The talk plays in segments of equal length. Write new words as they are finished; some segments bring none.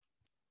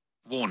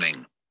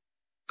Warning.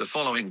 The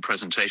following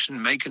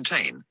presentation may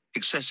contain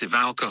excessive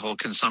alcohol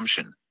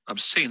consumption,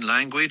 obscene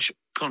language,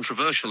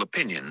 controversial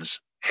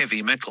opinions,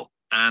 heavy metal,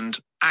 and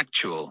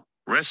actual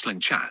wrestling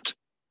chat.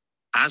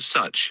 As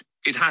such,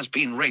 it has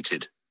been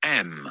rated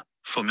M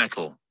for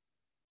metal.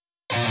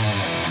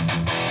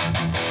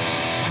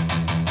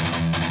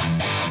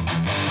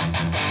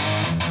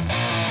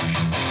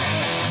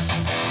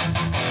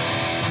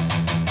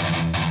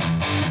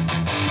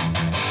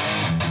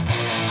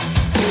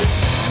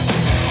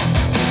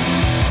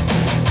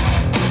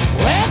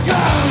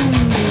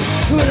 Welcome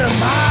to the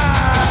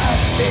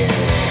Mosh Pit.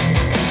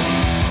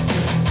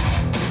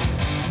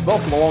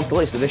 Welcome along to the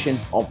latest edition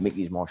of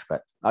Mickey's Mosh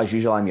Pit. As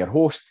usual, I'm your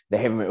host, the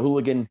heavy metal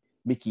hooligan,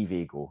 Mickey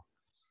Vago.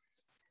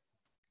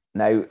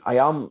 Now, I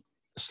am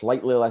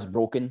slightly less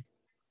broken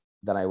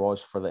than I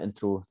was for the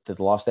intro to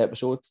the last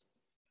episode,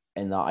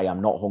 in that I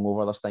am not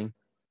hungover this time.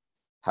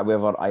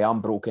 However, I am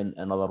broken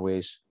in other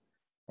ways.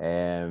 We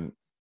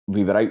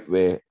were out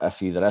with a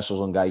few of the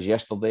WrestleZone guys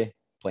yesterday,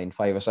 playing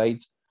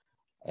five-a-side.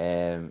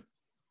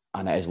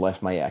 And it has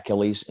left my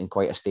Achilles in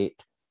quite a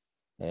state,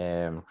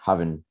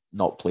 having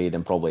not played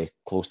in probably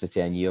close to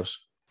 10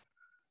 years.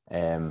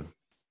 So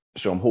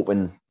I'm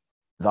hoping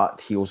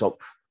that heals up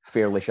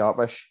fairly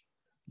sharpish,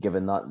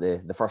 given that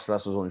the first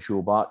WrestleZone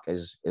show back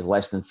is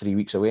less than 3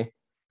 weeks away.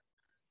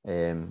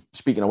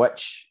 Speaking of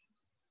which,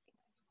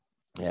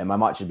 my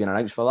match has been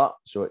announced for that.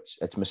 So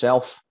it's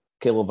myself,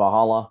 Caleb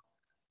Valhalla,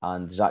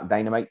 and Zach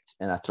Dynamite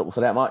in a triple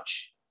threat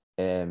match.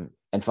 In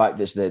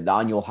fact, it's the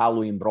annual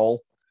Halloween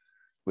Brawl,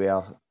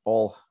 where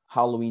all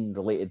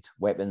Halloween-related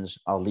weapons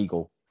are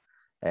legal.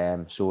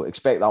 So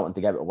expect that one to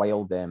get a bit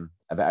wild, a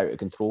bit out of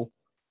control.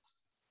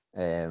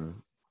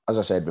 As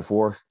I said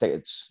before,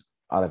 tickets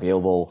are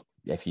available.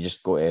 If you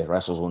just go to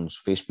WrestleZone's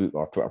Facebook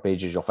or Twitter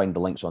pages, you'll find the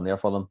links on there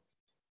for them,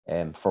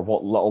 for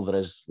what little there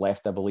is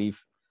left, I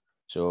believe.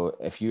 So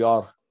if you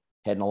are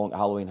heading along to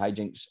Halloween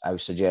Hijinks, I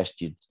would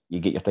suggest you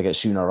get your tickets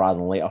sooner rather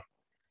than later.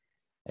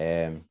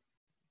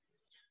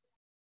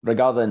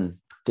 Regarding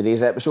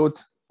today's episode,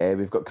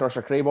 we've got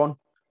Crusher Crabe on.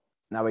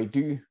 Now, I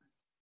do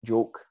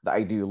joke that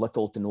I do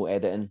little to no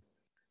editing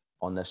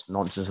on this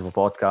nonsense of a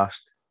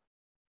podcast.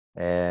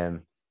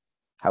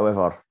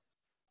 However,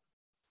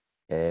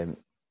 the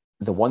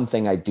one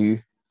thing I do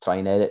try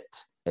and edit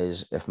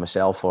is if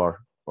myself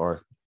or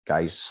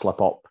guys slip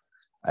up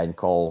and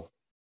call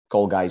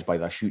guys by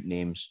their shoot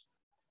names,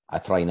 I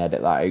try and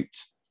edit that out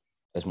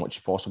as much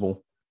as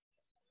possible.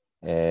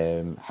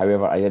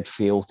 However, I did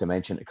fail to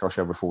mention to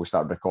Crusher before we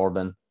started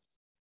recording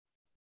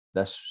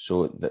this,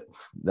 so that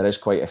there is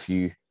quite a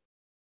few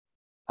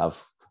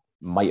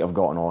might have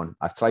gotten on.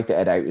 I've tried to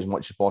edit out as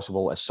much as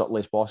possible, as subtly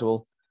as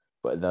possible,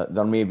 but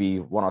there may be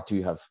one or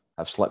two have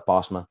slipped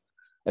past me.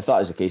 If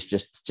that is the case,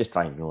 just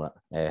try and ignore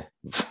it.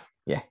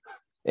 Yeah,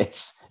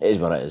 it is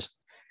what it is.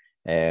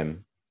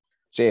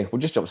 So yeah, we'll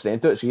just jump straight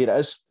into it. So here it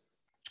is.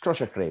 It's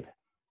Crusher Crabe.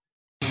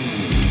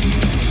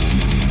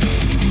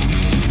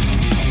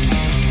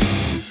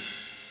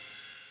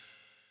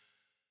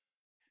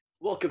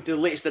 Welcome to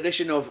the latest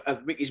edition of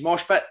Mickey's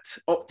Mosh Pit.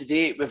 Up to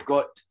date, we've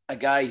got a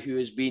guy who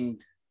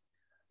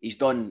he's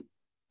done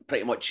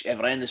pretty much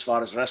everything as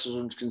far as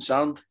WrestleZone is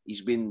concerned.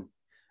 He's been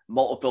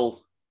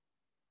multiple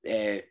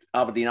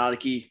Aberdeen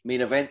Anarchy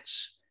main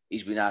events.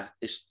 He's been a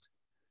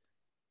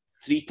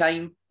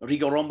 3-time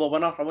Regal Rumble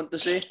winner, I want to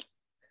say.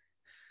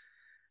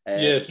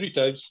 3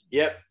 times.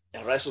 Yep, a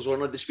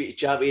WrestleZone undisputed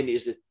champion. He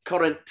is the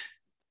current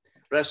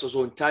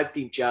WrestleZone tag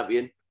team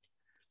champion.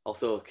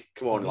 Although,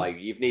 come on, like,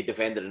 you've not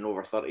defended in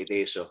over 30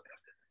 days, so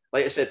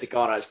like I said to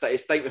Connor, it's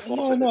time to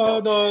forfeit the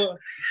belts. No.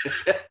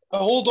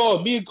 Hold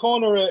on, me and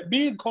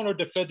Connor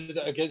defended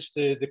it against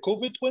the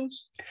COVID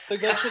twins. I think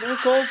that's what they're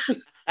called.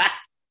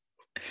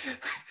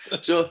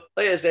 So,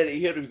 like I said,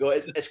 here we go.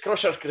 It's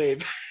Crusher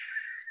Crabe.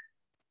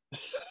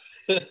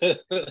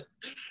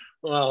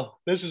 Well,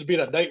 this has been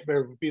a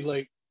nightmare. We've been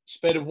like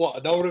spending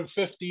an hour and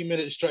 15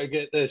 minutes trying to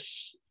get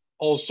this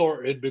all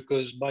sorted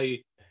because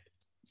my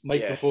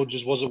microphone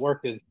just wasn't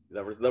working.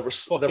 There was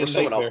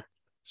someone up.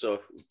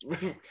 So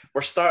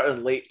we're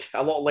starting late,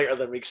 a lot later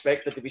than we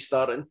expected to be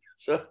starting.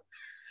 So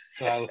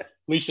well, at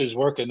least it's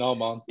working now,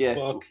 man. Yeah,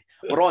 fuck.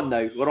 We're on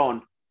now. We're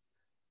on.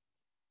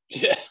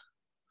 Yeah,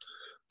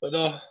 but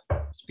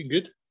it's been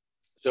good.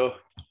 So,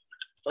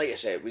 like I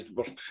said, we're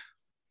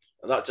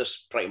not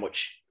just pretty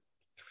much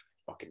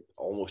fucking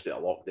almost at a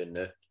lockdown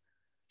now.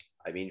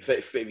 I mean, what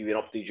have you been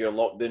up to during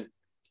lockdown?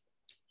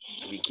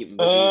 Have you keeping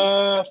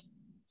busy?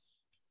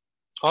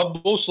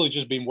 I've mostly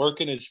just been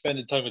working and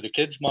spending time with the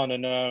kids, man,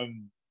 and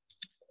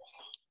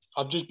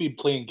I've just been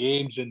playing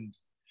games and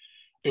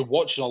been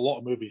watching a lot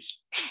of movies.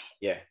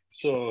 Yeah.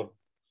 So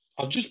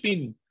I've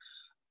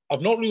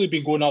not really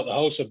been going out the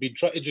house. I've been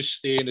trying to just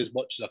stay in as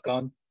much as I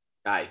can.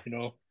 Aye. You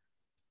know.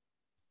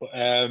 But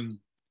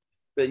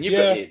then you've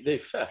got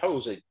the how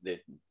old's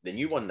the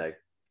new one now?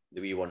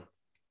 The wee one.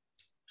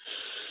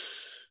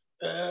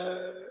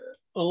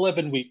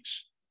 11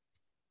 weeks.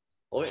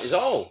 Oh, is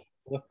all?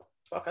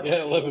 Fuck, I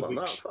 11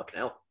 weeks. Fucking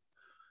hell.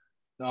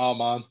 No,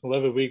 man,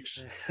 11 weeks.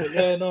 But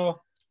yeah,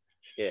 no.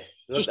 Yeah.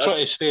 Just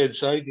try to stay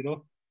inside, you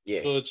know.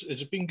 Yeah. So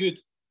it's been good.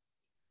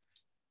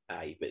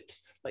 Aye, but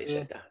like I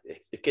said,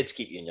 the kids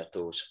keep you on your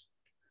toes.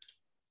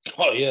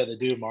 Oh yeah, they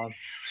do, man.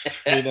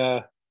 I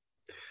mean,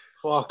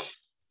 fuck.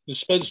 You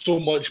spent so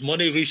much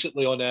money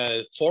recently on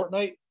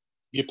Fortnite.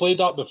 You played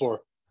that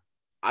before?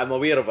 I'm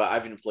aware of it. I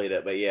haven't played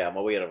it, but yeah, I'm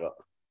aware of it.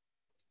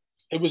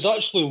 It was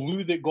actually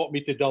Lou that got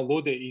me to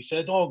download it. He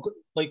said, "Oh,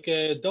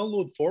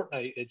 download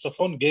Fortnite. It's a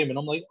fun game." And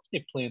I'm like, "I'm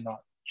not playing that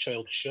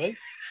child game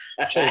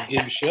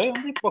shit.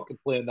 I'm not fucking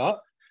playing that."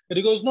 And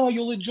he goes, "No,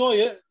 you'll enjoy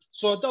it."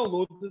 So I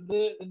downloaded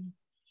it, and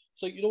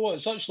it's like, you know what?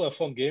 It's actually a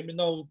fun game, and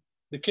now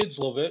the kids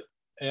love it,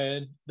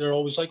 and they're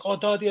always like, "Oh,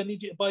 Daddy, I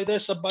need you to buy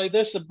this and buy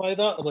this and buy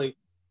that." I'm like,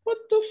 "What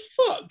the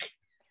fuck?"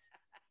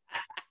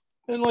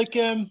 And like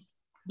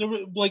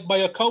my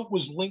account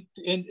was linked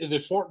into the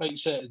Fortnite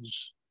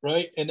settings,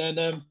 right? And then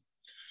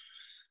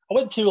I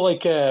went to I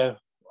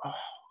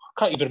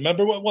can't even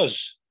remember what it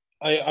was.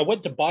 I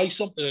went to buy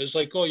something. It was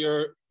like, "Oh,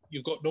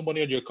 you've got no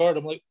money on your card."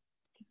 I'm like,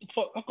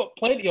 "Fuck, I've got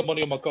plenty of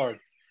money on my card."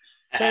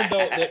 Turned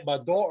out that my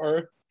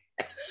daughter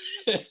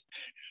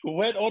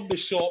went on the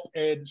shop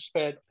and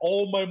spent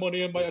all my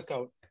money in my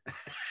account.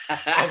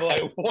 I'm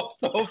like, "What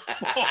the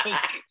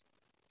fuck?"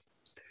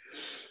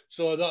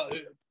 So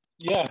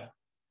yeah.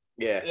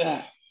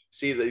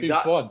 See,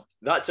 fun.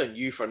 that's on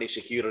you for not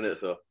securing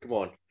it, though. Come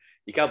on,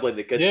 you can't blame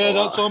the kids. Yeah, for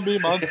that's that. on me,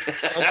 man.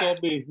 That's on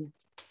me.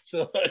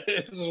 So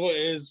this is what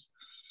it is.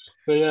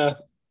 But yeah.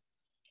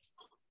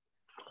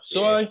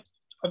 So Yeah.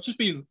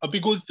 I've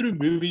been going through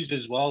movies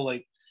as well.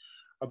 Like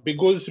I've been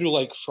going through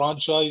like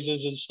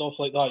franchises and stuff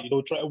like that. You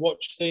know, try to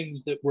watch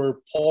things that were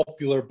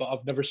popular but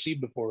I've never seen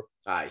before.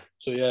 Aye.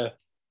 So yeah,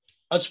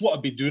 that's what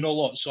I've been doing a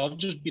lot. So I've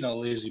just been a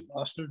lazy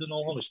bastard, in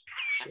all honesty.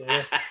 So,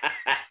 yeah.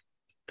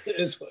 It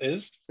is what it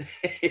is.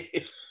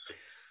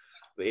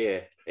 But yeah,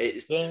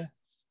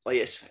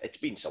 it's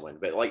been something.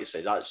 But like I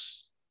said,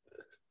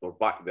 we're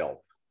back.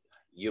 Well,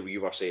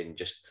 you were saying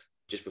just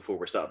before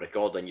we started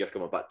recording, you're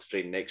coming back to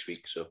training next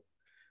week. So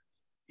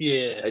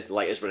yeah,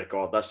 like as we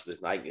record this,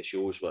 I think the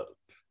show's what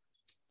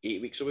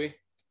 8 weeks away,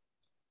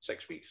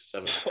 6 weeks,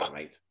 7. I can't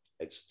mind.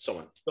 It's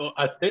someone. So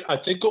I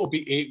think it'll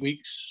be 8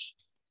 weeks.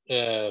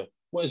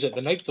 What is it?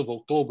 The 9th of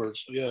October.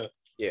 So yeah.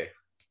 Yeah.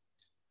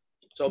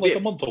 So like a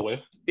month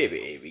away. Maybe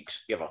 8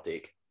 weeks, give or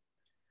take.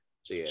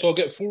 So yeah. So I'll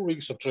get 4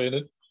 weeks of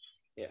training.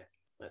 Yeah,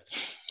 that's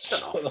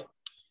enough.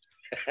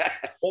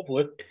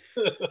 Hopefully.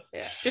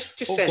 Yeah, just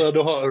hopefully send, I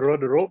know how to run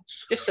the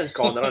ropes. Just send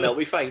Connor and it'll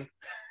be fine.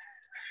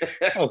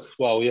 Oh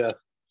well, yeah.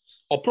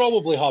 I'll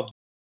probably have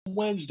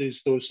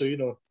Wednesdays though, so you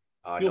know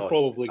you'll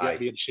probably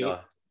get me in shape. No.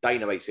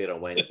 Dynamite's there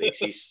on Wednesdays.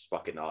 He's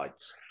fucking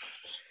odds.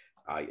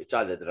 It's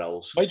at the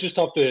drills. I might just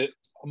have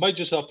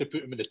to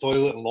put him in the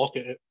toilet and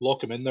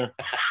lock him in there.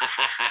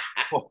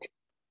 Fuck.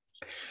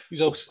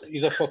 He's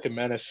a fucking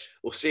menace.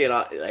 We'll say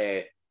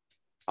that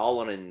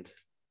Alan and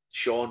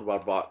Sean were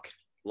back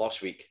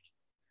last week,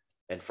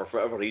 and for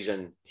whatever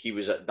reason, he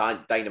was at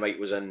Dynamite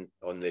was in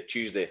on the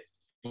Tuesday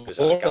because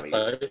I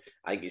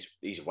think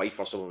his wife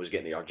or someone was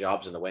getting their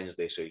jobs on the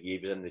Wednesday, so he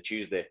was in the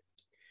Tuesday.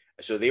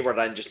 So they were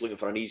then just looking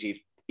for an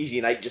easy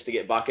night just to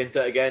get back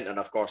into it again, and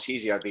of course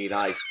he's here being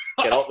nice,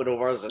 get up and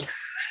overs and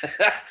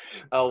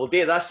we'll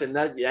do this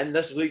and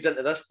this leads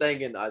into this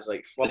thing, and I was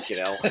like, fucking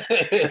hell.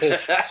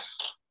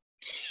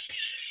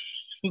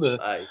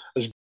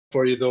 It's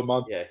for you though,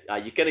 man. Yeah,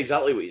 you get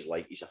exactly what he's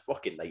like. He's a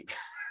fucking nightmare.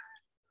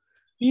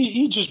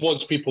 He just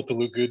wants people to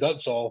look good.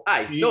 That's all.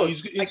 He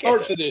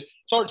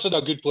starts in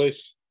a good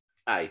place.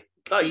 Aye,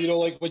 you know,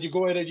 like when you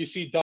go in and you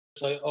see Dan,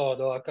 it's like, oh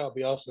no, I can't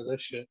be asked for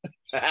this shit.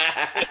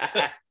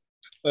 I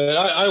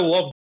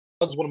love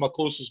Dan's one of my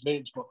closest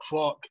mates, but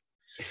fuck,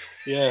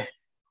 yeah,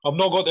 I've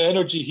not got the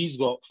energy he's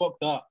got. Fuck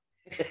that.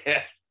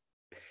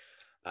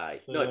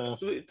 Aye, no,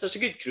 it's a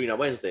good crew on a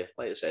Wednesday.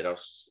 Like I said, our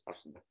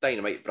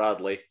Dynamite,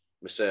 Bradley,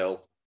 myself.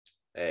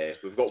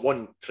 We've got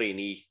one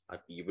trainee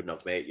you wouldn't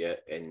have met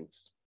yet, and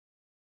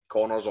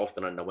Connor's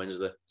often in the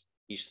Wednesday.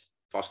 He's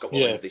past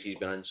couple of Wednesdays he's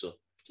been in, so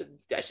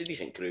it's a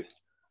decent crew.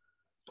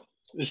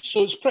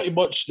 So it's pretty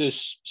much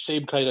this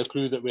same kind of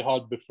crew that we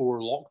had before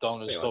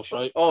lockdown and pretty stuff, much.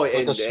 Right? Oh, like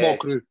and a small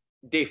crew.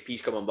 Dave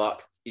P's coming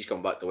back. He's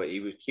coming back to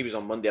it. He was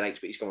on Monday nights,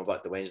 but he's coming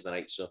back to Wednesday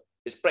nights. So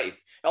it's pretty.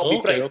 It'll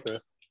be pretty. Okay.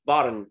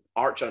 Barring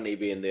Archer and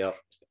being there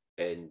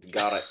and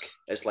Garrick,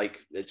 it's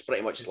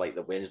pretty much like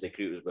the Wednesday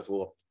crew was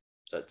before.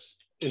 So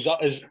is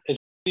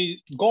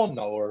he gone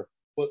now or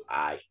what?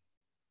 Aye.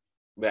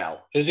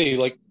 Well, is he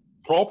like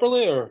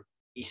properly or?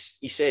 He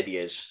said he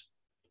is.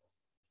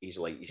 He's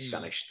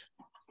finished,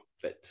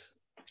 but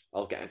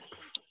I'll get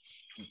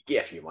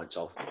a few months.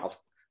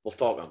 We'll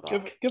talk on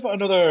back. Give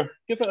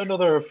it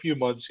another few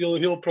months.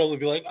 He'll probably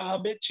be like,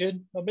 I'm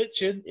itching.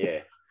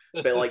 Yeah,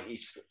 but like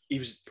he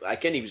was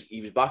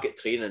back at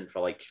training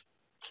for I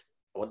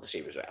want to say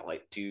it was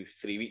like 2-3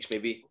 weeks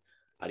maybe,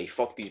 and he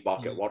fucked his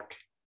back at work.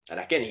 And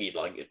again,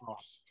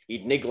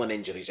 he'd niggling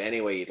injuries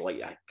anyway.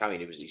 I can't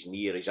mean it was his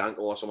knee or his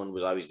ankle or someone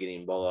was always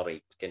getting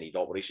bothered. He had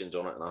operations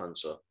on it and nothing.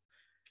 So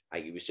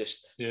it was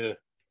just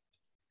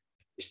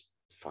it's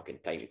fucking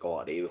time to call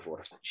it a day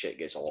before shit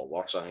gets a lot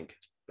worse, I think.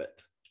 But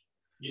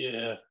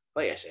Yeah.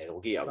 Like I said, we'll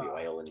give it a wee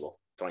while and we'll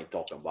try and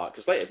talk him back.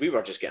 Because like we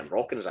were just getting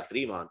rocking as a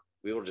 3-man.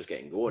 We were just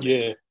getting going.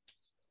 Yeah.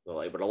 So,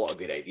 like, with a lot of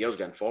good ideas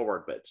going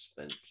forward, but it's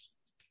then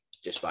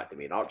just back to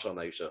me and Archer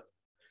now. So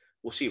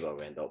we'll see where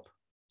we end up.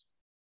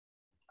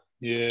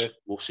 Yeah.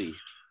 We'll see.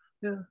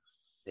 Yeah.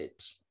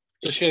 It's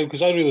a shame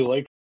because I really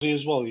like him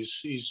as well.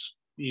 He's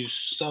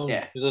sound.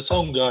 Yeah. He's a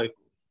sound guy.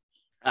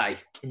 aye.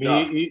 I mean,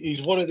 No.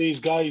 he's one of these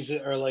guys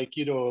that are like,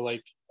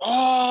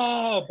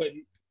 but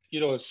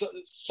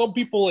some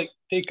people like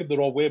take him the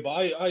wrong way. But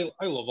I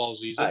love Ozzy.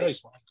 He's a Aye.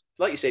 nice man.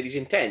 Like you said, he's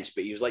intense,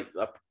 but he was like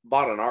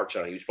bar and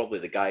Archer. He was probably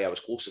the guy I was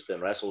closest to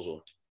in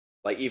WrestleZone.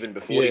 Like even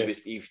before he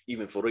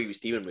was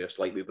teaming with us,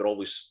 like we were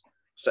always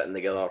sitting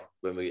together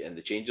when we in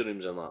the changing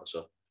rooms and that.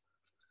 So,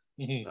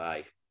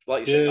 aye,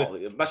 like you said,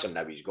 I miss him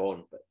now. He's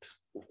gone, but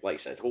like I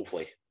said,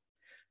 hopefully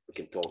we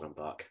can talk him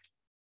back.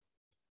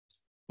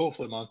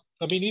 Hopefully, man.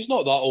 I mean, he's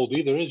not that old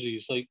either, is he?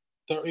 He's like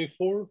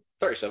 34,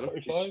 37.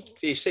 35.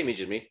 He's same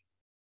age as me.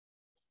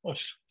 Oh,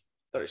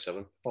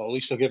 37. well, at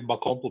least I'll give him a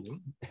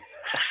compliment.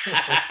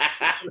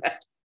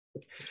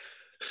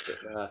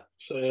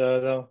 So yeah,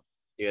 no.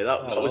 Yeah,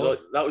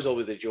 that was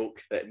always the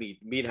joke that me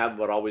and him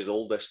were always the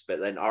oldest, but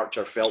then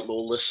Archer felt the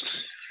oldest.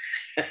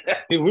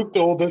 He looked the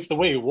oldest the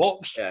way he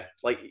walks. Yeah,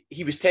 like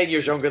he was 10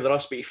 years younger than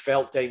us, but he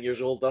felt 10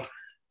 years older.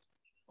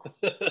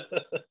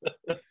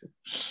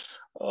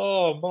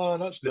 Oh man,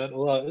 that's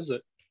mental, that is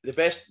it? The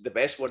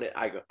best one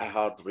I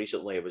had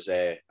recently was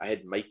I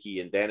had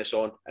Mikey and Dennis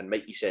on, and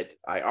Mikey said,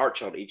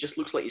 Archer, he just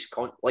looks like he's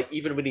like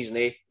even when he's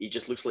in he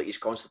just looks like he's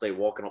constantly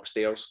walking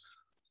upstairs."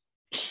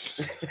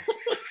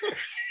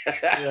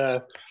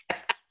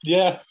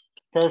 Yeah,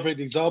 perfect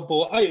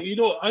example. I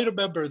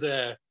remember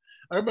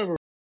when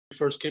he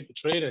first came to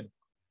training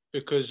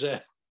because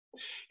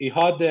he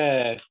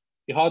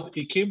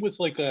came with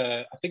like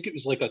I think it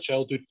was like a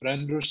childhood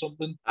friend or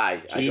something.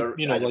 Aye, so,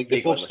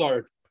 they both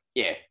started.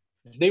 Yeah,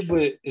 his name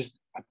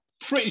I'm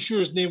pretty sure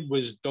his name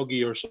was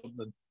Dougie or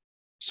something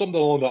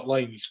along that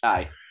lines.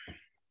 Aye.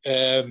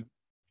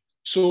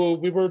 So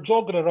we were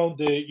jogging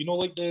around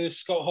like the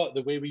Scout Hut,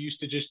 the way we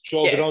used to just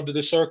jog around in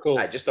the circle.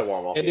 Aye, just to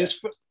warm up. And do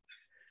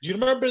you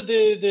remember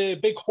the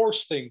big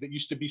horse thing that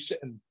used to be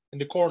sitting in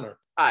the corner?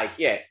 Aye,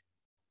 yeah.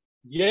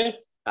 Yeah?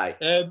 Aye.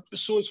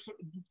 So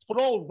we're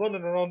all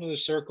running around in the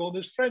circle, and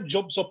his friend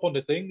jumps up on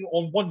the thing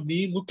on one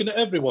knee, looking at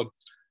everyone.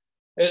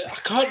 I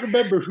can't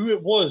remember who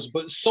it was,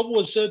 but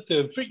someone said to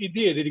him, "Freaky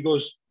did," and he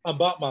goes, "I'm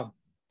Batman."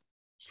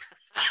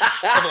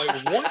 I'm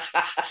like, what?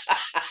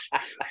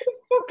 What the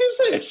fuck is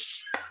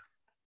this?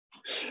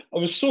 I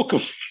was so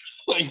confused.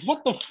 Like,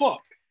 what the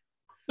fuck?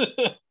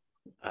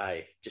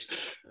 Aye, just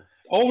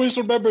always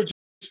remember his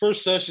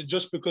first session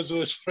just because of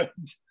his friend.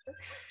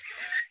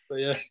 But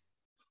yeah.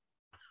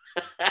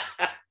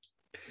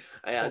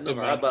 I've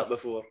never had that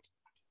before.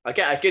 I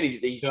can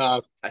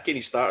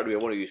he started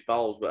with one of his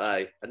pals, but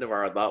I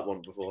never had that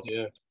one before.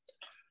 Yeah.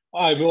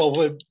 Well,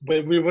 when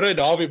we were in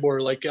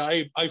Aviemore, like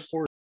I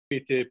forced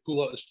him to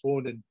pull out his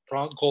phone and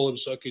prank call him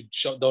so I could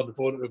shut down the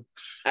phone to him.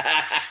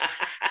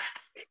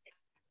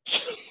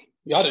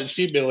 He hadn't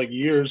seen me in like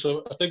years,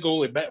 so I think I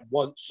only met him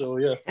once. So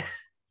yeah.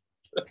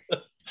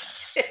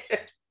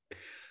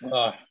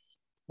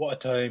 What a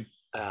time!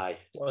 Aye,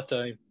 what a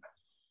time!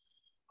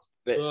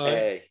 But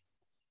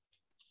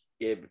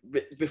yeah,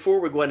 before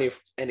we go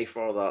any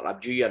further, I'm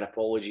due you an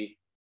apology.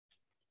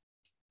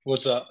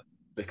 What's that?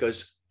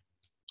 Because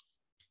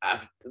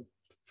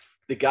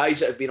the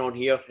guys that have been on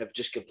here have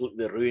just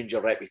completely ruined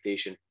your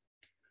reputation.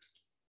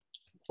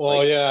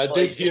 Oh, yeah, I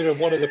did hear in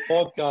one of the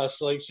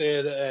podcasts, like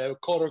saying,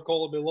 Connor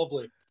calling me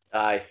lovely.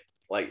 Aye,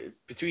 like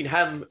between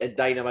him and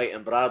Dynamite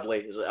and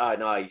Bradley, he's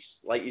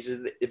like, he's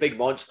a big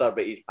monster,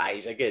 but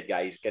he's a good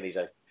guy. He's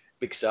a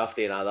big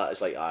softy and all that.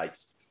 It's like,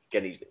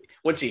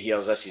 once he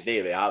hears this, he's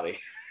never happy.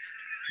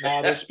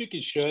 Nah, they're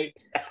speaking shit.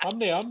 I'm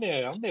not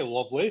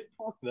lovely.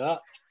 Fuck that.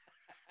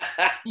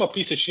 I'm a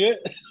piece of shit.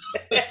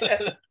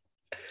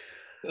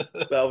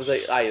 But I was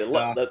like,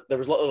 there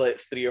was literally like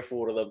 3 or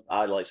 4 of them.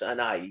 I like,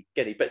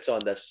 he bits on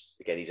this.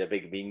 Again, he's a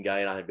big mean guy,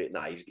 and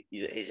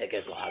he's a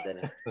good lad,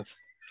 isn't it?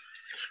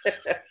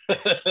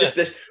 just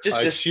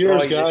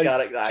destroy the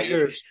character.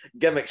 Cheers.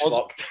 Gimmicks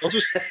fucked.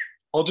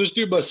 I'll just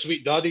do my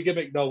sweet daddy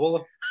gimmick now,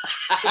 will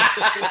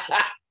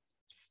I?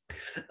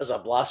 There's a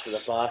blast for the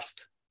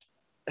past.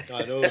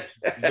 I know.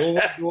 No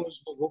one knows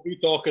what we're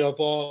talking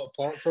about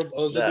apart from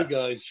us and the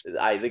guys.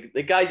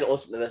 The guys that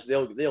listen to this,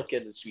 they'll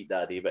kid the sweet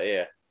daddy, but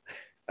yeah.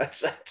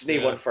 It's no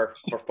one for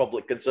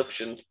public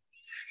consumption.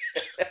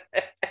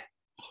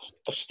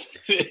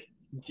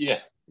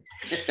 Yeah.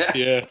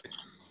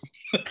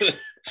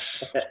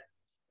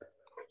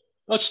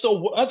 That's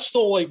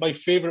still like my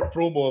favorite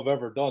promo I've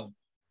ever done.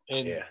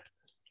 And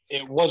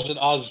it wasn't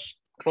as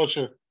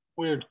Crusher.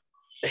 Weird.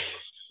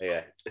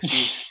 Yeah.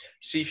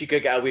 See if you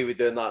could get away with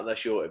doing that in the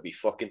show, it'd be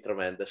fucking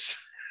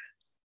tremendous.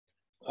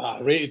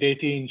 Rated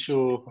 18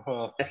 show,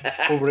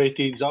 over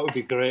 18s, that would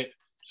be great.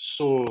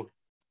 So,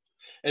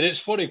 and it's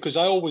funny because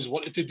I always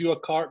wanted to do a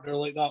character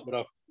like that when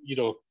I,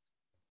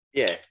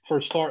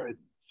 first started.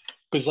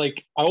 because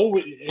like I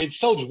always, it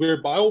sounds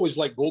weird, but I always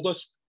like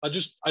Goldust.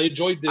 I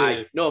enjoyed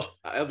Aye, no,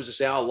 I was to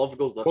say I love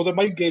Goldust. all the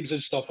mind games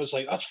and stuff. It's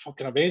like that's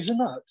fucking amazing.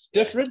 It's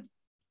different.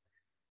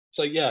 It's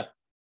like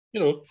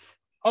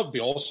that'd be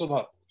awesome.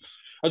 That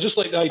I just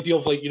like the idea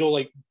of like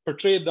like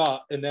portraying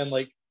that and then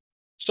like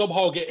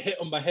somehow get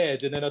hit on my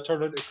head and then I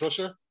turn into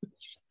Crusher.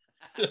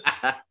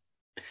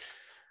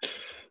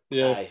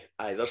 Yeah.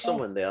 Aye, there's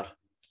someone there.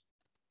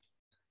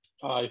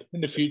 Aye,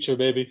 in the future,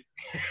 maybe.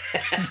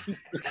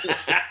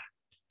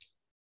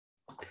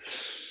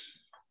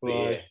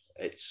 Yeah,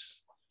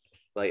 it's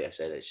like I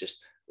said, it's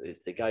just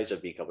the guys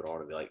that be coming on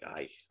and be like,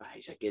 aye,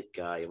 he's a good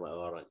guy and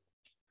whatever.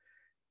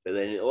 But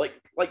then,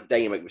 like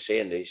Dynamite was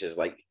saying, he's just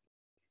like,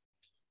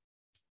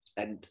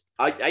 and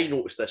I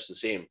noticed this the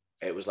same.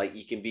 It was like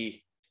you can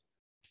be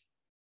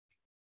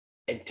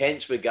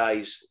intense with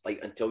guys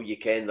like until you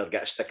can they'll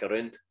get a stick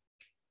around.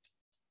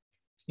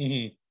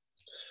 Mm-hmm.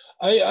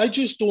 I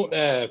just don't.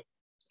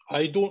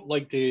 I don't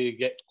like to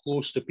get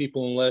close to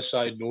people unless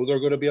I know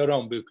they're going to be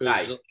around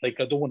because, like,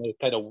 I don't want to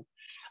kind of.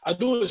 I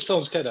know it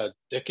sounds kind of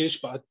dickish,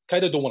 but I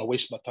kind of don't want to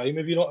waste my time.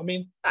 If you know what I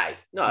mean. Aye,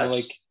 no,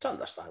 it's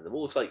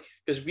understandable. It's like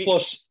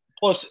because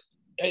plus,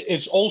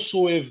 it's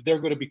also if they're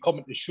going to be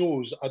coming to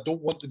shows, I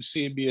don't want them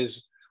seeing me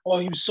as, oh,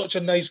 he was such a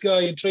nice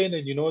guy in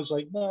training. It's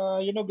like, nah,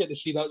 you're not getting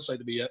to see that side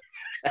of me yet.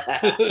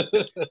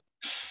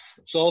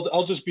 So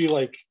I'll just be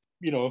like,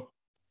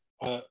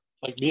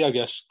 like me, I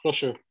guess,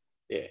 Crusher.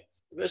 Yeah.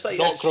 It's like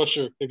not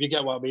Crusher, if you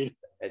get what I mean.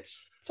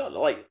 It's sort of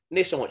like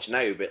not so much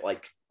now, but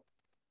like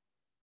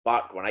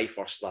back when I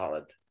first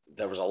started,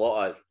 there was a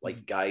lot of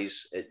like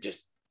guys. It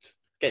just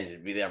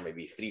again be there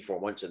maybe 3-4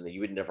 months, and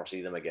you would never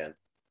see them again.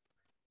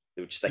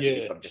 They would stick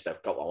you for just a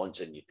couple of months,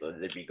 and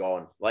they'd be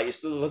gone. Like it's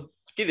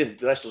give the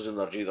wrestlers in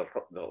their due.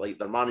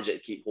 They're managing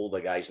to keep hold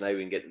of guys now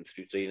and get them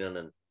through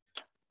training.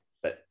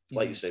 But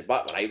like you said,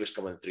 back when I was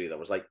coming through, there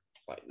was like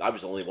I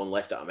was the only one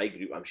left out of my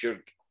group. I'm sure.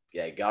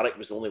 Yeah, Garrick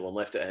was the only one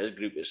left out of his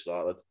group that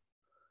started.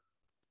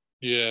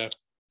 Yeah.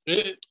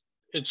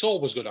 It's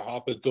always going to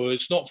happen, though.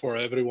 It's not for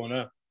everyone,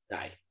 eh?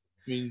 Aye. I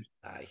mean,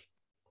 aye.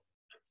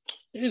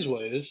 It is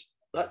what it is.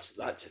 That's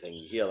the thing.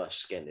 You hear this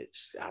skin.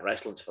 It's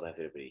wrestling's for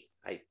everybody.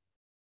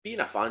 Being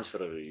a fan's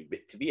for everybody,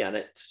 but to be in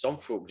it, some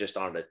folk just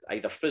aren't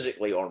either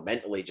physically or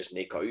mentally just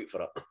make out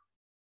for it.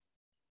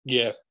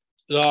 Yeah.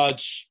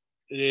 It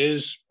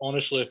is,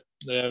 honestly.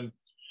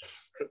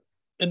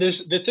 And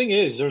the thing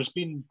is, there's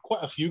been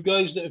quite a few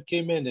guys that have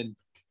came in and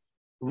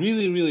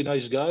really, really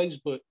nice guys,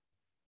 but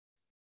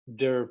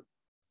they're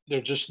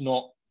just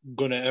not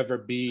going to ever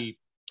be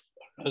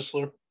a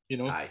wrestler,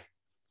 Aye.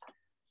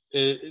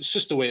 It's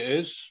just the way it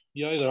is.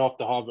 You either have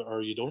to have it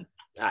or you don't.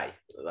 Aye,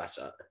 that's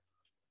it.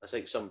 I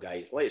think some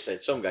guys, like I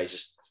said, some guys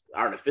just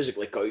aren't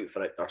physically cut out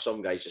for it, or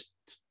some guys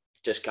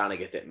just can't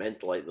get it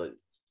mentally, like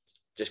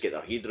just get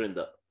their head around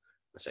it.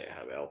 I say,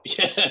 well.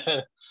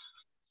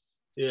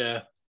 Yeah.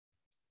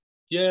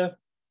 Yeah,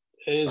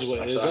 it is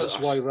what it is. That's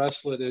why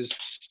wrestling is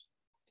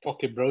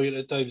fucking brilliant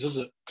at times, is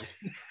it?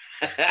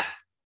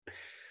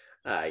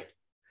 Aye.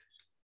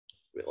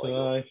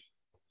 Aye.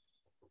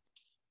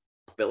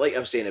 But like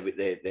I'm saying about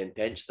the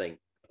intense thing,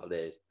 or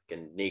the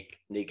can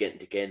getting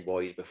to Ken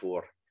boys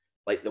before,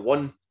 like the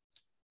one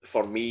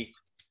for me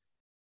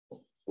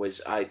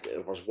was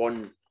there was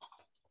one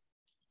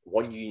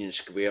Union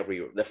Square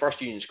where the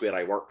first Union Square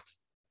I worked,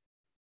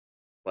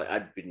 like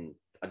I'd been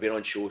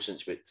on show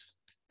since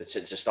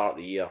the start of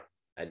the year,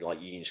 and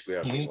like Union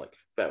Square being like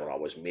whatever it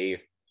was,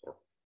 May or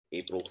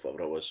April,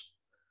 whatever it was.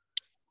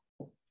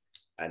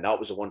 And that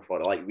was the one for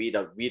like we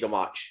had a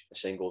match, a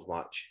singles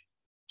match,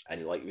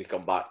 and like we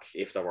come back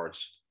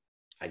afterwards,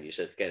 and you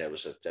said again it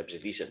was a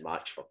decent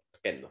match for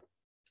again,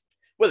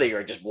 whether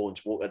you're just blowing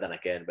smoke then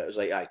again, but it was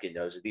like it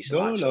was a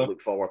decent match. No. I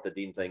look forward to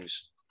doing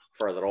things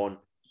further on.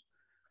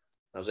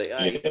 I was like,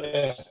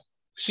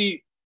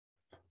 See,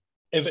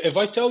 if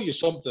I tell you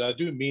something, I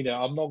do mean it.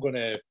 I'm not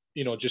gonna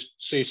just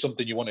say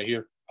something you want to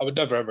hear. I would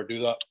never ever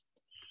do that.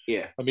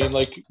 Yeah. I mean,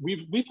 like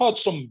we've had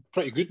some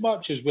pretty good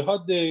matches. We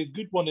had the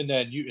good one in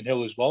Newton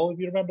Hill as well. If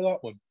you remember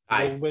that one,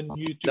 when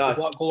you took the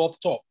black hole off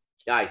the top.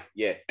 Aye,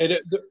 yeah. And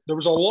there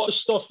was a lot of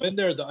stuff in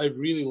there that I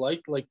really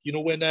liked. Like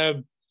when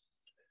I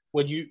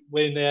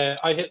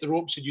hit the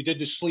ropes and you did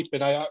the sleep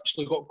and I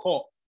actually got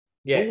caught.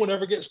 Yeah. No one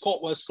ever gets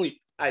caught while asleep.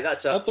 Aye,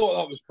 that's it. I thought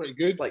that was pretty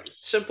good. Like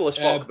simple as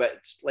fuck, but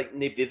it's like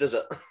nobody does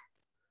it.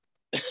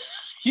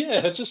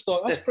 Yeah, I just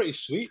thought that's pretty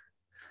sweet.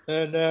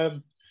 And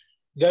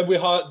then we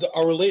had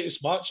our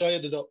latest match. I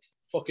ended up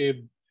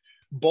fucking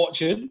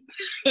botching.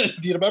 Do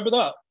you remember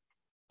that?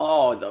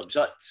 Oh, was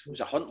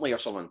it Huntley or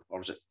something? Or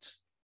was it?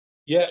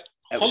 Yeah,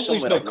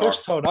 Huntley's my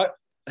curse town.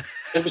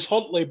 It was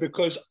Huntley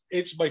because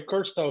it's my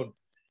curse town.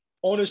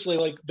 Honestly,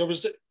 like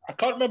I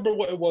can't remember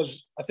what it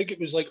was. I think it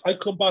was like I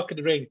come back in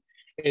the ring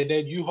and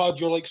then you had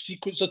your like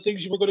sequence of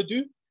things you were going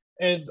to do.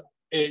 And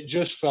it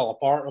just fell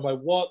apart. I'm like,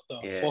 what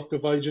the fuck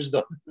have I just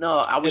done? No,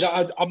 I'm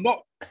not. I'm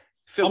not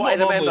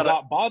remember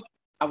that bad.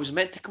 I was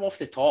meant to come off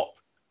the top,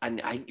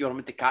 and I think you were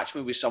meant to catch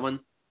me with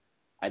someone,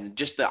 and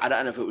I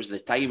don't know if it was the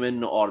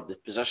timing or the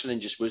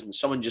positioning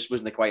someone just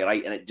wasn't quite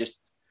right, and it just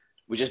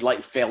we just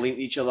like fell into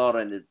each other,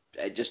 and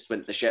it just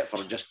went to shit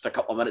for just a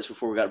couple of minutes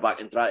before we got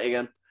back and try it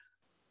again.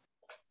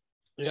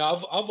 Yeah,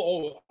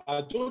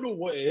 I don't know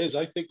what it is.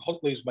 I think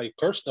Huntley's my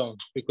curse down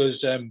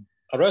because I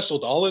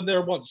wrestled Alan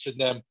there once,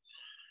 and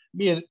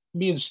me and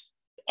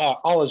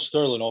Alan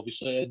Sterling,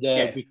 obviously,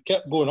 and we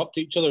kept going up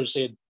to each other and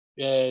saying,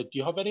 "Do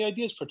you have any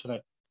ideas for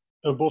tonight?"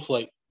 And we're both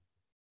like,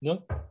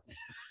 "No."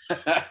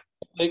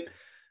 Like,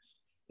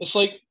 it's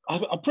like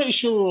I'm pretty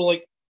sure we're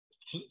like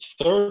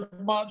third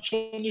match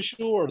on the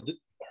show, or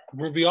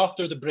were we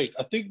after the break?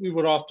 I think we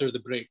were after the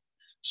break.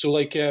 So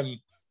like,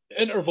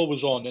 interval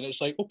was on, and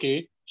it's like,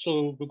 okay,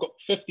 so we've got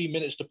 15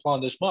 minutes to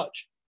plan this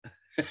match.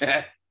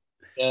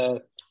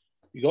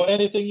 You got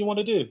anything you want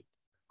to do?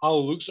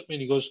 Al looks at me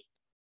and he goes,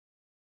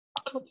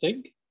 I can't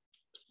think.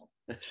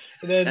 And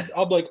then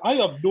I'm like, I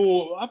don't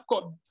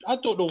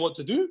know what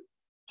to do.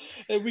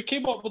 And we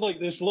came up with like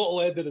this little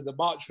ending, and the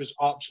match was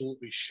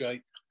absolutely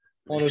shite.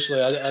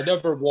 Honestly, I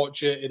never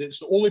watch it, and it's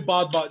the only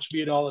bad match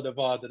me and Alan have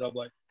had, and I'm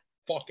like,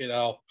 fucking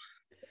hell,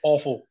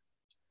 awful.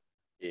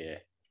 Yeah,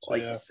 So,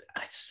 like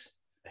it's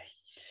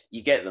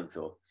you get them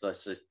though. So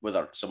it's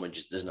whether someone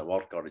just doesn't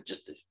work or it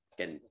just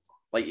again,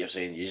 like you're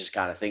saying, you just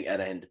kind of think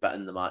in end, but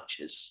in the match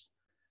is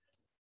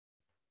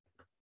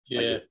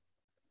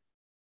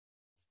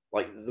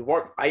like the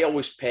work. I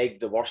always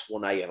pegged the worst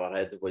one I ever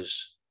had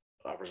was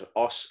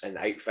us in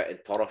Outfit and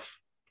Turf.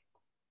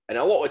 And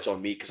a lot of it's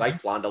on me because I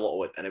planned a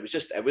lot of it, and it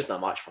wasn't a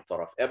match for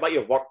Turf. It might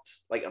have worked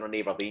like on a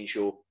Neighbour Bean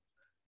show,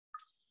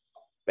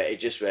 but it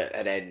just went,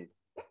 and then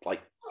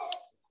like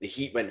the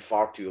heat went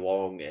far too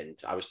long, and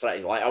I was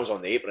trying, like I was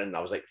on the apron, and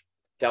I was like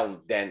telling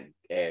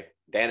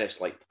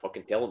Dennis like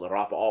fucking tell him to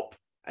wrap it up,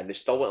 and they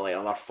still went like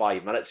another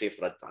 5 minutes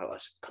after I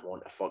was come on,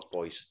 the fuck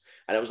boys,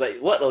 and it was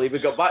like literally we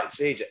got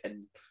backstage,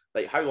 and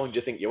like how long do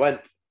you think you went?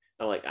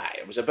 I'm like,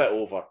 it was a bit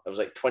over. It was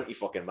like 20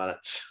 fucking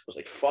minutes. I was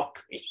like,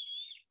 fuck me.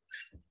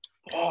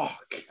 Fuck.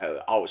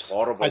 I was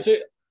horrible. I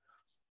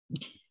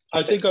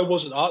think I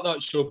wasn't at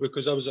that show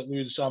because I was at Lou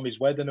and Sammy's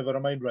wedding, if I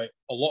remember right.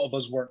 A lot of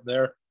us weren't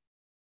there.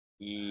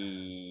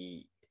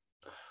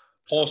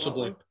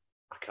 Possibly.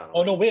 I can't remember.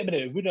 Oh no, wait a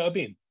minute. It wouldn't have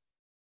been.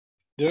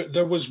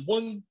 There was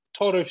one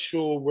Torif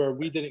show where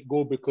we didn't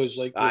go because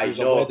like there was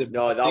a wedding.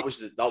 No, that was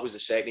the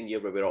second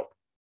year we were up.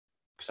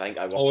 Because I think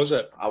I worked. Oh, was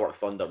it? I worked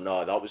Thunder.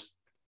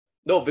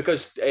 No,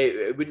 because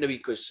it wouldn't have been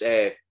because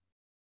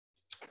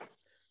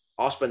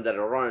Osmond did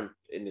a run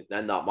in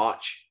that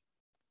match.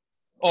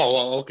 Oh,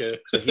 well, okay.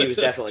 So he was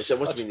definitely. So it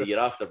must have been the year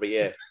after. But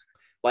yeah,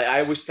 like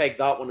I always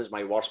pegged that one as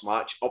my worst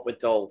match up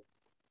until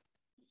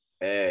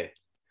I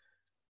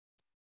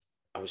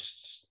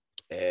was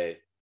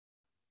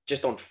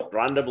just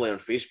randomly on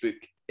Facebook.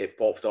 It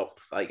popped up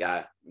like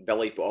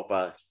Billy put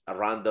up a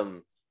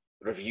random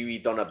review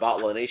he'd done at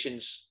Battle of the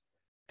Nations.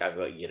 I can't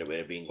remember what year it would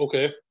have been.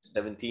 Okay.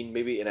 17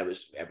 maybe, and it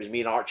was me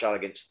and Archer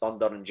against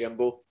Thunder and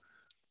Jimbo.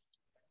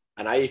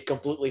 And I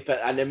completely put,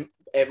 and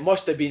it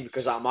must have been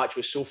because that match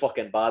was so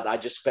fucking bad. I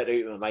just spit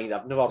it out of my mind.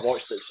 I've never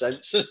watched it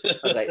since. I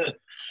was like,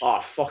 oh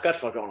fuck, I'd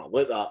forgotten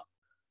about that.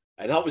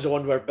 And that was the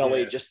one where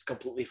Billy just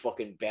completely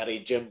fucking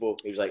buried Jimbo.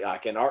 He was like,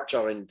 can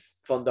Archer and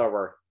Thunder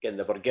were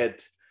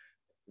good.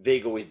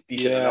 Vega was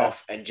decent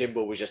enough, and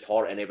Jimbo was just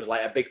horrible. And it was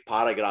like a big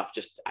paragraph.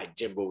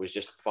 Jimbo was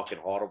just fucking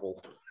horrible.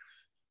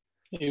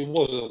 He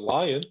wasn't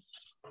lying.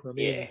 I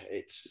mean,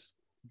 it's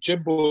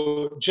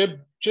Jimbo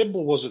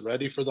wasn't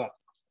ready for that.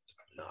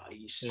 No,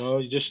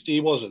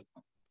 he wasn't.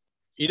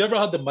 He never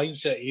had the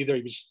mindset either.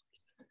 He was.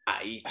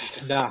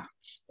 Nah.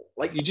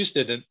 Like you just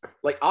didn't.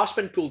 Like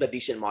Aspen pulled a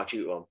decent match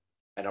out of him,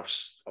 and or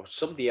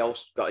somebody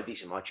else got a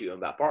decent match out of him.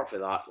 But apart from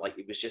that, like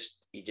he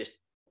just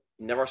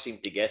never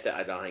seemed to get it.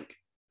 I don't think.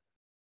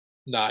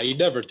 Nah, he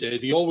never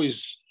did. He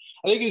always.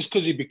 I think it's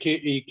because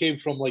he came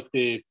from like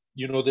the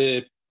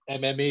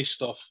MMA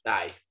stuff.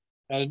 Aye.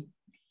 And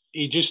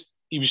he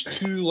was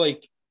too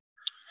like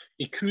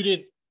he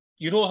couldn't.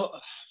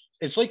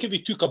 It's like if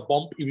he took a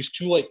bump, he was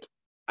too like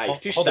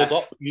too stiff.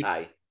 Up.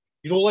 Aye.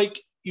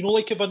 Like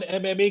if an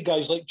MMA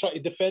guy's like trying to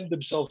defend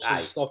themselves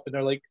and stuff, and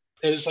they're like,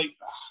 and it's like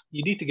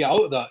you need to get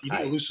out of that. You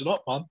need to loosen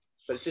up, man.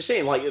 But it's the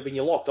same. Like when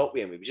you locked up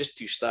with him, he was just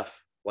too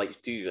stiff,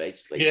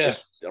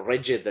 just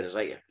rigid. And it's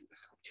like,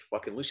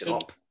 fucking loosen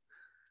up.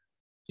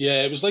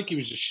 Yeah, it was like he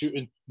was just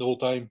shooting the whole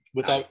time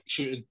without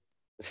shooting.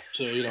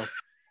 So it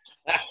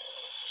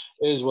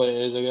is what it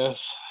is, I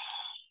guess.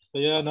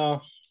 But yeah,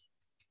 no.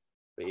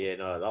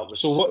 That was.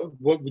 So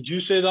what would you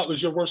say that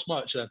was your worst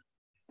match then?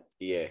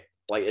 Yeah,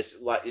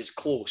 it's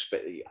close,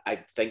 but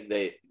I think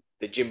the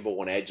Jimbo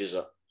one edges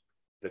it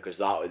because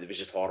it was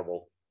just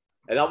horrible.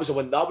 And that was the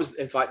one. That was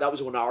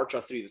the one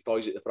Archer threw the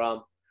toys at the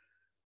pram.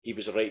 He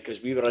was right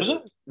because we were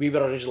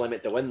originally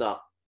meant to win that,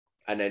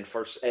 and then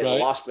first at the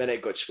last minute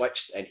it got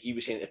switched, and he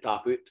was saying to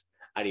tap out,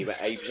 and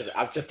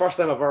it's the first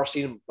time I've ever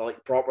seen him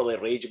like properly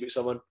rage about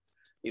someone.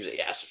 He was like,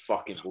 "Yeah, that's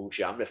fucking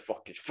bullshit. I'm gonna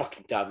fucking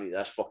tapping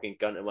this fucking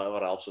cunt and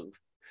whatever else." And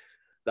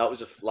that was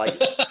he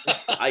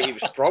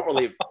was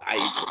properly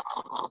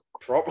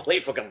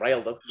fucking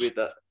riled up with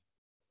that.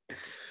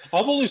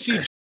 I've only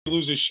seen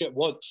lose his shit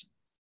once,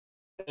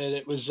 and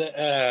it was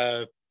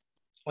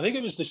I think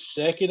it was the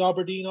second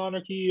Aberdeen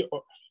Anarchy,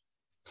 or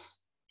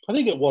I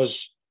think it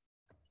was,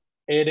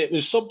 and it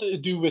was something to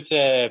do with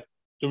there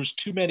was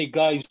too many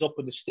guys up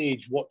on the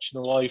stage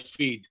watching the live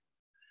feed,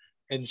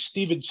 and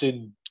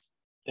Stevenson,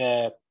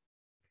 I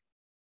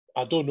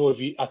don't know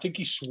if I think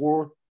he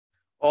swore.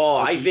 Oh,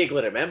 I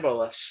vaguely remember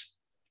this.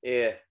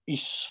 Yeah, he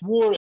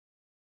swore.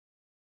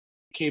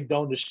 Came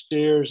down the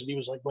stairs and he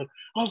was like,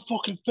 "I'm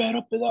fucking fed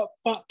up with that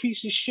fat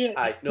piece of shit."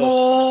 I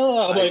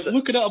know. I'm like,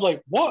 looking at him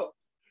like, what?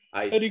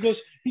 And he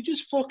goes, he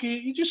just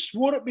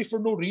swore at me for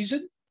no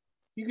reason.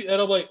 And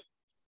I'm like,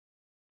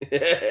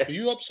 are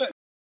you upset?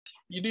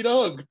 You need a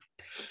hug.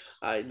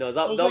 I know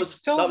that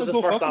was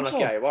the first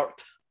Anarchy I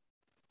worked.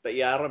 But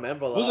yeah, I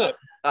remember that. Was it?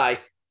 Aye.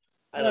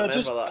 I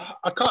remember that.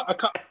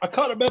 I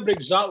can't remember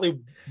exactly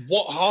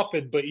what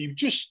happened, but he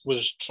just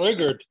was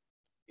triggered.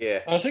 Yeah.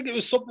 I think it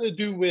was something to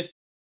do with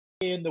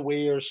in the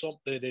way or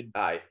something. And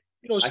aye.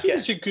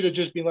 Stevenson could have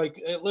just been like,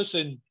 hey,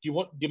 listen,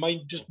 do you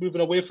mind just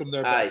moving away from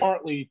there? But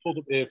Hartley told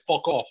him to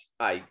fuck off.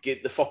 Aye,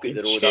 get the fuck out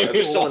the road. It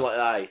was something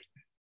like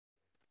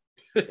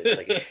that. It's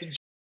like...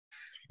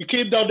 He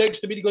came down next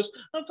to me and he goes,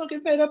 I'm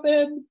fucking fed up,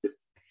 man.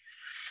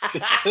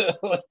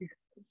 Like,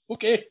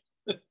 okay.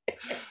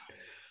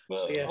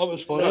 So, yeah. That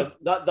was funny. No,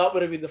 that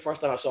would have been the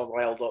first time I saw him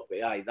riled up.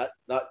 But aye,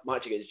 that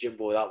match against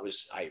Jimbo, it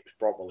was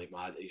properly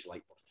mad. He's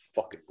like,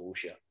 fucking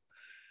bullshit.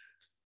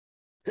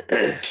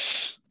 There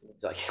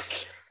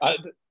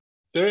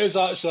is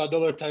actually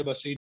another time I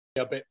seen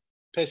a bit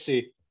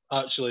pissy,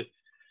 actually.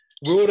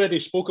 We already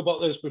spoke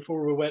about this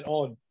before we went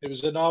on. It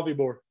was in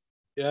Aviemore.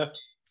 Yeah.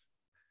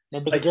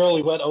 Remember the girl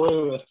he went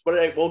away with? But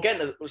right, we'll get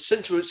into,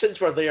 since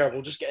we're there,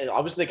 we'll just get in. I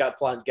wasn't going to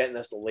plan getting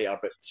this till later,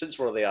 but since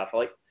we're there,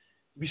 like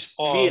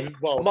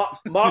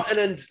Martin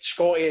and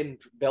Scotty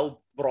and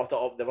Bill brought it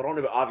up. They were on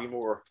about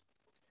Aviemore,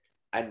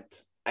 and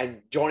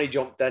Johnny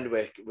jumped in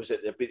with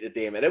the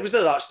Dame, and it was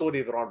not that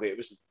story they were on about. It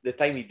was the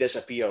time he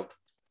disappeared.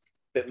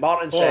 But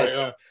Martin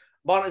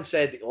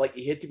said like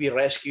he had to be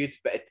rescued,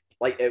 but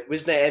it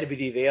wasn't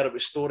anybody there. It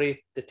was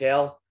story to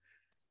tell,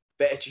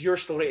 but it's your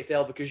story to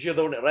tell because you're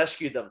the one that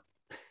rescued him.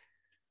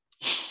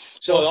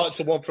 So that's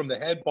the one from the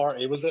head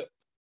party, was it?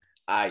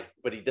 Aye,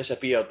 but he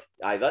disappeared.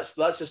 Aye, that's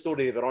the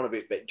story they were on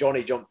about. But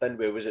Johnny jumped in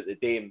with the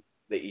Dame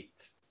that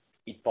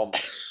he'd pumped.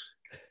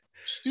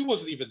 Stu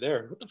wasn't even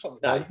there. What the fuck?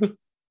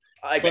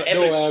 Aye, but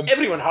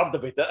everyone heard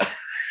about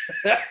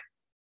it.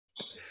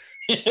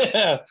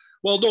 Yeah.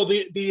 Well, no,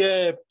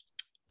 the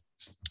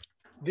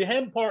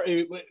hen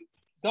party,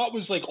 that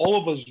was like all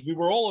of us. We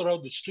were all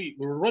around the street.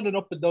 We were running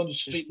up and down the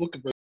street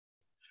looking for him.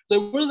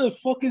 Like, where the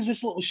fuck is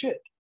this little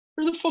shit?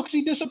 Where the fuck has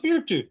he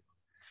disappeared to?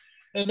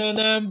 And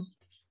then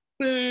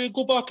we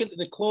go back into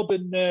the club,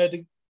 and I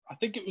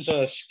think it was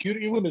a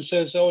security woman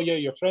says, "Oh yeah,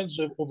 your friend's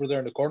over there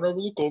in the corner."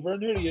 We look over,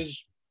 and there he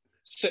is,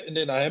 sitting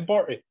in a hen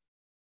party,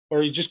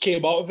 or he just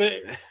came out of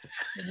it.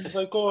 And he's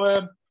like,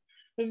 "Oh,"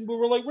 and we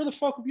were like, "Where the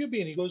fuck have you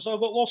been?" He goes, "I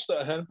got lost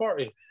at a hen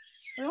party."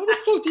 And how the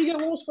fuck do you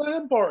get lost at a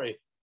hen party?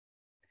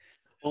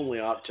 Only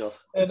Archer.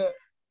 And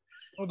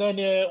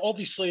then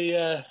obviously.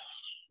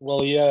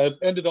 Well, he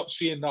ended up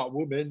seeing that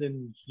woman,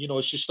 and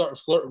she started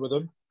flirting with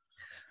him.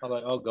 I'm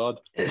like, oh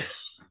god.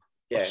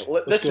 Yeah,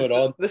 what's going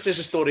on? This is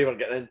a story we're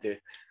getting into.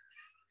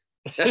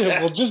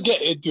 We'll just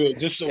get into it,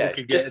 just so we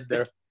can get in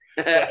there.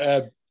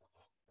 But,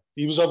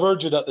 he was a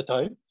virgin at the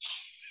time.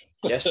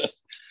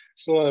 Yes.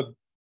 So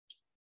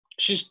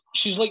she's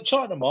like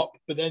chatting him up,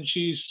 but then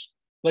she's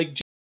like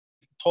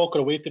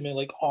talking away to me,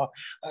 like, "Oh,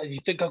 you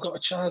think I've got a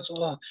chance?"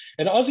 Oh.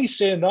 And as he's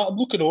saying that, I'm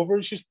looking over,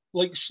 and she's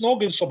like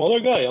snogging some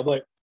other guy. I'm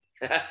like.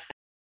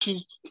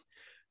 she's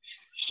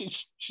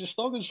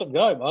stalking some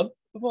guy, man.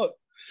 Look.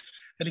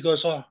 And he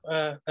goes, can't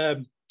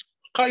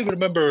even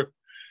remember.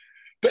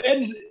 But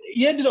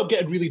he ended up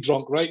getting really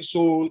drunk, right?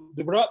 So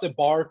they were at the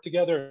bar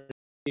together.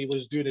 He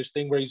was doing his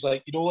thing where he's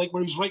like, like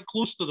where he's right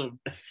close to them.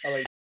 I'm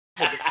like,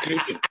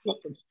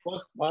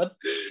 fuck, man.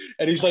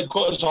 And he's like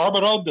got his arm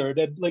around her. And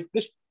then like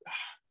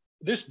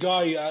this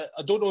guy,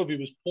 I don't know if he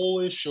was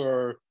Polish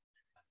or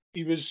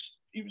he was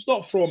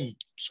not from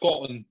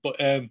Scotland, but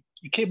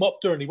he came up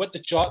to her and he went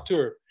to chat to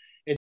her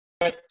and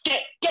went,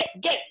 get.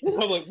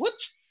 I'm like, what?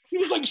 He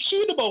was like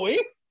shooing him away.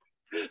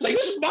 Like,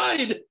 this is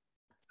mine.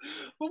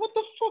 But what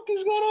the fuck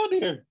is going on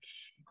here?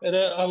 And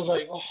I was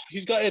like, oh,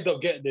 he's got to end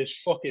up getting his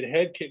fucking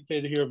head kicked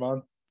in here,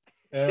 man.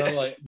 And I'm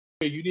like,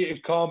 hey, you need to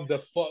calm the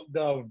fuck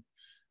down.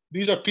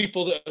 These are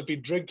people that have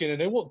been drinking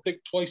and they won't think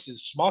twice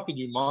as smacking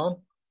you, man.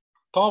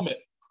 Calm it.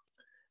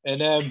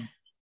 And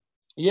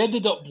he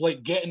ended up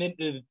like getting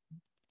into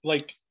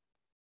like,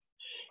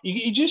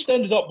 he just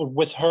ended up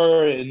with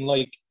her and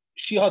like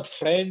she had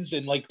friends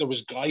and like there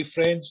was guy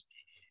friends.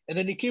 And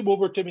then he came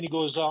over to me and he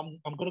goes, I'm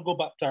going to go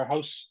back to our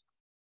house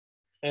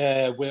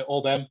with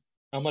all them.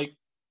 I'm like,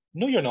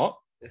 no, you're not.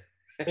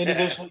 And he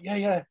goes,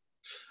 yeah.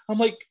 I'm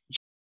like,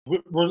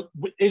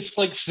 it's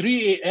like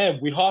 3 a.m.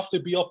 We have to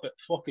be up at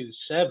fucking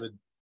 7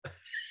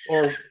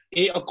 or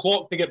 8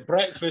 o'clock to get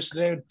breakfast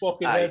and then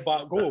fucking head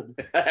back home.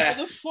 What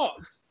the fuck?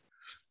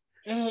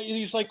 And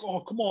he's like, oh,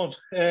 come on.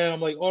 And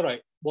I'm like, all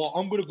right. well,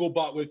 I'm going to go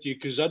back with you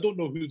because I don't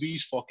know who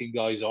these fucking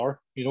guys are.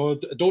 You know,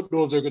 I don't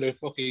know if they're going to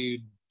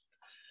fucking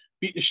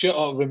beat the shit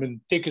out of him and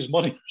take his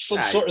money or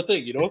some sort of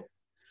thing, you know?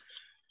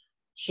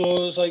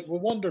 So it's like, we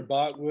wandered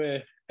back.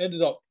 We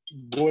ended up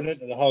going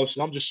into the house,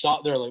 and I'm just sat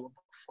there like, what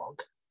the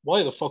fuck?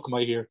 Why the fuck am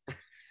I here?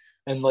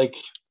 And like,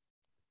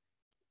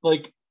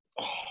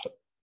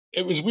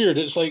 it was weird.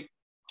 It's like,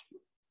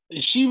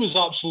 she was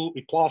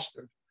absolutely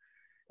plastered.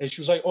 And she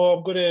was like,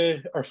 oh,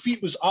 her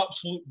feet was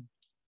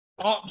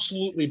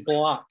absolutely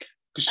black.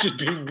 Because she'd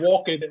been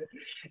walking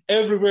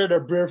everywhere in her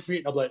bare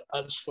feet. I'm like,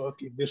 that's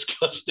fucking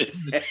disgusting.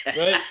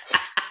 Right?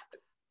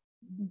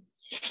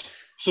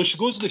 So she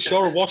goes in the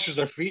shower, washes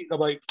her feet. And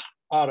I'm like,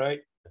 all right,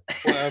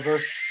 whatever.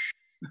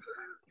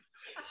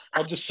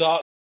 I'm just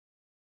sat.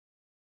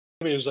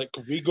 He was like,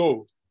 can we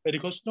go? And he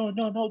goes,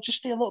 no, just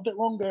stay a little bit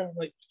longer. I'm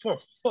like, for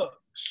fuck's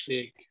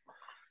sake.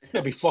 I'm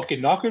going to be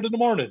fucking knackered in the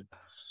morning.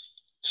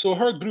 So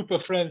her group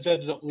of friends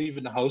ended up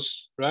leaving the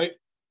house, right?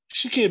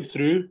 She came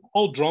through,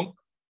 all drunk,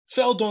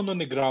 fell down on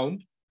the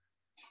ground.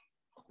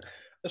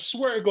 I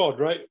swear to God,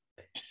 right?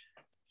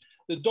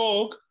 The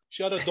dog,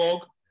 she had a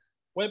dog,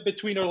 went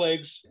between her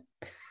legs,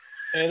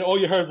 and all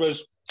you heard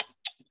was,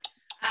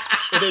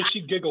 and then she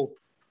giggled.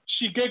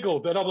 She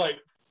giggled, and I'm like,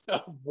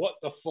 what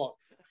the fuck?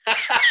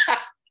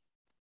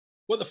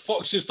 What the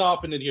fuck's just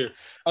happening here?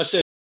 I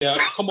said, yeah,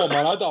 come on,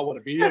 man, I don't want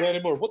to be here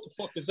anymore. What the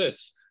fuck is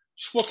this?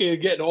 She's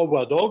fucking getting on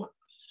with a dog.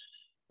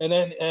 And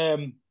then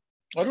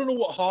I don't know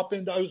what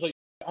happened. I was like,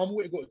 I'm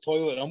going to go to the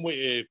toilet. I'm going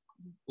to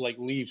like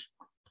leave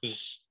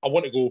because I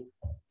want to go,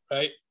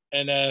 right?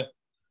 And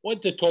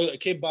went to the toilet. I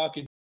came back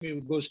and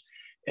he goes,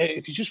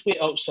 if you just wait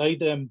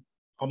outside, I'm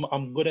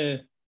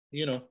gonna,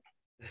 you know.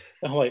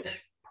 I'm like,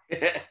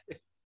 are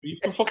you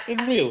for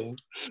fucking real?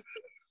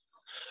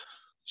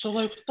 So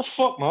like, what the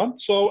fuck, man?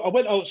 So I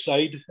went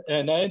outside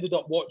and I ended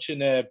up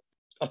watching. I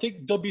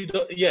think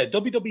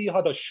WWE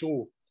had a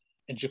show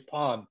in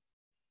Japan.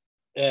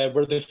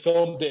 Where they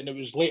filmed it, and it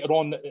was later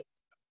on.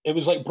 It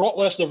was like Brock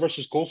Lesnar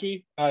versus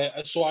Kofi.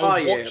 So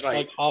I watched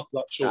like half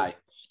that show,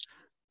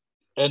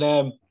 and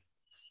I'm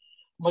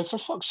like, for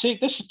fuck's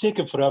sake, this is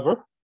taking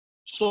forever.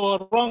 So I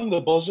rang the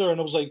buzzer, and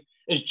I was like,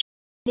 "Is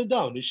Jim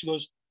down?" And she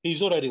goes,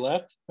 "He's already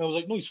left." And I was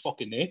like, "No, he's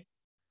fucking not.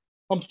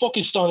 I'm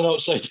fucking standing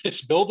outside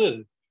this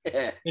building."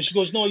 And she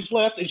goes, "No, he's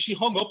left." And she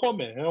hung up on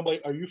me, and I'm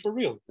like, "Are you for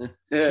real?"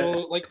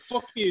 So like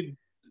fucking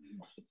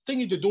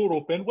thingy, the door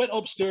open, went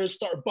upstairs,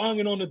 started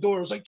banging on the door.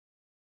 I was like,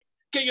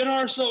 get your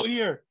arse out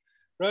here,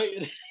 right?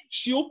 And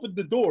she opened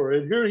the door,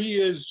 and here he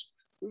is,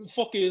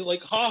 fucking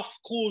like half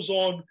clothes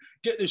on,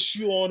 getting his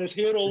shoe on, his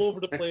hair all over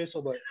the place.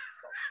 I'm like,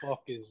 what the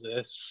fuck is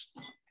this?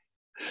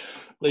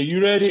 Like,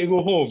 you ready to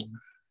go home?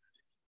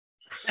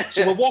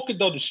 So we're walking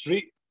down the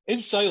street in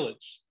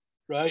silence,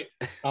 right?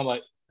 I'm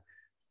like,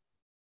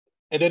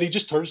 and then he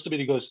just turns to me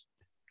and he goes,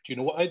 do you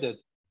know what I did?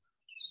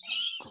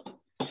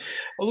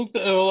 I looked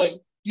at her like,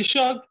 you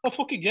shagged? I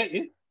fucking get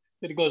you.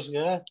 And he goes,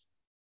 yeah.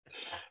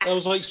 I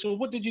was like, so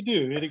what did you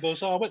do? And he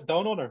goes, I went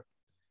down on her.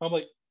 I'm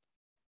like,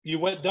 you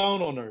went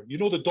down on her? You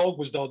know the dog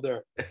was down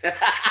there.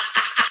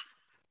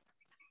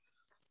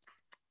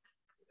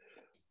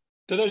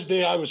 To this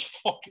day, I was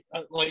fucking,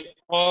 like,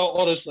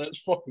 honestly, it's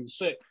fucking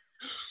sick.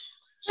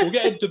 So we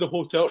get into the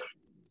hotel.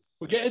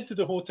 We get into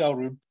the hotel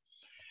room.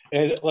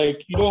 And,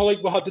 like, you know,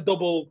 like we had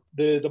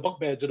the bunk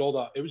beds and all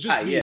that. It was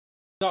just me in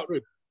that room.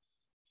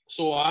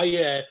 So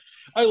I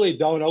laid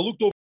down. I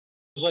looked over.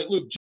 I was like,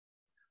 look,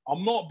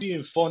 I'm not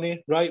being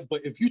funny, right?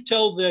 But if you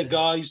tell the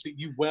guys that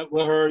you went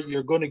with her,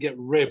 you're going to get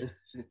ribbed.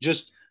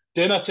 Just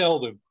then I tell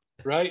them,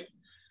 right?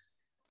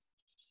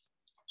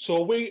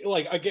 So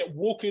I get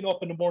woken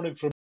up in the morning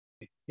from.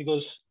 He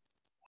goes,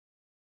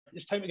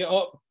 it's time to get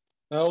up.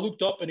 And I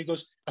looked up and he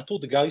goes, I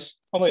told the guys.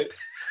 I'm like,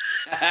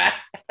 I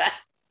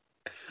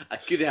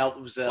couldn't help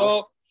himself.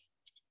 Well,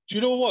 do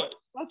you know what?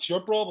 That's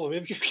your problem.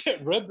 If you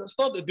get ribbed, that's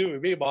nothing to do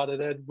with me, man.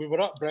 And then we were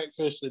at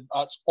breakfast, and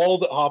that's all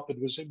that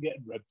happened was him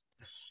getting ribbed.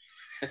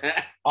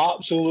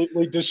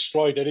 Absolutely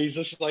destroyed. And he's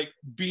just like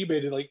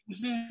beaming and like,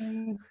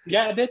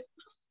 yeah, I did.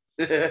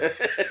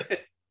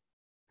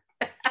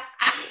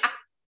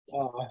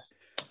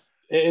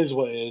 It is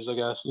what it is, I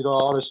guess. You know,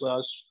 honestly,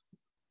 that's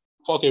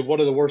fucking one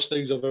of the worst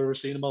things I've ever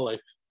seen in my life.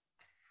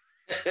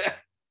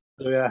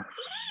 So, yeah.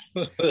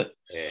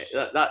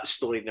 Yeah, that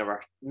story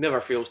never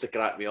fails to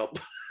crack me up.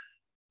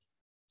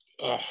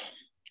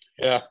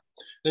 Yeah.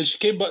 Then she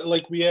came back,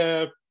 like, we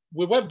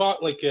went back,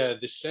 like,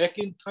 the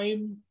second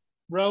time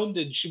round,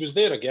 and she was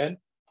there again.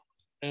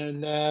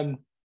 And I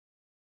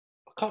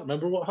can't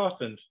remember what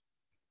happened.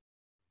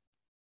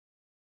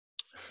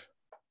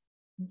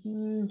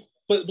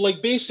 But,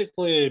 like,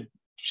 basically,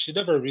 she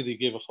never really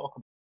gave a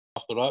fuck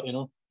after that, you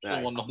know? She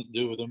didn't want nothing to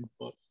do with him,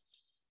 but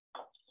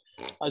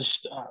I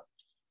just,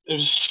 it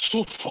was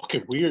so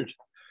fucking weird.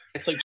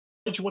 It's like,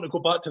 why do you want to go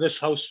back to this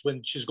house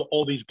when she's got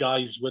all these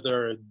guys with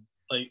her? And,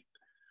 like,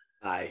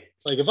 Aye.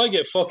 Like, if I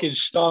get fucking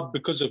stabbed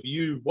because of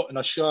you wanting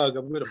a shag,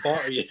 I'm going to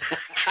batter you.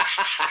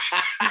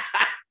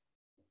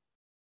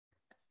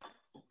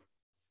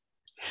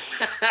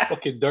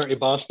 Fucking dirty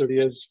bastard he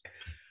is.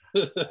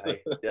 Aye.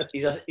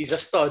 He's a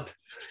stud.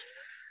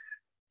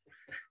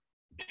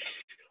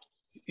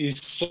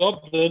 He's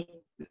something.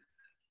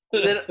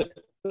 But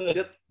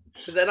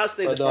then that's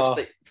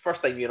the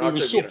first time you and He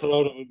Archer was so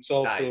proud of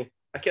himself. Aye. So.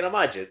 I can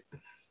imagine.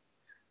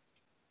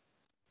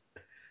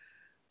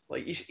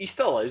 Like he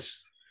still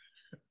is.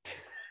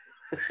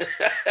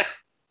 It's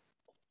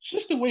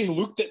just the way he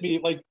looked at me,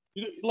 like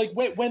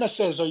when I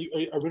says, are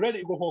we ready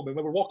to go home? And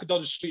when we're walking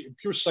down the street in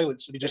pure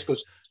silence, and he just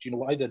goes, do you know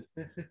what I did?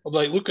 I'm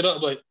like, looking at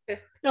him, like, yeah,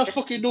 I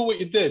fucking know what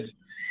you did.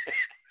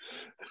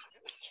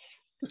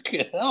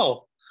 Fucking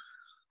hell.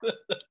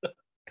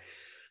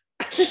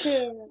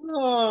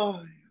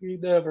 Oh, he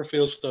never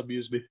fails to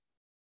amuse me.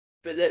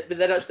 But then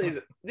that's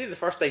the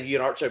first time you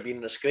and Archer been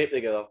in a scrape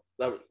together.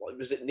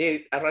 Was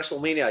it at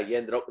WrestleMania? You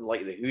ended up in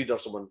like the Hood or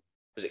someone.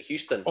 Was it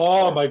Houston?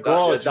 Oh my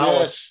God,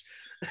 Dallas.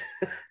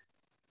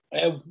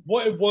 Yes.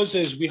 What it was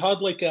is we had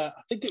like I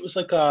think it was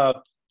like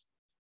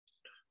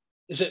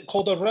is it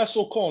called a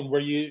WrestleCon where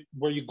you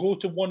go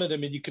to one of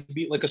them and you can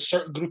meet like a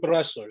certain group of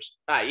wrestlers?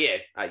 Yeah,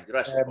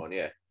 WrestleCon,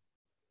 yeah.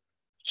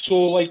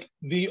 So like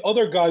the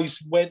other guys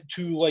went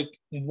to like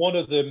one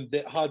of them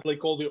that had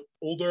like all the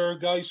older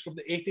guys from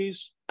the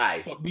 80s.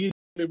 Aye. But me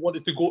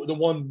wanted to go to the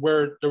one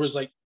where there was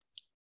like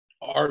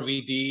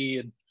RVD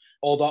and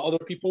all that other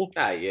people.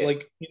 Aye, yeah.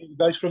 Like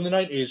guys from the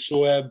 90s.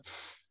 So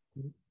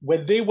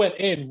when they went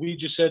in, we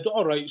just said,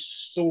 all right,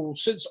 so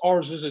since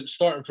ours isn't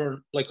starting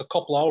for like a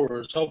couple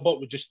hours, how about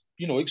we just,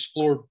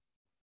 explore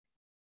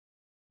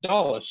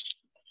Dallas?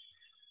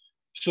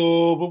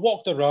 So we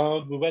walked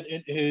around, we went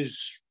into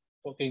his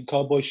fucking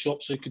cowboy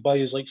shop so he could buy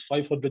his like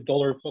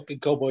 $500 fucking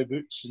cowboy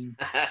boots. And,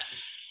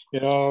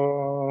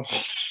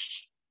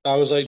 I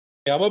was like,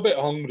 yeah, I'm a bit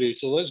hungry,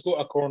 so let's go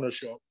to a corner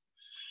shop.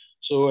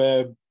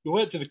 So we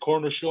went to the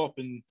corner shop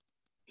and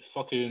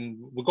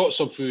we got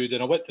some food,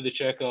 and I went to the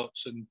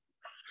checkouts, and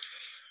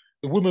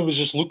the woman was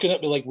just looking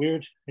at me like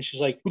weird, and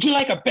she's like, would you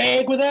like a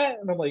bag with that?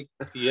 And I'm like,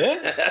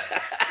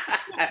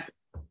 yeah.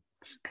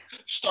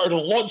 Started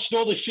launching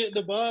all the shit in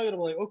the bag, and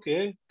I'm like,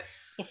 okay, what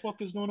the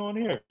fuck is going on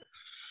here?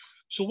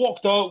 So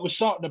walked out, we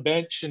sat on the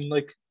bench, and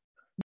like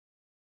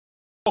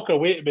walk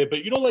away to me,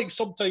 but like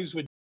sometimes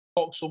when you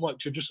talk so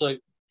much, you're just like,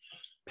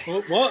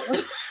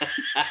 what?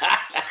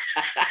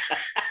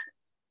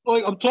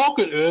 Like I'm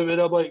talking to him,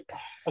 and I'm like,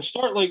 I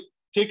start like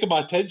taking my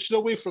attention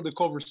away from the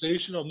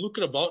conversation. I'm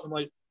looking about, I'm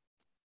like,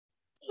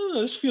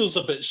 this feels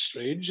a bit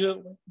strange.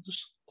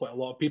 There's quite a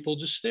lot of people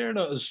just staring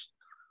at us.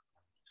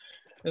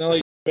 And I'm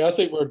like, I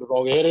think we're in the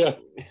wrong area.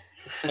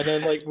 And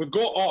then like we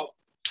got up,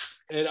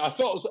 and I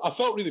felt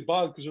really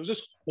bad because there was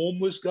this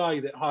homeless guy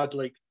that had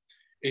like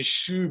his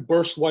shoe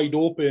burst wide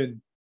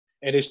open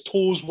and his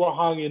toes were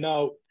hanging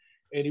out,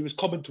 and he was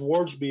coming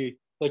towards me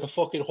like a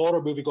fucking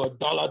horror movie going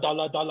dala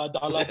dala dala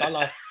dala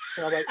dala.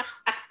 And I'm like,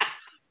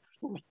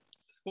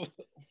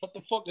 what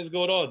the fuck is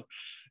going on?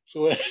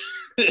 So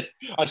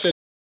I said,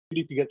 we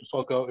need to get the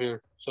fuck out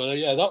here. So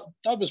yeah,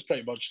 that was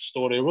pretty much the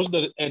story. It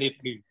wasn't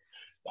anything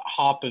that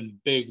happened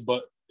big,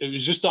 but it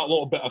was just that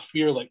little bit of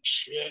fear, like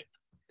shit.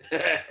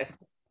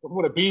 I'm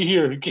gonna be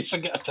here in case I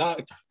get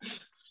attacked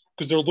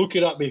because they're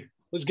looking at me.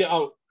 Let's get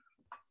out.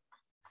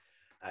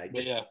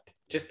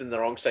 Just in the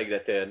wrong side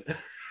of the turn.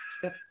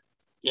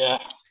 Yeah,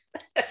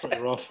 pretty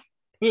rough.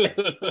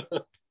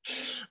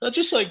 I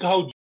just like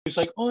how he's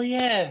like, oh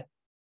yeah,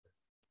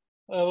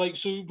 like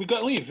so we got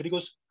to leave, and he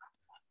goes,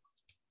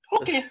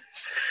 okay.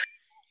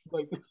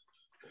 Like,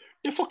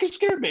 you fucking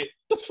scared me.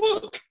 The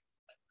fuck?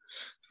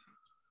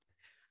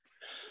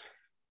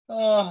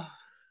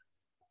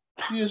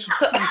 He's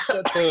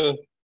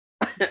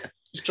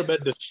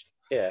tremendous.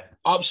 Yeah.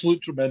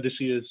 Absolute tremendous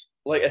he is.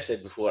 Like I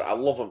said before, I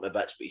love him to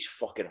bits, but he's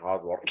fucking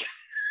hard work.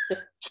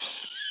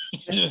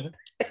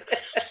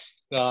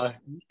 But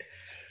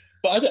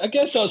I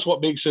guess that's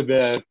what makes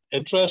him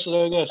interesting,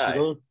 I guess.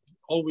 Aye.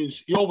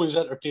 He always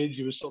entertains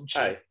you with some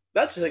shit. Aye.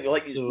 That's the thing,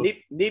 like, so,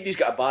 nobody's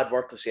got a bad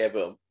word to say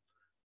about him.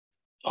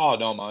 Oh,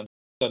 no, man.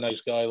 He's a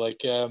nice guy.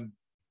 Like,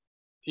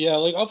 yeah,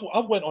 like,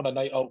 I've went on a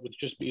night out with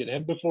just me and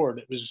him before, and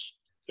it was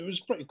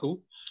pretty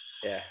cool.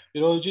 Yeah. He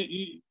was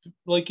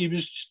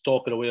just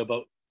talking away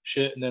about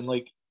shit, and then,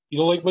 like,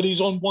 like when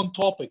he's on one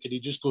topic and he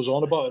just goes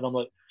on about it, and I'm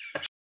like,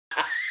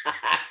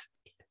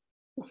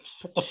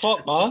 what the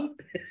fuck, man?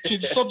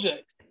 Change the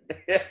subject.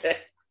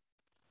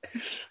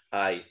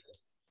 Aye.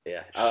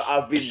 Yeah,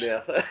 I've been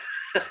there.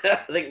 I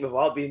think we've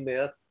all been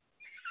there.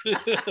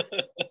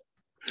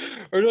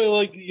 Or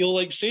like you'll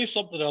like say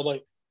something, and I'm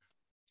like,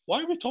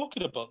 why are we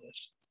talking about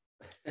this?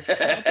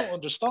 I don't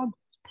understand.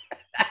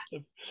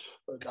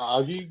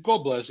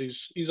 God bless.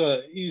 He's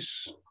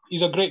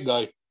a great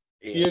guy.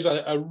 He is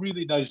a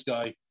really nice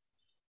guy.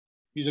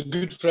 He's a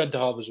good friend to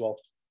have as well.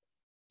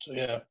 So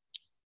yeah.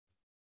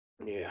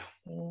 Yeah,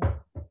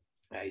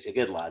 he's a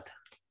good lad.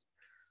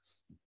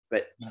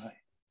 But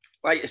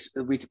like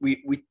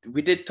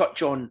we did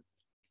touch on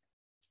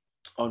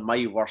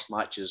my worst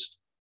matches,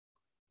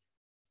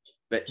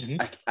 but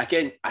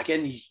again,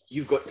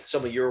 you've got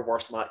some of your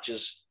worst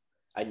matches,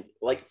 and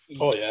like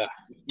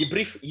you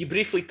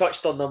briefly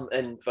touched on them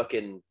in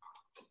fucking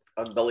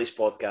on Billy's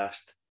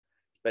podcast,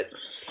 But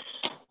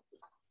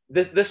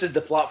this is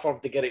the platform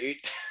to get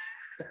it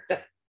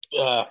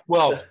out.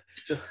 Well,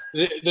 So,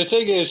 the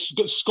thing is,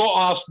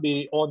 Scott asked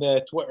me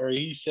on Twitter.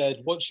 He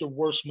said, "What's your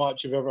worst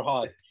match you've ever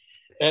had?"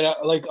 And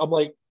I'm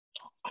like,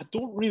 I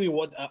don't really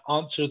want to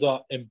answer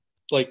that in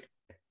like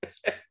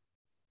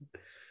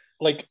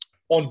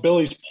on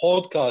Billy's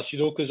podcast,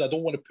 because I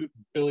don't want to put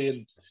Billy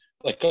in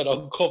like an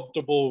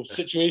uncomfortable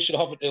situation,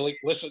 having to like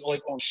listen,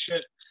 like, oh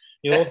shit,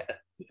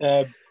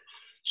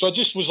 So I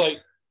just was like,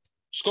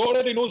 Scott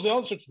already knows the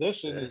answer to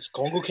this, and it's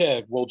Congo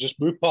Kev. We'll just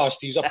move past.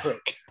 He's a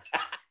prick.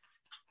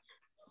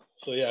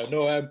 So yeah,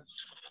 no.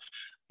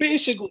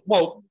 Basically,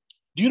 well,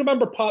 do you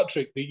remember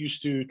Patrick that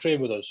used to train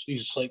with us?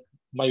 He's like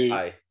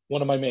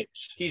one of my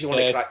mates. He's the one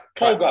that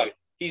cracked guy.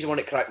 He's the one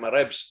that cracked my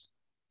ribs.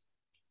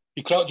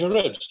 He cracked your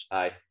ribs?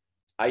 Aye.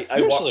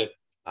 Seriously?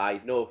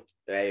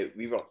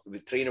 We were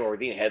training, we were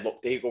doing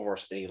headlock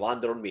takeovers, and he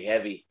landed on me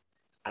heavy,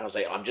 and I was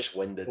like, I'm just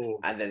winded. Oh.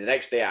 And then the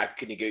next day, I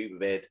couldn't get out of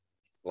bed,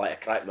 like I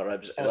cracked my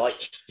ribs. And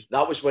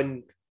that was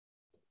when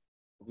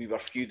we were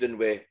feuding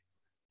with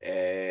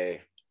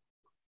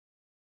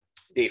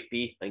Dave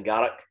P and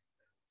Garrick.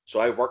 So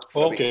I worked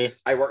for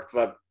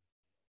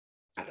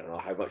I don't know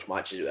how much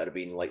matches it would have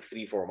been, like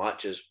 3-4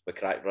 matches with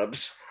cracked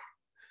ribs.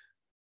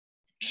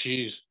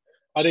 Jeez,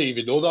 I didn't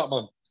even know that,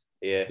 man.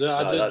 Yeah,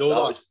 I didn't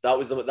know that.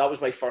 That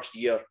was my first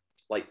year,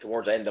 like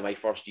towards the end of my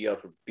first year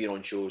of being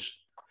on shows.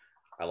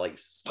 I like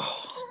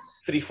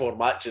 3-4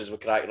 matches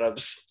with cracked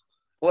ribs.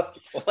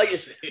 like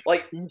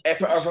if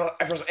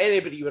there's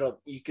anybody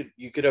you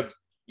could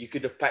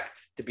have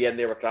picked to be in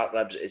there with cracked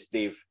ribs, it's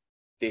Dave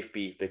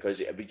P, because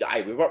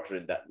we worked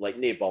around that, like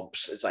no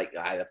bumps. It's like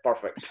they're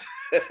perfect.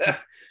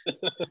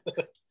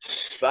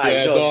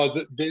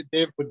 But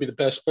Dave would be the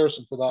best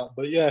person for that.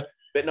 But yeah,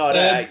 but no,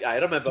 I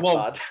remember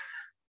Pad.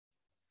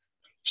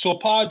 So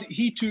Pad,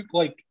 he took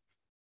like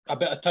a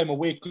bit of time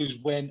away, because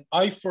when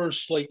I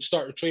first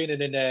started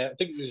training in I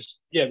think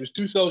it was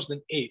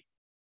 2008.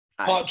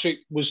 Aye. Patrick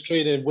was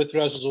training with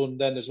WrestleZone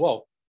then as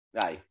well.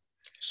 Aye.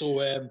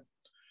 So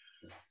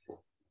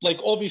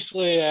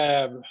obviously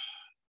I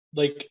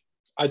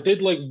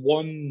did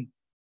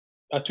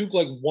I took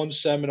one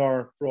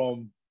seminar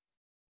from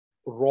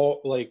Raw,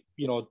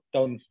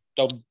 down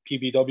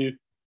PBW.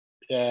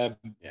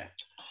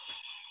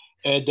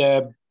 And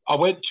I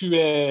went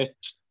to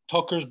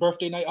Tucker's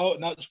birthday night out,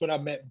 and that's when I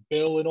met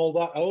Bill and all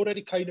that. I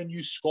already kind of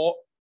knew Scott,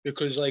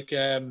 because I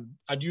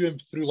knew him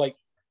through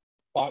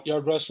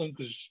backyard wrestling,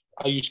 because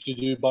I used to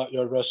do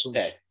backyard wrestling,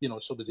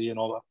 so did he and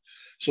all that.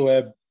 So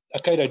I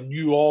kind of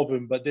knew of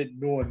him, but didn't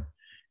know him.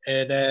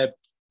 And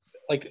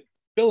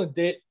Bill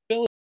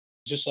was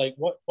just like,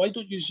 why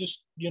don't you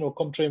just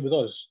come train with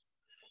us?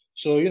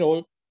 So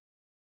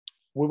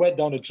we went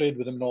down and trained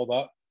with him and all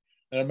that.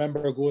 And I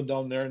remember going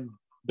down there, and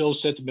Bill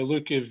said to me,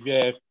 look, if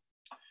they're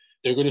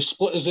going to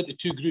split us into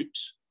 2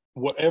 groups,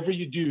 whatever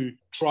you do,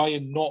 try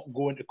and not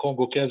go into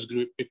Congo Kev's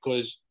group,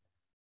 because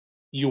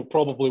you'll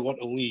probably want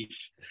to leave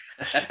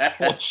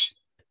once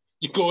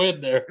you go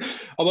in there.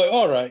 I'm like,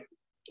 all right,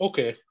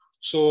 okay.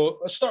 So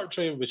I started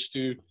training with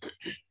Stu.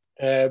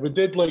 We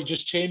did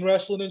just chain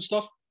wrestling and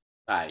stuff.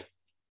 Aye.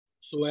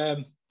 So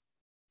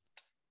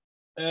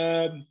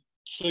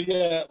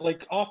yeah,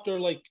 after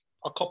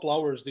a couple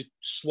hours, they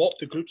swapped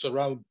the groups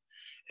around,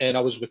 and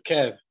I was with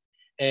Kev.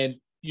 And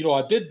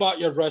I did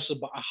backyard wrestling,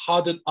 but I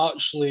hadn't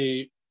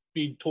actually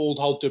been told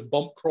how to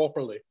bump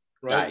properly,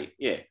 right? Aye,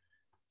 yeah.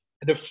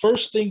 And the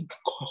first thing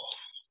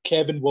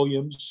Kevin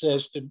Williams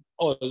says to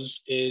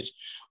us is,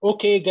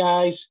 okay,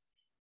 guys,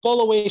 fall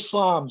away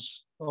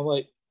slams. I'm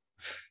like,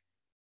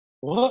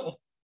 what?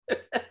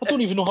 I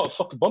don't even know how to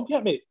fucking bump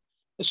yet, mate.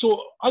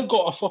 So I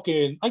got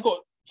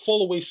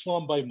fall away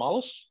slam by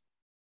Malice.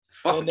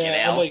 Fucking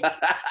hell.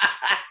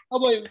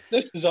 I'm like,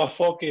 this is a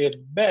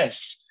fucking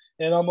mess.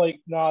 And I'm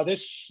like, nah,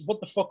 what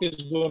the fuck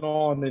is going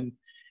on? And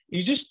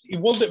he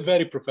wasn't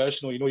very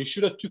professional. He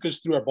should have took us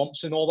through our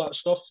bumps and all that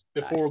stuff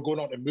before going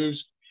on to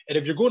moves. And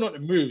if you're going on to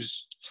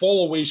moves,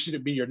 fall away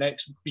shouldn't be your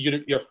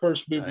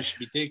first move you should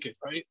be taking,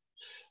 right?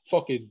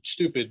 Fucking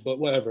stupid, but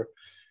whatever.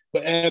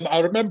 But I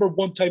remember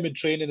one time in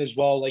training as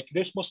well,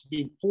 this must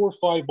be 4 or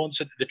 5 months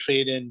into the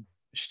training,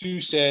 Stu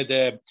said,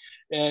 the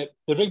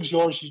ring's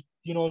yours,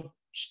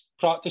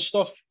 practice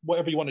stuff,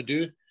 whatever you want to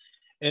do.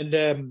 And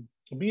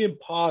me and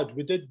Pad,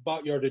 we did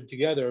backyarding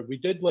together. We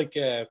did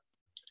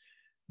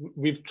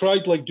we've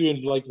tried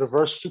doing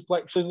reverse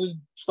suplexes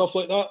and stuff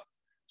like that.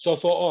 So I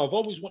thought, I've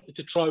always wanted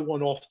to try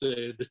one off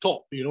the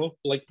top, me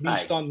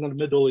standing in the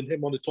middle and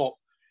him on the top.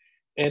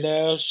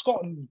 And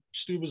Scott and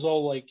Stu was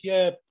all like,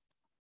 yeah,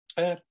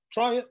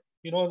 try it.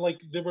 And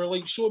they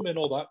were showing me and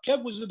all that.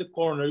 Kev was in the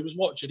corner, he was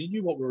watching, he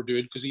knew what we were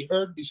doing because he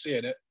heard me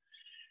saying it.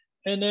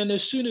 And then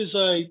as soon as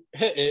I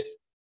hit it,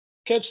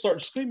 Kev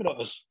started screaming at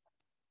us.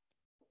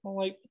 I'm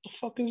like, what the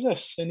fuck is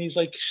this? And he's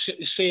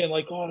saying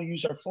oh, you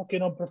are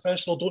fucking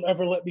unprofessional. Don't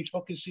ever let me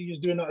fucking see you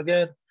doing that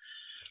again.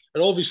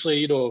 And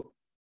obviously,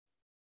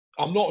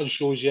 I'm not on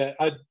shows yet.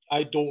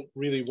 I don't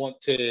really want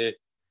to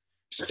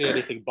say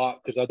anything back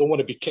because I don't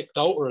want to be kicked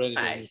out or anything.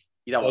 Aye.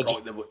 You don't want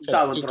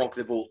to rock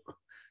the boat.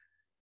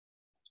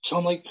 So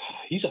I'm like,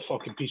 he's a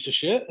fucking piece of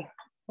shit.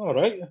 All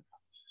right.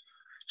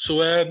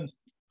 So a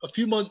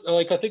few months,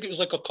 like I think it was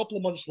like a couple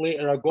of months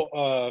later, I got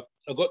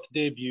to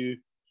debut.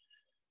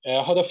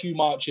 I had a few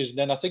matches, and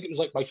then I think it was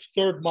like my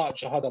third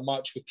match. I had a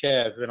match with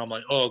Kev, and I'm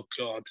like, oh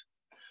god,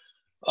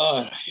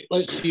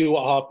 let's see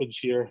what happens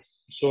here.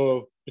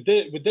 So we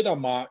did a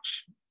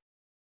match.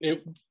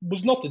 It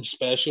was nothing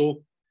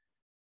special.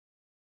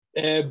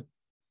 I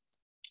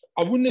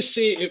wouldn't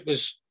say it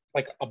was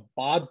like a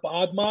bad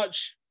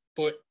match,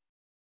 but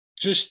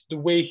just the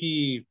way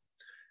he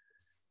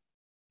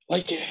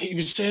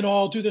was saying, "Oh,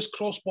 I'll do this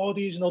cross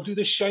bodies and I'll do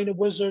this shining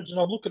wizards,"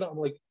 and I'm looking at him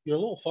like, "You're a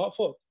little fat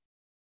fuck.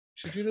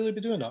 Should you really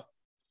be doing that?"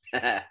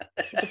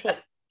 What the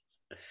fuck?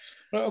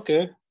 Right,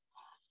 okay,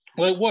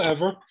 like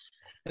whatever.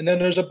 And then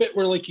there's a bit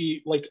where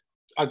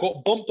I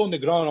got bumped on the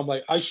ground. I'm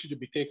like, I shouldn't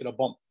be taking a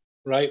bump,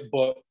 right?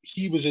 But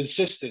he was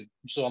insistent,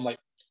 so I'm like,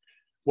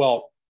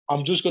 well,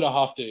 I'm just gonna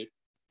have to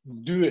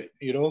do it,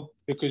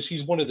 because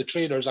he's one of the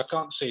trainers. I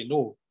can't say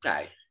no.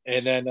 Aye.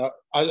 And then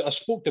I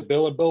spoke to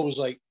Bill, and Bill was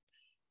like,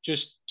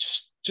 just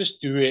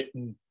do it,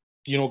 and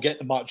get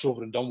the match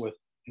over and done with,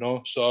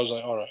 So I was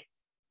like, all right.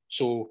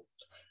 So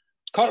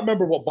can't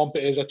remember what bump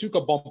it is. I took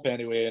a bump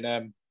anyway,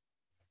 and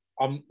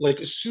I'm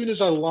like, as soon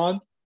as I land,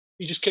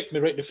 he just kicked me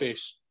right in the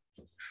face,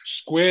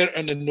 square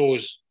in the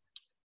nose.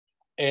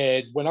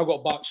 And when I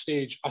got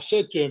backstage, I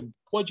said to him,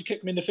 "Why'd you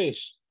kick me in the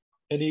face?"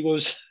 And he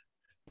goes,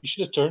 "You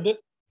should have turned it."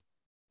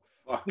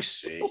 Fuck's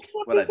sake!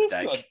 What a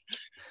dick!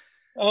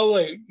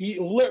 He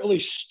literally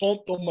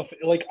stomped on my face,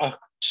 like a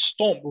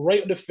stomp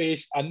right in the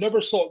face. I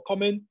never saw it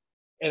coming,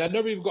 and I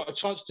never even got a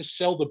chance to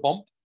sell the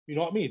bump. You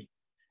know what I mean?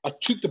 I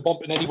took the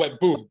bump, and then he went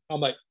boom. I'm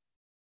like,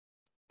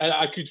 and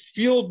I could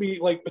feel me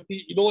like,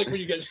 like when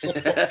you get so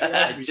pumped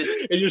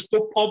and you're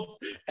so pumped,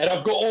 and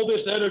I've got all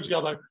this energy.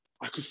 I'm like,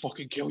 I could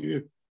fucking kill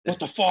you. What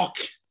the fuck?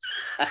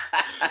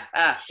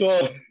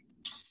 So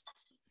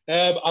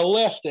I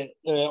left it.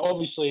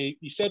 Obviously,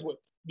 he said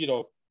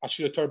I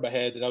should have turned my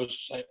head, and I was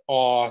just like,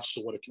 oh, I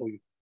still want to kill you.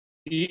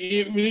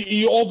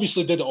 He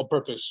obviously did it on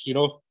purpose,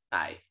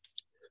 Aye.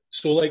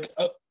 So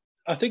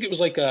I think it was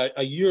like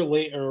a year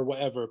later or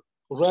whatever.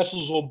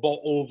 WrestleZone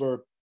bought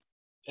over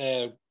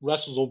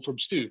WrestleZone from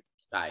Stu.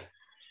 Aye.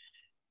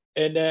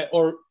 And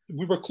or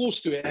we were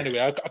close to it anyway.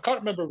 I can't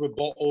remember if we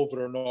bought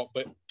over or not,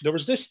 but there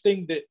was this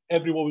thing that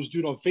everyone was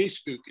doing on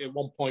Facebook at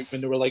one point when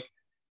they were like,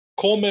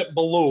 comment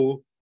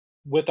below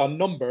with a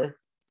number,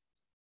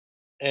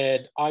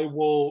 and I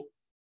will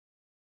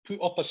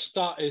put up a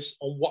status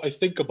on what I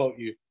think about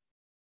you.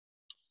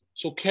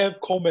 So Kev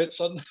comments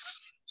on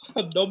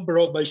a number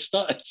on my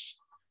status.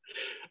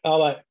 I'm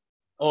like,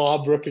 oh,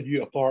 I'm ripping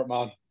you apart,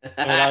 man.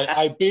 And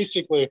I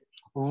basically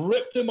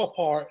ripped him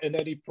apart, and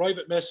then he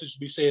private messaged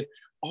me saying,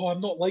 oh,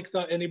 I'm not like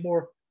that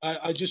anymore.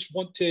 I just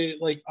want to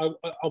I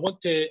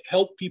want to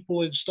help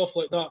people and stuff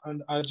like that.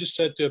 And I just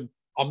said to him,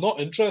 I'm not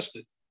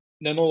interested.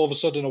 And then all of a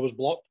sudden I was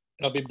blocked,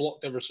 and I've been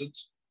blocked ever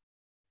since.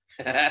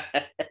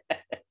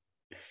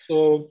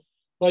 So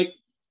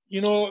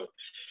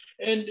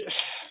and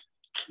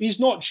he's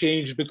not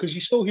changed, because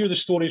you still hear the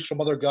stories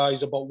from other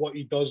guys about what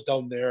he does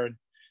down there and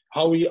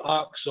how he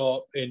acts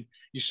up. And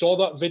you saw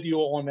that video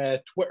on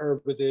Twitter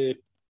with the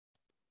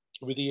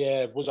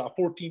was it a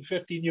 14,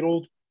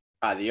 15-year-old?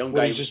 The young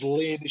guy just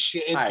laying the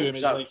shit into him.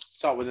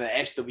 Start with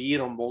an SWE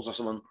rumbles or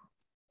something.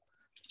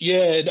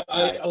 Yeah,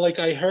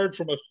 I heard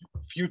from a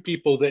few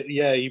people that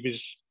he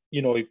was,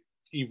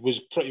 he was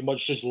pretty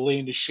much just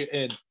laying the shit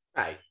in.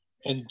 Aye.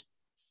 And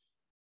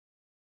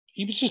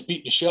he was just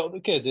beating the shit out of the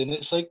kid, and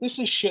it's like, this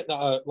is shit that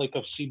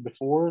I've seen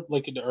before,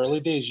 like in the early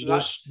days.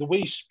 The way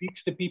he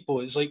speaks to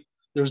people, it's like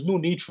there's no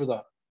need for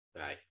that.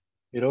 Aye.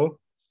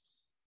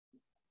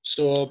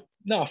 So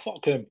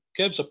fuck him.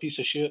 Kev's a piece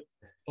of shit.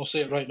 I'll say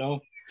it right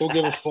now. Don't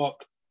give a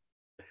fuck.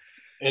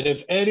 And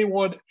if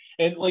anyone,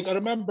 and I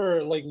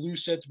remember, Lou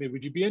said to me,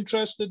 "Would you be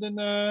interested in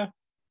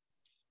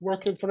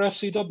working for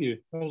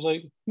FCW?" I was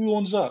like, "Who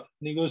owns that?"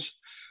 And he goes,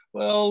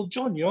 "Well,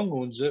 John Young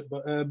owns it,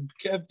 but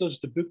Kev does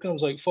the booking." I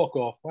was like, "Fuck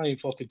off! I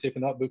ain't fucking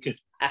taking that booking."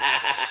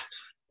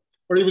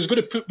 Or he was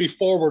going to put me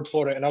forward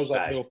for it, and I was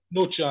like,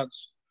 "No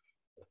chance."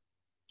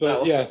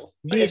 But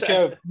me and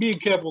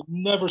Kev will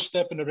never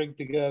step in the ring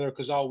together,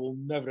 because I will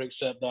never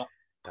accept that.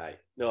 Aye.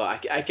 No,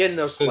 again,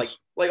 there's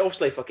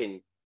obviously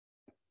fucking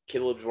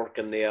Caleb's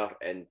working there,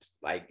 and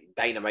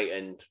Dynamite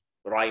and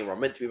Ryan were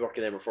meant to be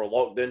working there before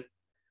lockdown.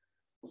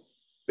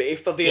 But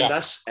if they're doing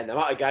this, and the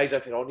amount of guys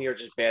if you're on here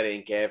just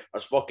burying Kev,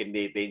 there's fucking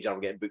no danger I'm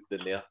getting booked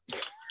in there.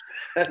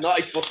 Not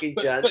a fucking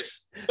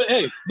chance. But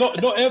hey,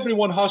 not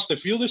everyone has to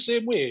feel the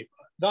same way.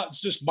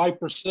 That's just my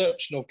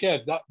perception of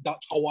Kev.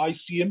 That's how I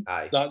see him.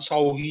 Aye. That's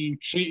how he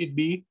treated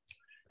me.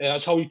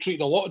 That's how he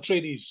treated a lot of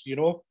trainees,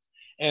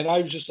 And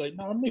I was just like,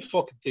 no, I'm not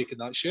fucking taking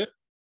that shit.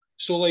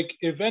 So,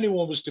 if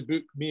anyone was to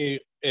book me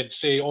and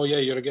say, oh, yeah,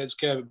 you're against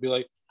Kev, I'd be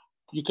like,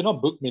 you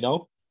cannot book me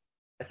now.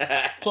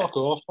 Fuck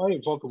off. I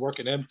ain't fucking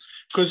working him.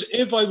 Because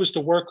if I was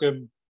to work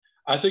him,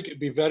 I think it'd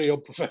be very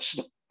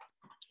unprofessional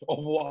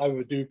on what I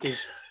would do, because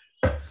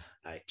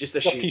just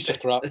a piece of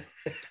crap.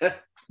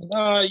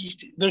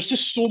 There's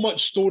just so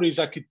much stories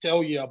I could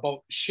tell you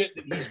about shit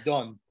that he's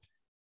done,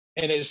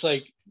 and it's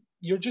like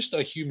you're just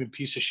a human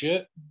piece of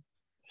shit.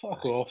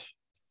 Fuck off.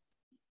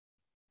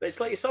 But it's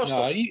like it's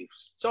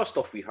all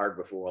stuff we heard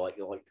before. Like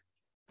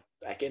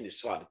again,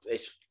 it's like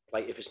if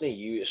it's not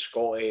you, it's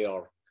Scotty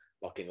or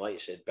fucking like you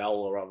said, Bill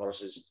or whatever.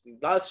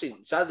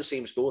 It's had the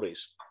same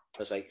stories.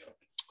 It's like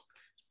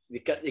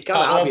you can't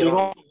have your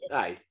own.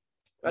 Aye,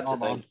 that's the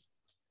thing.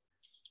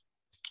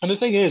 And the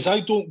thing is,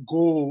 I don't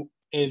go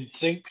and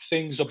think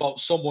things about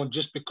someone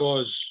just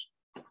because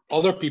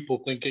other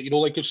people think it. You know,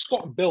 like if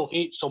Scott and Bill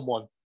hate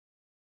someone,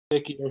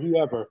 Vicky or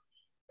whoever,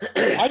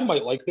 I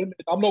might like them.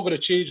 I'm not going to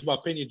change my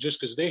opinion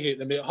just because they hate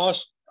them.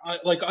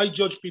 I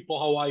judge people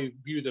how I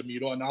view them, you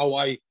know, and how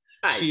I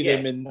see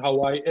them and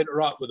how I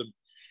interact with them.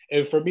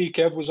 And for me,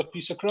 Kev was a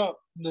piece of crap.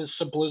 As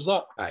simple as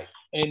that. Aye.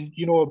 And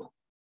you know,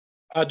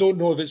 I don't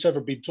know if it's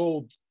ever been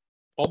told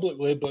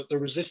publicly, but there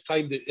was this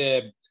time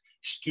that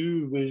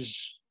Stu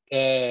was.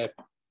 I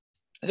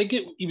think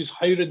he was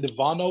hiring the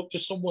van out to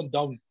someone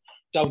down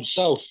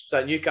south. Is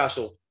that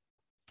Newcastle?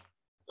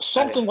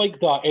 Something like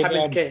that. Him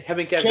and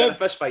Kev got in a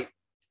fist fight.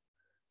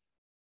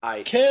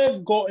 Aye.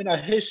 Kev got in a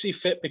hissy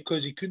fit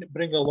because he couldn't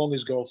bring along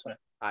his girlfriend.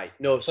 Aye.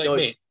 No, it's like,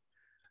 mate.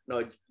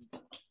 No,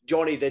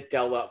 Johnny did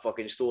tell that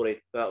fucking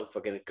story that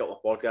fucking a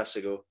couple of podcasts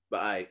ago.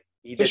 But aye,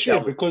 he did tell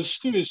because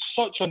Stu is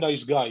such a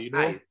nice guy, you know.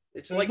 Aye.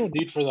 There's no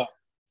need for that.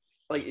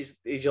 Like he's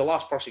the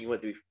last person you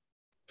want to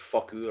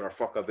fuck you or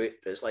fuck about.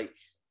 It's like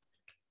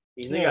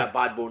he's not got a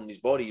bad bone in his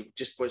body. He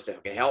just wants to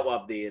fucking help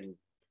Abdi and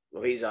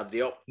raise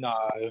Abdi up.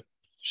 Nah,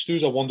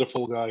 Stu's a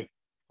wonderful guy.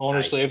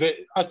 Honestly,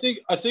 I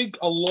think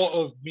a lot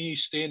of me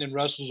staying in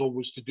WrestleZone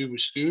was to do with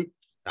Stu.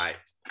 Aye.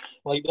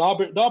 Like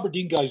the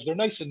Aberdeen guys, they're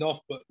nice enough,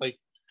 but like,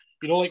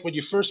 you know, like when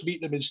you first meet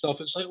them and stuff,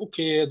 it's like,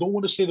 okay, I don't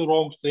want to say the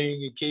wrong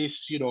thing in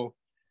case, you know,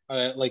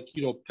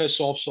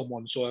 piss off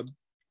someone. So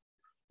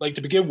like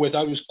to begin with,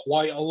 I was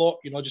quiet a lot,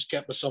 you know, I just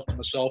kept myself to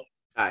myself.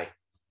 Aye.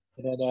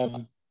 And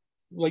then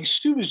like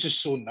Stu is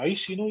just so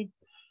nice, you know.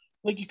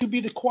 Like you could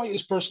be the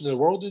quietest person in the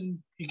world and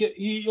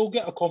you'll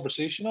get a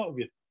conversation out of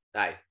you.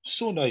 Aye.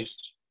 So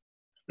nice.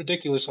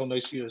 Ridiculous how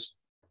nice he is.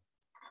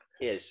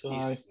 He is.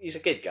 He's a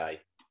good guy.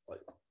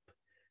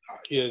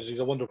 He is. He's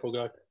a wonderful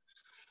guy.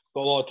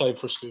 Got a lot of time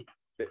for Stu.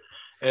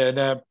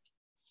 And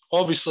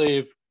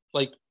obviously,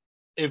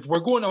 if we're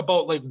going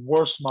about like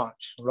worst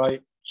match,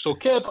 right? So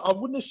Kev, I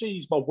wouldn't say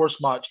he's my worst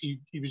match.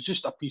 He was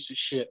just a piece of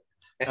shit.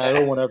 I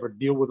don't want to ever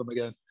deal with him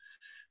again.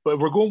 But if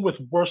we're going with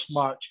worst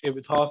match, it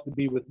would have to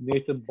be with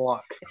Nathan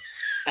Black.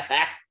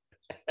 That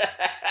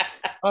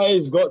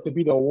has got to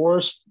be the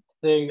worst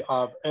thing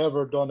I've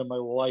ever done in my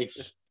life.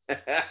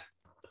 There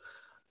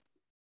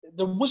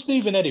wasn't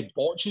even any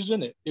botches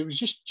in it. It was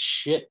just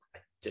shit.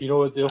 The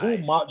whole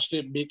match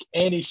didn't make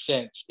any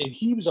sense, and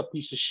he was a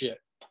piece of shit.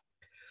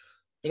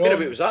 What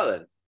was that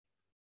then?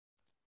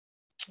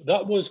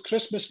 That was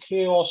Christmas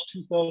Chaos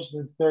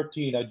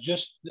 2013.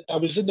 I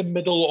was in the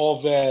middle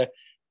of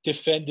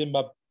defending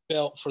my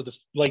belt for the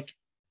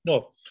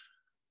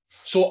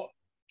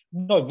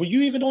were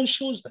you even on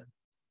shows then?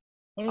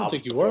 I don't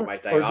think you were.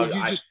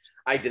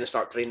 I didn't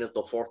start training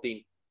until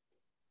 14.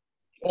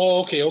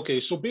 Oh,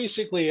 okay. So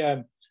basically,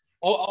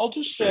 I'll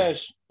just say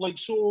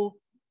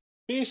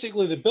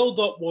basically the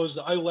build-up was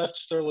that I left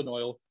Sterling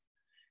Oil,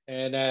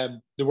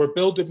 and they were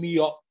building me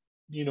up,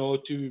 you know,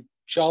 to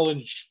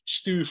challenge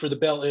Stu for the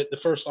belt at the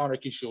first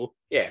Anarchy show.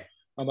 Yeah.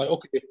 I'm like,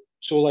 okay.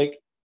 So like,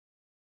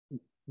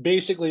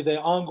 basically the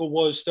angle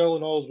was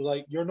Sterling Oils was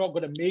like, you're not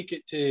going to make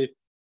it to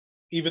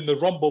even the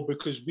Rumble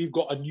because we've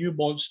got a new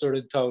monster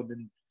in town,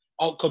 and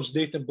out comes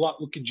Nathan Black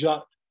looking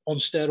jacked on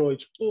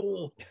steroids.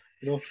 Oh,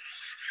 you know.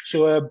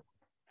 So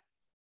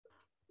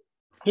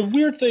the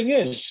weird thing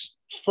is,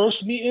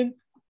 first meeting,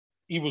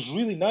 he was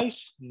really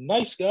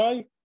nice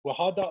guy. We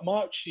had that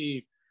match.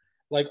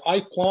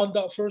 I planned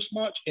that first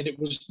match, and it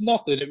was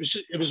nothing.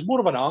 It was more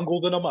of an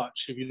angle than a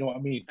match, if you know what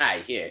I mean.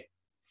 Aye, yeah.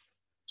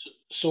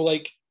 So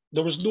like,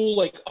 there was no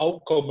like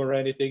outcome or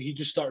anything. He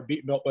just started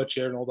beating me up my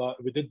chair and all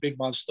that. We did big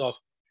man stuff,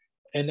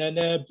 and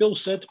then Bill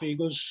said to me, he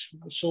goes,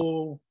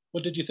 "So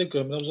what did you think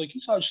of him?" And I was like,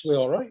 "He's actually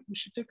all right. We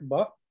should take him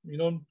back. You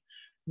know,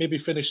 maybe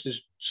finish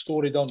this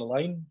story down the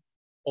line."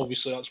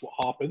 Obviously, that's what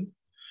happened.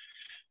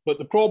 But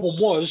the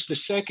problem was the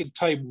second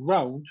time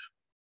round,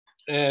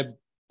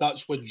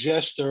 that's when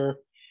Jester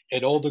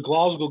and all the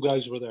Glasgow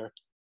guys were there.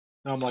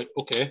 And I'm like,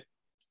 okay,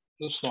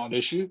 that's not an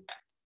issue.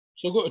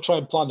 So I got to try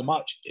and plan the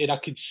match. And I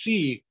could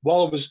see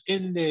while I was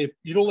in the,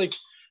 you know, like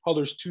how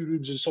there's 2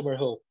 rooms in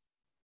Summerhill.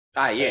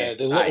 Yeah.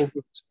 The little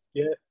rooms.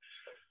 Yeah.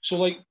 So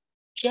like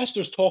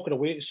Jester's talking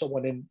away to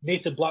someone and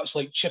Nathan Black's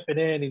like chipping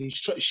in and he's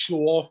trying to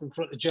show off in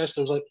front of Jester.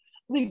 I was like,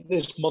 I think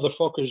this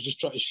motherfucker is just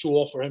trying to show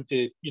off for him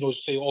to, you know,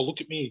 say, oh,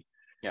 look at me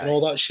and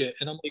all that shit.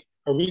 And I'm like,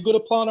 are we going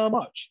to plan our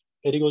match?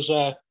 And he goes,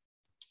 in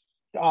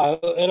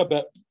a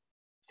bit.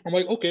 I'm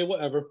like, okay,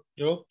 whatever,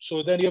 you know.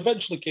 So then he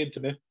eventually came to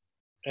me,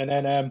 and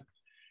then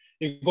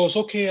he goes,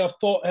 okay, I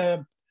thought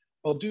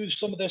I'll do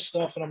some of this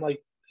stuff, and I'm like,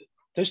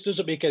 this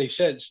doesn't make any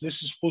sense.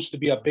 This is supposed to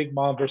be a big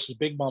man versus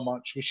big man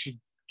match. We should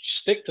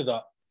stick to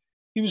that.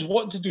 he was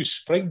wanting to do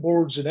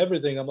springboards and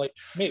everything. I'm like,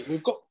 mate,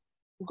 we've got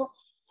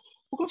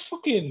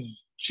fucking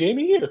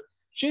Jamie here.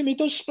 Jamie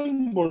does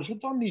springboards. We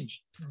don't need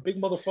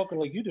big motherfucker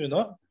like you doing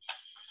that.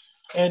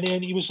 And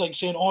then he was like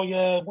saying, oh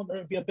yeah, I want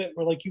there to be a bit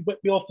where like you whip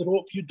me off the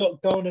rope, you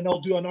duck down, and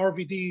I'll do an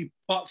RVD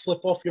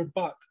backflip off your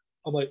back.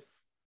 I'm like,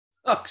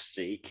 fuck's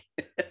sake.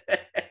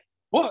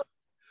 what?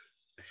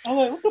 I'm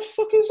like, what the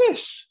fuck is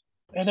this?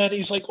 And then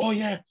he's like, oh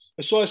yeah.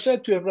 And so I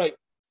said to him, right,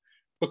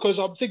 because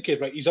I'm thinking,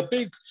 right, he's a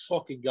big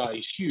fucking guy,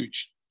 he's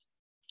huge.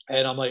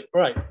 And I'm like,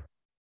 right,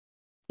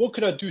 what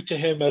could I do to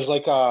him as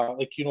like a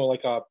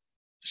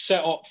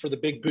set up for the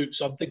big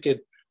boots? I'm thinking,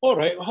 all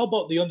right, how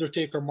about the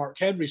Undertaker Mark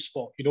Henry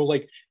spot? You know,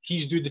 like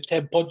he's doing the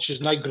 10 punches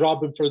and I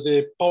grab him for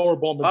the power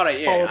bomb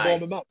and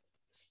bomb him up.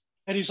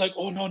 And he's like,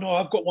 oh no,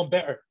 I've got one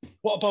better.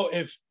 What about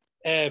if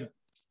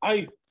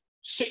I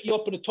sit you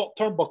up in the top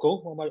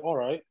turnbuckle? I'm like, all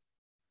right.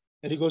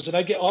 And he goes, and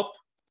I get up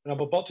and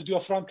I'm about to do a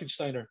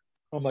Frankensteiner.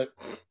 I'm like,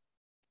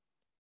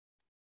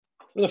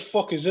 where the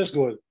fuck is this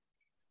going?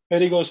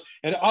 And he goes,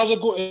 and as I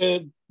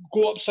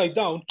go upside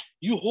down,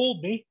 you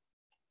hold me,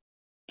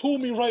 pull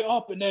me right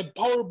up, and then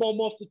power bomb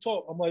off the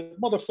top. I'm like,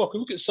 motherfucker,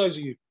 look at the size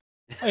of you.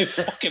 I ain't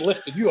fucking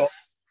lifting you up.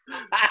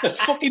 I'm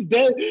fucking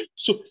dead.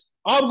 So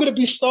I'm gonna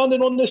be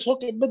standing on this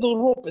fucking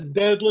middle rope and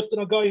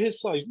deadlifting a guy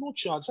his size. No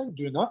chance. I ain't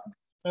doing that.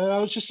 And I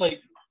was just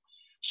like,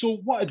 so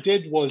what I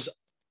did was,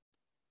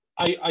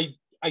 I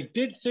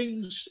did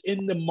things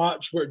in the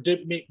match where it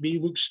didn't make me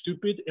look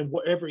stupid, and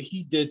whatever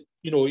he did,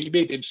 you know, he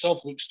made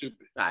himself look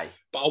stupid. Aye.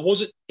 But I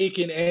wasn't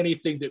taking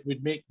anything that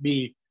would make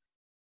me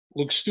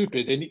look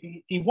stupid. And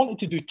he wanted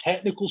to do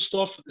technical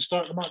stuff at the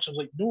start of the match. I was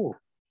like, no,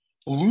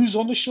 Lou's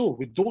on the show.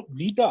 We don't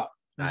need that.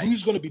 Aye.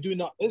 Lou's going to be doing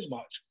that this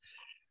match.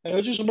 And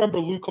I just remember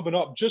Lou coming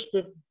up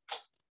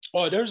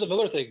there's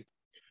another thing.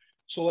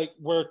 So like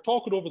we're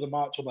talking over the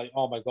match. I'm like,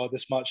 oh my God,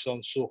 this match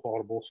sounds so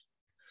horrible.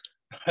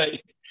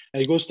 Right? And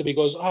he goes to me,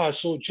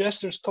 so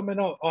Jester's coming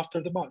out after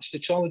the match to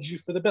challenge you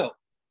for the belt.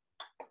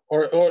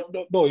 Or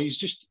no, he's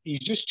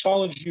just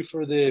challenged you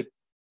for the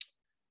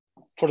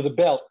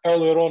belt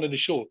earlier on in the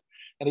show.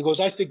 And he goes,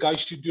 I think I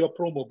should do a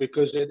promo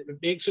because it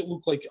makes it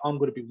look like I'm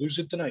going to be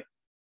losing tonight.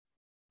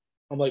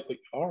 I'm like, but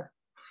you are.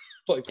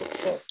 Like, what the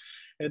fuck?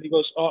 And he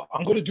goes,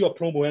 I'm going to do a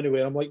promo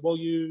anyway. I'm like, well,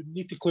 you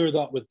need to clear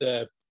that with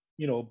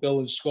Bill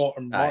and Scott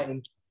and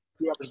Martin,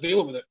 whoever's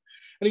dealing with it.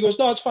 And he goes,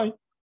 no, it's fine.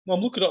 And I'm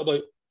looking at him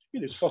like,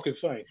 it's fucking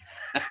fine.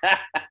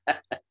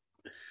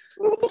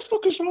 What the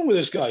fuck is wrong with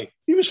this guy?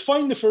 He was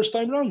fine the first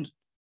time round.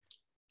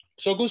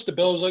 So I goes to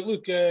Bill. I was like,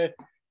 look,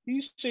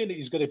 he's saying that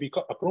he's going to be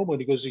cut a promo.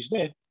 And he goes, he's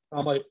not.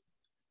 I'm like,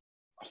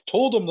 I've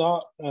told him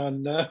that.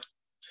 And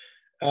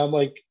I'm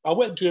like, I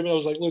went to him and I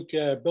was like, look,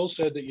 Bill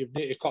said that you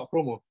need to cut a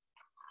promo.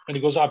 And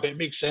he goes, but it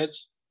makes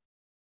sense.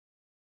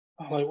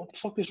 I'm like, what the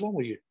fuck is wrong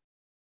with you?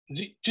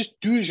 Just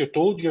do as you're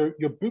told. You're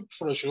booked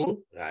for a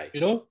show. Right.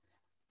 You know,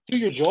 do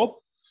your job.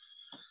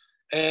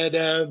 And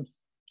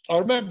I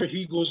remember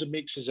he goes and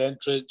makes his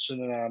entrance,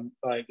 and I'm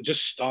like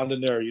just standing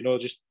there,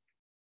 just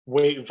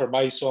waiting for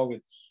my song.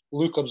 And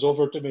Lou comes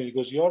over to me and he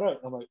goes, you all right?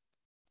 I'm like,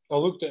 I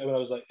looked at him and I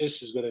was like,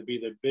 this is going to be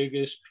the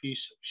biggest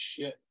piece of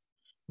shit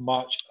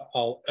match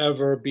I'll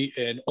ever be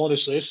in.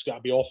 Honestly, this is going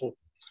to be awful.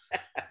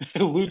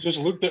 Lou just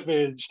looked at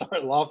me and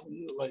started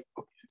laughing. Like,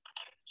 okay,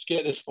 let's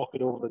get this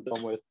fucking over and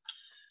done with.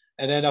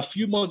 And then a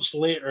few months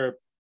later,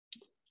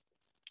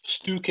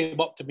 Stu came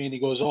up to me and he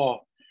goes,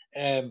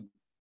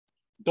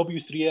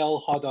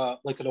 W3L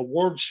had an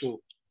award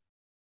show,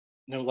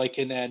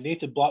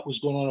 Nathan Black was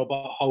going on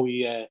about how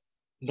he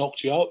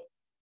knocked you out.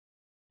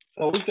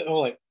 And I looked at him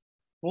like,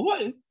 well,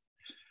 what?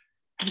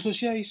 He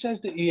goes, yeah, he says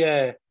that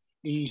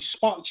he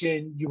smacked you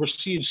and you were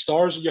seeing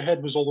stars and your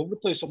head was all over the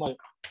place. I'm like,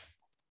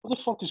 what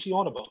the fuck is he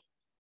on about?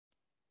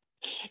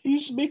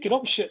 He's making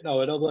up shit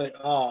now. And I'm like,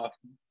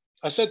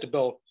 I said to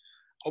Bill,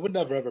 I would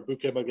never ever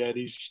book him again.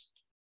 He's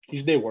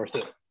not worth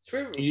it.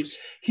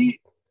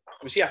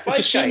 Was he a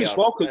Five guy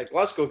or a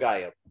Glasgow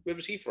guy? Where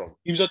was he from?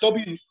 He was a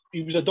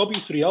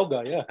W3L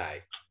guy, yeah.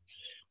 Aye.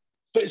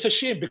 But it's a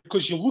shame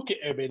because you look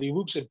at him and he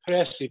looks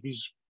impressive.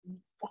 He's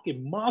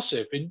fucking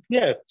massive. And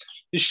yeah,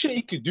 the shit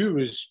he could do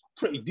is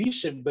pretty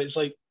decent, but it's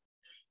like,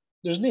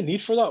 there's no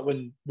need for that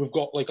when we've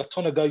got like a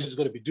ton of guys that's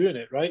going to be doing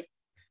it, right?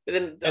 But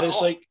then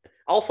it's like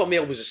Alpha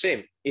Male was the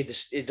same. He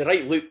had the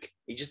right look.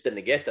 He just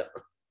didn't get it.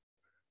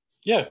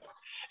 Yeah.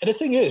 And the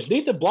thing is,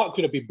 Nathan Black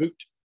could have been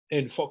booked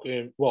in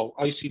fucking,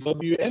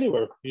 ICW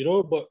anywhere,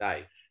 but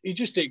Aye. He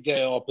just didn't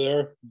get up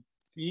there.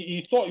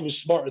 He thought he was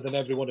smarter than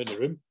everyone in the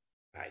room.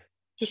 Aye.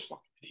 Just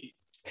fucking idiot.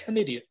 An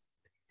idiot.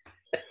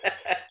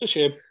 It's a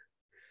shame.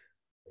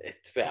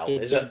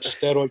 Is it?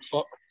 Steroid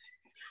fuck.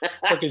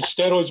 Fucking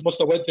steroids must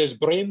have went to his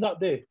brain that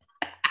day.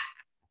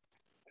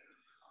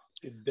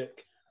 Good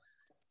dick.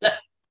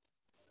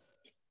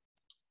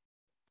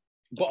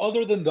 But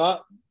other than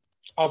that,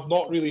 I've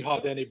not really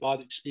had any bad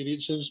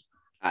experiences.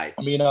 Aye.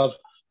 I mean,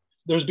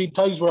 there's been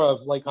times where I've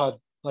had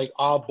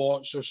I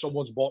botched or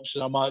someone's botched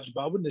in a match,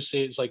 but I wouldn't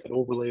say it's like an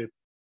overly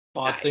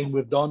bad thing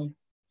we've done.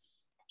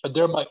 And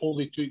they're my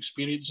only two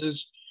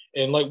experiences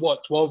in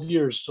 12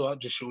 years. So that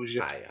just shows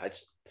you. Aye,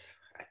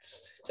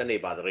 it's a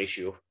not bad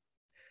ratio.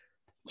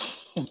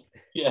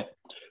 Yeah,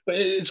 but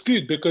it's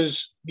good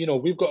because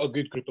we've got a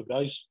good group of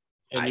guys,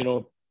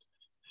 and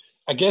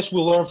I guess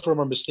we learn from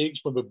our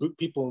mistakes when we book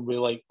people and we're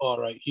like, all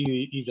right,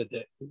 he's a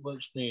dick.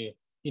 Let's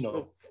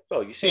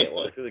Well, you see it.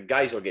 Like the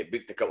guys will get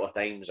booked a couple of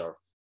times, or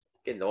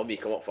getting the lobby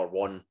come up for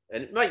one,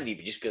 and it might not be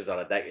just because they're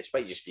a dick. It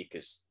might just be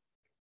because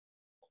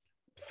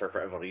for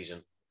whatever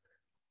reason.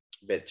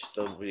 But just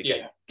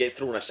really get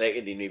thrown a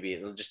second, and maybe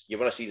you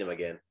want to see them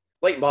again.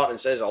 Like Martin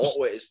says, a lot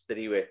of it is to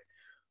do with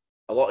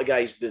a lot of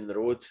guys down the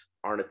road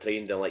aren't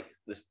trained in like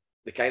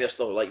the kind of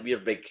stuff like we're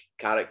big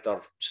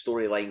character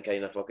storyline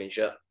kind of fucking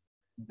shit,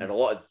 and a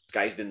lot of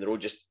guys down the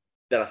road just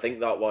didn't think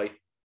that way.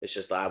 It's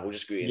just that we'll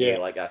just go to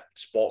like a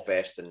spot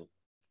fest and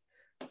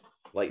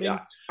like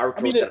that. Our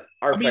crowd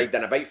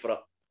didn't bite for it.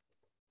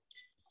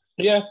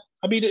 Yeah,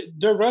 I mean,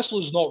 their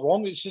wrestling's not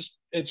wrong. It's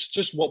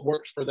just what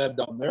works for them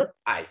down there.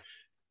 Aye.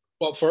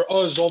 But for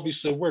us,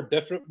 obviously, we're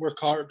different. We're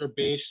character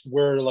based.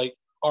 We're like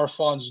our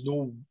fans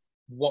know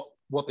what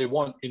they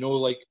want.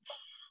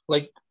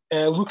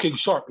 Looking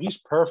Sharp. He's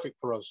perfect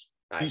for us.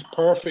 Aye. He's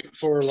perfect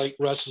for like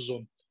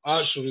WrestleZone. I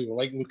actually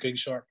like Looking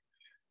Sharp.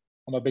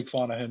 I'm a big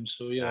fan of him.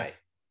 So yeah.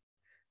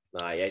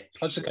 Aye.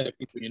 That's the kind of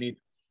people you need.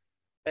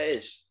 It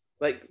is.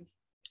 Like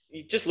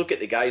you just look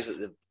at the guys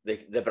that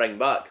they bring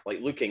back.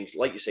 Like Looking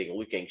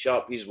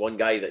Sharp. He's one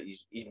guy that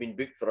he's been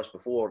booked for us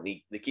before, and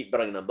they keep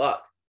bringing him back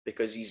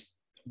because he's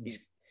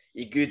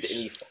good and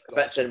he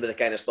fits in with the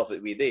kind of stuff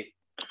that we do.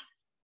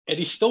 And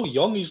he's still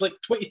young. He's like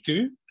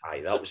 22.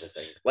 Aye, that was the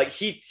thing. Like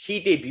he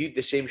debuted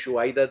the same show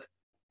I did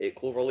at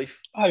Cloverleaf.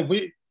 Aye,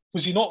 wait,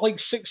 was he not like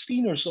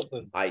 16 or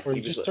something? Aye, or he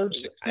was. turned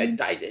 16?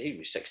 He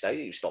was 16.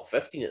 He was still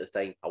 15 at the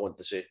time. I want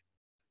to say.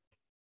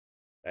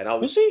 And I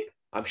was he?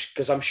 I'm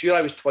sure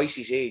I was twice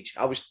his age.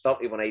 I was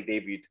 30 when I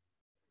debuted.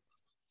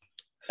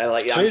 And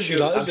like, I'm Crazy,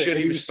 sure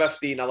he was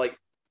 15. I'm like,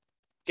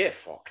 get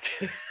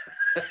fucked.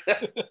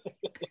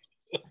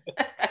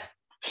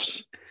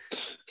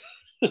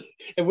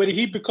 And when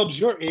he becomes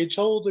your age,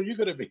 how old are you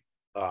going to be?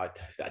 Oh, I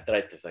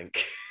dread to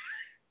think.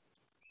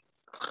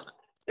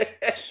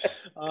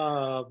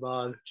 Oh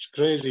man, it's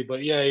crazy.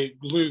 But yeah,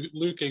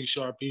 Looking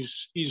Sharp,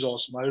 he's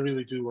awesome. I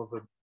really do love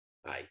him.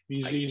 Aye,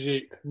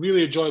 he's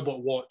really enjoyable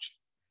to watch.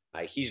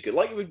 Aye, he's good.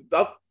 Like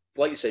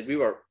you said,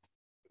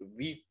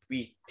 we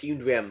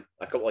teamed with him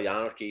a couple of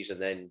anarchies, and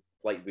then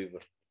like we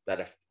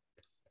had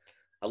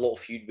a lot of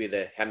feud with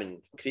him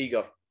and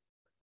Krieger.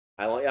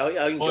 I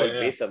enjoyed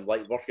both them,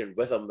 like working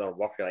with him or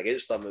working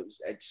against them.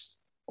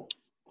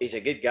 He's a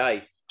good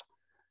guy.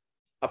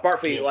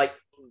 Apart from like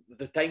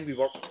the time we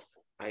worked,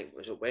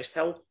 was it West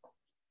Hill?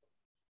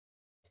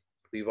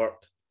 We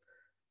worked.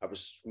 I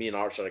was me and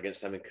Archer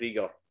against him and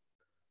Krieger,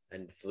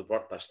 and we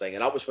worked this thing,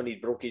 and that was when he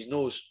broke his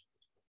nose,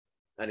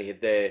 and he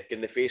had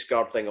getting the face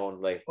guard thing on,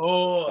 like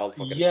I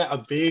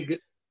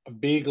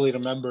vaguely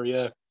remember,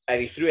 yeah. And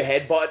he threw a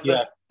headbutt at me,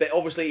 but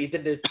obviously he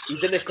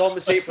didn't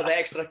compensate for the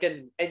extra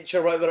inch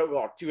or whatever it was,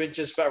 or 2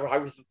 inches, whatever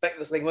how thick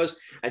this thing was,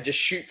 and just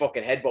shoot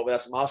fucking headbutt with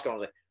this mask on. I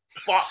was like,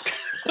 fuck.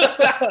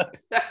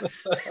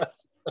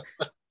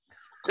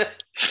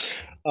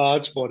 Oh,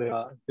 it's funny.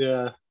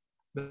 Yeah.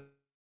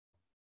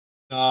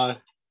 No,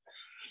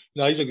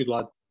 he's a good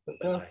lad.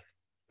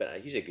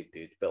 But he's a good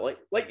dude. But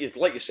like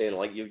you're saying,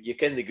 like you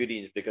ken the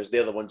goodies because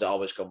they're the ones that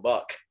always come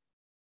back.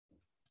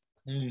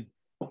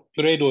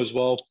 Grado as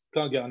well.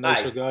 Can't get a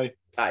nicer guy.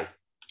 Aye.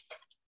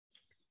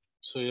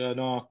 So yeah,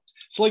 no.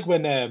 It's like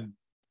when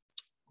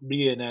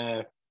me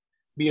and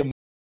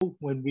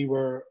when we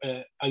were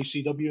at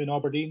ICW in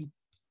Aberdeen.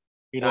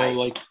 When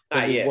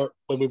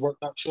we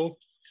worked that show.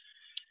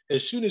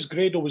 As soon as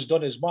Grado was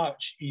done his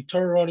match, he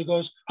turned around and he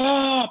goes,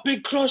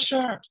 Big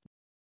Crusher!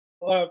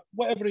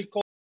 Whatever he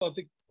called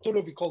it, I don't know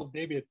if he called him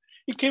Damien.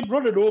 He came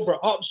running over,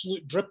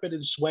 absolute dripping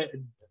and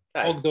sweating.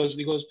 Hugged us, and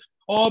he goes,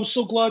 I'm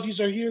so glad you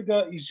are here,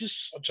 guy. He's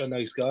just such a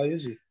nice guy,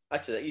 is he?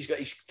 Actually, he's got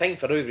his thing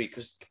for everybody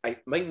because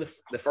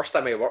the first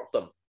time I worked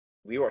him,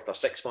 we worked a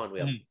 6-man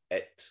with him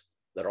at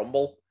the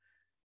Rumble,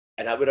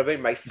 and that would have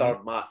been my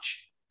third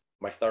match.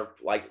 My third,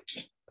 like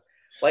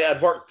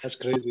I'd worked. That's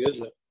crazy,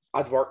 isn't it?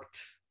 I'd worked.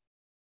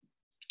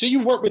 Did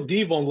you work with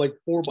Dave on like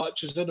 4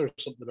 matches in or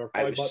something, or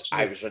 5 matches?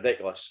 I was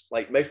ridiculous.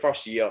 Like my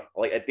first year,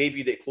 like I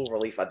debuted at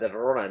Cloverleaf, I did a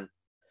run in,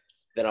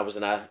 then I was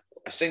in a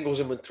singles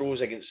and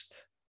Montrose against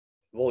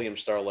William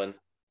Sterling,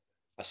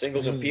 a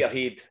singles and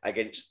Peterhead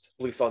against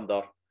Blue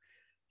Thunder.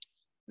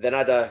 Then I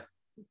had a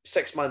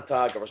 6-man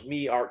tag. It was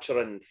me,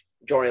 Archer, and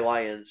Johnny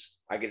Lyons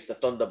against the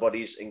Thunder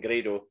Buddies and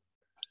Grado.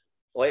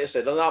 Like I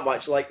said, on that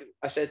match, like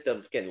I said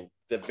to him,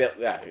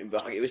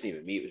 it wasn't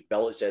even me, it was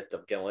Bill that said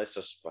to him, let's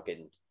just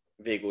fucking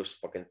Vago's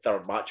fucking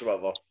third match or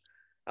whatever.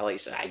 And like he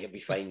said, you'll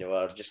be fine,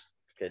 or just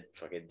take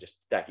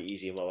it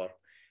easy and whatever.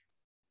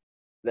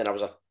 Then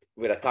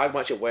we had a tag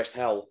match at West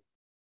Hill.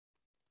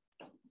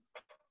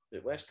 Was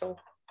it West Hill?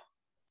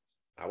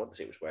 I want to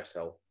say it was West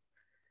Hill.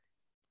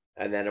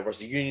 And then it was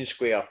the Union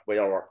Square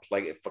where I worked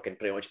like fucking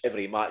pretty much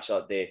every match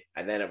that day.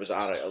 And then it was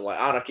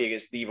Anarchy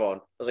against Devon.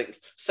 It was like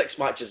 6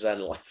 matches in,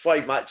 like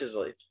 5 matches.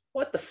 Like,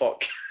 what the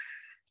fuck?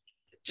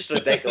 Just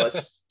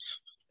ridiculous.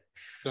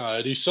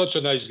 Nah, he's such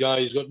a nice guy.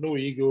 He's got no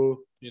ego.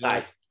 You know.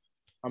 Aye.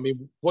 I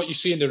mean, what you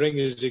see in the ring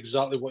is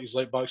exactly what he's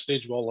like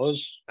backstage with all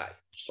us. Aye.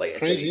 Like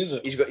Crazy, is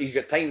it? He's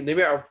got time. No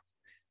matter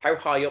how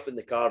high up in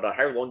the card or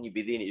how long you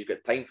be there, he's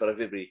got time for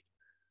everybody.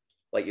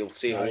 Like you'll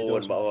say hello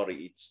and whatever.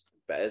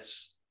 But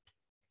it's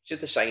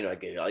just a sign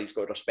again. He's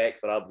got respect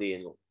for everybody,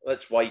 and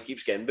that's why he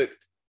keeps getting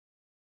booked.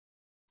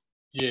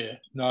 Yeah,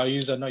 no,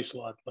 he's a nice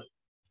lad, like,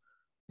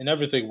 and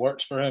everything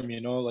works for him.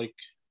 You know, like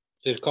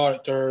the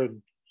character.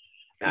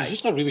 He's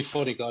just a really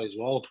funny guy as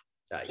well.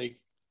 Aye. Like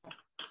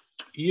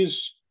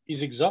he's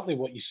exactly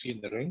what you see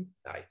in the ring.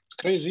 Aye. It's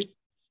crazy.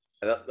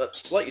 And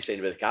that's like you're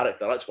saying with the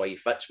character. That's why he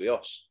fits with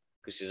us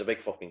because he's a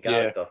big fucking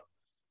character.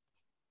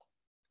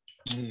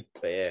 Yeah. Mm-hmm.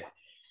 But yeah.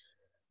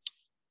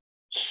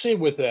 Same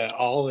with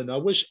Alan. I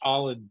wish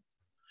Alan,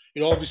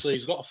 you know, obviously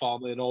he's got a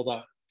family and all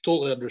that.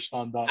 Totally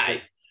understand that.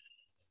 Aye.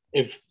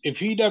 If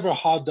he never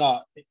had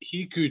that,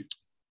 he could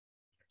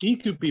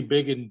be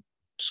big in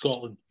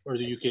Scotland or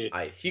the UK.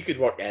 Aye, he could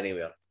work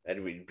anywhere,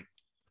 and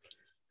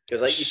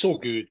because like he's so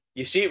good.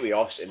 You see it with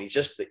us, and he's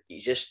just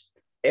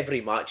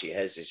every match he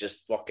has is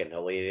just fucking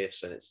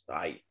hilarious, and it's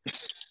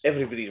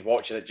everybody's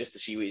watching it just to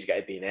see what he's got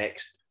to do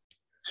next.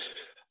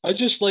 I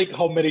just like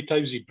how many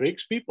times he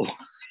breaks people.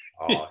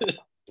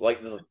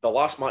 Like the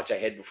last match I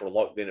had before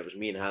lockdown, it was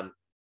me and him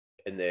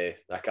in the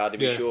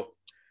academy show,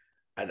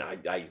 and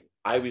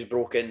I was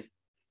broken,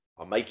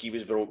 and Mikey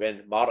was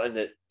broken, Martin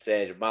at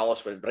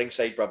Malice went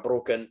ringside were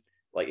broken,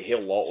 like the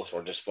whole lot of us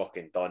were just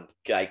fucking done.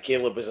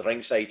 Caleb was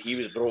ringside, he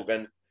was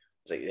broken.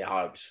 It's like it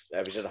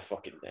was just a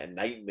fucking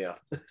nightmare.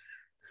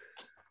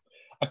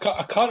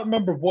 I can't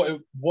remember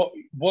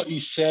what he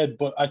said,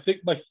 but I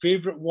think my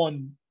favorite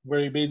one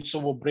where he made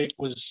someone break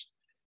was,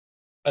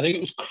 I think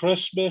it was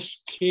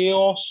Christmas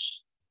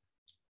Chaos,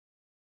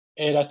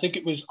 and I think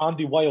it was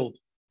Andy Wilde.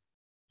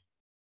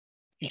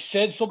 He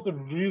said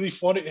something really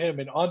funny to him,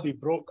 and Andy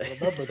broke. I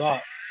remember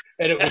that,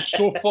 and it was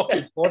so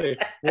fucking funny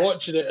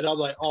watching it. And I'm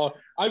like, oh,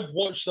 I've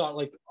watched that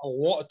like a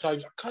lot of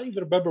times. I can't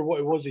even remember what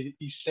it was he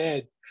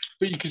said,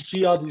 but you can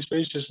see Andy's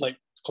face just like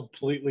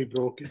completely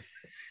broken,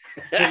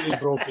 completely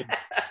broken.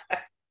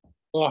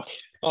 Fuck,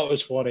 that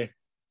was funny.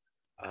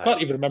 I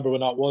can't even remember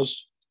when that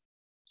was.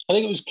 I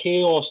think it was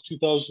Chaos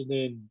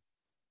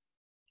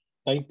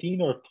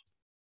 2019 or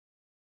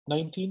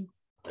 19,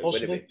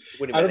 possibly.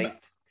 Would have been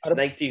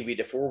 19 we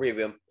had a four-way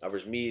with him. It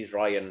was me,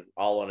 Ryan,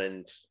 Alan,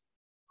 and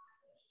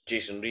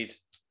Jason Reed.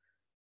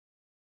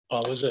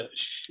 Oh, was it?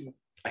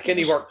 I think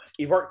he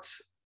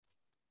worked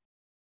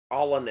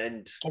Alan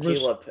and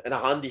Caleb in a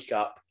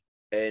handicap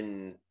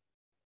in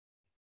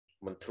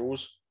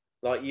Montrose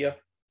that year.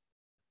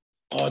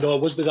 Oh no,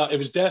 it wasn't that. It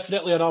was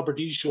definitely an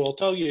Aberdeen show. I'll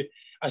tell you,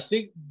 I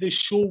think this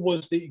show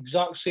was the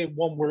exact same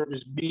one where it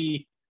was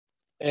me,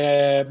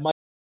 Mike,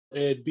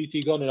 and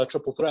BT Gunn in a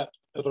triple threat,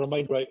 if I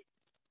remember right.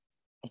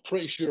 I'm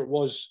pretty sure it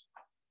was.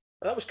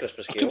 That was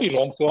Christmas Chaos. I could be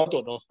wrong, though. I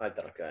don't know. I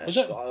don't know. Was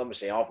it? Let me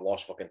say, I've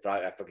lost fucking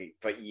track. I forget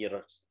what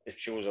year if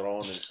shows are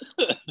on. And...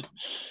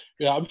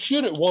 Yeah, I'm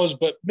sure it was,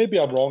 but maybe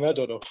I'm wrong. I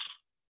don't know.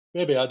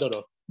 Maybe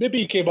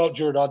he came out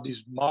during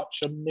Andy's match.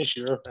 I'm not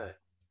sure.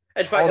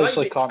 In fact,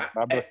 honestly, can't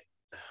remember.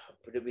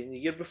 Would it have been the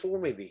year before,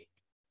 maybe?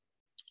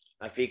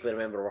 I vaguely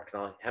remember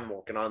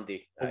working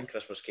Andy at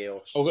Christmas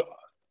Chaos.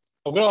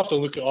 I'm going to have to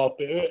look it up.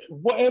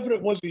 Whatever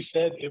it was he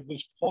said, it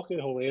was fucking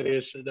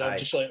hilarious. And I'm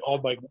just like, oh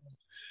my God.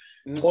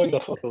 Boy's a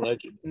fucking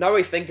legend. Now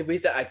I think about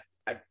it,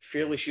 I'm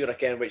fairly sure I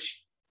can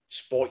which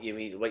spot you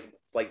mean, like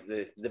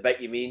the bit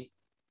you mean.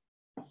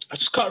 I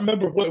just can't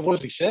remember what it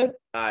was he said.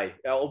 Aye,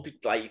 it'll be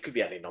like, it could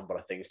be any number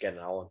of things, Ken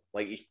Allen.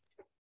 Like, he's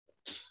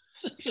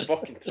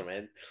fucking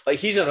tremendous. Like,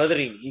 he's another,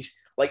 he's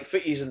like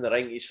footies in the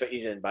ring, he's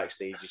footies in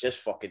backstage. He's just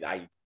fucking,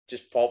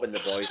 just popping the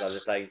boys all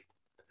the time.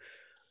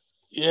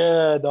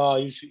 Yeah, no,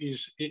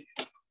 he's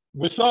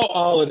without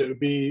Alan, it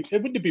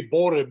wouldn't be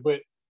boring,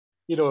 but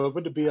you know, it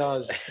wouldn't be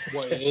as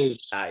what it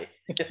is. Aye.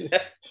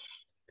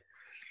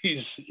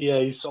 he's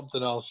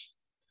something else.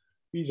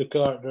 He's a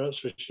character, that's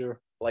for sure.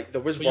 Like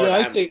there was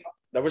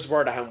there was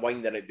word of him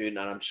winding it down, and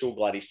I'm so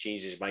glad he's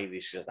changed his mind.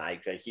 He's just I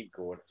keep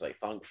going. It's like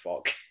thank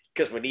fuck,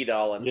 because we need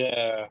Alan.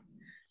 Yeah,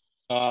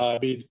 I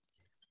mean,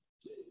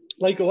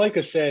 like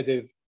I said,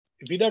 if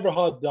he never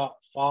had that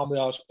family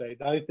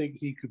aspect, I think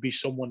he could be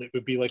someone that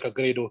would be like a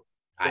Grado,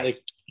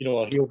 like you know,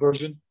 a heel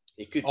version.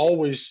 He could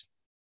always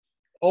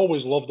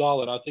loved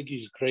Alan. I think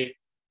he's great,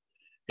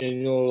 and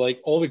you know,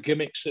 like all the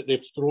gimmicks that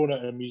they've thrown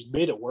at him, he's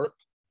made it work.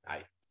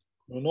 Aye,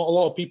 you know, not a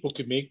lot of people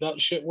could make that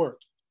shit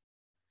work,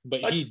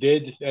 but he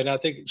did, and I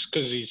think it's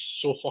because he's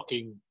so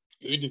fucking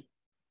good.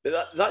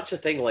 But that's the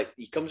thing. Like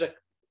he's got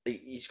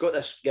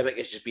this gimmick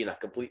as just being a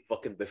complete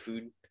fucking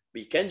buffoon,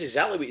 but he kens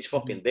exactly what he's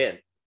fucking doing.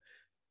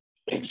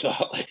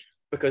 Exactly.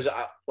 Because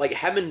like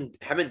him and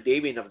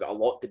Damien have got a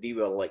lot to do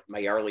with like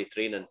my early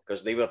training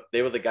because they were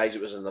the guys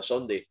that was in the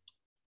Sunday.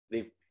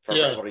 For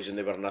whatever reason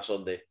they were in a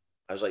Sunday.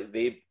 I was like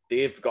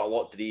they've got a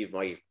lot to do with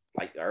my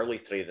like early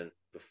training.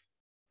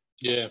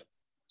 Yeah,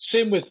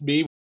 same with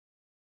me.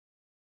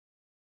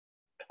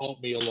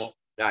 Helped me a lot.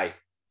 Aye,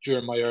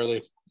 during my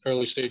early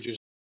stages.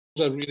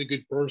 I was a really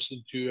good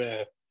person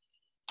to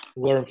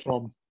learn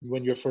from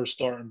when you're first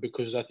starting,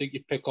 because I think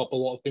you pick up a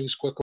lot of things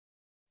quicker.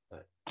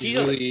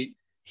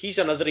 He's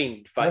another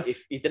in fact,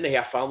 if he didn't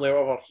have a family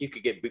or whatever, he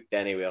could get booked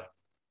anywhere.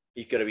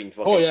 He could have been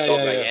fucking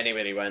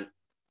anywhere he went.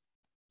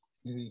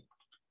 Mm-hmm.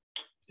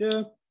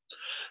 Yeah,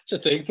 it's a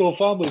thing. Though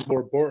family's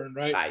more important,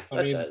 right? Aye,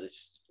 that's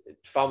it.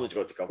 Family's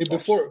got to come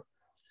first.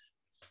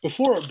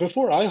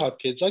 Before I had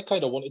kids, I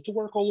kind of wanted to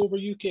work all over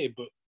UK,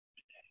 but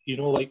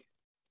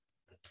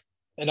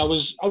and I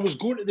was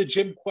going to the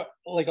gym quite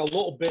like a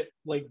little bit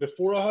like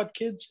before I had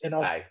kids, and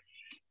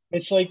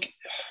it's like,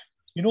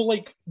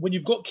 like when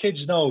you've got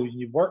kids now and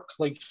you work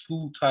like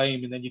full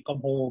time and then you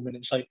come home and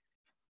it's like,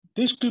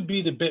 this could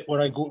be the bit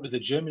where I go to the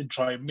gym and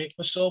try and make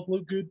myself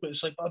look good, but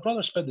it's like, I'd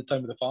rather spend the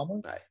time with the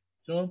family,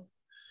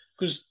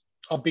 because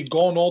I'll be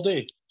gone all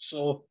day.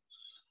 So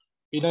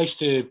it'd be nice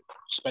to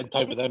spend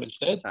time with them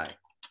instead. Aye.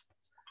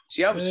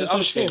 See, I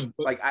was saying,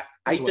 like,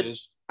 I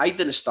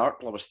didn't start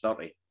till I was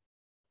 30.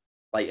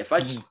 Like, if I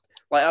just,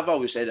 like I've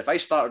always said, if I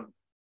started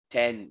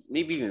 10,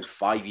 maybe even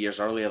 5 years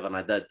earlier than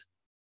I did,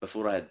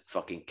 before I had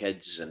fucking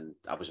kids and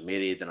I was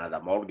married and I had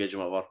a mortgage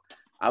and whatever,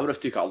 I would have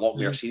took it a lot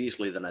more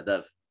seriously than I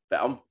did.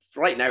 But I'm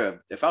right now,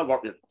 if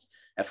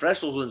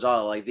WrestleZone's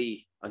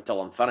LID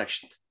until I'm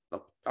finished,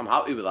 I'm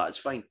happy with that. It's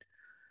fine.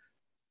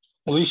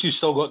 At least you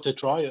still got to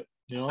try it,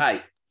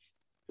 Aye.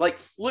 Like,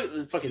 look,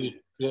 the fucking,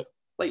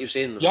 like you're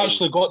saying, you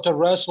actually got to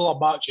wrestle a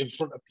match in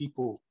front of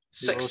people.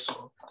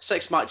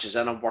 Six matches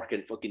in, I'm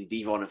working fucking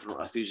Devon in front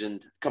of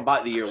 1,000. Come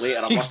back the year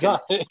later, I'm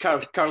working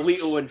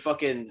Carlito and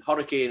fucking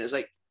Hurricane. It's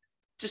like,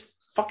 just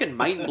fucking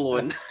mind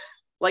blowing.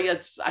 Like, I'm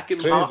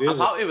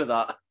happy with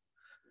that.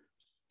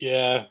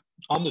 Yeah,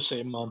 I'm the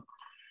same, man.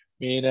 I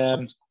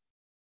mean,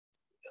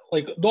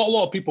 like, not a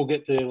lot of people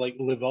get to like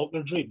live out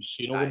their dreams,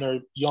 when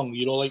they're young.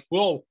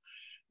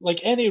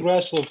 Like any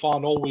wrestling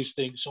fan always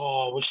thinks,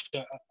 I wish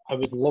I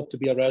would love to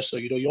be a wrestler.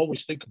 You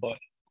always think about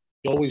it.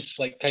 You always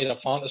like kind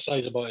of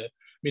fantasize about it.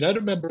 I mean, I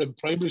remember in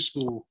primary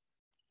school,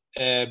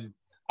 I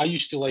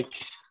used to like,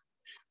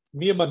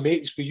 me and my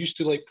mates, we used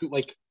to like put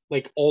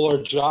like all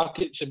our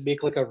jackets and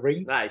make like a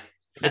ring. Nice.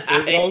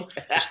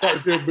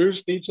 Start doing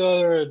moves to each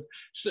other, and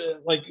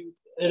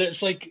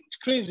it's like, it's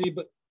crazy,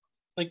 but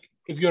like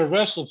if you're a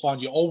wrestling fan,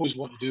 you always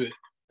want to do it.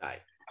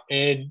 Aye.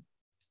 And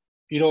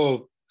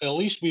at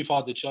least we've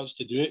had the chance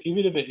to do it,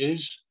 even if it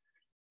is,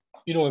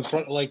 in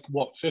front of like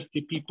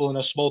 50 people in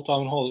a small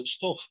town hall. It's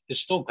still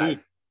good.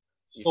 Aye.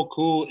 It's still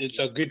cool. It's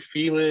a good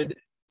feeling.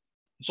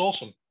 It's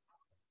awesome.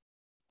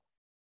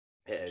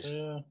 It is.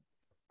 Yeah.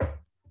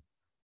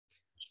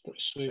 It's pretty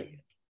sweet.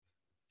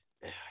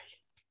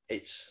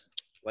 It's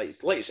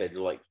like you said,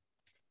 like,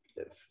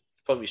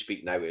 when we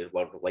speak now, we're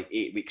like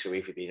 8 weeks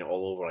away from being it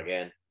all over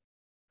again.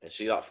 And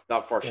see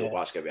that first show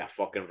back's gonna be a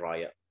fucking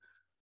riot.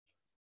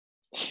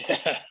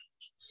 Yeah.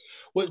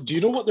 What do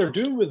you know what they're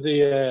doing with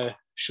the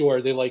show?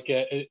 Are they like,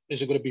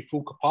 is it going to be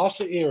full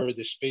capacity, or are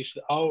they spaced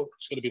it out?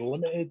 It's going to be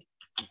limited.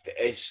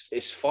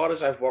 As far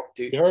as I've worked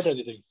out, you heard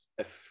anything?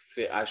 If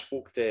I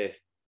spoke to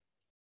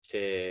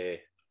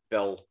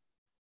Bill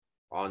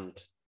and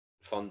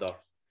Thunder,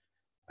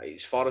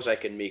 as far as I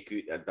can make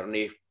out, they're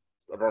not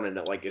running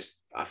it like as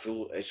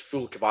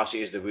full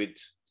capacity as they would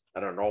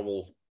in a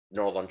normal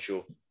northern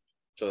show.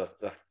 So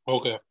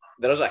okay,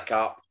 there is a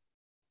cap.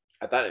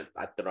 I don't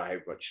know how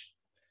much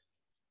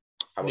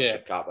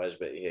the cap is,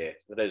 but yeah,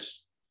 there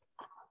is.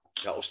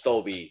 It'll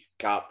still be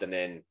capped, and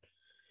then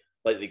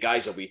like the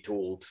guys will be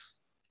told,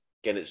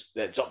 again,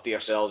 it's up to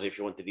yourselves if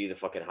you want to do the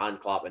fucking hand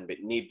clapping, but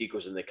nobody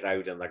goes in the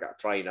crowd, and they got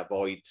to try and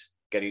avoid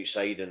getting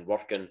outside and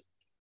working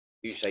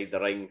outside the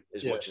ring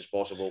as much as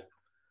possible.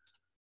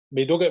 I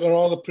mean, don't get me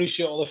wrong, I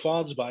appreciate all the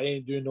fans, but I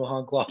ain't doing no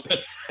hand clapping.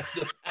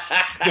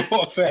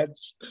 No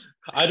offense.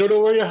 I don't know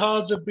where your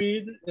hands have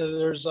been.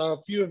 There's a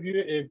few of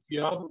you, if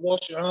you haven't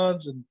washed your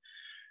hands and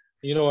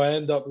I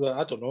end up,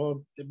 I don't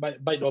know, it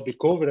might not be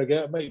COVID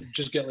again. It might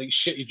just get like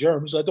shitty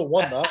germs. I don't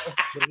want that.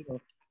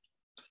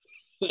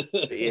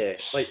 But yeah,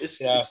 like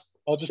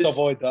I'll just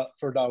avoid that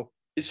for now.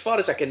 As far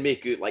as I can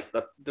make out, like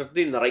they're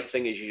doing the right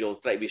thing as usual,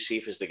 try to be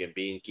safe as they can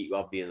be and keep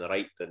up doing the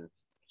right thing.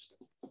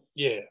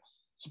 Yeah,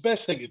 it's the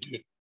best thing to do.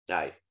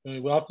 Aye. I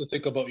mean, we'll have to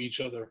think about each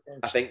other first.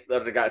 I think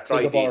they're going to try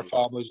think about our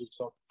families and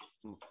stuff.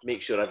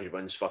 Make sure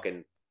everyone's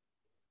fucking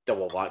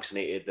double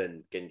vaccinated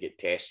and can get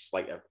tests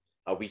like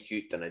a week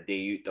out and a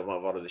day out or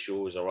whatever of the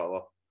shows or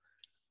whatever.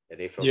 A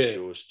day from the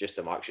shows, just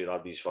to make sure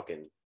everybody's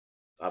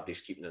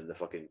keeping in the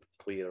fucking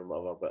clear and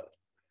whatever. But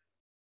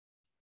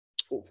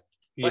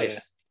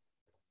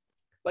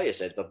like I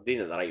said, they're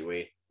doing it the right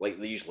way, like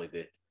they usually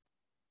do.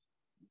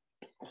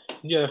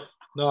 Yeah,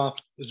 nah,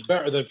 it's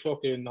better than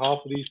fucking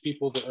half of these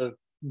people that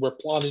were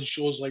planning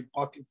shows like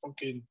back in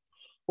fucking,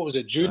 what was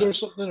it, June or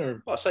something?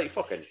 Or it's like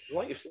fucking,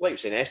 like you're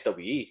saying,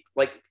 SWE.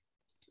 Like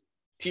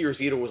Tier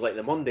 0 was like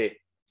the Monday,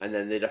 and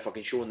then they had a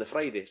fucking show on the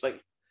Friday. It's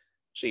like,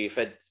 so you've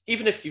had,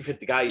 even if you've had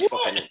the guys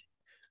fucking,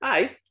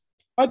 aye.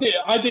 I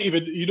didn't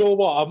even, you know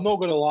what, I'm not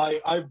going to lie,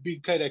 I've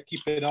been kind of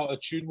keeping out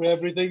of tune with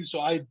everything,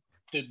 so I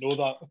didn't know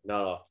that.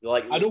 No,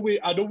 like I know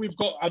we've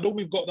got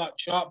that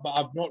chat, but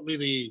I've not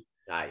really.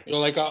 Aye.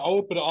 Like I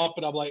open it up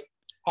and I'm like,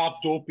 half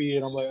dopey,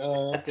 and I'm like,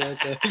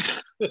 okay.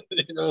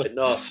 You know, But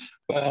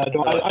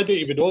no, no, I didn't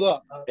even know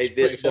that. It's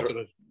pretty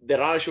fucking they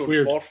ran a show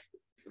weird. in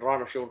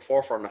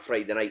Forfar on a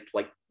Friday night,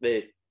 like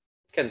the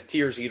kind of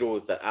tier zero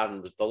that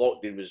Aaron was. The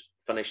lockdown was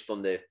finished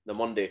on the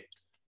Monday.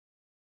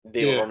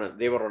 They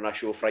were on a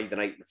show Friday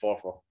night in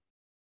Forfar.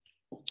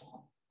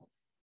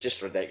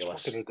 Just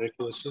ridiculous. It's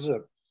ridiculous, isn't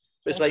it?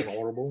 It's like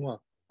horrible, man.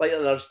 Like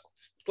there's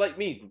like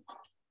me,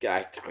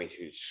 guy. I mean,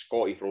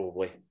 Scotty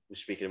probably was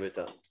speaking about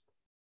that.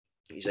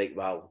 He's like,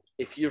 well,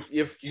 if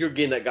you're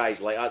getting at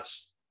guys like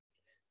that's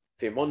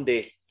for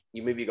Monday,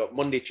 you maybe got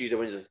Monday, Tuesday,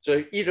 Wednesday.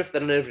 So even if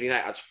they're in every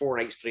night, that's 4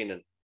 nights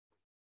training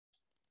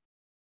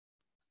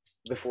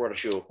before a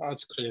show.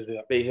 That's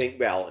crazy. But you think,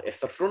 well, if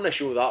they're throwing a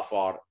show that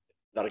far,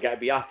 they're going to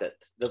be at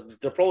it.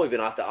 They're probably been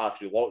at it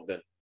through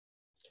lockdown.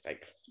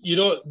 Like, you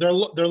know,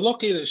 they're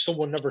lucky that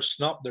someone never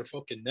snapped their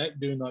fucking neck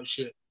doing that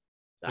shit.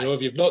 You know,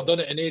 if you've not done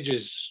it in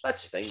ages.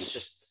 That's the thing. It's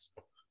just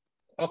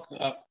fuck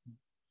that.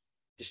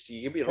 Just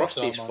you can be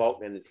rusty as fuck,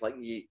 and it's like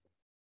you.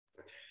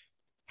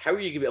 How are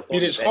you going to be? I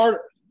mean, it's hard.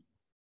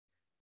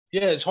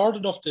 Yeah, it's hard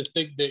enough to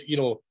think that, you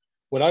know,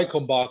 when I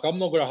come back, I'm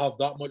not going to have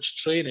that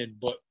much training.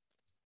 But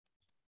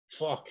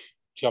fuck,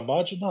 can you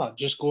imagine that?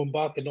 Just going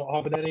back and not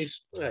having any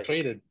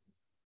training.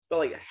 But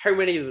like, how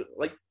many?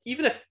 Like,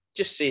 even if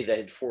just say they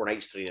had 4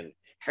 nights training,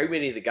 how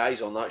many of the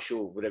guys on that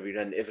show would have been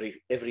in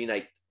every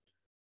night?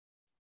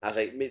 I was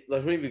like,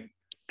 there's maybe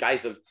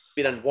guys that have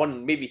been in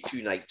 1, maybe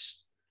 2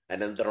 nights,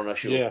 and then they're on a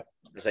show. Yeah.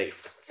 It's like,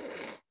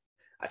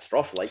 that's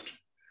rough, like.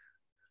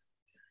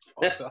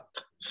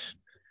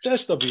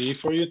 It's SWE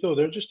for you, though.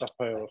 They're just a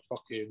pile of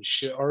fucking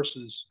shit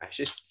arses. It's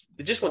just,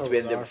 they just want to be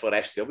in there before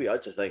SW.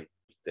 That's the thing.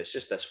 It's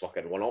just this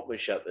fucking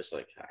one-upmanship that's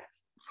like,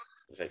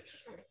 it's like.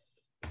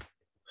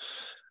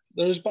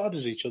 They're as bad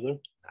as each other.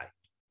 Aye.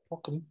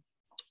 Fuck them.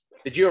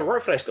 Did you ever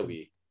work for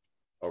SW?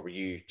 Or were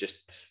you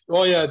just...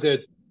 Oh, yeah, I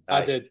did.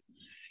 Aye. I did.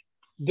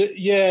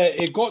 Yeah,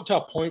 it got to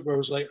a point where I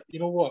was like, you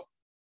know what?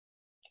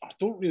 I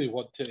don't really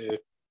want to...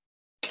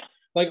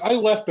 Like, I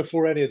left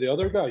before any of the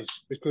other guys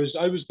because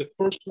I was the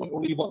first one to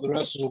leave up the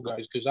rest of those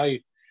guys because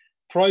I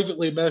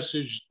privately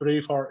messaged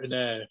Braveheart and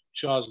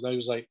Chaz, and I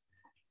was like,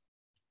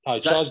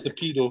 Chaz the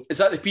pedo. Is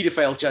that the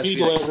paedophile, Chaz?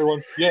 Pedo,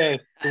 everyone. Yeah,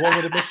 the one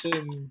with the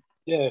missing...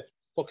 Yeah,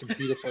 fucking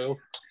pedophile.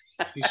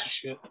 Piece of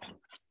shit.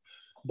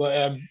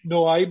 But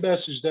no, I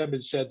messaged them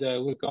and said,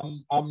 look,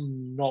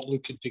 I'm not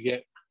looking to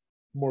get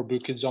more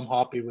bookings. I'm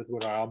happy with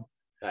where I am.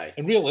 Aye.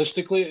 And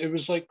realistically, it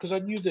was like, because I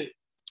knew that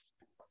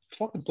the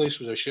fucking place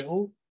was a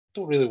shithole.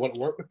 Don't really want to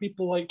work with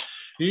people like.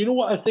 You know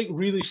what I think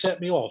really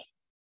set me off?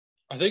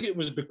 I think it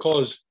was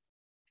because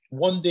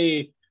one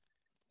day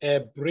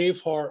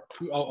Braveheart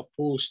put out a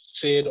post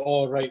saying,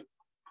 "Oh, right,"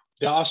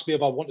 they asked me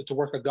if I wanted to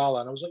work a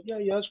gala, and I was like, "Yeah,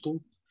 that's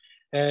cool."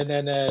 And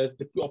then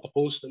they put up a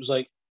post that was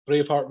like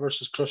Braveheart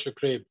versus Crusher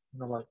Crave,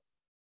 and I'm like,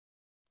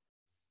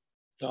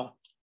 "No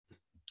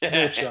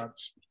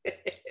chance."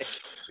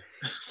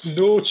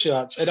 No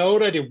chance. And I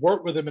already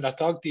worked with him in a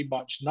tag team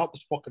match, and that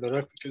was fucking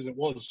horrific as it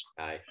was.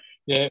 Aye.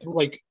 Yeah,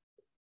 like,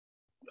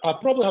 I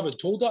probably haven't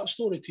told that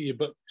story to you,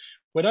 but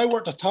when I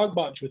worked a tag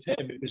match with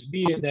him, it was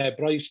me and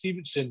Bryce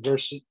Stevenson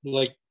versus,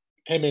 like,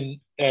 him and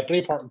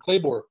Braveheart and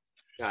Claymore.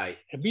 Aye.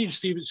 And me and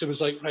Stevenson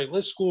was like, right,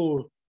 let's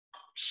go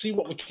see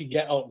what we can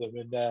get out of them.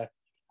 And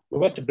we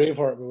went to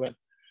Braveheart and we went,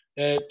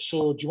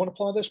 so do you want to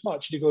plan this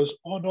match? And he goes,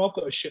 oh, no, I've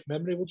got a shit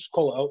memory. We'll just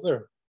call it out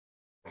there.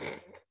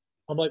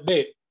 I'm like,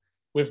 mate,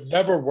 we've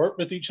never worked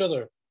with each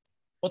other.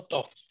 What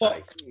the fuck?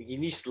 Aye. You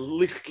need to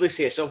literally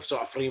say some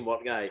sort of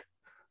framework, guy.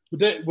 We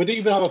didn't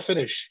even have a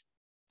finish.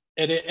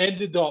 And it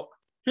ended up,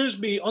 here's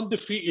me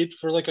undefeated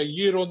for like a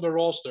year on the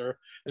roster,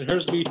 and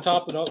here's me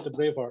tapping out to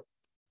Braveheart.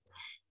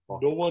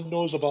 No one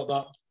knows about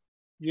that.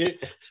 Yeah.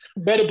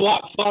 Men in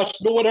Black Flash,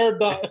 no one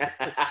heard that.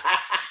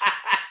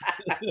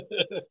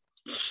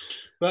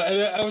 But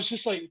I was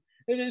just like,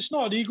 it's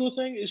not an ego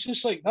thing. It's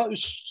just like, that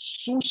was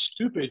so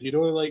stupid, you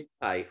know? Like,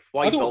 aye.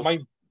 I don't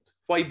mind.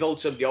 Why build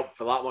somebody up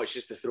for that much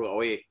just to throw it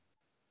away?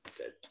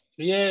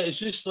 Yeah, it's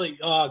just like,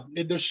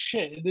 they're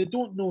shit. And they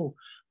don't know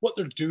what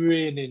they're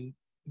doing. And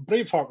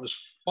Braveheart was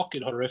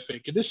fucking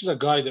horrific. And this is a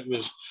guy that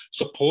was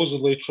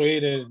supposedly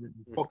training in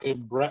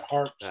fucking Bret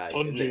Hart's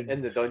dungeon.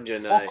 In the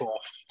dungeon. Fuck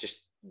off.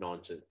 Just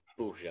nonsense.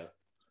 Bullshit.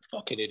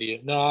 Fucking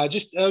idiot. No, I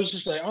was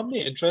just like, I'm not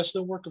interested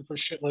in working for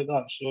shit like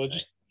that. So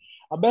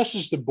I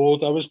messaged them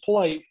both. I was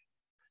polite,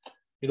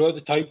 you know, at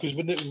the time, because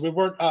we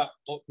weren't at,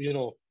 you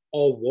know,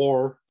 all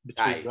war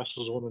between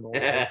WrestleZone and all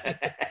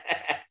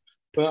that.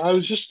 But I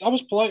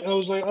was polite. I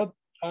was like,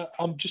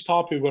 I'm just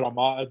happy where I'm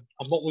at.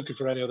 I'm not looking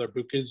for any other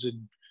bookings.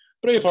 And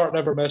Braveheart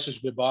never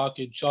messaged me back.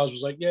 And Chaz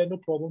was like, yeah, no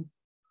problem.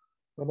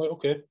 I'm like,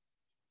 okay.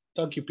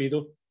 Thank you,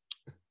 pedo.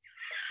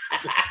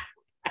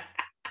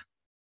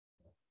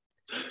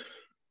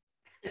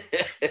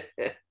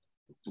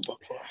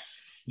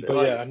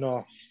 But yeah,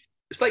 no.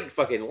 It's like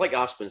fucking, like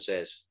Aspen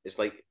says, it's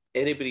like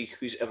anybody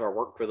who's ever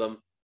worked with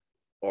them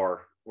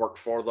or worked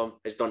for them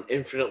has done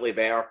infinitely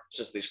better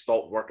since they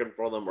stopped working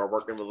for them or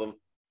working with them.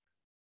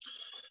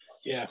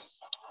 Yeah,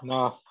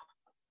 no,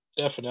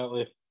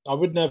 definitely. I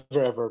would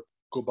never ever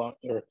go back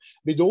there. I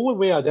mean, the only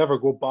way I'd ever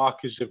go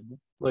back is if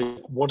like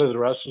one of the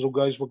wrestlers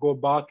guys were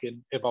going back,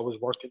 and if I was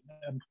working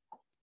them.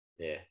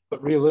 Yeah.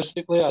 But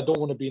realistically, I don't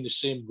want to be in the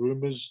same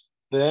room as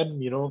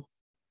them. You know,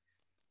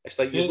 It's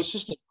like it's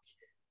just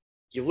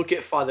you look at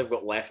how far they've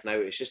got left now.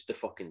 It's just the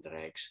fucking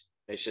dregs.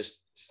 It's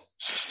just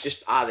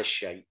the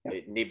shite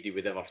that nobody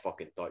would ever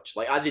fucking touch.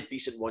 Like, the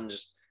decent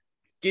ones,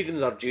 give them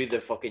their due,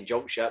 the fucking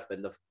jump ship,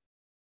 and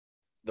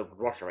the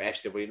work for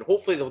SW, and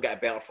hopefully they'll get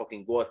a better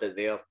fucking go at it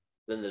there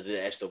than they did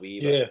at SW.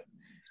 yeah.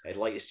 But,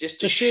 like, it's just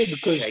It's a shame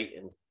because shite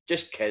and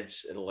just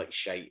kids and like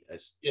shite.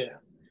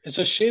 It's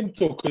a shame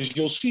though, because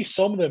you'll see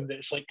some of them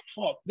that's like,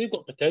 fuck, they've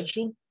got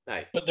potential,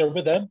 Aye. but they're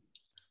with them.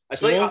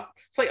 It's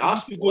like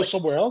us. You go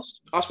somewhere else.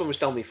 Aspen was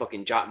telling me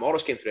fucking Jack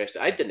Morris came through SW.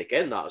 I didn't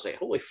get that. I was like,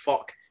 holy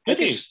fuck. How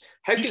He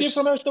came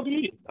from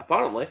SWE.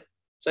 Apparently.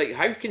 It's like,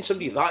 how can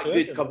somebody that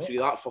good come through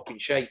that fucking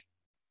shite?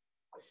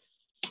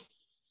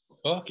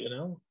 Fucking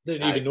hell.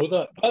 Didn't even know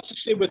that. That's the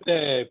same with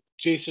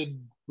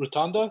Jason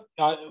Rotunda.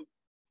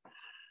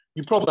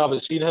 You probably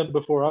haven't seen him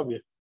before, have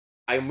you?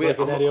 I'm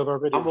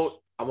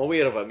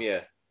aware of him,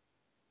 yeah.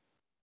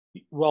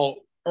 Well,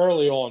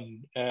 early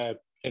on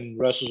in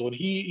WrestleZone,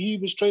 he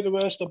was training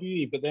with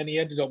SWE, but then he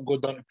ended up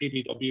going down to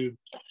PDW,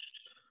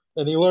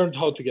 and he learned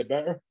how to get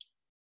better.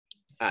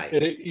 Aye.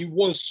 And he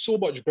was so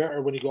much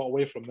better when he got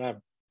away from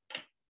them.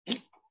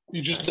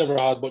 He just never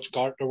had much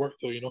character work,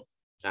 though, you know.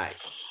 Aye.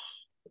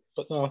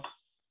 But no,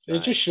 it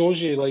just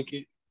shows you, like,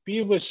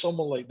 being with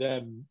someone like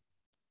them,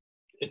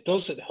 it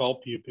doesn't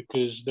help you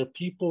because they're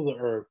people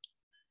that are,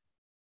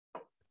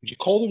 would you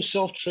call them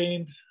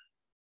self-trained?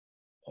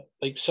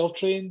 Like,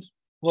 self-trained?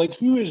 Like,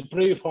 who is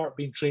Braveheart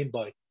being trained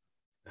by?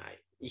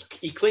 Aye.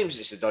 He claims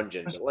it's a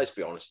dungeon, but let's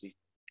be honest.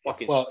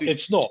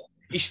 It's not.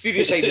 He stood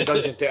inside the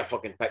dungeon to take a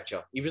fucking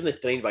picture. He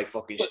wasn't trained by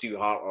fucking Stu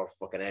Hart or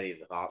fucking any of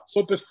the Harts.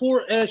 But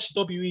before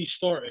SWE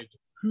started,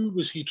 who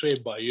was he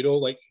trained by? You know,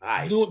 like,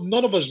 Aye. no,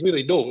 none of us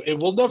really know.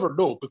 And we'll never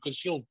know because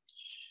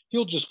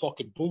he'll just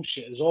fucking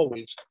bullshit as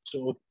always.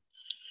 So,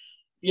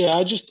 yeah,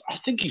 I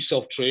think he's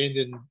self-trained,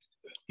 and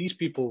these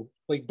people,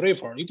 like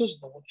Braveheart, he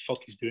doesn't know what the fuck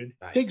he's doing.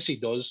 Aye. Thinks he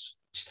does.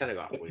 Just kind of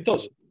got away. He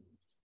doesn't.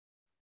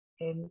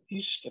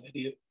 He's just an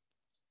idiot.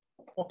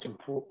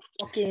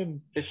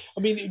 Fucking. I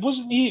mean,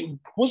 wasn't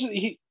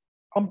he?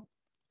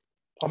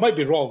 I might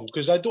be wrong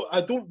because I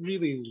don't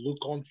really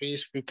look on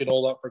Facebook and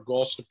all that for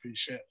gossip and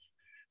shit.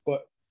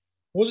 But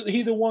wasn't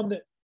he the one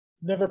that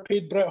never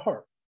paid Bret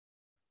Hart?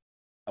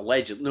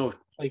 Allegedly, no.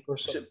 Like, or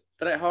Was something. it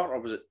Bret Hart or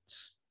was it?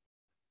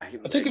 I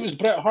think it was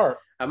Bret Hart.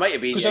 It might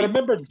have been. Because I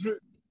remember Drew.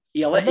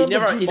 He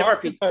never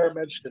paid. McIntyre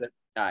mentioned it.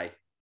 Aye,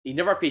 he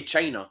never paid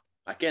China.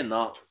 Again,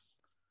 that.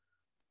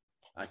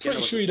 I'm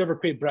pretty sure he never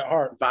paid Bret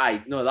Hart. But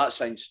aye, no, that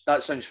sounds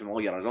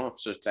familiar. I don't know.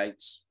 So it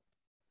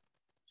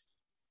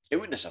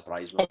wouldn't have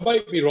surprised me. I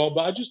might be wrong,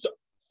 but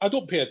I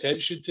don't pay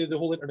attention to the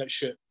whole internet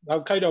shit. I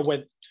kind of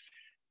went,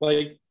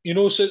 like, you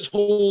know, since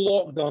whole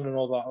lockdown and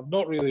all that, I've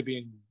not really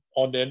been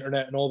on the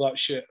internet and all that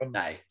shit. I'm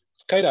Aye.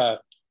 kind of,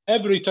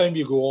 every time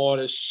you go on,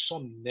 it's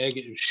some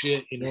negative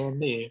shit, you know,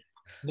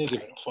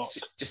 negative fuck.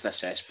 Just a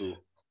cesspool.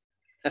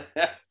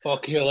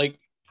 Fuck yeah, like,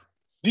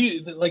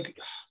 you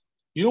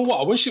know what?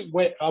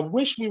 I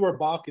wish we were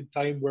back in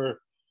time where,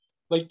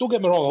 like, don't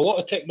get me wrong, a lot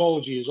of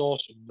technology is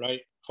awesome, right?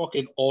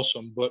 Fucking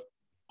awesome, but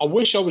I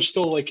wish I was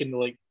still like in the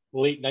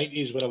late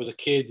 90s when I was a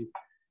kid.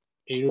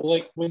 You know,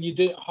 like when you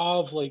didn't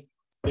have like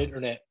the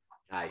internet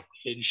Aye.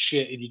 and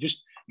shit, and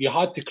you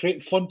had to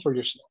create fun for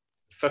yourself.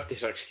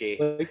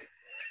 56K. Like,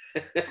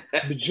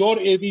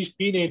 majority of these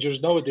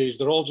teenagers nowadays,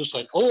 they're all just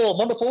like, oh, I'm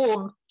on the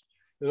phone.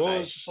 You know,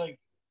 It's just like,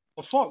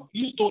 the fuck,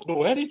 you don't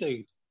know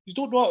anything. You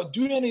don't know how to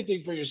do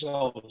anything for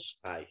yourselves.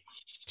 Aye.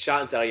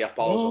 Chatting to your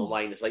pals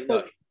online. It's like,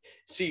 no.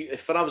 See,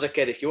 if when I was a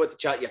kid, if you want to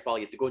chat to your pal,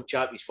 you had to go and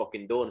chat his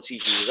fucking door and see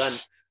if he was in.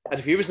 And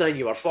if he was 9,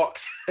 you were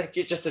fucked.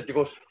 You just had to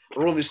go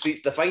roam the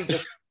streets to find him.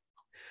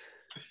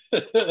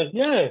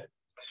 Yeah.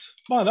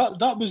 Man,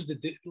 that was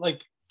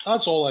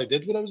that's all I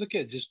did when I was a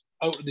kid. Just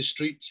out in the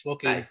streets,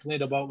 fucking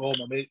playing about with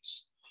all my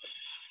mates.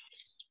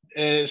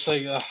 It's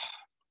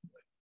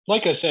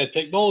like I said,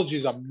 technology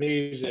is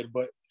amazing,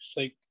 but it's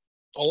like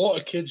a lot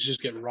of kids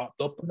just get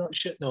wrapped up in that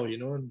shit now, you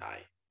know. And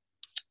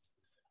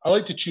I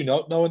like to tune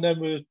out now and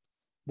then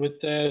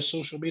with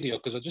social media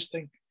because I just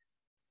think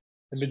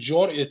the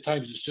majority of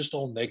times it's just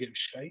all negative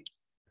shit.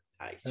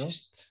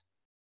 Just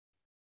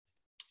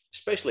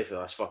especially for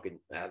this fucking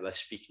this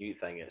speaking out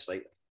thing. It's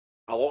like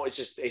a lot.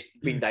 It's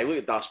been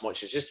diluted that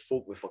much. It's just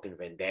folk with fucking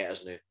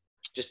vendettas now.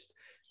 Just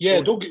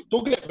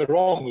don't get me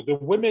wrong. The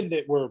women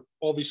that were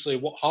obviously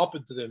what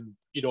happened to them,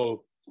 you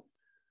know,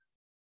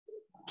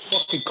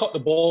 fucking cut the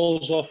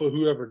balls off of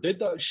whoever did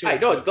that shit. I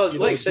know.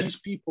 Like I said, these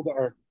people that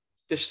are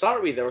to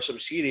start with, there was some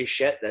serious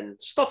shit and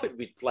stuff that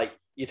we like.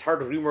 You'd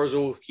heard rumors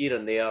here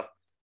and there.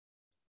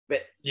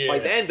 But by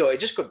the end of it,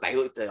 just got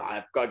diluted.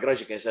 I've got a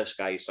grudge against this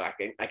guy, so I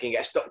can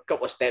get a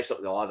couple of steps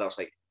up the ladder. It's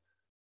like,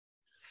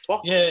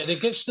 fuck. Yeah, and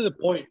it gets to the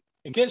point.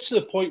 It gets to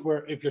the point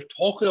where if you're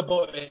talking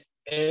about it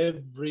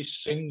every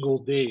single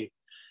day,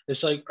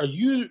 it's like, are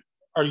you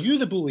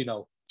the bully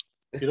now?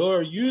 You know,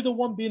 are you the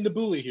one being the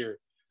bully here?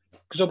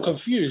 Because I'm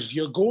confused.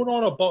 You're going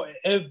on about it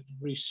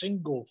every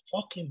single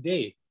fucking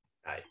day.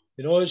 Aye.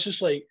 You know, it's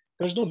just like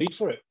there's no need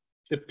for it.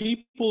 The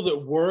people that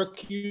were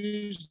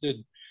accused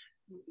and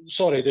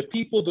the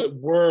people that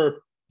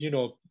were,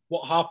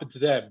 what happened to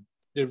them,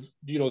 the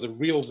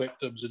real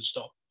victims and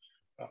stuff.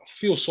 I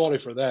feel sorry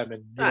for them,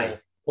 and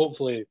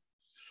hopefully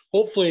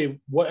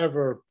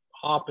whatever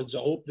happens, I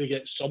hope they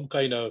get some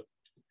kind of,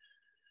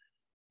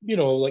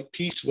 like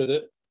peace with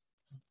it.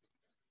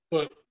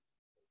 But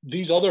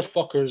these other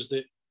fuckers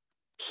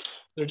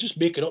they're just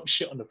making up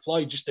shit on the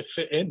fly just to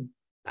fit in.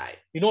 Aye.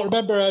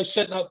 Remember I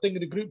sent that thing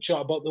in the group chat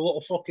about the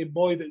little fucking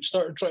boy that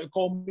started trying to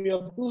call me a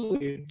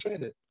bully in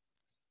training?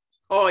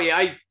 Oh yeah,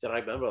 I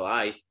remember that.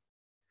 Aye.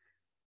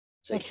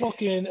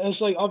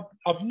 It's like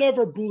I've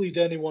never bullied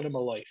anyone in my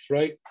life,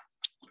 right?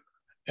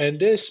 And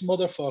this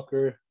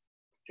motherfucker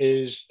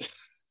is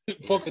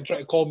fucking trying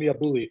to call me a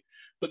bully.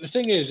 But the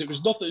thing is, it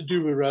was nothing to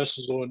do with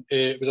WrestleZone.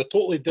 It was a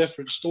totally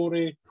different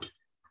story.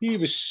 He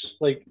was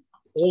like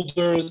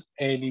older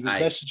and he was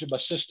messaging my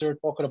sister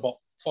talking about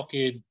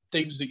fucking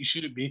things that you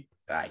shouldn't be.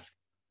 Aye.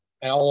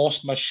 And I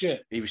lost my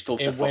shit. He was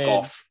told to fuck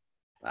off.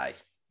 Aye.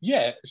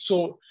 Yeah.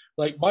 So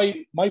like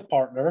my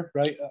partner,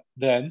 right,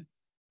 then,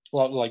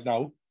 well, like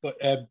now, but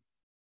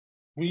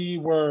we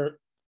were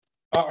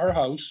at our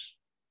house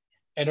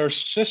and her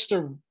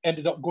sister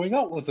ended up going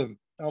out with him.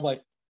 And I'm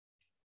like,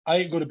 I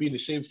ain't going to be in the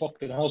same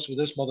fucking house with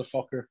this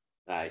motherfucker.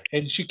 Aye.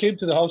 And she came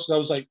to the house and I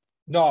was like,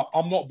 no,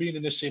 I'm not being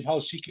in the same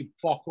house. He can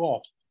fuck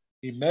off.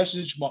 He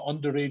messaged my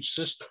underage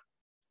sister.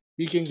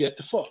 He can get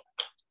the fuck.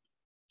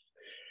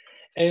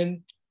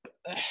 And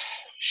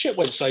shit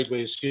went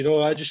sideways.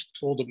 I just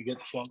told him to get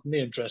the fuck. I'm not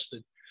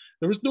interested.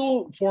 There was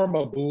no form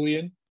of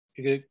bullying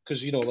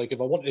because like if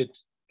I wanted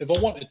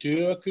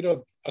to,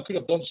 I could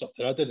have done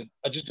something. I didn't.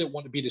 I just didn't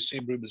want to be in the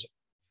same room as him.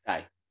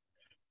 Aye.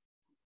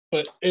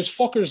 But it's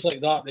fuckers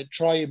like that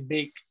try and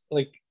make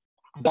like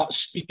that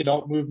speaking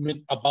out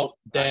movement about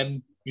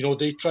them.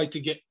 They try to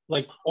get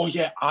like, oh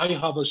yeah, I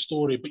have a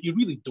story, but you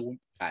really don't.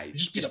 Aye, You're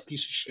just being a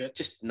piece of shit.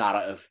 Just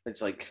narrative.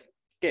 It's like,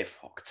 get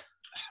fucked.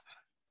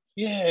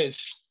 Yeah,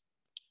 it's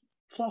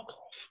fuck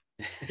off.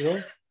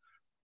 You're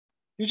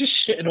just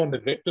shitting on the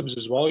victims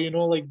as well.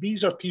 Like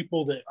these are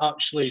people that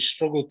actually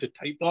struggled to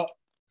type that.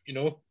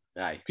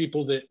 Aye.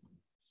 People that,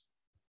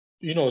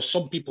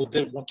 some people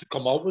didn't want to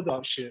come out with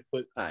that shit,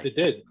 but they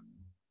did.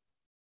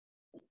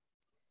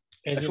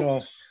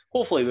 And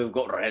hopefully we've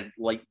got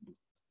like,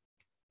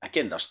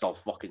 again, there's still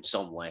fucking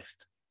some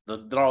left.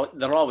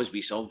 There'll always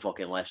be some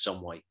fucking left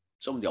some way.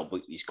 Somebody will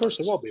boot these. Of course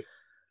there will be.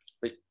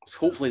 But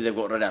hopefully they've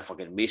got rid of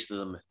fucking most of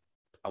them.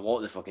 A lot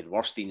of the fucking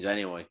worstings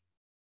anyway.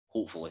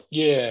 Hopefully.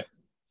 Yeah.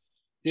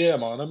 Yeah,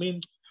 man. I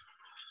mean,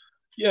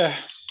 yeah.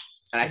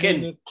 And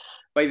again,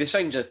 by the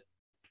signs of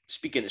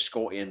speaking to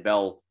Scotty and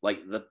Bill,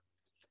 like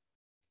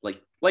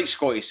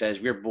Scotty says,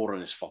 we're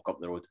boring as fuck up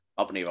the road,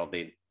 up in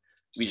Aberdeen.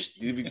 We just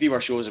do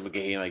our shows and we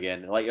get home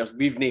again. Like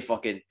we've no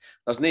fucking,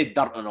 there's no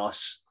dirt on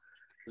us.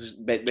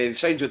 But the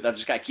sounds of it, they're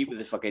just gotta keep with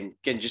the fucking,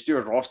 can just do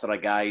a roster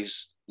of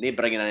guys, no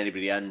bringing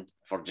anybody in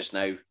for just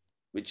now.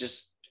 We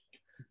just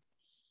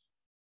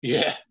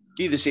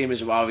do the same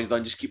as what I've always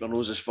done, just keep our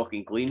noses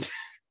fucking clean.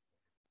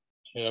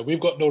 Yeah, we've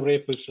got no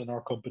rapists in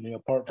our company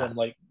apart from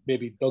like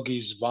maybe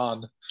Dougie's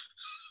van.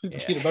 Yeah.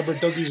 Do you remember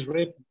Dougie's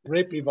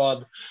rapey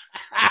van?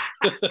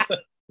 Have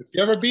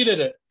you ever been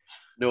in it?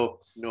 No.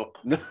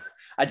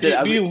 I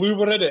did. Me and Lou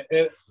were in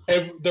it.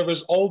 And there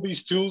was all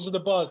these tools in the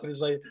back, and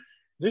it's like,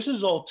 this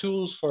is all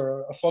tools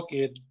for a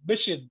fucking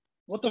mission.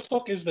 What the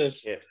fuck is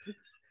this? Yeah.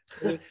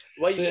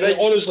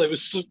 Honestly, it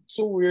was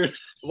so weird.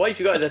 Why have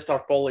you got the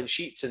tarpaulin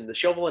sheets and the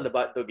shovel in the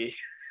back, Dougie?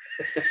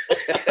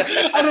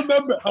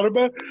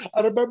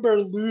 I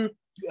remember Lou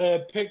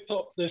picked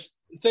up this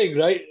thing,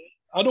 right?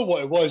 I know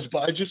what it was,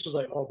 but I just was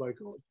like, oh my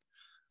God.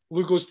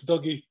 Lou goes to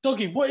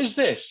Dougie, what is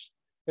this?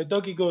 And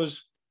Dougie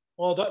goes,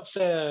 oh, that's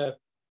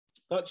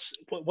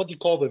what do you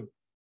call them?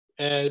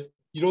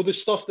 The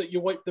stuff that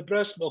you wipe the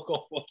breast milk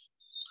off of.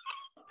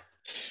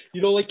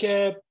 Like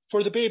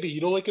for the baby,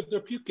 like if they're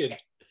puking,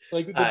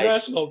 like the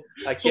breast milk.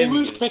 So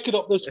Lou's picking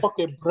up this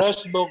fucking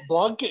breast milk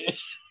blanket.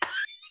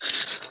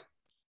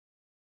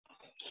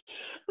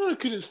 I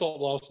couldn't stop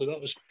laughing.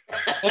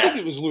 I think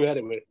it was Lou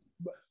anyway.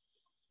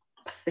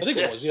 I think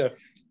it was, yeah.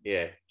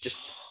 Yeah,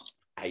 just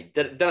I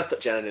didn't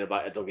touch anything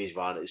about a Dougie's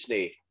van. It's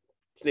no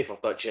for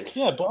touching.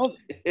 Yeah, but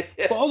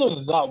other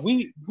than that,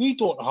 we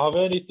don't have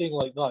anything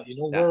like that.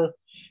 No.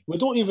 We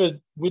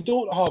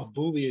don't have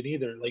bullying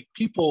either. Like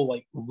people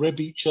like rib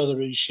each other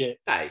and shit.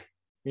 Aye.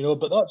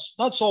 But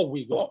that's all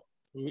we got.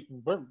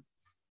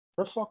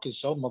 We're fucking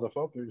some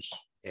motherfuckers.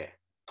 Yeah.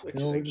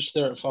 We're just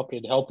there to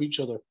fucking help each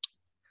other.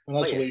 And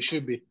that's the way it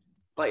should be.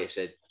 Like I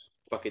said,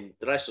 fucking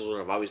the rest of us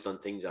have always done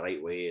things the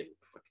right way, and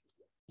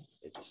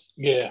it's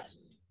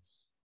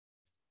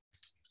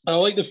I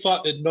like the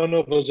fact that none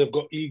of us have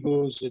got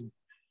egos, and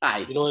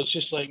aye, it's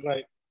just like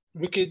right,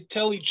 we could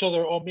tell each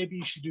other, oh, maybe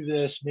you should do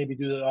this, maybe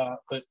do that,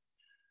 but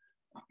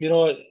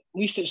at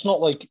least it's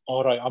not like,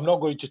 all right, I'm not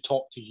going to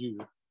talk to you.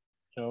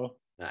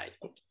 Aye.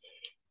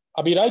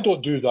 I mean, I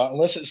don't do that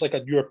unless it's like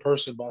a newer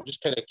person, but I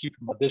just kind of keep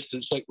my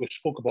distance, like we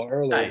spoke about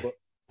earlier. Aye.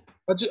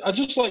 But I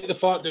just like the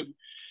fact that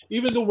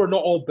even though we're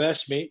not all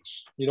best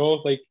mates, you know,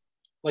 like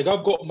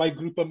I've got my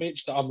group of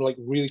mates that I'm like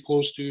really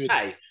close to. And,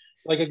 Aye.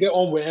 like I get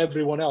on with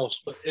everyone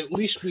else, but at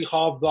least we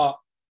have that,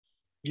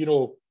 you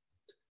know,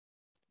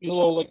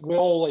 like we're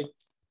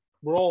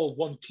all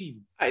one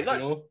team. Aye,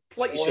 that, you know,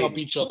 like you all say, help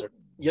each other.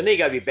 you're not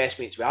gonna be best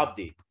mates with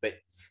Abdi, but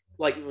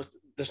like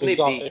there's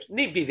Exactly.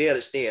 nobody there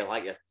that's there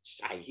like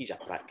aye, he's a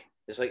prick.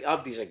 It's like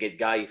Abdi's a good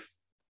guy.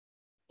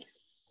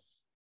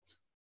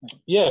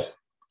 Yeah,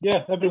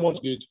 everyone's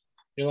good,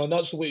 you know, and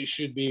that's the way it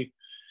should be.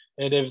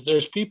 And if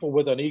there's people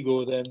with an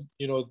ego, then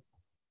you know,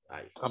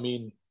 Aye. I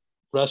mean,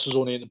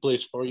 WrestleZone ain't the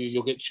place for you.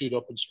 You'll get chewed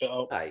up and spit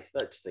out. Aye,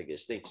 that's the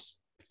thing.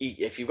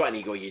 If you've got an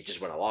ego, you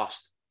just want to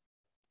last.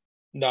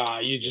 Nah,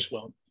 you just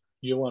won't.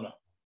 You wanna.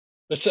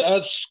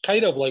 That's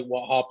kind of like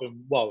what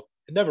happened. Well,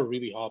 it never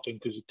really happened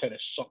because it kind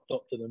of sucked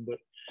up to them. But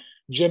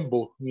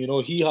Jimbo, you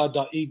know, he had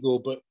that ego,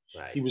 but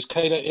Aye. he was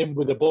kind of in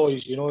with the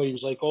boys. You know, he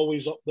was like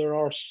always up their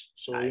arse.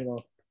 So Aye. you know,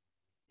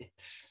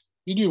 It's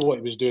he knew what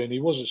he was doing. He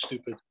wasn't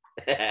stupid.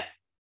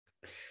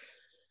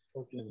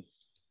 Okay.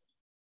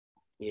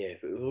 yeah,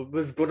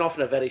 we've gone off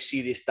on a very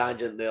serious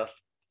tangent there.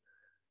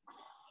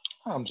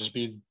 I'm just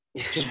being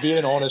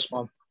honest,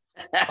 man.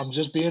 I'm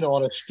just being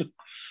honest.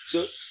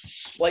 So,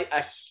 like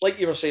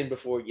you were saying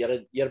before,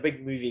 you're a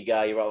big movie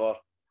guy, whatever.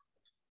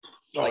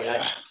 Like,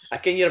 yeah. I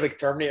think you're a big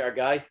Terminator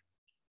guy.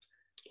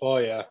 Oh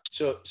yeah.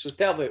 So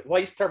tell me, why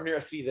is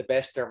Terminator 3 the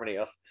best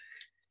Terminator?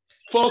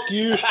 Fuck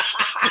you.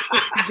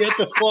 Get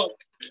the fuck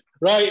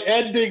right.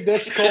 Ending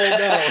this call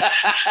now.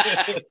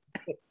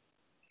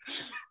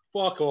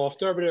 Fuck off.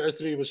 Terminator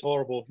 3 was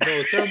horrible.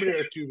 No,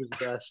 Terminator 2 was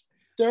the best.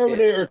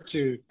 Terminator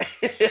 2.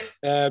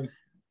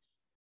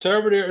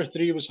 Terminator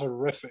 3 was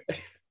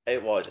horrific.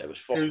 It was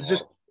fucking. It was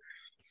just.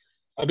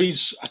 I mean,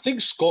 I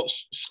think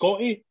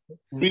Scotty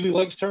really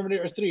likes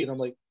Terminator 3, and I'm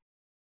like,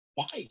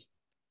 why?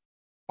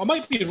 I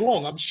might be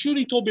wrong. I'm sure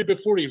he told me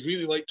before he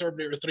really liked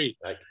Terminator 3.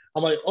 Right.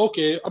 I'm like,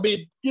 okay. I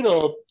mean, you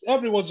know,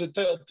 everyone's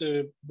entitled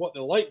to what they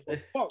like, but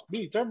fuck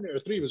me, Terminator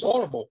 3 was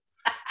horrible.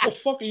 What the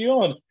fuck are you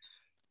on?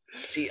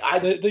 See, I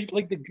just didn't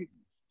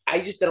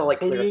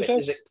like What Claire. were you saying?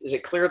 Is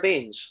it Claire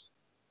Danes?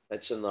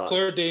 That's in that.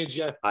 Claire Danes,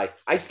 yeah. I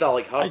just don't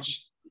like her.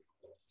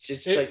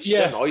 She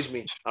annoys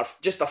me.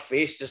 Just her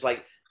face, just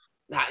like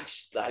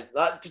that's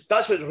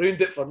what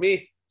ruined it for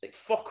me. It's like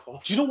fuck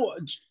off. Do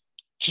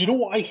you know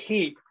what I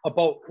hate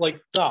about like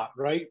that?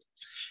 Right?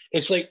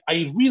 It's like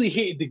I really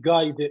hated the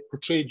guy that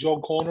portrayed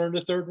John Connor in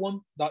the third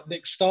one, that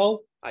Nick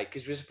Stahl. Aye,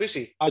 because he was a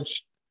pussy.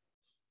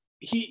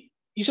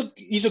 He's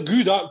a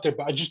good actor,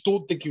 but I just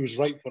don't think he was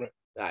right for it.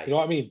 Aye. You know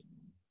what I mean?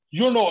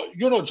 You're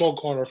not John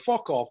Connor.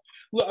 Fuck off.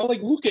 Look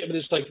at him and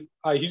it's like,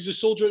 he's the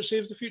soldier that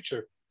saves the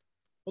future.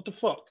 What the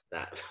fuck?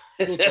 Nah.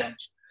 No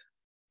chance.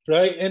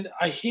 Right? And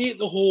I hate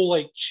the whole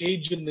like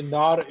changing the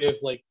narrative.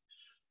 Like,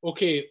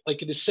 okay,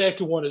 like in the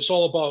second one, it's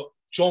all about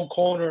John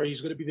Connor.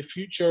 He's going to be the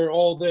future,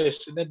 all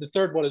this. And then the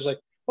third one is like,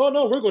 oh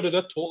no, we're going in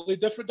a totally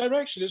different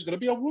direction. It's going to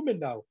be a woman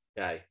now.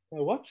 Aye.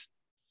 Like, what?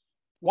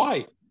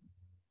 Why?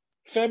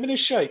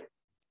 Feminist shite.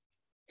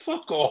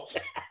 Fuck off.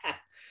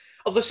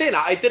 Although saying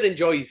that, I did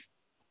enjoy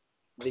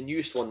the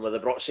newest one where they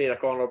brought Sarah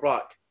Connor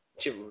back.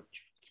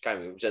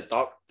 Was it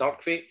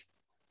Dark Fate?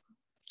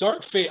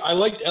 Dark Fate, I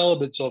liked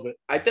elements of it.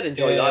 I did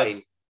enjoy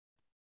that.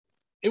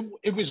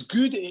 It was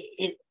good.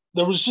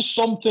 There was just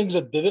some things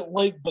I didn't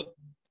like, but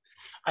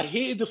I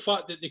hated the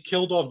fact that they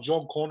killed off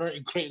John Connor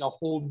and created a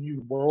whole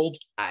new world.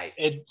 Aye.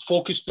 And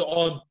focused it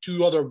on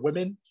two other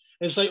women.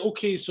 It's like,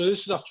 okay, so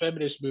this is a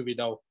feminist movie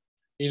now.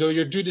 You know,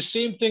 you're doing the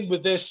same thing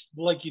with this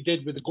like you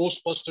did with the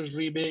Ghostbusters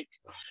remake,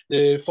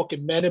 the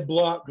fucking Men in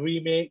Black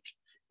remake.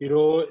 You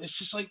know, it's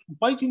just like,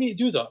 why do you need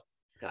to do that?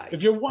 Aye.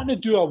 If you want to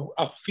do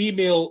a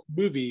female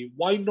movie,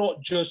 why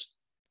not just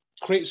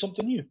create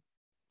something new?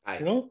 Aye.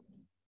 You know?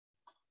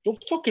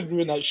 Don't fucking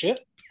ruin that shit.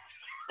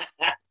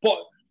 But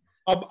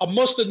I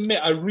must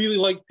admit, I really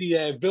like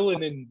the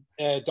villain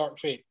in Dark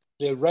Fate,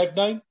 the Rev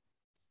 9.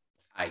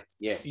 Aye,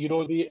 yeah. You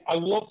know, I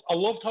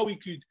loved how he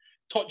could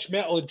touch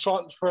metal and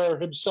transfer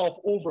himself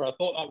over. I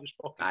thought that was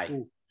fucking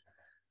cool.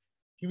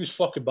 He was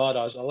fucking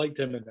badass. I liked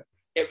him in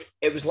it.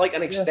 It was like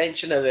an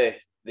extension of the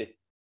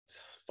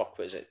fuck,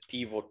 what is it?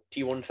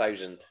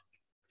 T1000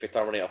 for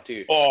Terminator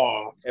 2.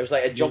 Oh, it was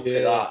like a jump for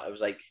that. It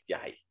was like, yeah,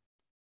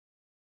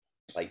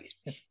 like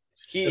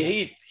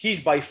he's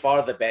by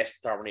far the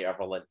best Terminator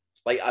villain.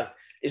 Like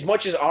as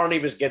much as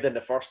Arnie was good in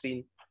the first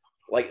scene,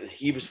 like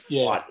he was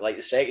far, like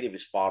the second he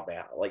was far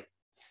better. Like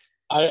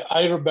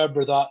I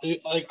remember that.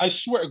 Like I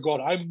swear to God,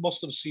 I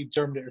must have seen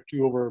Terminator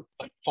 2 over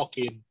like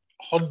fucking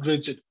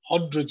hundreds and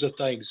hundreds of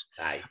times.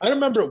 Aye. I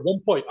remember at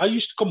one point I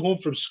used to come home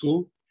from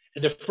school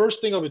and the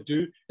first thing I would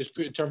do is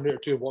put in Terminator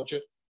 2 and watch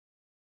it.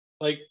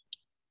 Like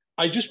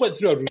I just went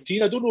through a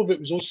routine. I don't know if it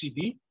was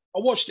OCD. I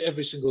watched it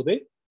every single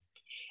day.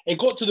 It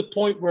got to the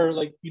point where,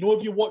 like, you know,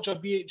 if you watch a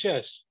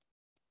VHS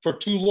for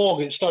too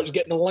long, it starts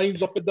getting the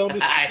lines up and down the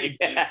screen.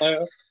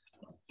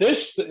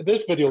 this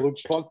video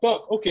looks fucked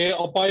up. Okay,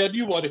 I'll buy a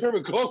new one. Here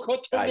we go.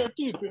 Got Terminator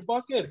 2, put it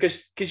back in.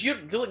 Because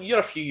you're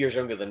a few years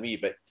younger than me,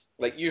 but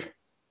like you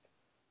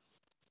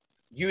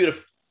would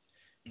have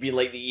been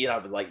like the era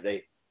of like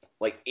the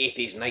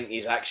 80s,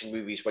 90s action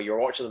movies where you're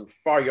watching them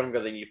far younger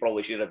than you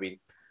probably should have been.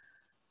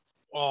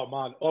 Oh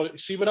man! Oh,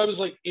 see, when I was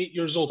like 8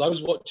 years old, I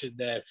was watching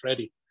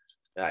Freddy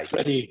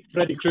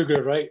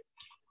Krueger, right?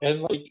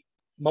 And like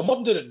my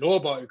mum didn't know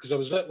about it because I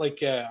was at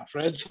like a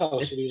friend's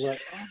house, and he was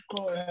like, "I've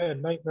got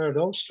Nightmare on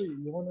Elm Street.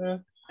 You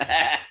wanna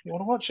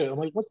watch it?" I'm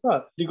like, "What's that?"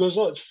 And he goes,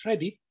 "Oh, it's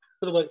Freddy."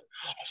 And I'm like,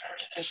 "I've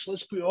heard of this.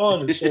 Let's put it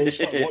on." And so I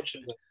started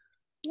watching it. Like,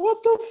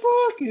 what the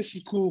fuck? This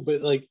is cool,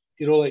 but like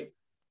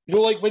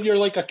like when you're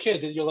like a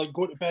kid and you're like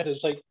going to bed,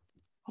 it's like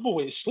I'm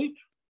away to sleep.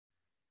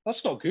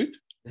 That's not good.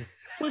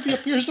 What if he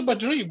appears in my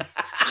dream?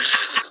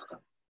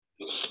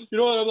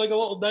 I'm like a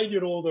little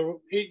 9-year-old or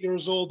 8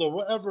 years old or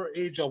whatever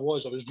age I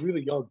was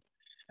really young.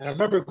 And I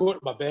remember going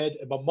to my bed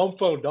and my mum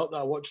found out that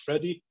I watched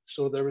Freddy.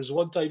 So there was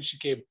one time she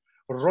came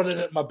running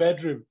at my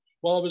bedroom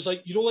while I was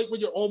like, like when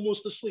you're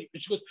almost asleep.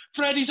 And she goes,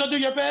 "Freddy's under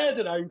your bed."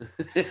 And I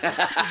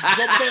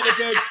jumped out of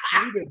bed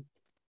screaming.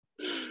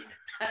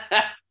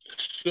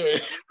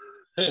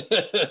 I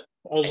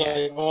was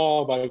like,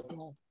 oh my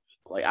God.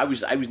 Like I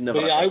was never.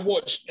 But yeah, I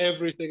watched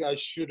everything I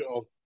should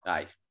have.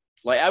 Aye.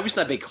 Like I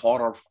wasn't a big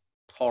horror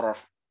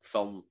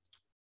film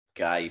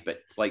guy,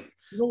 but like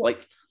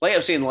I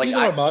was saying,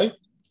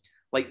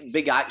 like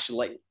big action,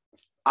 like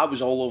I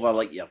was all over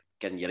like your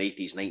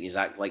 80s, 90s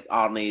act, like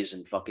Arnie's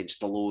and fucking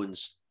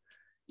Stallone's,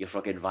 your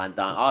fucking Van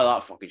Damme, all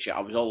that fucking shit.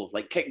 I was all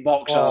like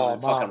Kickboxer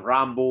and fucking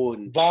Rambo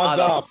and Van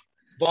Damme.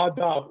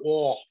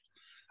 Oh,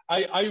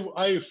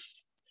 I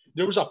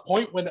there was a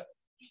point when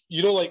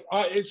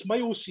it's my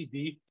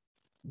OCD.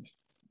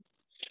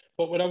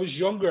 But when I was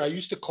younger, I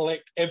used to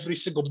collect every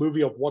single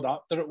movie of one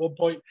actor at one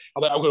point.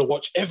 I'm like, I'm going to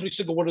watch every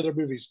single one of their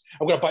movies.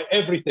 I'm going to buy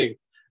everything.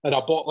 And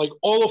I bought like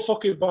all of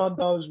fucking Van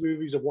Damme's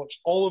movies and watched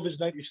all of his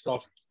 90s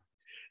stuff.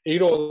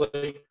 And,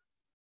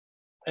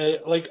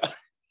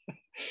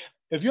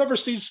 have you ever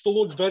seen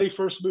Stallone's very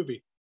first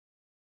movie?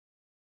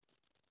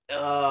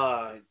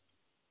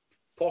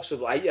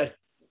 Possibly. I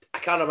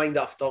can't remind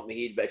that off the top of my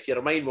head, but if you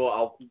remind me,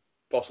 I'll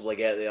possibly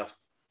get there.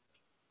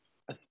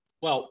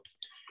 Well,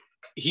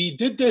 he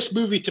did this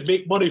movie to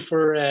make money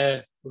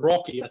for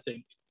Rocky, I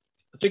think.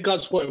 I think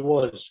that's what it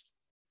was.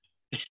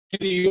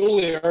 He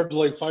only earned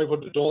like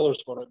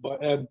 $500 for it.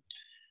 But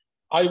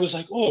I was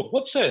like, oh,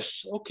 what's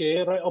this?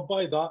 Okay, right, I'll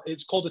buy that.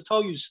 It's called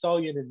Italian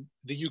Stallion in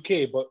the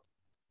UK, but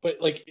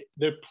like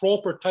the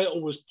proper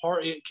title was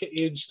Party at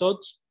Kitty and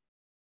Studs.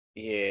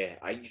 Yeah,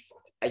 I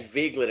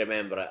vaguely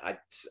remember it.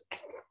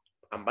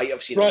 I might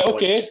have seen it once.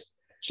 Okay.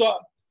 So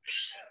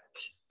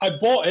I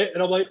bought it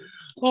and I'm like,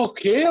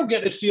 okay, I'm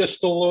getting to see a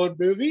Stallone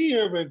movie.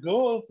 Here we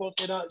go.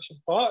 Fucking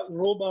action part.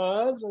 Roll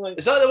my eyes. I'm like,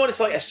 is that the one that's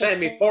like a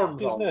semi-porn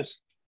film?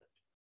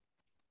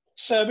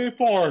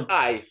 Semi-porn.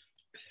 Aye.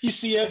 You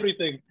see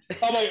everything.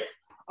 I'm like,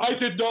 I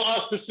did not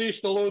ask to see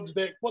Stallone's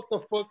dick. What the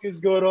fuck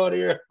is going on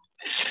here?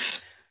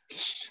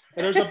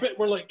 And there's a bit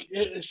where like,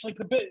 it's like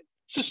the bit,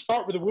 it's the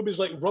start where the woman's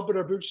like rubbing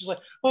her boobs. She's like,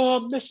 oh,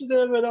 I'm missing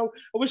them. And I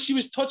wish she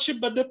was touching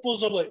my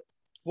nipples. I'm like,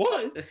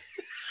 what? And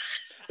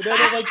then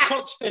it like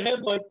cuts to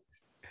him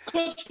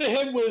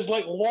with his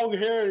like long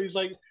hair. And he's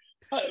like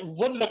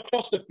running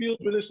across the field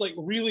with this like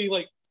really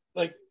like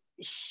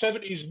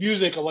 70s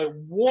music. I'm like,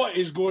 what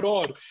is going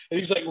on? And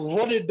he's like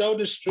running down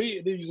the street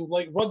and he's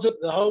like runs up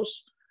the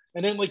house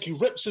and then like he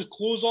rips his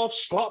clothes off,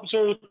 slaps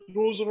her,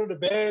 throws her in the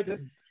bed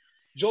and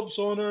jumps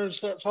on her and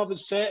starts having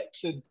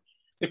sex. And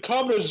the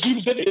camera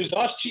zooms into his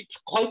ass cheeks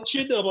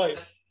clenching. I'm like,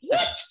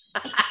 what?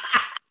 What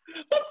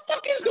the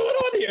fuck is going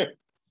on here?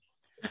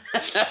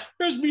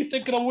 Here's me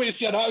thinking I'm waiting to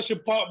see an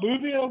action part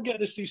movie. I'm getting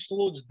to see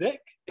Stallone's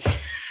dick.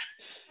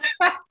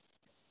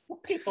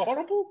 Okay,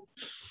 horrible.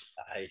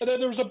 Aye. And then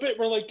there was a bit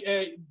where like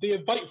they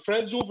invite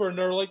friends over and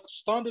they're like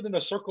standing in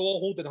a circle all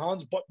holding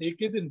hands butt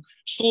naked and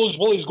Stallone's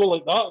willies go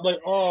like that. I'm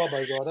like, oh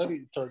my God, I need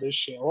to turn this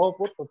shit off.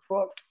 What the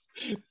fuck?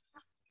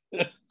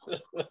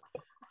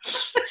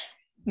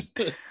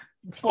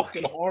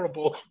 Fucking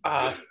horrible.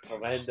 It's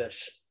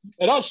tremendous.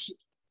 And that's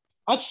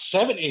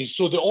 70s,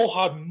 so they all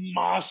had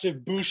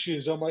massive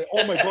bushes. I'm like,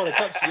 oh my God, I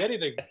can't see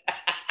anything.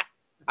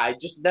 I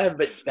just never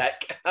bit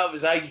dick. That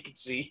was all you could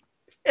see.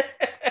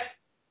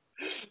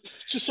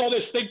 Just saw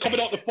this thing coming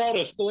out the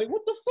forest. They're like,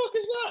 what the fuck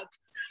is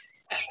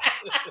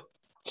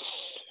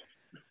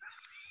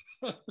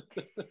that?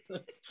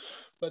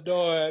 But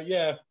no,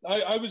 yeah,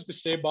 I was the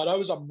same, man. I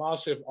was a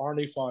massive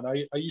Arnie fan.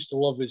 I used to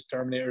love his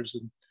Terminators,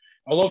 and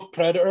I love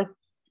Predator.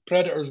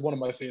 Predator is one of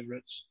my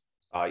favorites.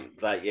 I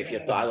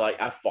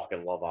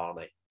fucking love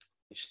Arnie.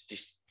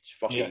 It's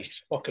fucking,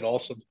 it's fucking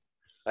awesome.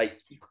 Right,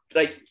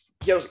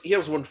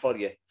 here's one for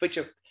you. What's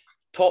your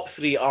top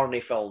 3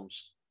 Arnie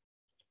films?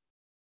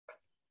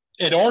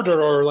 In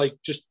order, or like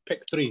just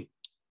pick 3?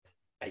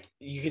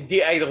 You can do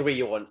it either way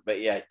you want, but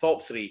yeah,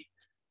 top 3.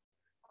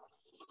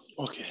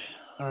 Okay.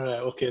 All right.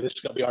 Okay, this is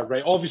gonna be all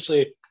right.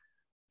 Obviously,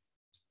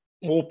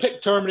 we'll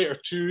pick Terminator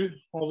 2.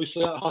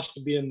 Obviously, that has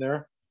to be in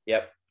there.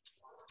 Yep.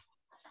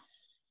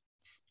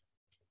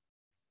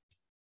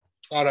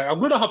 All right, I'm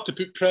going to have to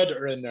put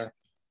Predator in there.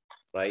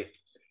 Right.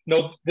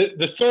 No,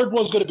 the third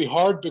one's going to be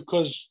hard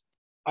because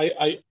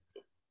I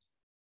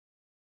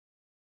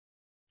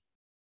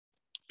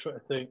try to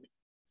think.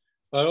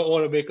 I don't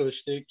want to make a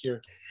mistake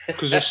here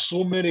because there's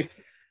so many.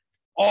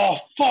 Oh,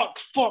 fuck.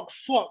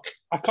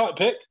 I can't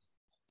pick.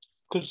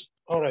 Because,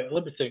 all right,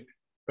 let me think.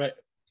 Right.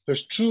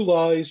 There's True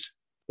Lies.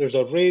 There's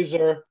A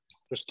Razor.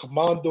 There's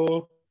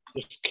Commando.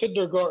 There's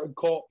Kindergarten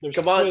Cop. There's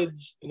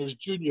Twins. And there's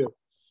Junior.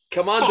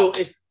 Commando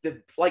is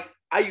the, like,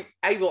 I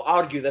will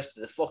argue this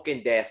to the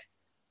fucking death.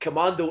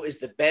 Commando is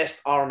the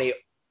best Arnie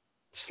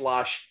 /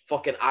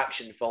 fucking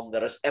action film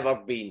there has ever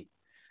been.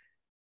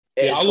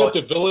 Yeah, I love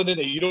the villain in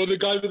it. You know the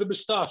guy with the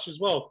moustache as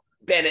well?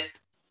 Bennett.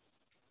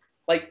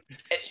 Like,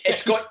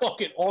 it's got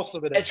fucking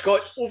awesome in it. It's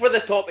got over the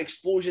top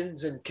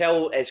explosions and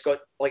kill. It's got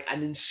like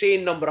an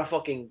insane number of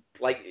fucking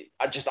like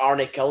just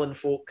Arnie killing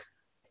folk.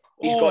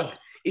 He's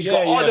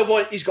got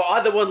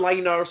other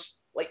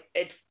one-liners. Like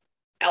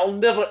I'll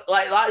never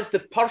like that is the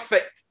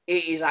perfect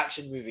 80s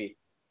action movie.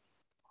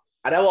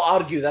 And I will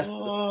argue this.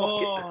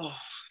 I'll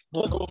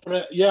go for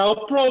it. Yeah,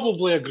 I'll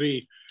probably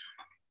agree.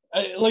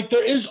 Like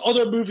there is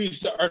other movies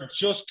that are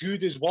just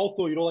good as well,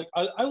 though. You know, like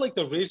I like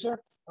The Razor.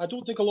 I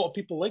don't think a lot of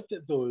people liked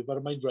it though, if I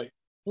remember right. I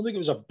don't think it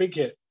was a big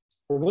hit.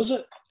 Or was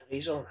it?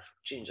 Razor,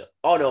 change it.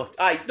 Oh no,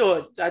 I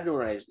know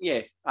Razor.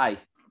 Yeah,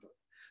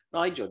 no,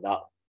 I enjoyed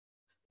that.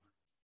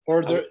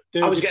 Or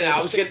I was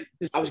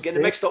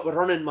getting mixed up with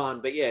Running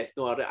Man, but yeah,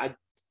 no,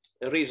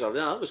 Razor.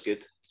 Yeah, that was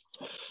good.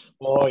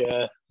 Oh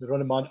yeah, the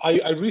Running Man.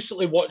 I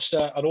recently watched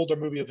an older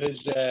movie of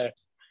his,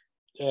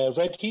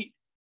 Red Heat.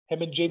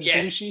 Him and James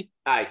Belushi.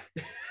 Aye.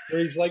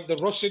 Where he's like the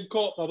Russian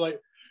cop. I'm like,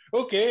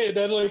 okay. And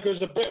then like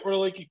there's a bit where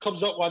like he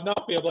comes up with a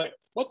nappy. I'm like,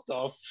 what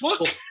the fuck?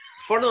 Well,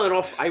 funnily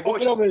enough, I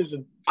watched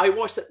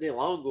it not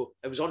long ago.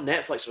 It was on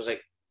Netflix. I was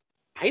like,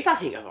 I don't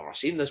think I've ever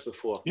seen this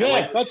before. Yeah,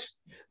 like,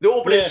 that's the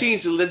opening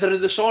scenes. They're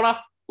in the sauna,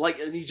 like,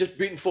 and he's just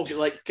beating fucking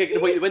like kicking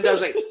about the window. I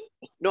was like,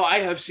 no, I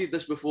have seen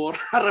this before.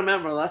 I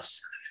remember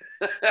this.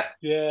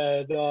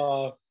 Yeah,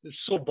 no, it's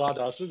so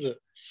badass, is it?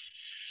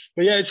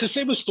 But yeah, it's the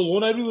same with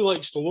Stallone. I really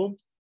like Stallone.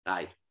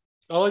 Aye.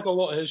 I like a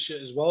lot of his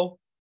shit as well.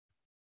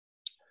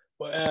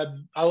 But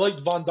I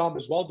liked Van Damme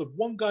as well. The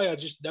one guy I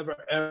just never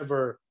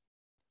ever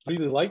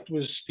really liked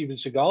was Steven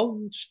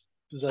Seagal.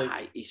 It was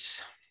like,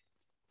 he's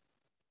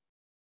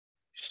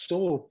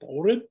so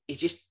boring. He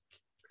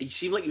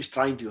seemed like he was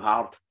trying too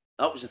hard.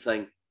 That was the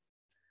thing.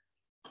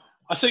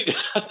 I think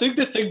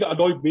the thing that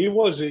annoyed me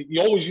was he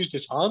always used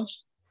his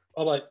hands.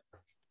 I'm like,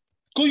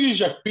 go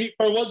use your feet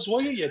for once,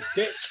 will you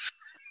dick?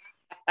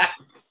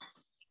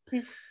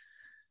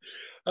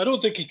 I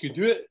don't think he could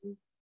do it.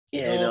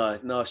 Yeah,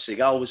 no.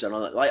 Seagal was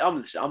another. Like I'm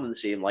in the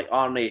same. Like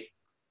Arnie,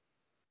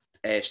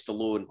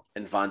 Stallone,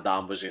 and Van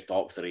Damme was your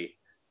top three.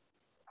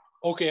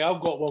 Okay,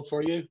 I've got one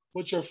for you.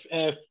 What's your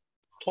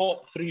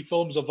top three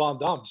films of Van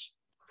Damme's?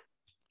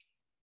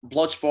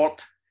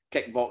 Bloodsport,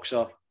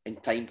 Kickboxer,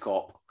 and Time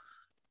Cop.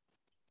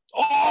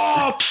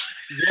 Oh,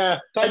 yeah,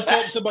 Time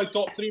Cop's in my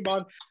top three,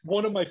 man.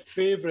 One of my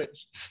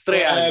favourites.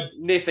 Straight on.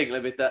 Nothing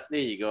about that. There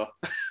you go.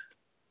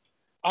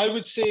 I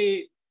would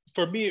say,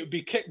 for me, it would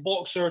be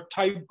Kickboxer,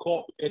 Time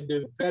Cop, and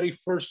the very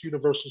first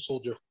Universal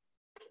Soldier.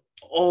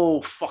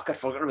 Oh, fuck, I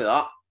forgot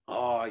about that.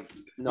 Oh,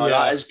 no,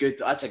 that is good.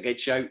 That's a good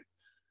shout.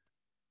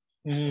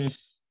 Mm.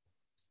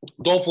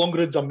 Dolph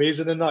Lundgren's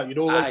amazing in that. You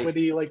know, like when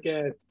he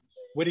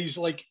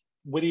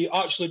when he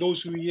actually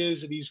knows who he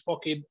is and he's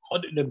fucking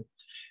hunting him,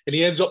 and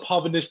he ends up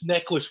having this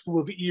necklace full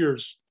of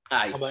ears.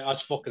 Aye. I'm like,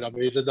 that's fucking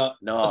amazing.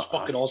 That's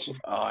fucking awesome.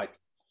 Oh,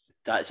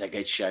 that's a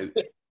good shout.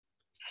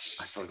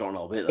 I've forgotten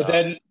all about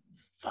that.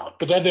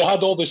 But then they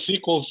had all the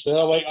sequels, and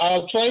I'm like,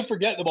 I'll try and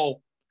forget them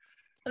all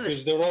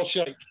because they're all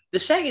shite. The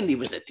second he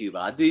wasn't too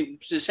bad. The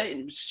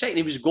second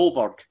he was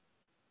Goldberg.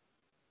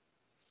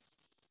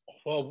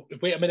 Well,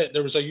 wait a minute.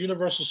 There was a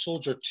Universal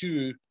Soldier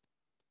 2,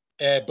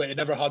 but it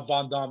never had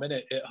Van Damme in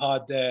it. It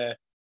had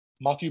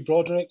Matthew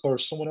Broderick or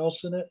someone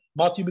else in it.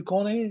 Matthew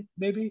McConaughey,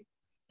 maybe.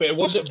 But it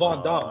wasn't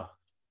Van Damme.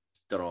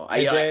 Don't know.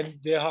 I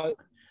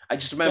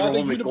just remember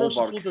one with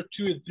Universal Goldberg. Soldier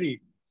 2 and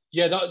 3.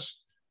 Yeah,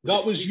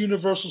 that was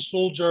Universal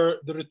Soldier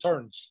The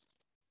Returns.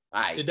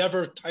 Aye. They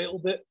never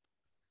titled it.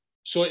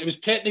 So it was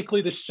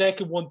technically the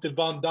second one to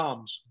Van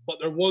Damme's, but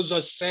there was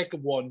a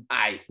second one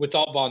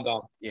without Van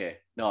Damme. Yeah,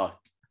 no.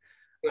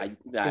 It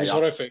was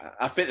horrific.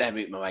 I put them out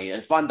of my mind.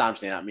 If Van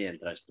Damme's not me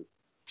interested,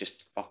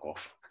 just fuck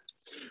off.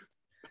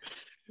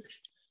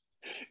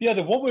 Yeah,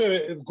 the one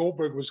with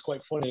Goldberg was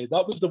quite funny.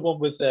 That was the one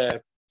with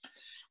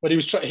when he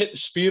was trying to hit the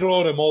spear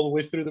on him all the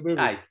way through the movie.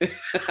 Aye.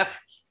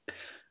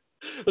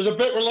 There's a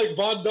bit where like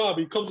Van Damme,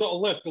 he comes out a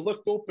lift, the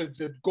lift opens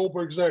and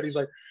Goldberg's there and he's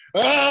like,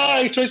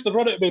 he tries to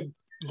run at him.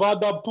 Van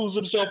Damme pulls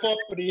himself up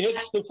and he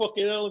hits the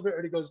fucking elevator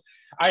and he goes,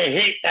 I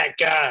hate that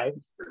guy.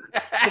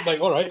 I'm like,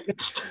 all right.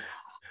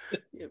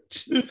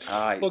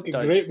 Fucking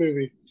great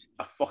movie.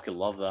 I fucking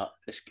love that.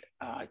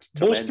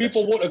 Most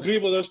people won't agree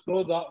with us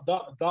though.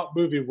 That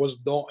movie was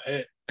not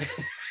it.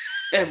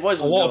 It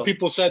wasn't. A lot of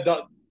people said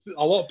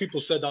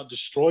that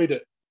destroyed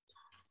it.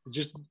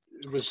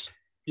 It was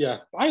Yeah,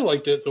 I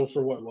liked it though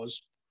for what it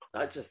was.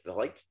 That's just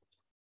like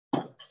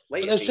But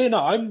I'm saying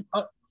that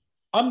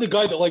I'm the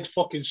guy that likes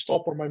fucking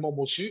Stop or My Mum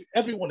Will Shoot.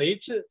 Everyone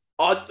hates it.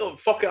 Oh no,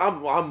 fuck it!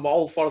 I'm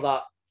all for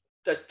that.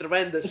 That's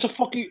tremendous. It's a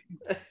fucking.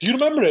 Do you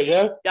remember it?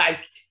 Yeah. Yeah.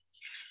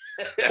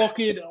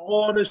 Fucking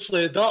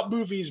honestly, that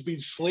movie's been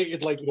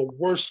slated like the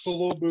worst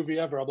Stallone movie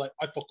ever. I'm like,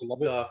 I fucking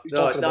love it.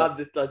 No,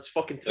 that's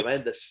fucking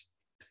tremendous.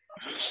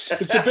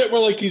 It's a bit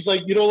where like he's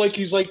like, I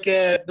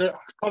can't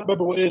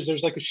remember what it is.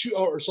 There's like a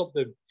shootout or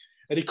something,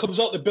 and he comes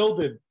out the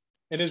building,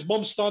 and his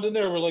mom's standing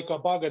there with like a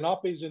bag of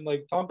nappies and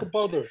like talcum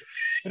powder,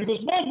 and he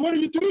goes, "Mom, what are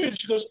you doing?"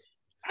 She goes,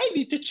 "I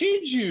need to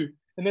change you."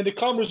 And then the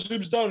camera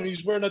zooms down, and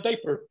he's wearing a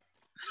diaper.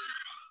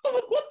 I'm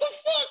like, what the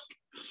fuck?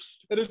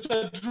 And it's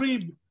a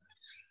dream.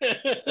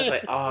 It's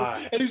like,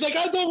 And he's like,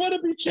 I don't want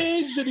to be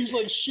changed. And he's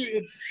like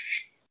shooting.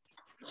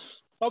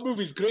 That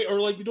movie's great. Or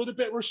like, the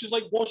bit where she's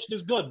like washing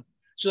his gun.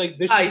 She's like,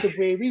 this is the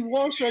way we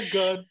wash our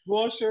gun.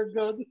 Wash our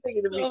gun.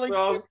 Singing to me like,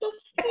 song. what the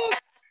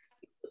fuck?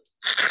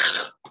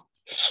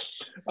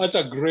 That's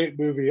a great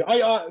movie.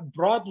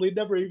 Bradley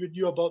never even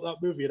knew about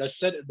that movie, and I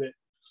sent him it.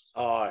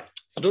 I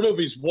don't know if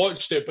he's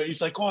watched it, but he's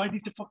like, I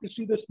need to fucking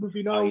see this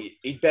movie now.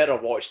 He'd better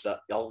watch that.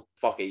 I'll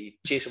fuck it. You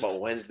chase him on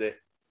Wednesday.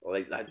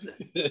 Like that.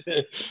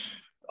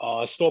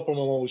 Stop or My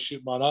Mum Will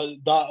Shoot, man.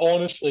 That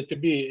honestly, to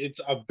me, it's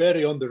a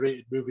very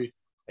underrated movie.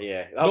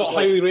 Yeah, that not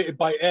highly rated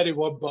by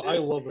anyone, but I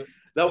love it.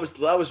 That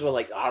was when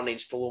like Arnie and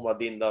Stallone were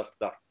doing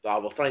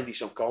we'll try and do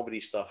some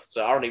comedy stuff.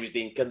 So Arnie was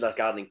doing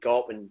Kindergarten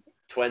Cop and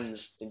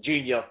Twins and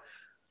Junior.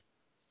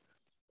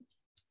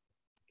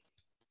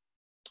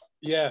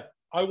 Yeah,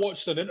 I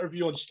watched an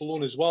interview on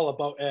Stallone as well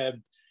about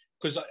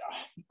because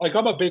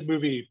I'm a big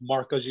movie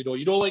mark, as you know.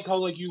 You know, like how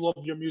like you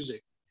love your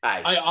music.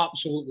 Aye. I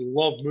absolutely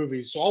love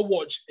movies, so I'll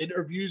watch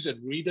interviews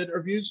and read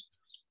interviews.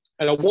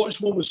 And I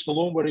watched one with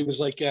Stallone where he was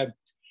like,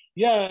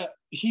 "Yeah,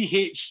 he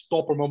hates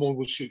Stop or My Mum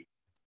Will Shoot.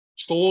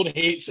 Stallone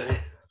hates it,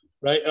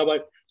 right?" And I'm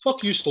like,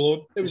 "Fuck you,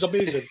 Stallone. It was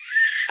amazing."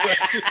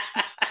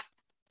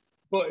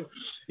 But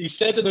he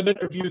said in an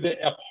interview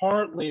that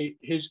apparently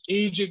his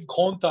agent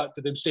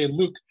contacted him saying,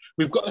 "Look,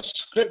 we've got a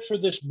script for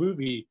this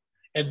movie,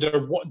 and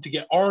they're wanting to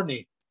get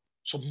Arnie,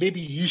 so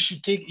maybe you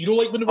should take."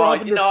 Like when they were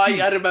having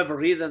I remember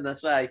reading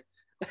this.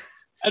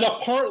 And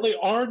apparently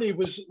Arnie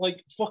was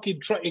like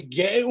fucking trying to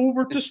get it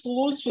over to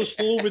Stallone so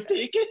Stallone would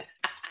take it.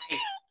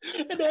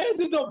 And it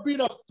ended up being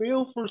a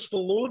fail for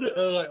Stallone.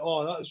 Like,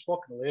 oh, that is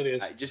fucking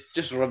hilarious.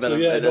 Just rubbing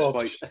him at this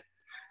point.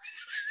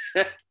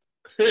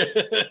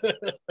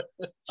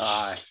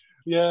 Aye.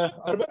 Yeah,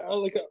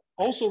 I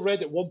also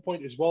read at one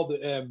point as well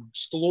that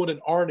Stallone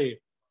and Arnie,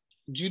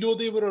 do you know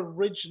they were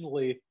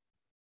originally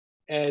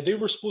they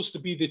were supposed to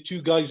be the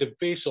two guys in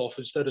Face Off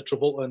instead of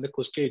Travolta and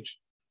Nicolas Cage?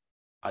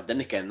 I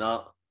didn't get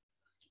that.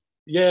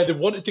 Yeah, they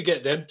wanted to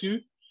get them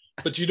too,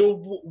 but you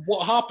know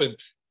what happened?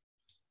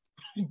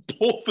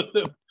 Both of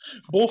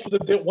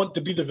them didn't want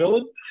to be the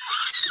villain.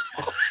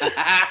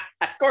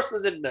 Of course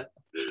they didn't. They're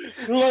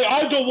like,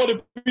 I don't want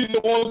to be the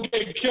one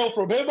getting killed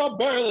from him. I'm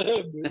better than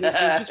him. They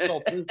just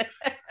fell through.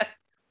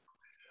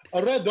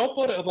 I read up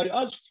on it. I'm like,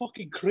 that's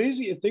fucking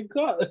crazy to think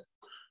that.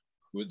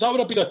 That would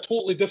have been a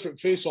totally different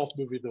Face-Off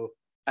movie, though.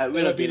 It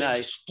would have been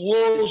nice.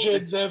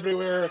 Explosions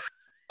everywhere.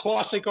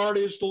 Classic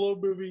Arnie and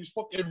Stallone movies.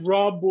 Fucking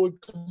Rambo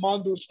and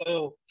Commando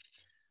style.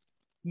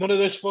 None of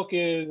this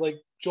fucking, like,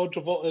 John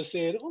Travolta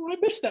saying, "Oh, I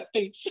missed that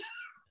face."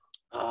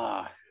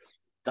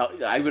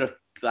 That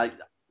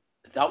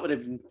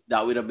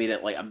would have made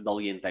it like a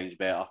million times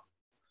better.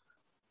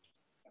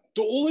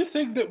 The only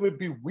thing that would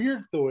be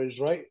weird though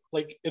is, right,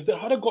 like if they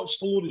had got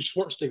Stallone and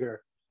Schwarzenegger,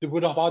 they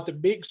would have had to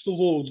make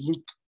Stallone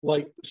look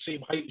like the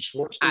same height as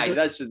Schwarzenegger. Aye,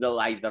 that's the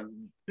lie. They're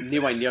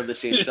nowhere near the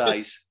same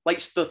size. Like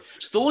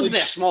Stallone's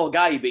not a small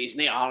guy, but he's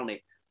not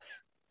Arnie.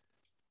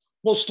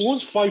 Well,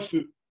 Stallone's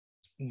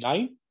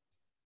 5'9",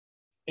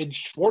 and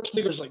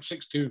Schwarzenegger's like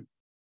 6'2".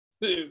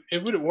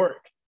 It wouldn't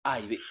work.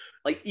 Aye, but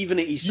like even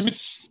at his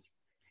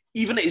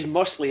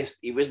muscliest,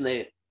 he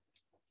wasn't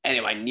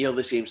anyway near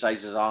the same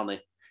size as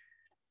Arnie.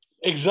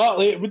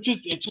 Exactly.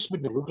 It just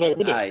wouldn't look right,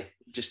 would it? Aye,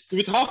 you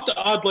would have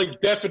to add like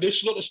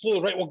definition on the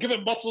Stallone, right? Well, give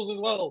it muscles as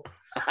well.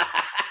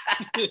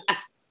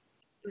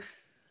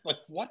 Like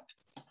what?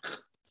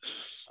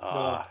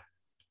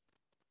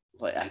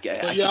 Like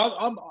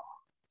I'm.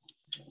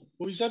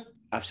 What you said?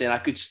 I'm saying I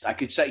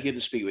could sit here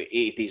and speak about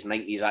 80s,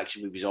 90s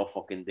action movies all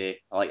fucking day.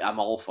 I'm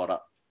all for it.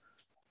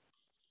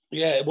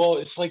 Yeah, well,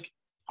 it's like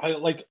I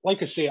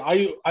say,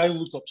 I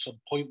looked up some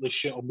pointless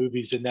shit on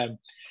movies, and then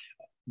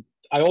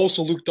I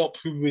also looked up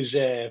who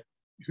they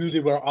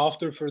were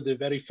after for the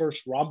very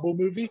first Rambo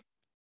movie,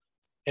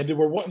 and they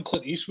were wanting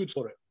Clint Eastwood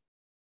for it.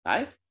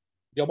 Aye.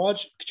 Could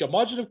you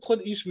imagine if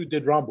Clint Eastwood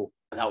did Rambo?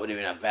 That would have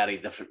been a very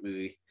different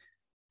movie.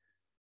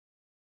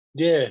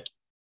 Yeah,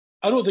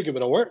 I don't think it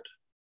would have worked.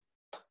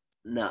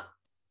 Nah.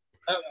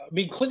 I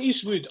mean, Clint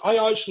Eastwood, I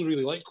actually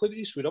really like Clint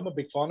Eastwood. I'm a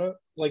big fan of it.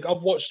 Like,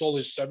 I've watched all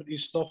his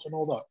 70s stuff and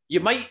all that.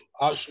 You might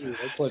actually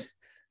like Clint.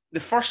 The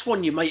first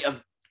one you might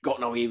have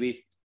gotten away with.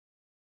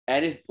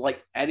 Any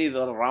of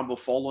the Rambo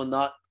following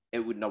that, it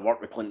wouldn't have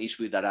worked with Clint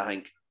Eastwood, I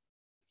think.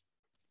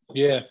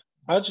 Yeah.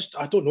 I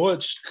don't know. I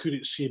just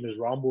couldn't see him as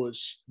Rambo.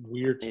 It's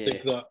weird to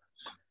think that.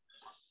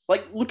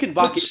 Like looking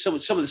back at some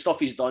of the stuff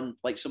he's done,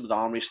 like some of the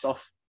army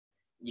stuff,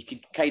 you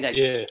could kind of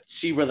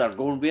see where they're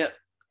going with it,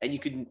 and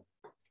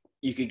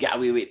you could get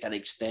away with it to an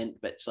extent.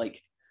 But it's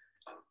like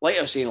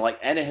I was saying, like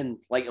anything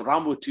like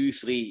Rambo 2,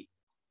 3,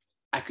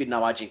 I couldn't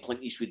imagine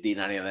Clint Eastwood doing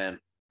any of them.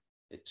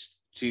 It's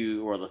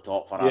too over the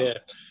top for him. Yeah.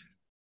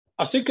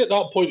 I think at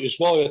that point as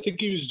well, I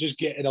think he was just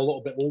getting a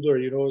little bit older,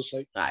 you know. It's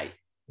like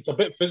it's a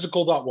bit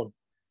physical, that one,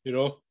 you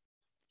know.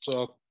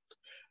 So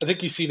I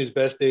think he's seen his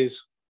best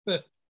days.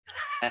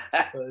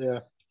 Yeah.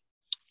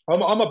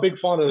 I'm a big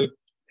fan of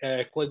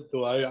Clint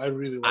though. I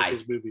really like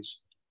his movies.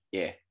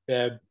 Yeah.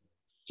 Do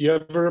you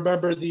ever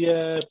remember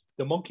the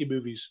monkey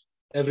movies?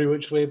 Every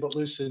Which Way But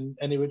Loose and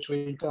Any Which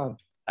Way You Can.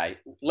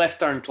 Left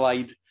Turn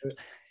Clyde.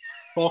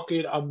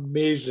 Fucking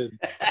amazing.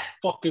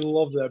 Fucking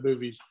love that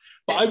movies.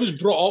 But I was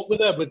brought up with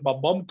it with my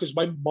mum because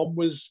my mum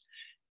was,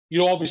 you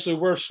know, obviously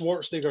we're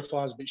Schwarzenegger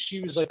fans, but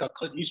she was like a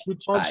Clint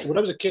Eastwood fan. So when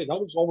I was a kid, I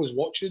was always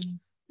watching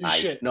his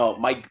shit. No,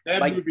 my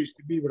movies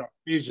to me were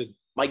amazing.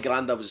 My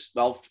granddad was,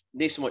 well,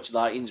 not so much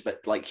that, but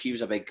like he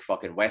was a big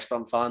fucking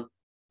Western fan.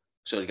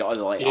 So he got all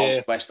the like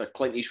old Western,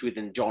 Clint Eastwood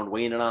and John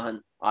Wayne and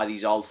everything.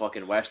 These old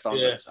fucking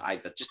Westerns. Yeah.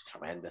 They're just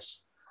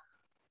tremendous.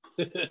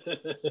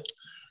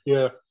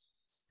 Yeah.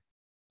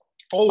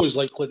 Always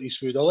like Clint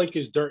Eastwood. I like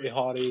his Dirty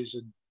Harrys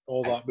and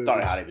all that movie.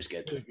 Dirty Harry was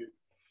good.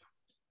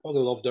 I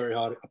love Dirty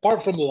Harry.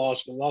 Apart from the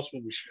last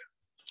one was shit.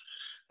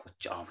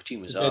 What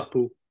team was that?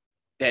 Deadpool.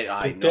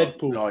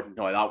 Deadpool.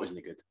 No, that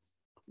wasn't good.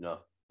 No.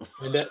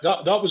 And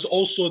that was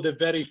also the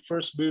very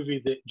first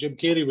movie that Jim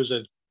Carrey was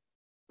in.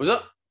 Was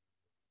it?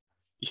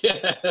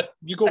 Yeah.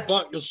 You go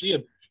back, you'll see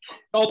him.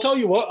 I'll tell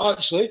you what,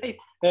 actually.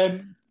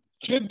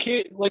 Jim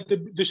Carrey, like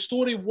the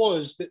story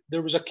was that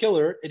there was a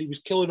killer and he was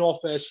killing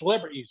off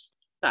celebrities.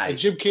 And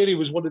Jim Carrey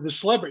was one of the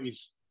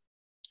celebrities.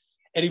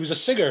 And he was a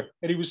singer,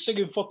 and he was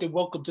singing fucking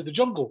Welcome to the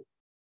Jungle.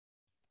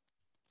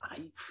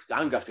 I'm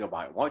going to have to go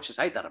back and watch this.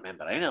 I don't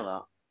remember any of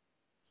that.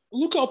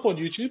 Look it up on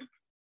YouTube.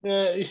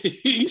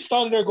 He's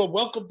standing there going,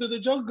 Welcome to the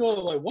Jungle.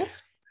 I'm like, what?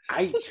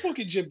 That's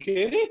fucking Jim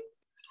Carrey.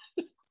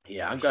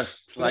 Yeah, I'm going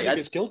to... Like, he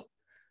gets killed.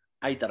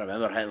 I don't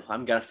remember him.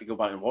 I'm going to have to go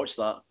back and watch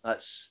that.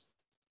 That's...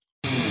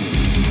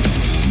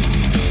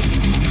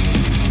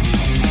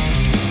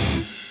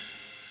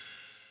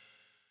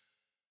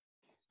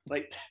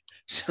 Right.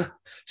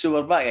 So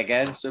we're back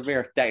again.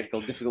 Severe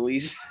technical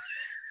difficulties.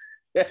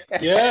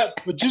 Yeah,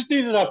 but just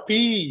needed a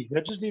pee. I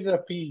just needed a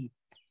pee.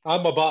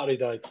 And my battery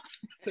died.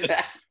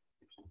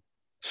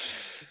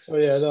 So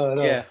yeah,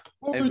 no. Yeah.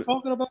 What were we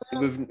talking about?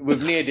 We've no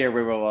idea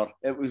where we were.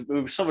 It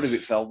was something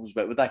about films,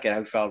 but with that kind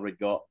of how far we'd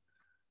got.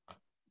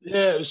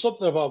 Yeah, it was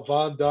something about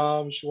Van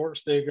Damme,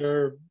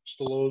 Schwarzenegger,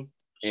 Stallone,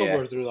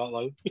 somewhere through that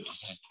line.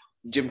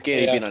 Jim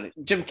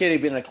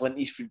Carrey being a Clint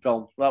Eastwood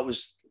film. That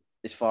was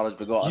as far as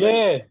we got.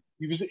 Yeah,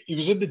 he was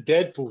in the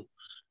Deadpool.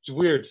 It's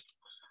weird.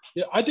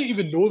 Yeah, I didn't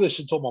even know this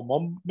until my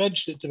mum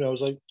mentioned it to me. I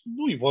was like,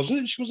 no, he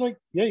wasn't. She was like,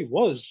 yeah, he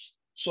was.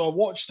 So I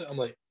watched it. I'm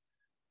like,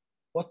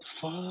 what the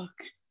fuck?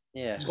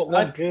 Yeah, he's got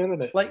long hair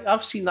in it. Like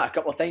I've seen that a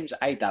couple of times.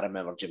 I don't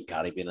remember Jim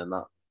Carrey being in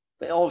that,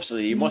 but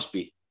obviously he must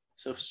be.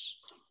 So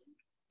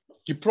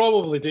you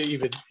probably didn't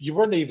even. You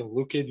weren't even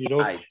looking. You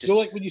know, you know,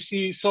 like when you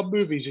see some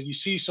movies and you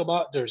see some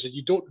actors and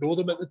you don't know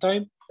them at the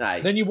time.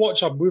 Then you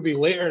watch a movie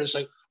later and it's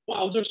like,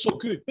 wow, they're so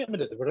good. Wait a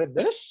minute, they were in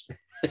this.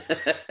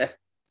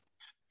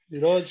 You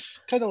know, it's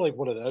kind of like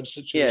one of those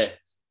situations.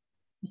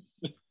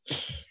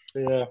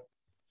 Yeah.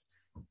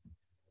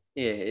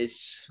 Yeah,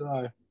 it's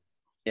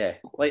yeah.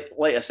 Like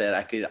I said,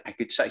 I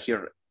could sit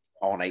here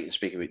all night and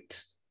speak about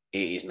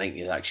 80s,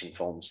 90s action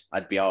films.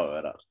 I'd be out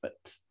of it, but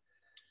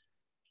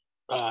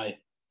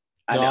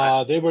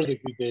they were the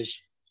good days.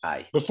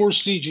 Before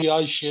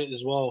CGI shit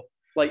as well.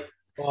 Like,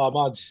 oh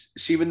man,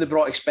 see when they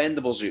brought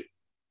Expendables out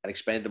and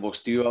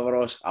Expendables 2 over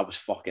us, I was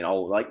fucking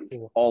all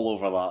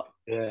over that.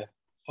 Yeah,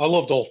 I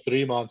loved all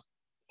three, man.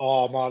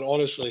 Oh man,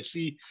 honestly,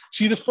 see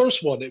the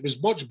first one, it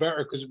was much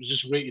better because it was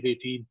just rated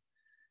 18.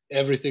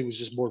 Everything was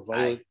just more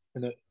violent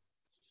in it.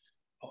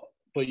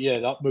 But yeah,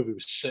 that movie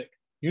was sick.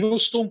 You know,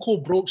 Stone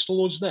Cold broke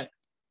Stallone's neck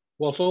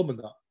while filming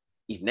that.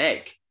 His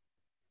neck?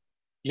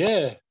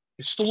 Yeah.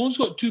 Stallone's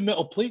got 2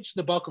 metal plates in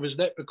the back of his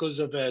neck because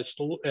of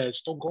Stone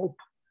Cold.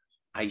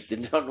 I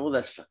did not know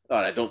this. Or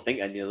I don't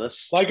think I knew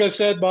this. Like I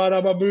said, man,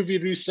 I'm a movie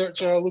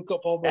researcher. I look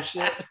up all my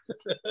shit.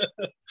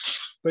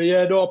 But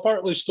yeah, no,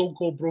 apparently Stone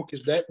Cold broke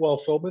his neck while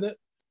filming it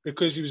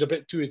because he was a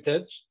bit too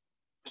intense.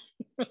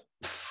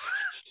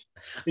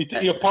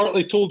 He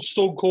apparently told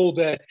Stone Cold,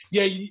 yeah,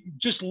 you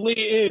just lay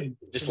it in.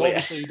 Just lay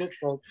it. You don't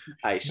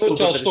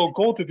tell Stone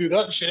Cold to do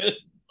that shit.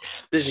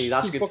 Disney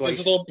asking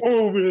twice.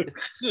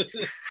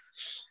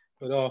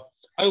 But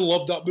I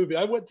loved that movie.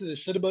 I went to the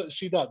cinema to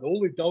see that. The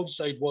only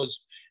downside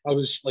was I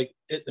was like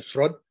at the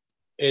front,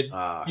 and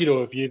you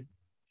know,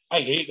 I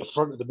hate the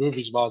front of the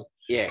movies, man.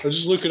 Yeah, I was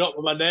just looking up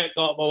with my neck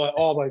up. I'm like,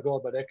 oh my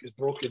god, my neck is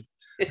broken.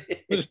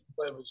 It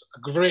was a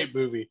great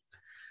movie.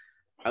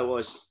 I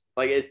was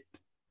like it.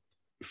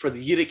 for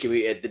the year it came out,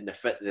 it didn't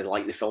fit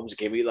the films that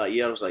came out that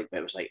year. It was like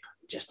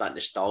just that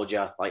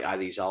nostalgia, like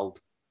these old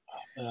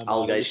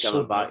guys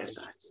coming back. It's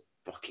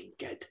fucking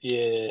good.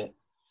 Yeah.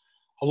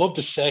 I love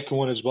the second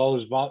one as well,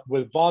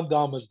 with Van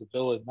Damme as the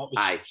villain.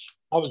 That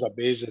was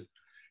amazing.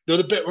 You know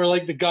the bit where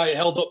like the guy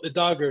held up the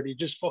dagger and he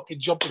just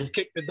fucking jumped and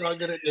kicked the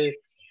dagger at the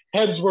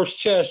Hemsworth's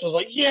chest. I was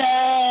like,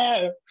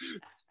 yeah,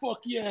 fuck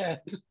yeah.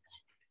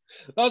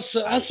 That's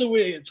the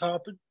way it's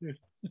happened. The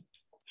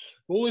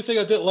only thing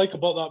I didn't like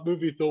about that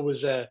movie though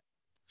was like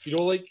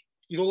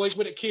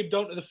when it came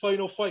down to the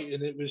final fight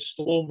and it was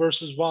Stallone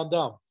versus Van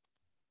Damme.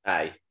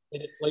 Aye.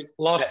 And it like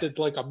lasted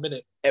like a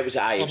minute. It was a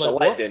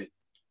letdown.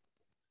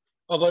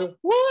 I'm like,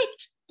 what?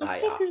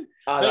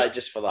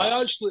 Just for that.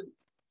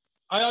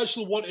 I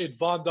actually wanted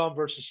Van Damme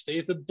versus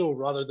Statham though,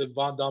 rather than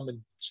Van Damme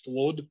and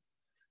Stallone.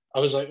 I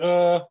was like,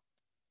 yeah,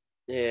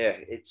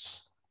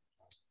 it's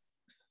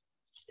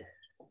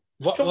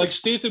like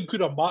Statham could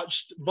have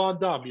matched Van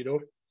Damme, you know.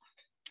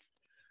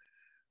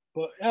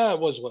 But yeah, it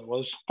was what it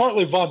was.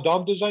 Partly Van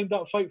Damme designed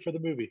that fight for the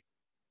movie.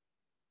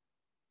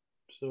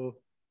 So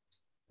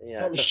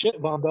yeah, that was shit,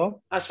 Van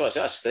Damme. That's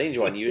a strange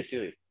one. You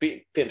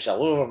beat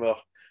himself over more.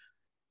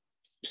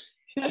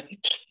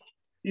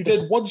 He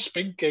did one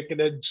spin kick and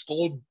then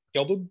Stallone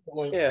killed him.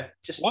 Like, yeah,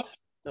 just what?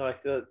 No,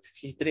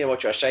 he didn't have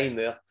much of a shine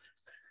there.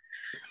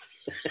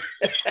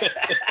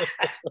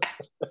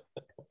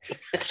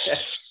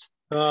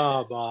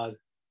 Oh man,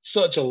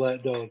 such a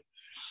letdown.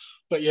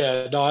 But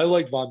yeah, no, I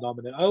like Van Damme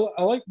in it.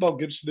 I like Mel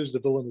Gibson as the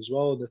villain as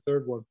well in the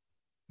third one.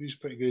 He's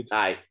pretty good.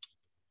 Aye.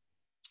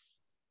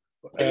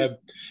 I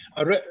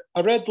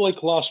read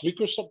like last week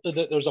or something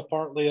that there's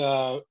apparently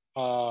a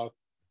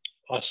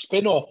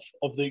spin-off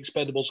of the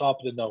Expendables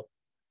happening now.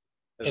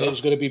 And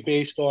it's going to be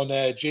based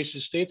on Jason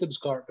Statham's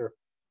character.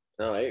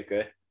 All right,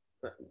 okay.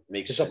 That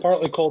makes sense.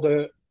 Partly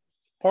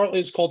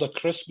it's called A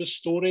Christmas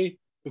Story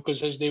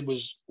because his name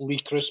was Lee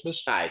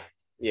Christmas. Aye,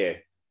 yeah.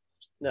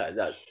 No,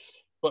 that.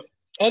 But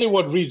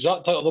anyone reads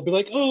that title, they'll be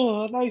like,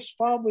 "Oh, a nice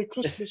family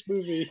Christmas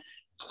movie."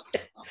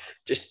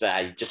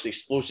 just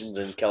explosions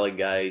and killing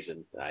guys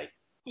and aye.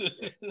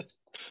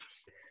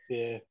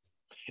 Yeah.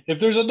 If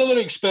there's another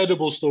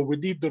Expendables, though, we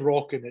need the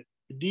Rock in it.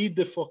 We need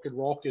the fucking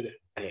Rock in it.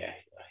 Yeah,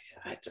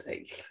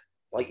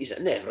 like he's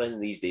never in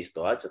these days,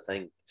 though. That's the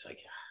thing. It's like,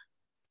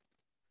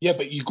 yeah,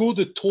 but you go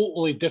the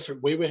totally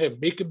different way with him.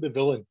 Make him the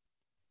villain.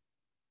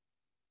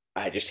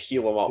 I just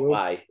heal him up.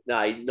 Aye,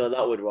 no,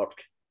 that would work.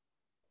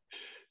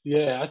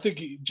 Yeah, I think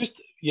he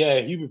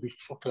would be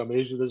fucking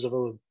amazing as a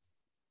villain.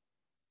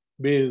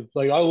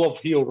 I love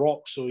heel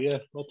Rock, so yeah,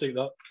 I'll take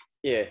that.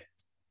 Yeah,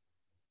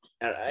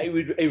 and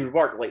it would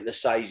work like the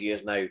size he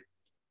is now.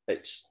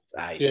 It's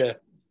aye. Yeah.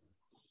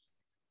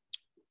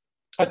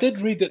 I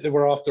did read that they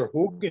were after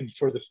Hogan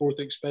for the fourth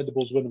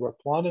Expendables when they were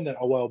planning it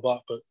a while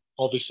back, but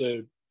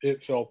obviously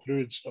it fell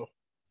through and stuff.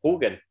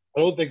 Hogan? I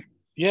don't think.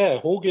 Yeah,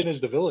 Hogan is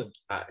the villain.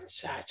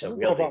 It's a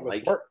weird thing.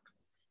 Like,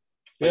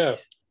 yeah.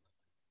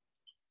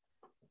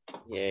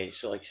 Yeah,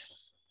 it's like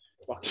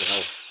fucking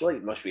hell. Like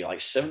it must be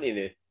like 70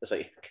 now. It's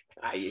like,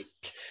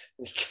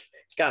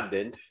 calm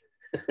down.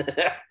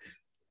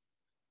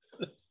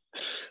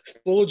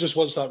 Stallone just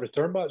wants that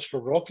return match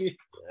for Rocky.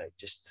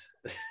 Just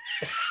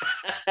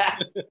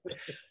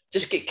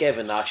get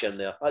Kevin Nash in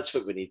there. That's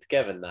what we need.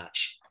 Kevin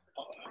Nash.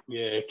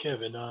 Yeah,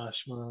 Kevin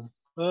Nash, man.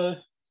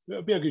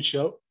 It'll be a good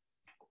show.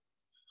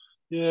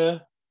 Yeah.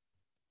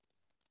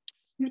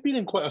 He's been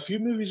in quite a few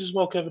movies as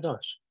well, Kevin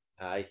Nash.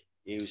 Aye.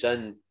 He was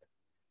in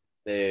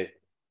the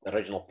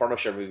original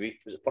Punisher movie.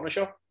 Was it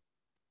Punisher?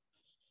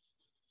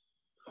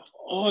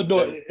 Oh, no,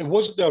 it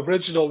wasn't the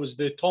original. It was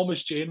the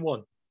Thomas Jane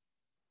one.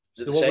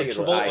 Was it the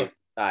second one?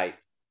 Aye.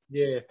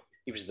 Yeah.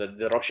 He was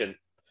the Russian.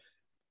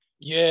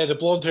 Yeah, the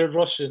blonde-haired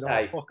Russian. Aye.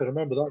 I fucking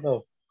remember that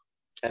now.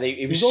 And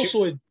he was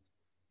also in...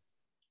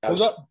 I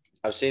was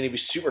saying he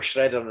was super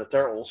shredded on the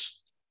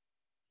Turtles.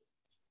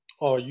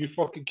 Oh, you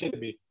fucking kidding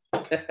me?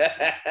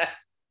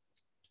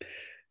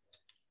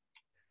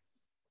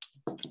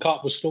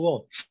 Cap was still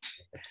on.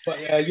 But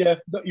yeah,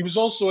 he was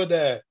also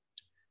in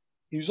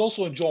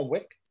John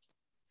Wick.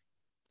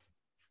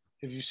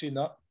 Have you seen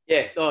that?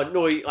 Yeah,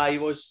 no, he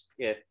was,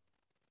 yeah.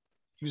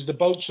 He was the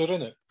bouncer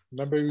in it.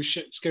 Remember, he was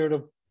shit scared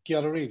of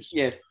Keanu Reeves.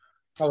 Yeah.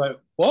 I'm like,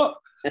 what?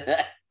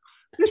 The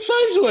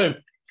size of him,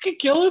 you can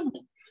kill him.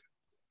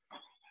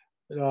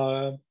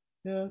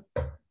 Yeah.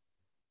 I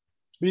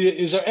mean,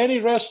 is there any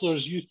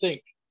wrestlers you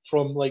think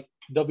from like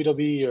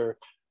WWE or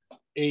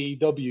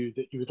AEW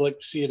that you would like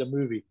to see in a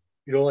movie?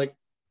 You know, like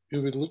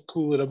who would look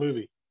cool in a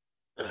movie?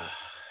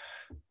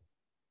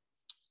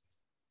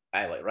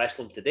 I like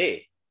wrestling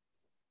today.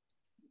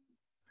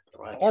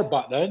 Or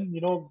back then,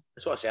 you know.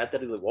 That's what I say. I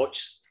didn't really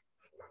watch.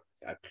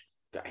 I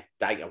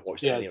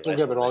watched any don't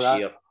get me wrong, this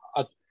year.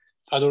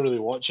 I don't really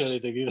watch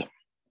anything either.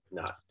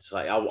 Nah, it's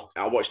like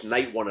I watched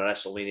night one of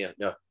WrestleMania.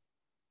 No,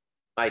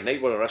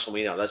 night one of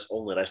WrestleMania. That's the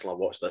only wrestling I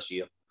watched this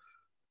year.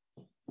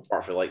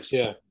 Apart from like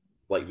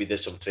we did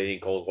some training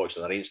calls,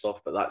 watching the rain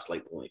stuff, but that's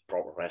like the only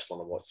proper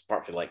wrestling I watched.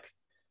 Apart from like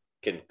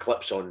getting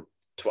clips on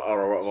Twitter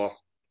or whatever.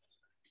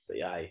 But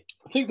yeah, I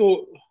think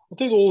the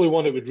only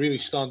one that would really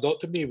stand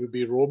out to me would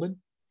be Roman.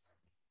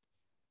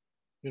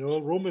 You know,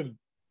 Roman,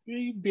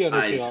 he'd be an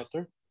okay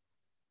actor.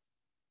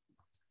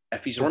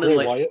 If he's Or running Bray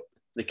like Wyatt.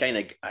 the kind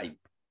of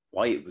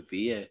Wyatt would be,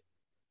 yeah.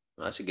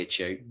 That's a good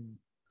shout.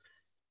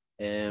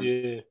 Yeah.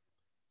 Yeah.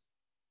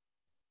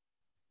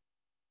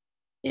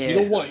 You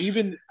know what?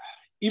 Even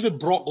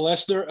Brock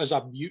Lesnar as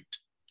a mute,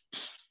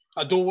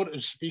 I don't want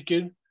him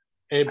speaking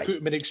and put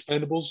him in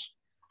Expendables.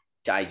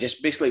 Aye,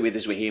 just basically with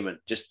Heyman,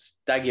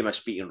 just tag him a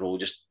speaking role,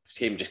 just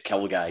him just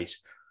kill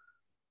guys.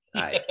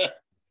 Aye.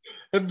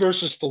 Him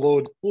versus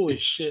Stallone. Holy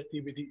shit, he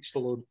would eat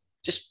Stallone.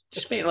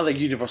 Just make another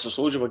Universal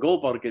Soldier with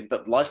Goldberg and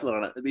put Lesnar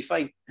in it. It'd be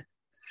fine.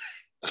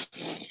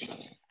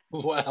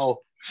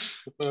 Well,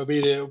 I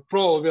mean, it would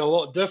probably be a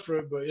lot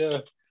different, but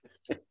yeah.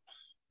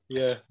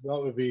 Yeah, that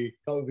would be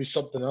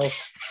something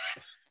else.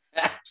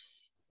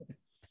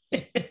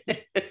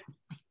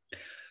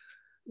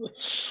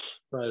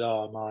 But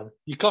oh man,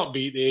 you can't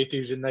beat the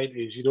 80s and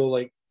 90s. You know,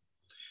 like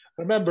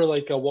I remember,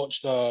 like I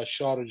watched a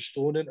Sharon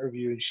Stone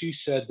interview, and she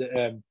said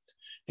that.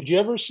 Did you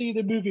ever see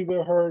the movie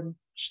where her and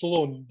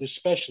Stallone, The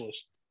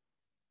Specialist?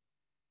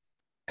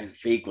 I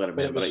vaguely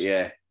remember it.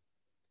 Yeah,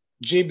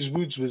 James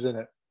Woods was in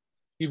it.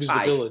 He was the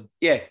aye. villain.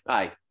 Yeah,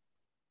 aye.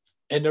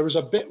 And there was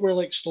a bit where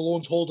like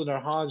Stallone's holding her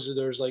hands, and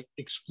there's like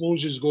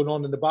explosions going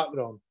on in the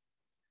background.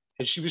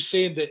 And she was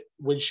saying that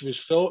when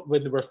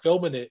they were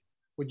filming it,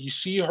 when you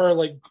see her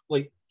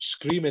like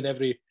screaming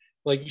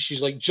like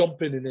she's like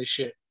jumping and this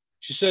shit,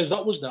 she says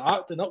that wasn't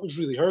acting, that was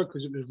really her,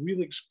 because it was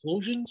real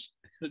explosions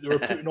that they were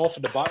putting off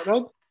in the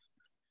background.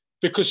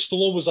 Because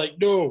Stallone was like,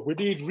 no, we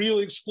need real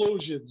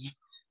explosions.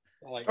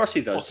 Like, of course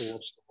he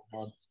does.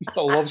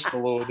 I love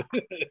Stallone.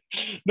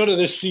 None of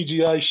this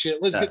CGI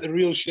shit. Let's get the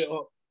real shit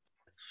up.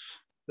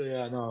 But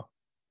yeah, no.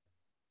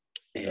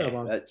 Yeah,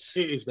 man. That's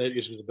 80s,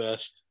 90s was the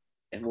best.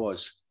 It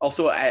was.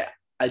 Although I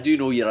do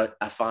know you're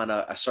a fan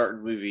of a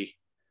certain movie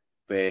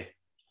with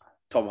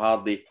Tom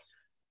Hardy.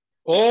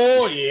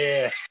 Oh,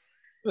 yeah.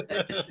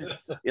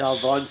 Yeah,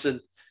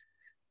 Bronson.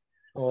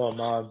 Oh,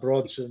 man,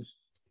 Bronson.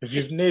 If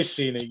you've never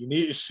seen it, you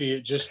need to see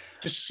it just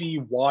to see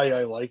why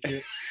I like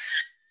it.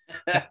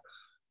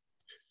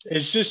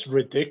 It's just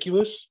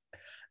ridiculous.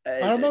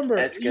 I remember.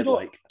 It's good,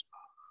 like.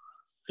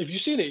 Have you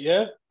seen it,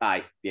 yeah?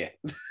 Aye, yeah.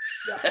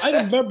 I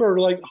remember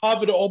like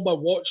having it on my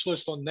watch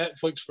list on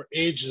Netflix for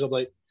ages. I'm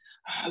like,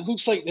 it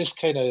looks like this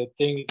kind of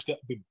thing. It's got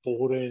to be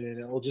boring, and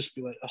it'll just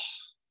be like,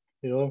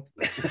 you know,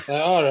 like,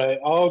 all right,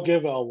 I'll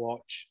give it a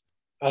watch.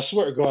 I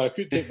swear to God, I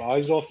couldn't take my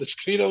eyes off the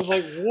screen. I was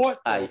like, what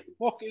the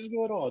fuck is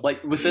going on?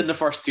 Like within the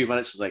first 2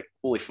 minutes, it's like,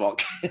 holy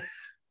fuck.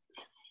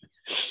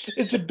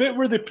 It's a bit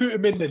where they put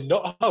him in the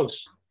nut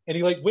house, and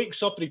he like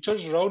wakes up and he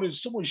turns around and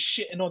someone's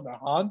shitting on their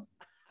hand,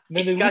 and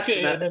then they look at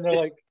it, and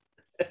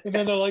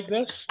then they're like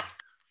this.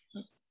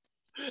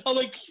 I'm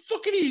like,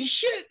 fucking eating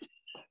shit.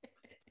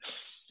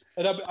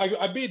 And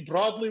I made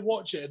Bradley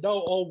watch it, and now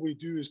all we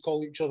do is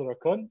call each other a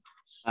cunt.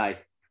 Aye.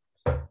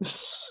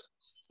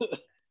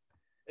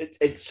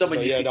 It's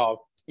something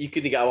you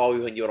couldn't get away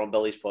with when you were on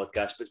Billy's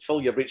podcast, but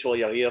fill your breech while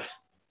you're here.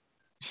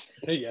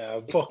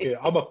 Yeah,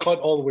 I'm a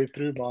cunt all the way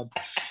through, man.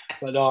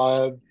 But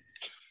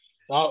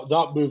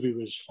that movie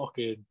was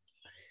fucking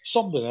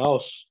something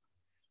else.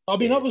 I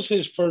mean, that was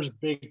his first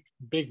big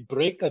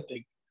break, I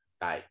think.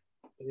 Aye.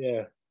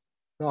 Yeah.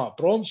 No,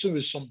 Bronson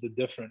was something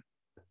different.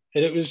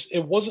 And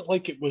it wasn't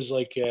like it was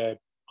like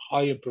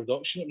high in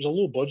production. It was a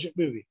low budget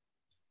movie.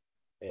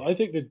 Yeah. I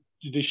think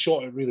they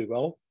shot it really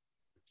well.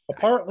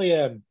 Apparently,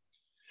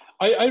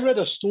 I read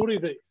a story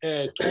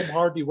that Tom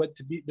Hardy went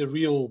to meet the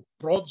real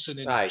Bronson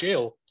in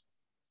jail.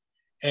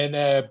 And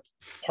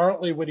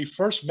apparently when he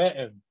first met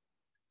him,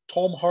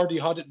 Tom Hardy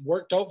hadn't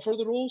worked out for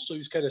the role, so he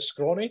was kind of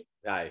scrawny.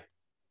 Aye.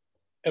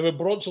 And when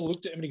Bronson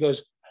looked at him and he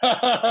goes, ha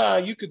ha ha,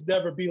 you could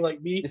never be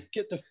like me.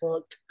 Get the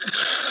fuck.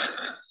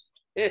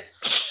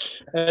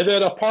 And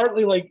then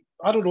apparently, like,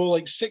 I don't know,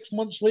 like 6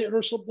 months later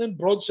or something,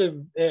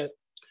 Bronson,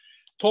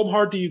 Tom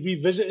Hardy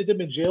revisited him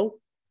in jail.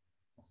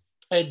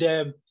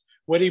 And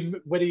when he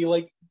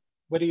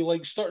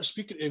started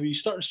speaking to him, he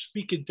started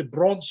speaking to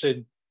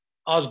Bronson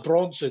as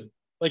Bronson,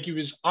 like he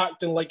was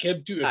acting like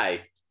him to him.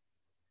 Aye.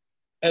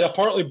 And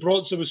apparently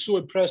Bronson was so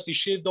impressed, he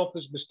shaved off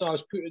his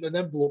moustache, put it in an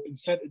envelope, and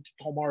sent it to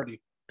Tom Hardy.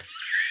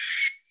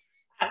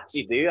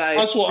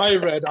 That's what I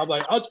read. I'm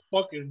like, that's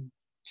fucking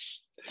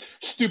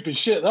stupid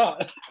shit,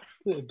 that.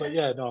 But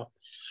yeah, no.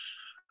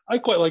 I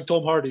quite like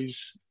Tom Hardy.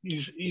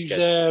 He's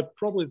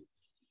probably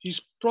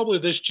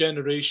this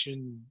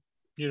generation,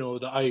 you know,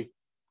 that I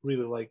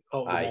really like.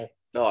 Aye.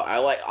 No, I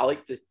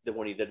like the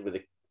one he did with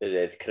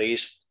the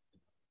Craze.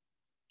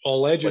 Oh,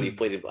 legend. When he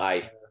played him,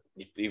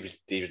 he was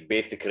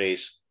both the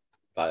Craze.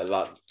 I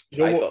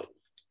thought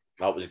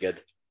that was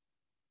good.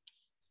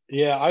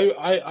 Yeah,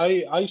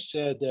 I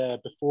said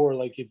before,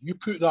 like, if you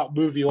put that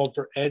movie on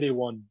for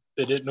anyone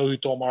that didn't know who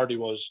Tom Hardy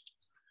was,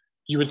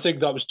 you would think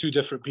that was two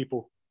different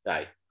people.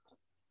 Aye.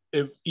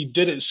 He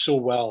did it so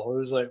well. It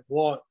was like,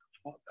 what?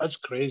 That's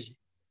crazy.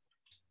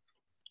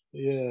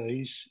 Yeah,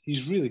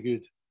 he's really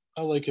good.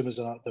 I like him as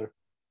an actor.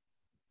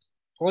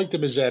 I liked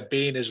him as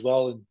Bane as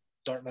well in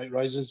Dark Knight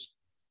Rises.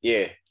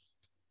 Yeah.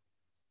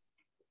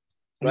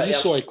 And he's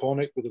just so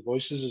iconic with the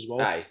voices as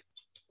well. Aye.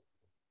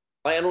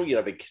 I know you're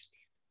a big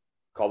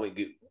comic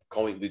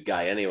book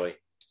guy anyway.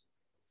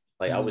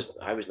 Like I was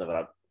never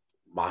a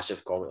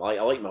massive comic. Like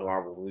I like my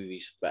Marvel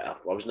movies, but I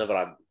was never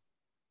a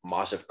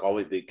massive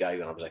comic book guy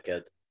when I was a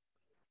kid.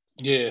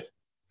 Yeah,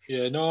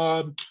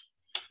 no.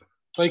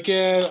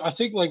 I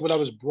think like when I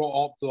was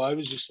brought up though, I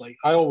was just like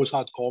I always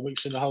had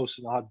comics in the house,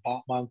 and I had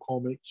Batman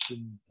comics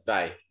and.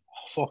 Aye.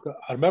 Fuck!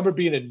 I remember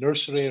being in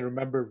nursery and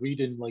remember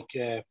reading like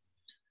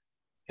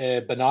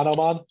Banana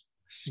Man.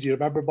 Do you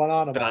remember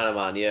Banana Man? Banana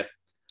Man, yeah.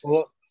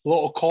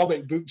 Little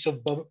comic books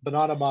of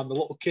Banana Man, the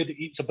little kid that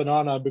eats a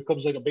banana and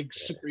becomes like a big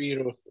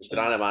superhero.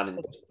 Banana Man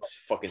and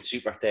fucking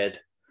Super Ted.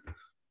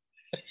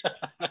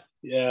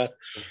 Yeah,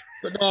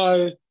 but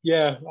no,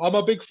 yeah, I'm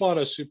a big fan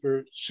of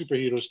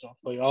superhero stuff.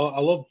 Like I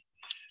love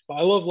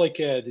like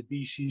the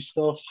DC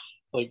stuff,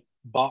 like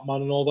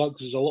Batman and all that,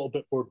 because it's a little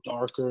bit more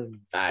darker and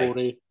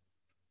gory.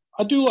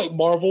 I do like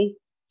Marvel,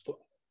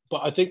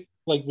 but I think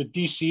like with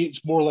DC,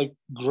 it's more like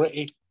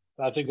gritty.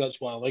 I think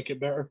that's why I like it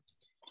better.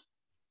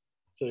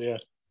 So yeah.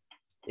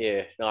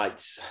 Yeah, no,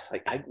 it's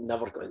like I've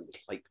never got into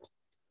like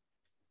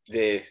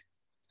the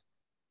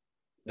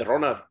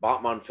run of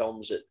Batman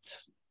films that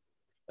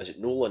is it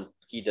Nolan?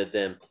 He did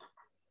them.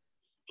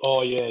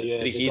 Oh yeah.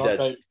 Three he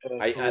did.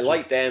 I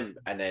liked them,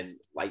 and then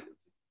like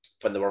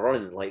when they were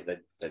running like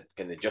the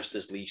kind of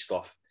Justice League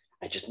stuff,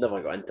 I just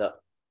never got into it.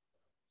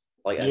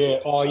 Like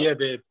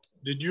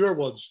the newer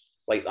ones.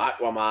 Like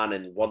Aquaman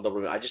and Wonder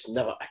Woman, I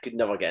could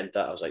never get into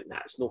it. I was like, nah,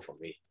 it's not for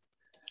me.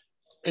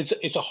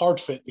 It's a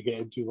hard fit to get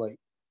into. Like,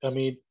 I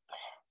mean,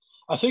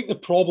 I think the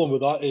problem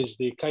with that is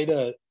they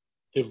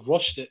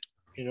rushed it,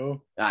 you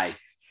know. Aye.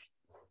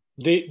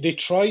 They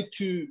tried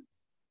to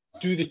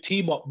do the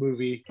team up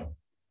movie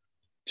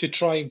to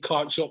try and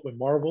catch up with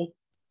Marvel.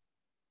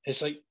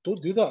 It's like,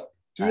 don't do that.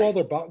 Do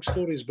other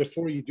backstories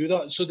before you do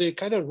that. So they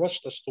kind of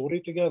rushed a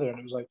story together, and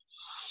it was like,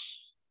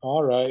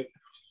 all right,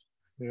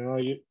 you know,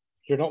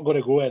 you're not going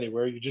to go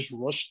anywhere. You just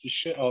rushed the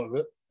shit out of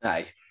it.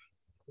 Aye.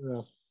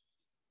 Yeah.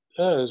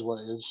 That is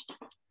what it is.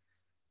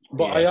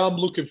 But I am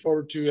looking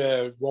forward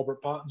to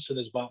Robert Pattinson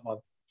as Batman.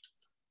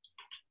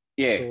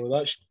 Yeah. So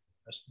that's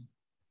interesting.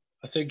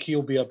 I think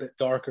he'll be a bit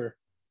darker.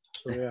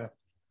 So yeah.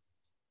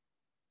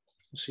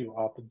 We'll see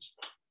what happens.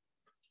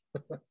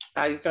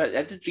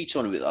 I did read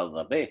something about the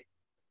other day.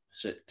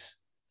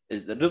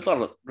 Is the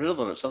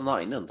Riddler it's on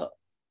that, isn't it?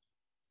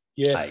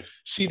 Yeah. Aye.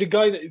 See the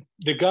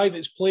guy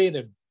that's playing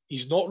him,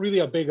 he's not really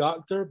a big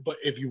actor, but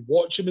if you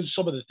watch him in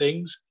some of the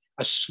things,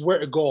 I swear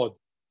to God,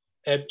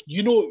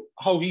 you know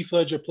how Heath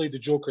Ledger played the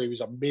Joker? He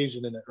was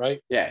amazing in it,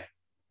 right? Yeah.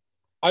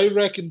 I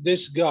reckon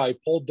this guy,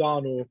 Paul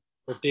Dano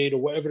or Dano,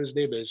 whatever his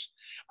name is,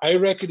 I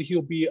reckon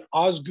he'll be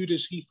as good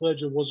as Heath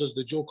Ledger was as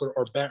the Joker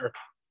or better.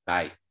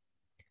 Aye.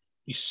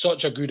 He's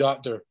such a good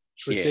actor.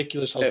 It's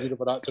ridiculous how good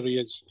of an actor he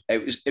is.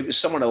 It was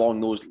someone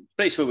along those,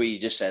 basically what you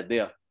just said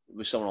there. It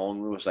was someone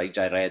along those lines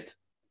I read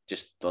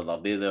just the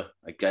other day there.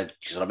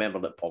 Because I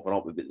remember it popping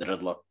up about the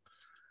Riddler.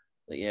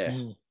 But yeah.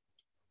 Mm.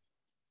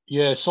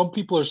 Yeah, some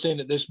people are saying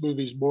that this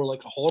movie is more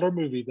like a horror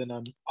movie than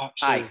an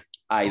actual.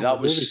 Aye, that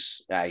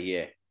was.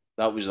 Yeah,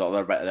 that was the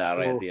other bit that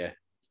I read. Yeah,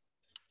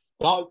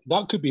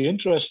 that could be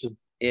interesting.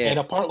 Yeah, and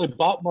apparently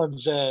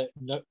Batman's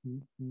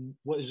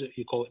what is it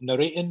you call it?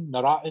 Narrating.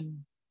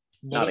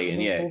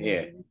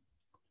 Yeah.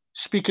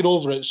 Speaking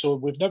over it. So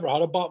we've never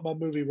had a Batman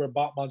movie where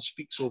Batman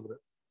speaks over it.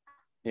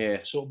 Yeah.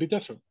 So it'll be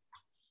different.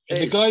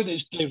 And the guy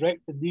that's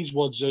directed these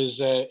ones is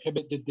him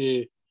that did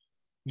the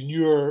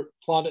newer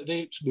Planet of the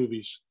Apes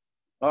movies.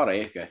 All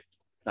right, okay.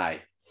 Aye.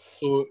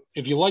 So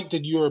if you like the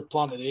newer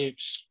Planet of the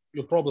Apes,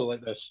 you'll probably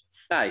like this.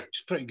 Aye.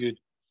 It's pretty good.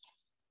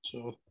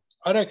 So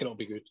I reckon it'll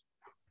be good.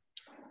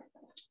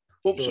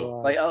 Hope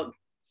so.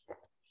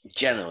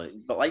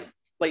 Generally, but like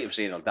I'm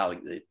saying, I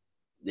like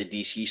the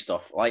DC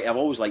stuff. Like I've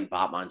always liked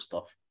Batman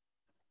stuff.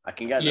 I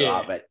can get into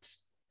that bit.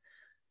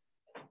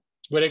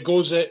 When it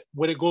goes,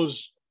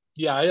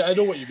 yeah, I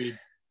know what you mean.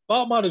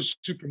 Batman and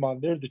Superman,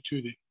 they're the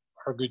two that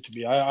are good to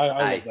me.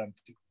 I love them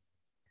too.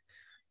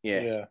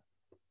 Yeah.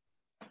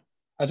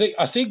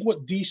 I think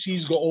what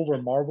DC's got over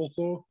Marvel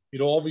though, you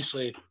know,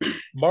 obviously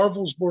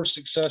Marvel's more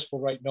successful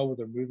right now with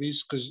their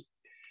movies because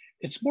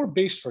it's more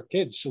based for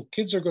kids. So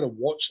kids are going to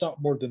watch that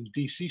more than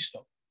DC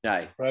stuff.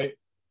 Aye. Right.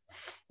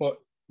 But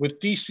with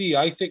DC,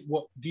 I think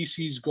what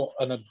DC's got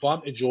an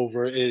advantage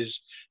over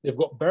is they've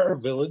got better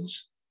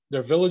villains.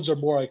 Their villains are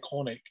more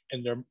iconic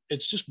and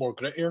it's just more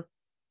grittier.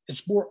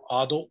 It's more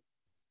adult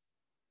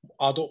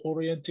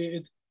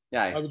orientated.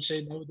 Yeah. I would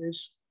say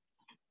nowadays.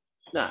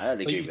 Nah, I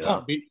agree with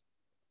that.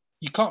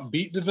 You can't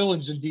beat the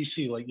villains in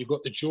DC. Like you've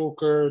got the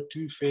Joker,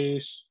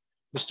 Two-Face,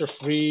 Mr.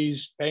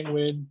 Freeze,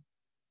 Penguin,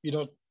 you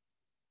know,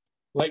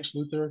 Lex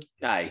Luthor.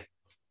 Aye.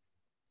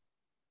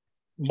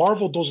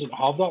 Marvel doesn't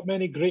have that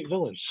many great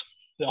villains.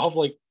 They have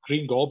like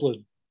Green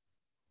Goblin.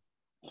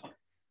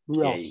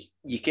 Who else?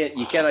 You can't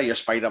have your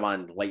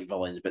Spider-Man like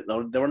villains, but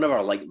they were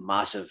never like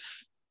massive.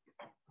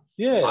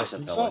 Yeah,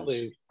 massive exactly.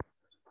 Villains.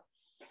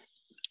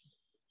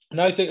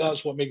 And I think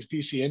that's what makes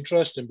DC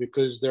interesting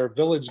because their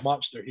villains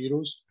match their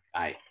heroes.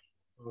 Aye.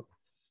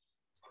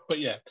 But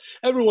yeah,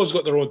 everyone's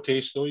got their own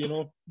taste, though.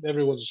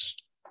 Everyone's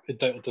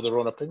entitled to their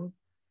own opinion.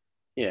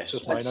 Yeah, it's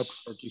just mine. I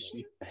prefer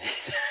DC.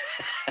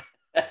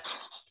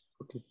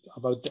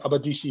 I'm a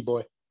DC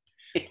boy.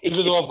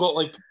 Even though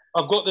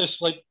I've got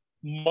this like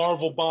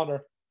Marvel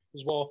banner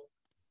as well.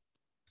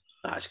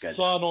 That's good.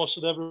 Thanos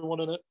and everyone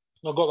in it.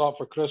 I got that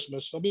for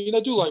Christmas. I mean, I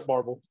do like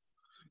Marvel,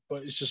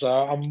 but it's just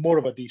I'm more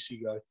of a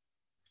DC guy.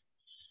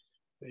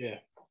 But yeah.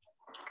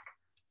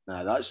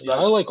 Nah, that's I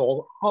like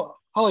all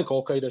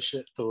kind of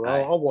shit though.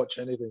 I'll watch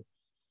anything.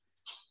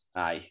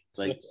 Aye,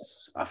 like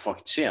I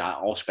fucking say that.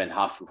 I'll spend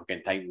half the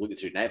fucking time looking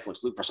through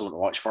Netflix, look for someone to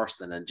watch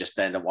first, and then just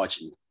end up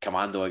watching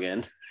Commando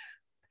again.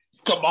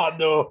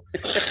 Commando.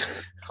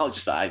 I'll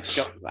just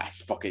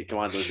fuck it,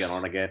 Commando's getting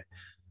on again.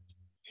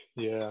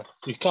 Yeah,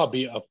 you can't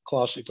beat a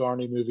classic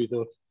Arnie movie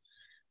though.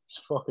 It's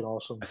fucking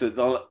awesome. I think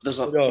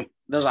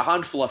there's a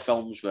handful of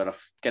films where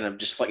if kind of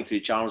just flicking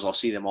through channels, I'll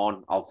see them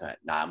on.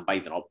 I'm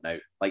biting up now.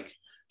 Like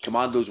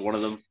Commando's one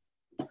of them.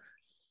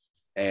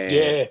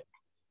 Yeah.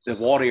 The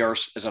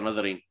Warriors is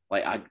another one.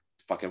 Like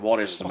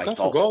Warriors is my top. I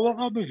forgot about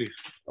that movie.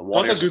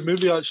 That's a good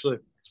movie actually.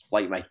 It's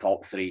like my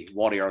top three.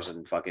 Warriors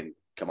and fucking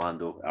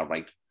Commando are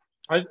my.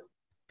 It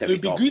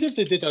would be good if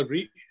they did a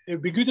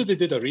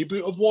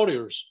reboot of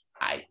Warriors.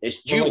 Aye,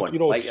 it's due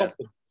one.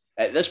 Something.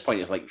 At this point,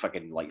 it's like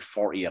fucking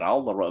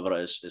 40-year-old or whatever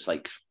it is. It's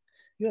like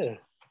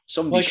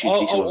somebody should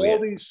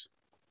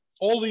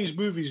all these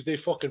movies they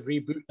fucking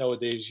reboot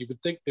nowadays. You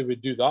would think they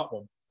would do that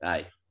one.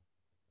 Aye,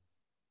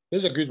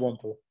 there's a good one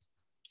though.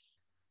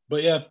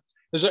 But yeah,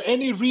 is there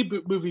any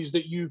reboot movies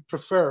that you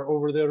prefer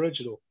over the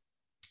original?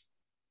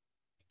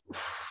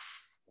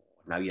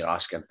 Now you're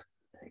asking.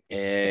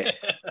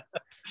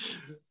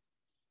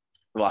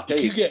 Well, I tell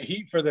you, get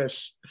heat for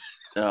this.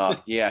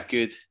 Yeah,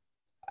 good.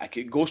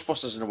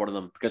 Ghostbusters is one of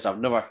them because I've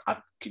never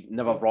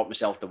brought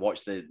myself to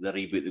watch the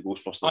reboot, the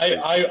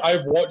Ghostbusters. I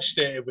watched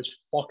it. It was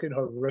fucking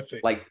horrific.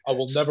 Like I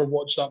will never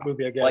watch that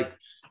movie again.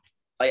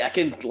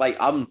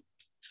 I'm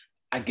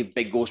a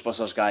big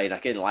Ghostbusters guy, and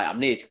I'm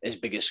not as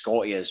big as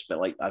Scotty is, but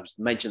like I've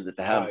mentioned it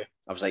to him,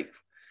 I was like,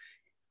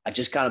 I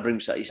just kind of bring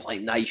myself. He's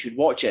like, nah, you should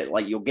watch it.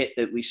 Like you'll get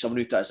at least some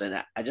new touches in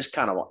it. I just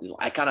kind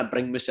of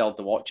bring myself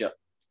to watch it.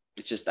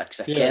 It's just that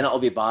I can it'll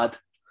be bad.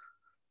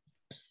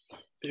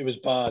 It was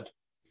bad.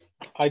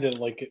 I didn't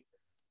like it.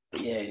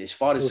 But yeah, as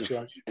far as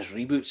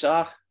reboots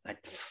are, I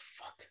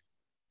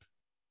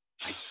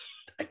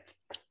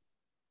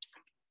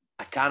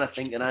kind of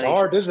think that it's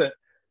hard, is it?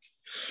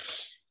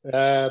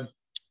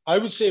 I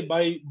would say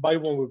my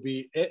one would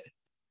be It.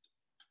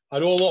 I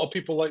know a lot of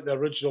people like the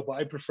original, but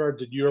I preferred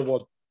the newer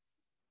one.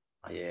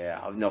 Yeah,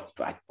 I've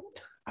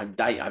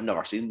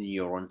never seen the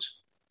newer ones.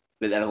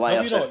 But then, like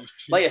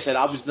I said,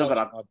 I was never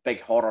a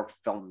big horror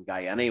film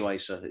guy anyway,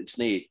 so it's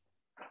not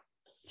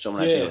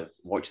something I did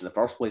watch in the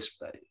first place.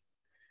 But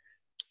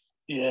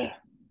yeah,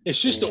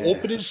 it's just the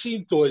opening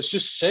scene though. It's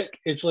just sick.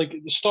 It's like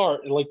at the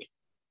start, like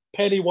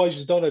Pennywise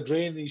is down a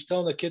drain, and he's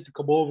telling the kid to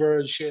come over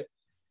and shit,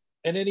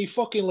 and then he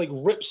fucking like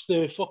rips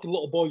the fucking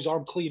little boy's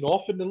arm clean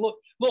off, and the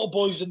little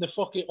boy's on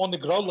the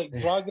ground like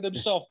dragging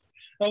himself.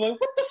 And I'm like,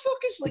 what the fuck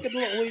is like a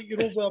little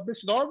 8-year-old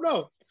missing arm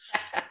now?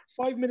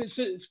 2 minutes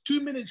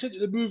into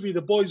the movie,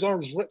 the boy's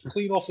arm's ripped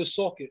clean off his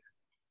socket.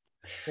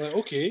 Like,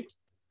 okay.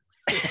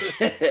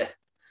 I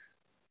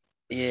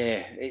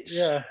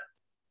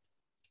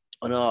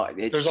know.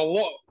 There's a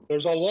lot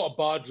of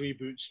bad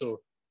reboots though.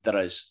 There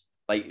is.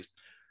 Like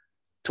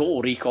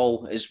Total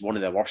Recall is one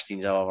of the worst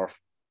things I've ever.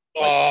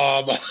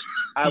 I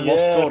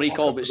love Total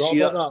Recall, but see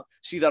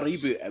the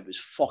reboot, it was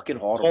fucking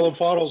horrible. Colin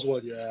Farrell's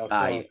one, yeah.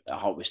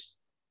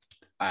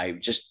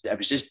 It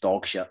was just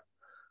dog shit.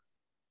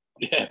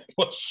 Yeah, it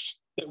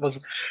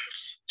was.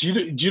 Do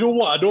you know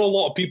what? I know a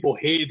lot of people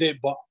hated it,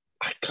 but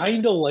I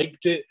kind of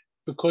liked it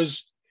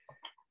because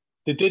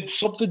they did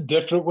something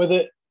different with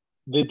it.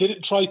 They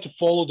didn't try to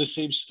follow the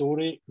same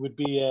story. It would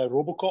be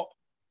RoboCop.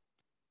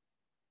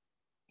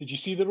 Did you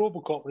see the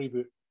RoboCop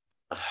reboot?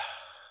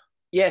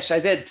 Yes, I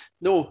did.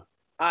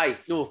 I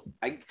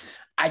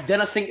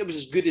didn't think it was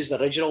as good as the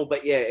original,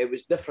 but yeah, it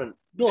was different.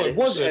 No, it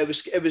wasn't.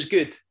 It was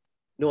good.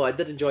 No, I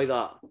did enjoy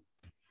that.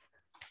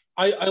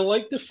 I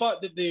like the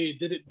fact that they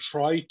didn't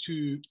try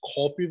to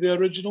copy the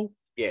original.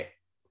 Yeah.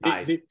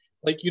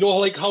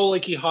 Like how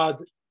he had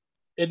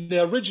in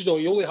the original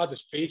he only had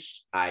his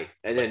face. Aye.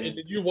 And then in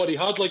the new one he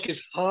had like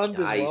his hand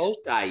as well.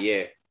 Aye,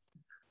 yeah.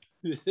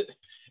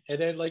 And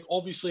then like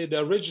obviously in the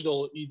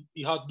original he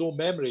had no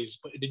memories,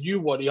 but in the new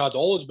one he had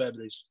all his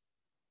memories.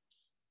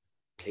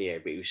 Yeah,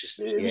 but it was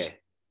just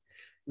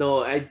No,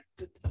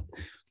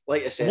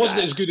 like I said, it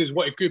wasn't as good as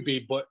what it could be,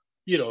 but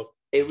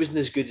it wasn't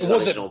as good as the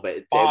original, but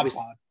it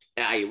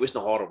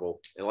wasn't horrible.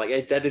 And like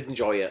I did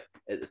enjoy it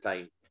at the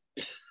time.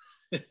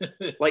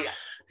 Like,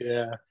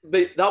 yeah,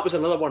 but that was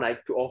another one I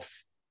put off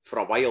for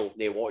a while.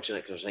 Watching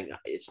it because I was thinking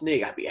it's not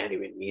gonna be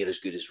anywhere near as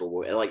good as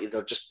Robo. Like it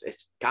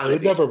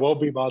never will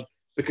be, man.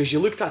 Because you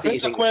looked at it.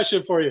 Here's a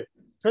question for you.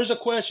 Here's a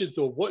question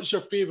though. What's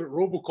your favorite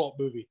RoboCop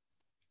movie?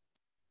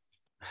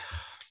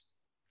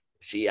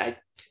 See,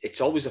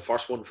 it's always the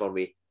first one for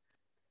me.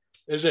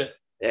 Is it?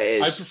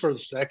 It I is. prefer the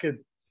second.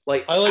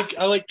 Like I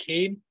like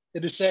Kane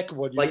in the second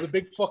one. You know, the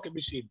big fucking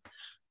machine.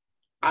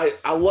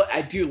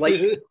 I do like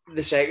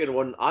the second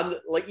one, and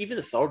like even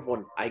the third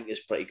one, I think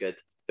is pretty good.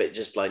 But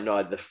just like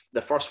no,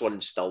 the first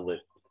one's still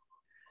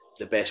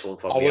the best one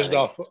for me.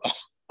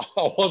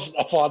 I wasn't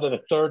a fan of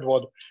the third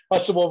one.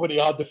 That's the one when he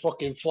had the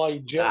fucking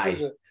flying jet,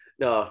 was it?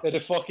 No.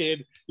 And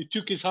he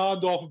took his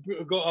hand off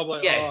and got. I'm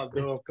like, oh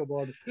no, come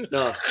on.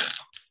 No,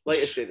 like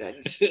I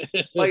said,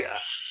 like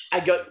I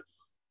got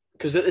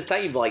because at the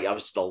time, like I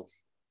was still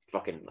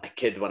fucking a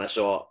kid when I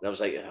saw it. And I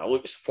was like, oh,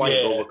 look, it's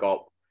flying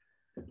Robocop.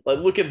 Like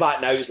looking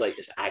back now, it's like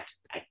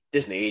it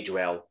doesn't age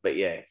well, but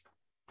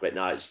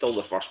no, it's still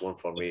the first one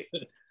for me.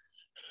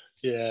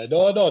 Yeah,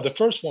 no, the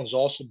first one's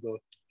awesome though.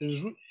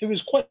 It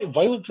was quite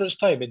violent for its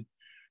time. And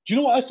do you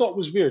know what I thought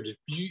was weird?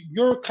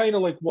 You're kind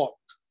of like what,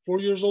 4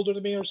 years older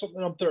than me or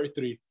something? I'm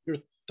 33. You're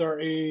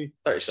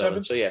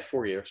 37. So yeah,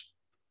 4 years.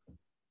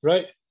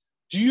 Right.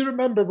 Do you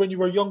remember when you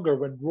were younger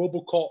when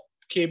RoboCop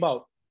came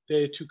out?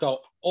 They took out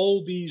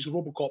all these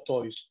RoboCop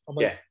toys. I'm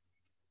like,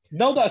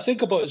 now that I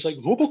think about it, it's like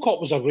RoboCop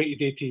was a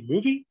rated 18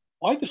 movie.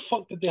 Why the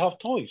fuck did they have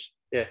toys?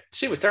 Yeah.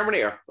 Same with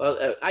Terminator.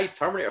 Well, I had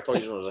Terminator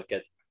toys when I was a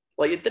kid.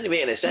 Like it didn't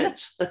make any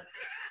sense.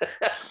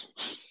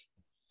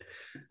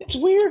 It's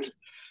weird.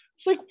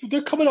 It's like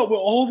they're coming out with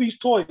all these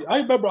toys. I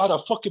remember I had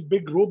a fucking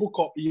big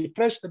RoboCop. You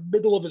press the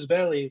middle of his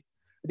belly,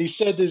 and he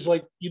said his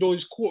like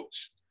his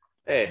quotes.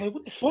 Hey, I'm like,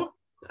 what the fuck?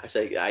 I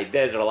say, I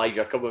did realize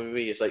you're coming with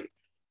me. It's like,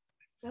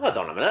 hold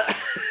on a minute.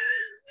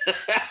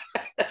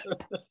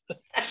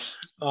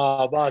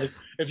 Man,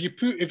 if you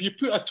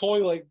put a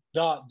toy like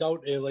that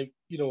down to like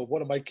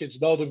one of my kids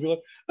now, they'll be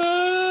like,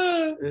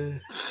 ah.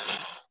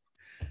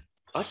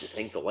 I just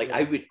think that like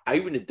I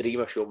wouldn't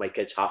dream of showing my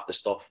kids half the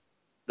stuff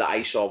that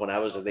I saw when I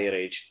was at their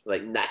age.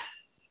 Like, nah.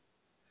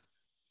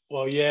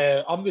 Well,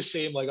 yeah, I'm the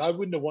same. Like, I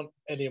wouldn't want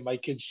any of my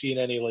kids seeing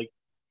any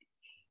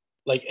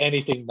like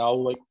anything now.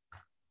 Like,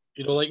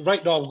 like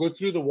right now I'm going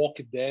through The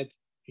Walking Dead.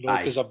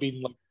 Because I've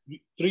been like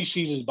 3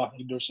 seasons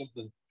behind or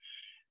something,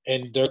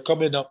 and they're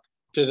coming up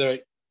to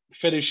the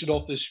finishing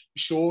off this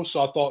show.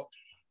 So I thought,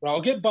 right,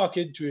 I'll get back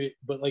into it,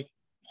 but like,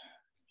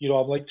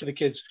 I'm like to the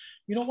kids,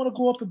 you don't want to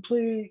go up and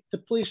play the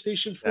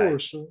PlayStation 4,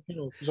 so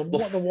because I'm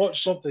wanting to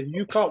watch something,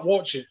 you can't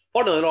watch it.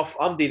 Funnily enough,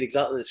 I'm doing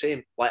exactly the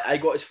same. Like I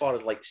got as far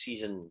as like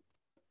season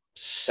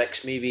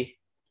 6 maybe,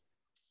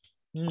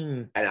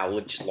 and I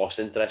just lost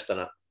interest in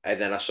it.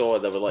 And then I saw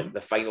there were like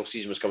the final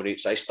season was coming out,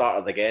 so I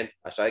started again.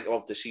 I got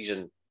up to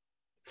season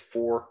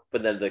 4,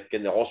 but then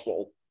in the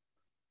hospital.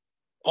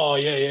 Oh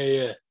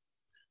yeah.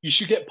 You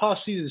should get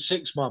past season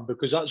 6, man,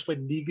 because that's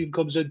when Negan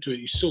comes into it.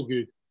 He's so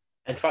good.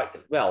 In fact,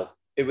 well,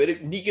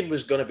 Negan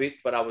was going to be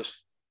when I watched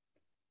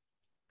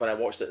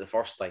it the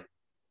first time.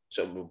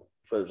 So what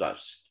was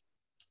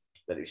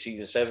that?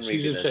 Season 7,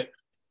 maybe. Season 6.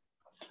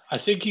 I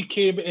think he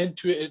came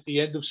into it at the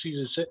end of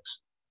season 6,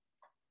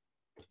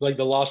 like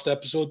the last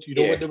episode.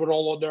 When they were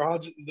all on their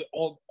hands,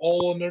 all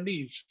on their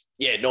knees.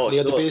 Yeah, no, they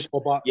had the baseball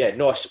bat. Yeah,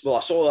 no. Well,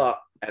 I saw that,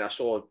 and I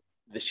saw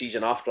the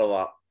season after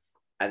that.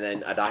 And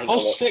then how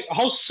sick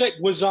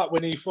was that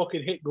when he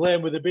fucking hit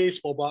Glenn with a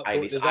baseball bat?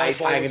 And his eyes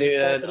hanging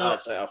out.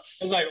 I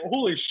was like,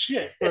 holy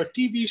shit, for a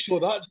TV show,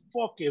 that's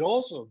fucking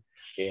awesome.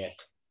 Yeah.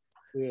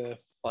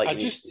 Like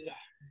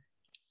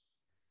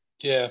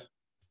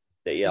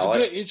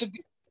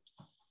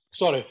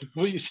sorry,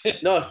 what you saying?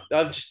 No,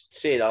 I'm just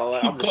saying,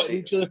 I'm the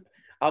same.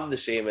 I'm the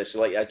same. It's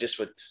like I just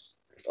would,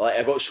 like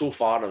I got so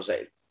far and I was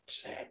like,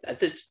 at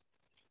this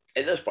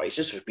point, it's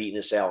just repeating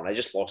itself, and I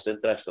just lost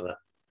interest in it.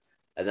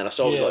 And then I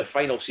saw it was like the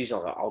final season. I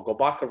was like, I'll go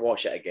back and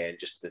watch it again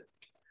just to.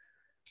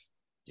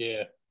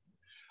 Yeah,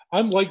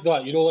 I'm like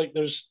that. Like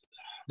there's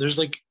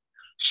like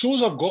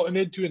shows I've gotten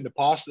into in the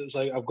past that's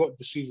like I've got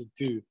to season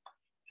 2,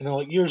 and then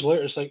like years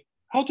later, it's like,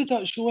 how did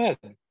that show end?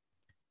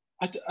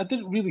 I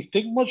didn't really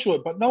think much of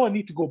it, but now I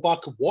need to go back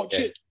and watch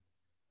it.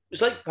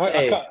 It's like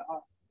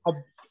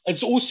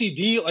it's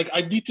OCD. Like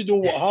I need to know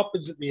what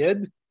happens at the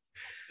end.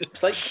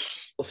 It's like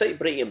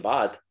Breaking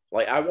Bad.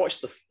 Like I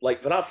watched when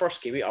that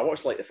first came out, I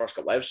watched like the first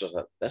couple of episodes.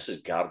 Like, this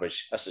is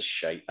garbage. This is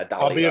shite.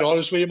 I'll be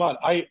honest with you, man.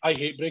 I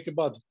hate Breaking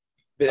Bad.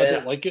 But I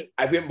don't like it.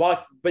 I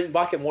went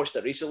back and watched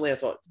it recently. I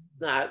thought,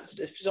 nah,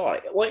 it was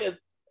alright. Like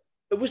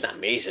it wasn't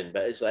amazing,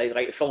 but it's like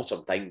it filled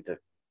some time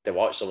to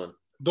watch something.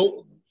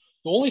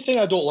 The only thing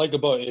I don't like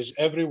about it is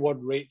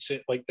everyone rates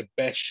it like the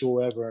best show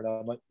ever, and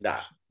I'm like, nah,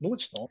 no,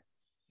 it's not.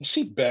 You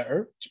see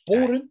better. It's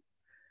boring. Nah.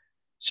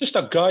 It's just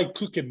a guy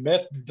cooking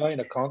meth and dying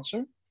of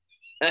cancer.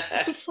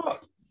 What the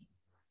fuck?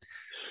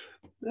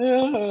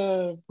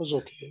 Yeah, it was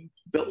okay.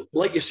 But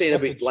like you're saying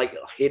about like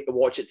I hate to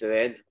watch it to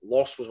the end.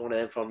 Lost was one of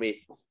them for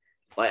me.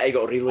 Like I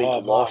got really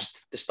lost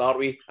to start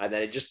with, and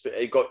then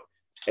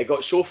it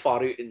got so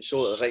far out, and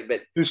so it was like,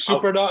 but the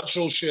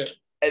supernatural shit.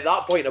 At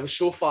that point, I was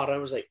so far. I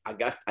was like,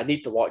 I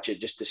need to watch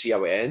it just to see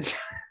how it ends.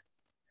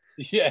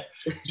 Yeah,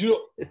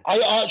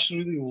 I actually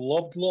really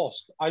loved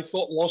Lost. I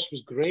thought Lost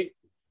was great.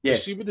 Yeah. You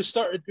see when they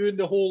started doing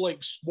the whole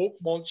like smoke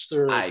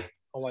monster. Aye.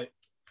 I'm like,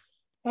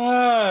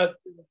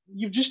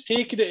 You've just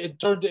taken it and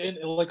turned it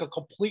into like a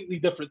completely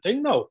different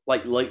thing now.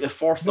 Like the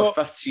fourth or No.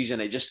 fifth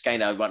season, it just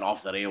kind of went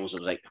off the rails. It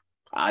was like,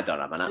 I don't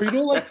know, man. Or, you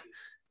know, like,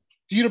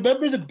 do you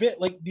remember the bit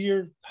like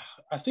near?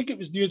 I think it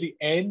was near the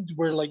end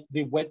where like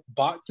they went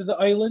back to the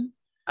island,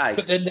 Aye,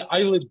 but then the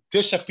island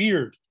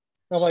disappeared.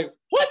 I'm like,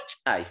 what?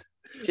 aye.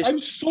 Just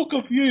I'm so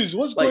confused.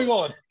 What's like- going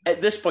on?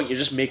 at this point, you're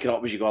just making it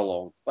up as you go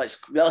along.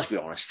 Let's be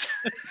honest.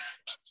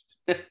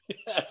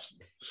 Yes.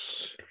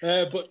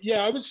 But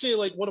yeah, I would say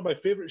like one of my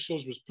favorite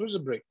shows was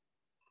Prison Break.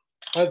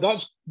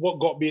 That's what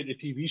got me into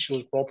TV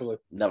shows properly.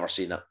 Never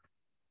seen it.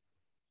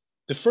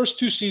 The first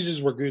 2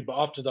 seasons were good, but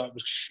after that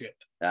was shit.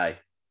 Aye,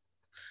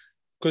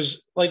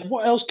 Because like,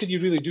 what else can you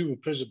really do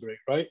with Prison Break,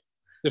 right?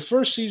 The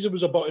first season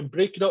was about him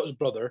breaking out his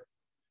brother.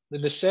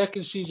 Then the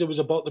second season was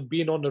about them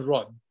being on the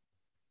run,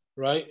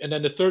 right? And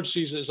then the third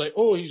season is like,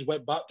 oh, he's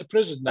went back to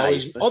prison. Now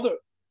his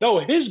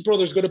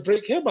brother's going to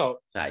break him out.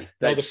 aye.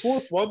 Now the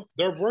fourth one,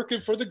 they're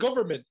working for the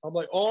government. I'm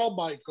like, oh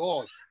my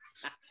god,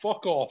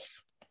 fuck off.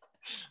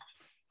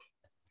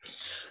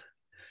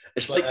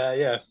 It's But, like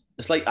yeah,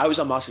 it's like I was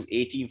a massive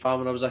 18 fan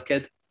when I was a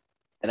kid,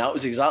 and that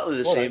was exactly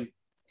the All same. right.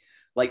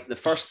 Like the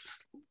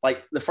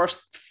first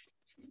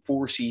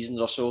 4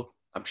 seasons or so.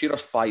 I'm sure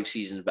there's 5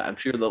 seasons, but I'm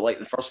sure that like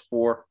the first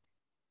 4,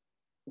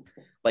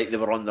 like they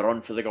were on the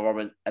run for the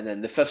government, and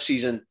then the 5th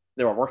season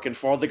they were working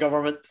for the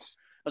government.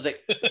 I was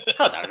like,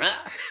 hold on a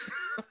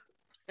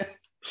minute.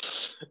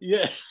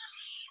 yeah.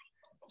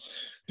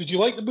 Did you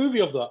like the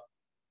movie of that?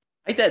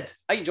 I did.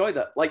 I enjoyed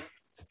it. Like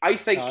I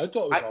think I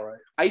thought it was all right.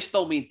 I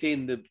still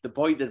maintain the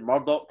boy did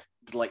Murdoch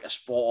did like a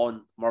spot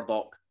on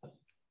Murdoch,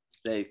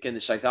 the kind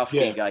of South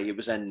African guy. He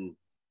was in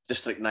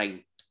District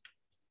 9.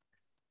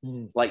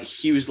 Like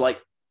he was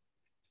like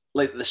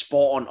the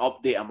spot on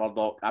update of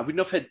Murdoch. I wouldn't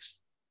have had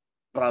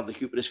Bradley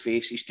Cooper's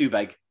face. He's too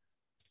big.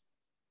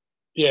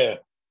 Yeah.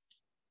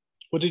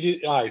 What did you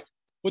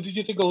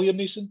think of Liam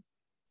Neeson?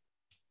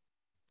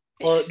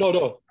 Or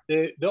no,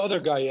 the other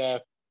guy.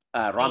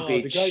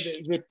 Rampage. The guy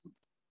that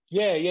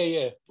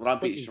yeah.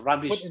 Rampage.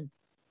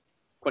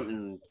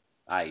 Quentin.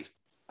 Aye.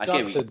 I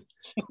can't Jackson.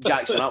 even.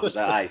 Jackson. That was it.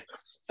 Aye.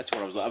 That's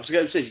what I was like. I was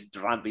going to say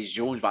Rampage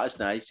Jones, but that's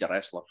not. He's a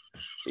wrestler.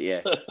 But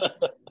yeah.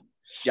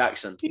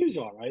 Jackson. He was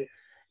all right.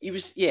 He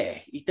was. Yeah.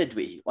 He did.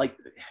 Like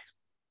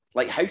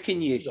how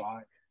can you? He was all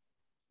right.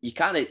 You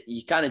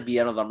can't be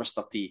another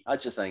Mr. T.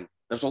 That's the thing.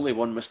 There's only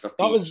one Mr.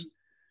 T.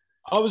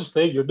 I was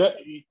thinking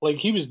like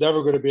he was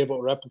never going to be able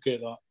to replicate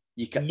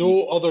that.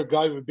 No other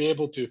guy would be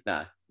able to.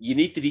 Nah, you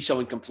need to do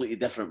something completely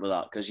different with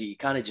that because you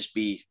can't just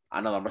be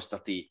another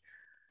Mr. T.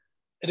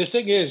 And the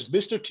thing is,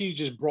 Mr. T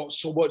just brought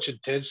so much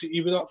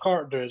intensity with that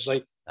character. It's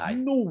like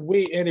no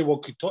way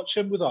anyone could touch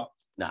him with that.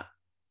 Nah,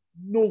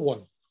 no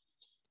one.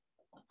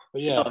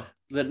 But yeah,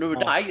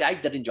 I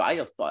did enjoy.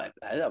 I thought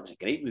that was a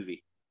great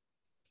movie.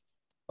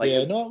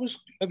 it was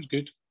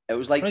good. It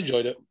was like I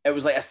enjoyed it. It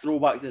was like a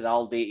throwback to the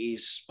old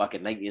 80s,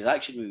 fucking 90s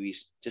action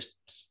movies. Just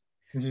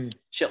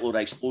shitload of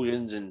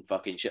explosions and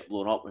fucking shit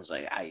blowing up. And it's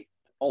like,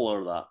 all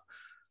over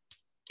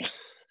that.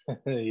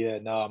 Yeah,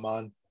 nah,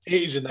 man.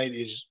 80s and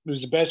 90s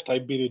was the best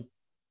time period.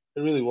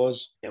 It really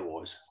was. It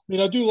was. I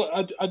mean, I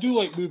do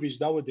like movies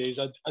nowadays.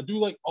 I do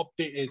like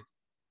updated,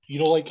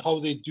 like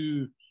how they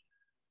do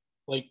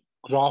like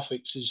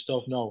graphics and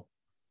stuff now.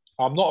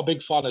 I'm not a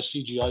big fan of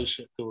CGI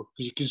shit though,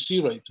 because you can see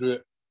right through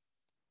it.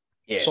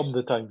 Yeah. Some of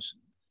the times.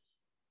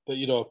 But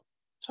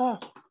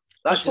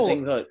that's the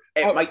thing though.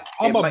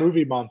 I'm a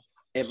movie man.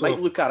 It might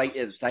look alright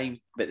at the time,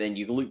 but then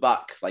you look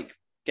back, like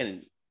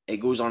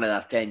it goes on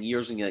another 10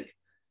 years and you're like,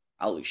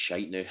 I look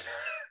shite now.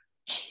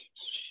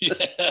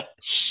 Yeah.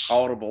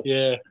 Horrible.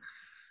 Yeah.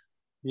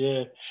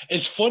 Yeah.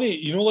 It's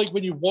funny, like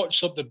when you watch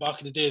something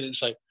back in the day and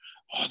it's like,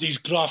 oh, these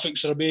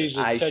graphics are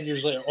amazing. 10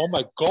 years later, oh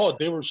my God,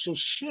 they were so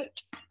shit.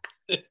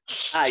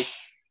 Aye.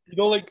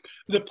 Like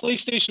the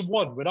PlayStation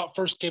 1, when that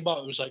first came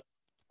out, it was like,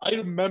 I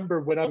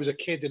remember when I was a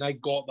kid and I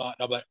got that,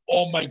 and I'm like,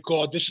 oh my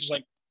God, this is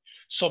like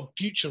some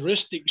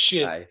futuristic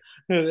shit. Aye.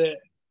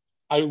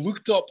 I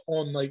looked up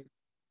on like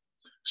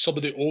some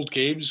of the old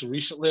games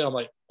recently. I'm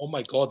like, oh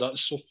my God,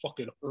 that's so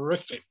fucking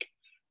horrific.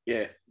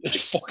 Yeah.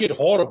 It's fucking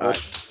horrible.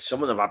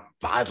 Some of them are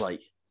bad,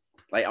 like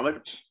I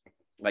went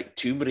like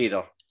Tomb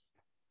Raider.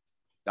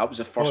 That was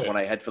the first one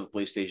I had for the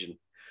PlayStation.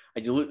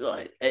 And you look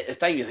at the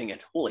time, you're thinking,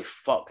 holy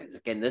fuck,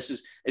 again, this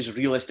is as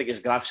realistic as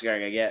graphics are going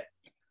to get.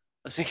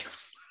 I was thinking,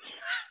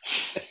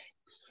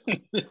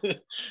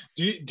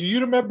 do you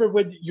remember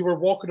when you were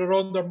walking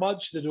around their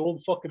mansion and the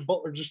old fucking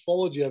butler just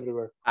followed you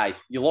everywhere? Aye,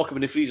 you lock him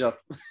in the freezer.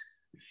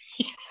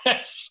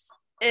 Yes.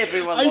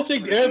 I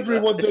think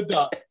everyone did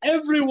that.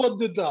 Everyone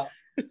did that.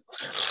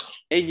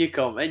 In you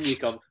come,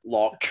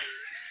 lock.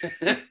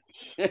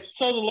 It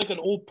sounded like an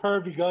old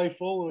pervy guy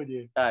following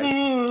you.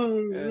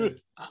 Aye.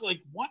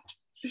 Like, what?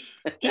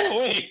 Get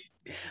away.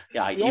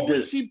 Yeah, you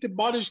always seem to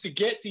manage to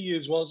get to you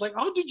as well. It's like,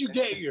 how did you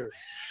get here?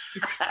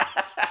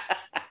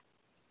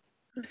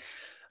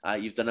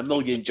 You've done a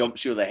million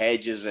jumps through the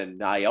hedges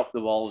and up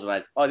the walls,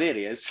 and there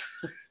he is.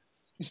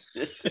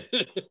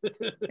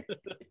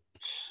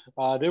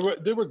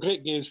 They were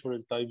great games for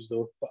his times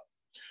though. But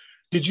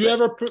Did you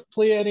ever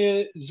play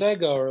any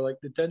Sega or like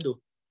Nintendo?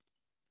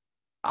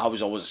 I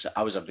was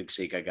a big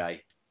Sega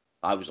guy.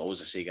 I was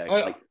always a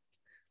Sega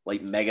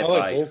like Mega I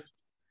like Drive, both.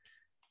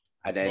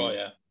 and then Oh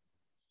yeah,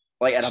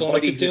 like and a Sonic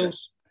buddy and who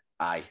Tails.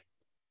 aye,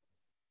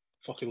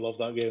 Fucking love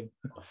that game.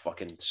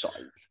 fucking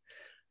Sonic.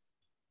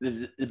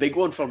 The big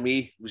one for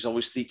me was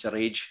always Streets of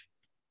Rage.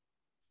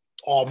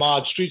 Oh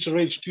man, Streets of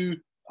Rage 2.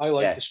 I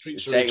like Yeah, the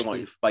Streets the of Rage second one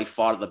 2. is by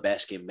far the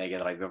best game Mega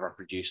Drive ever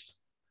produced.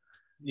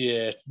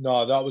 Yeah,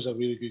 no, that was a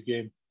really good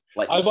game.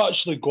 Like I've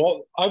actually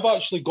got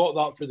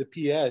that for the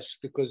PS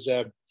because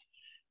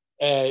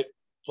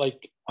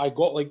like I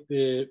got like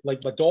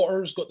my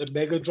daughter's got the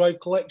Mega Drive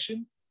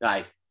collection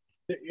aye,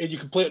 and you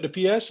can play it on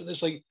the PS and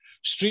it's like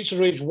Streets of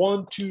Rage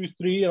 1, 2,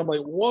 3 and I'm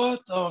like,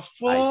 what the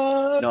fuck?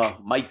 aye. No,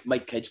 my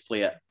kids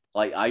play it.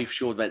 Like I've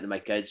showed it to my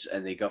kids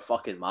and they go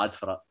fucking mad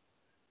for it.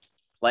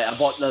 Like I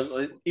bought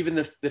even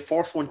the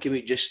fourth one came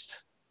out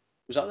just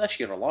was that this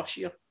year or last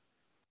year?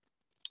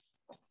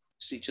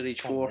 Streets of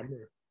Rage 4.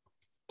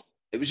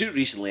 It was out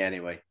recently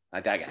anyway.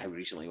 I don't get how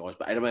recently it was,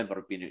 but I remember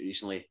it being out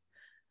recently.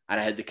 And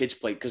I had the kids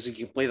play because you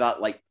can play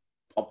that like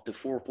up to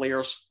 4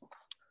 players.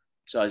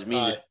 So it was me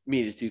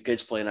and the 2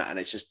 kids playing it, and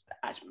it's just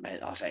I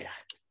was like,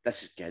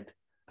 this is good.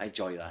 I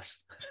enjoy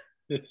this.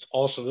 It's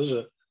awesome, isn't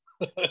it?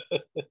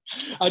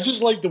 I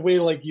just like the way,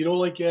 like, you know,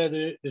 like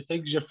the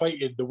things you're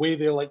fighting, the way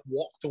they like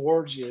walk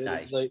towards you.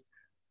 It's like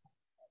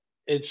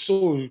it's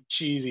so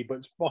cheesy, but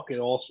it's fucking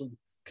awesome.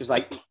 Because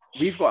like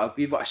we've got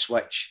a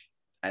Switch,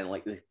 and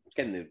like the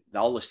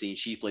all the things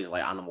she plays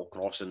like Animal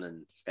Crossing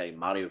and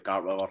Mario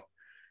Kart, whatever.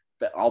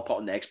 But I'll put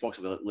on the Xbox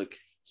and be like, look,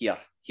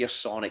 here's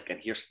Sonic and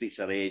here's Streets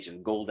of Rage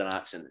and Golden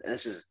Axe, and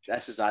this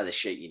is all the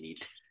shit you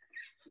need.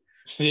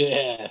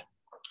 Yeah,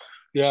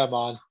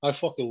 man. I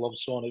fucking loved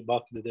Sonic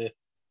back in the day.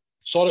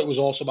 Sonic was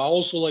awesome. I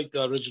also liked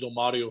the original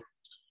Mario.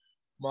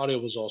 Mario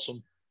was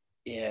awesome.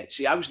 Yeah,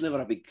 see, I was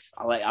never a big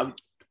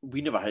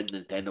we never had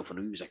Nintendo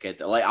when we was a kid.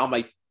 Like all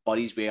my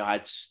buddies, we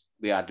had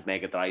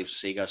Mega Drives,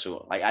 Sega,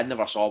 so like I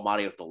never saw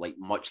Mario till like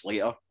much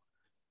later.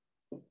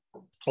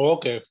 Oh,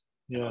 okay.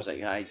 Yeah. I was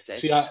like,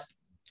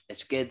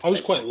 it's good. I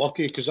was quite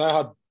lucky because I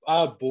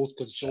had both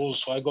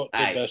consoles, so I got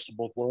the best of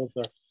both worlds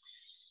there.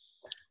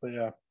 But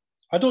yeah,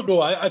 I don't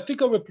know. I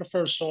think I would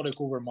prefer Sonic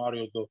over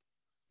Mario though.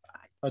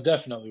 I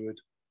definitely would.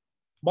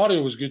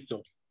 Mario was good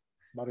though.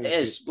 It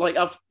is good.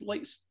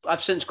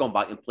 I've since gone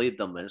back and played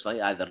them, and it's like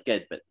they're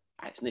good, but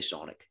it's no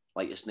Sonic.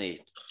 Like it's no,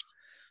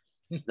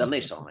 they're no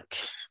Sonic.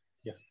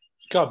 Yeah,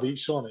 you can't beat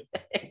Sonic.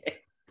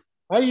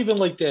 I even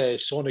liked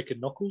Sonic and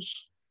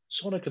Knuckles.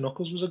 Sonic and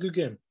Knuckles was a good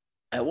game.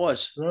 It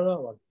was. Remember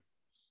that one?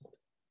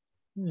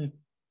 You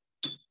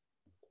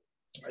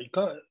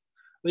can't.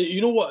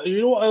 You know what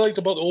I liked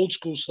about the old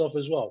school stuff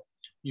as well.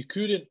 You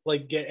couldn't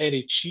like get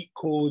any cheat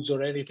codes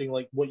or anything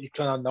like what you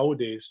can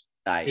nowadays.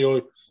 Aye. You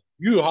know,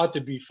 you had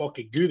to be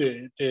fucking good at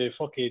it to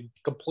fucking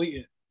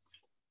complete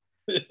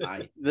it.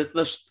 Aye.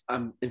 There's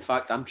in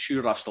fact, I'm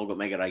sure I've still got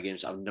Mega Drive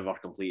games I've never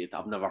completed.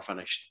 I've never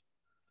finished.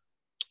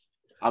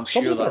 I'm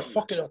sure that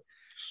fucking.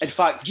 In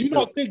fact, do you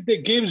not think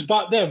that games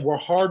back then were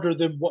harder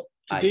than what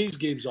today's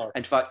games are?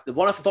 In fact, the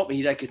one off the top of my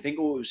head I could think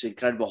of was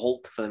Incredible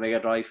Hulk for the Mega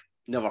Drive.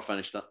 Never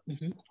finished it.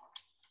 Mm-hmm.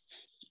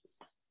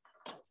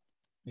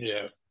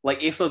 Yeah.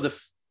 Like after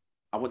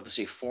I want to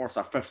say 4th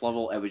or 5th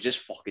level, it was just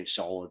fucking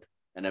solid.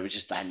 And it was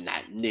just,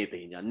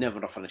 maybe, I'm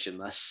never finishing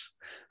this.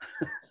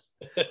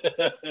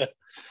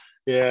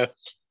 Yeah.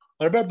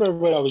 I remember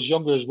when I was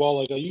younger as well,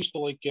 like I used to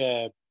like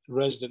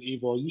Resident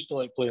Evil. I used to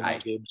like playing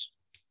that games.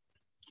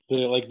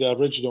 The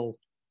original.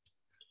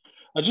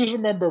 I just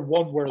remember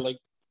one where like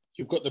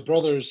you've got the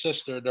brother and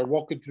sister and they're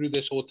walking through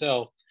this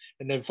hotel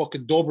and then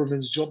fucking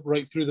Dobermans jump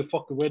right through the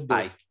fucking window.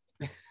 Aye.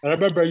 And I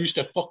remember I used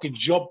to fucking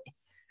jump.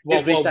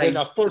 Well, when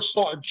I first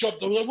started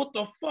jumping, I was like, what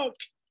the fuck?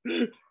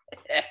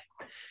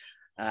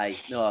 Aye,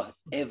 no,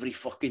 every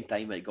fucking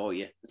time it got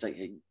you. It's like,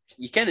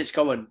 you can, it's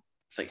coming.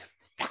 It's like,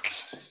 fuck.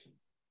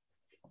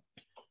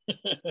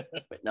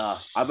 But no,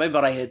 I remember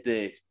I had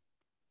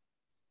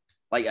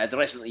I had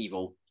Resident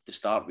Evil to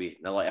start with,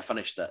 and I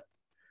finished it.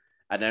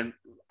 And then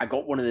I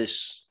got one of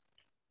this,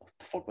 what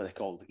the fuck were they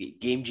called?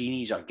 Game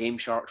Genies or Game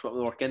Sharks, what they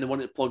were, the one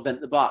that plugged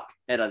into the back,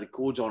 had the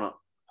codes on it.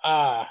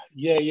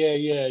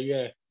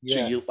 Yeah.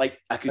 So you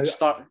I could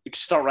start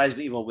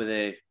Resident Evil with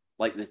the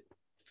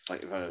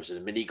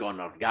minigun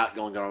or gat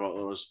gun or what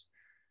it was.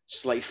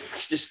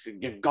 Just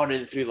you're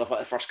gunning through the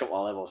first couple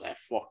of levels. Like,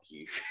 fuck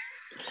you.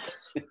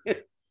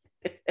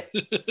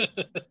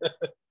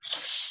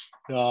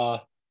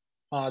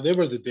 They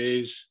were the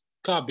days.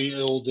 Can't beat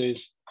the old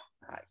days.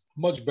 Aye.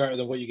 Much better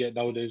than what you get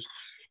nowadays.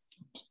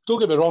 Don't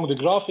get me wrong, the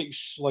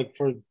graphics like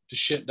for the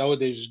shit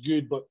nowadays is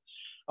good, but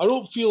I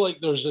don't feel like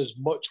there's as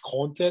much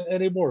content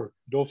anymore,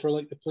 for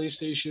like the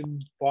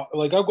PlayStation.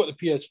 Like I've got the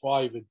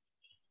PS5 and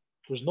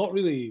there's not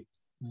really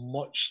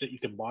much that you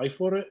can buy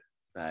for it.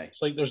 Aye.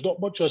 It's like there's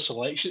not much of a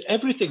selection.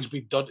 Everything's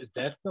been done to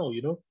death now,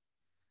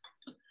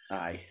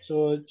 Aye.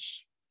 So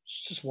it's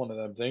just one of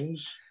them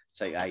things.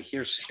 It's like, aye,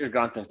 here's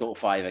Grand Theft Auto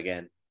 5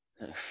 again.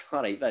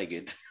 All right, very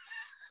good.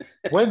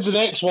 When's the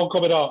next one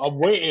coming out? I'm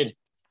waiting.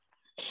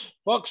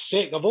 Fuck's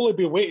sake! I've only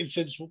been waiting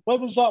since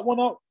when was that one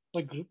up?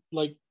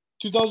 Like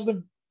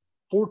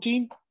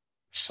 2014,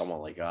 Something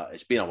like that.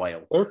 It's been a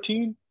while.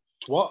 13.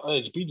 What?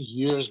 It's been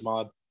years,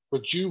 man. We're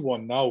due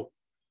one now.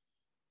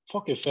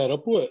 Fucking fed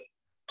up with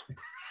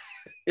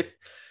it.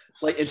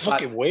 Like in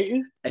Fucking fact,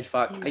 waiting.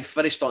 I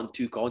finished on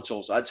 2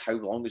 consoles. That's how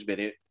long it's been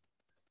out.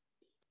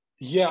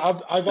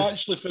 Yeah, I've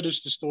actually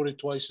finished the story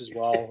twice as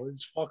well.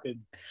 It's fucking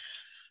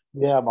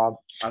yeah, man.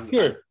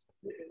 Here,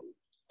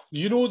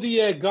 you know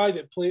the guy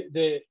that played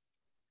the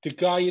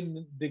guy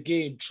in the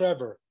game,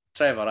 Trevor.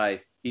 Trevor,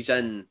 aye. He's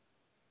in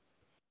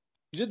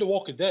The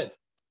Walking Dead.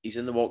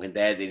 The Walking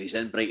Dead and he's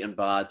in Breaking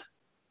Bad.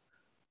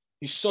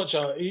 He's such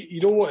a.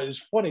 You know what? It's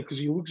funny because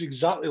he looks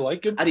exactly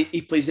like him. And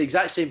he plays the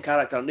exact same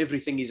character in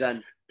everything he's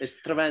in.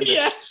 It's tremendous.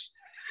 Yes.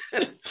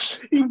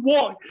 He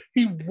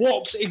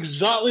walks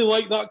exactly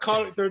like that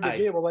character in the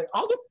game. I'm like,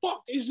 how the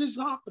fuck is this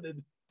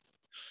happening?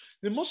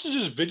 They must have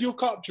just video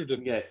captured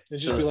him. Yeah. And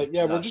just be like,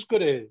 yeah, we're just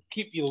gonna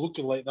keep you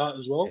looking like that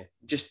as well. Yeah.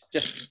 Just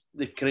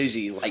the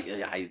crazy, like,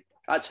 aye,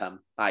 that's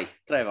him. Aye,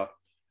 Trevor.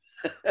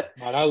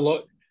 Man, I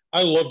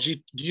love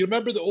G. Do you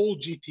remember the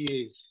old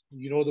GTAs?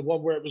 You know, the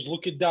one where it was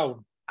looking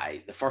down?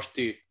 Aye, the first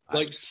 2.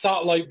 Like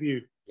satellite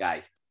view.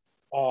 Aye.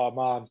 Oh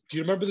man. Do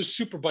you remember the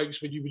super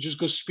bikes when you would just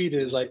go speed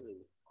it? It's like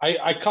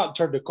I can't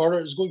turn the corner,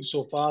 it's going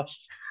so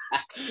fast.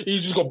 You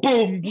just go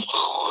boom.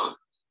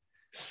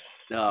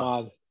 No.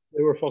 Man,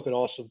 they were fucking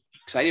awesome.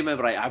 Because I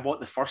remember I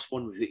bought the first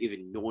one without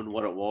even knowing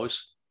what it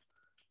was.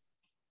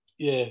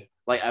 Yeah.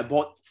 Like I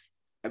bought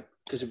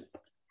because it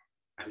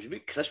was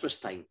about Christmas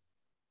time.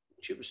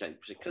 It was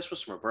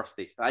Christmas for my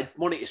birthday. I had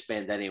money to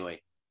spend anyway.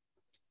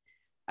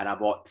 And I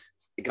bought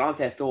the Grand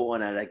Theft Auto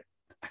and I had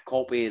a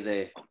copy of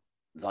the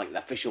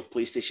official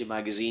PlayStation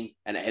magazine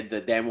and it had the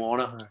demo on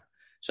it. Uh-huh.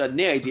 So I had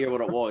no idea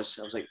what it was.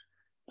 I was like,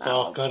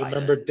 oh, I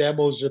remember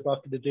demos back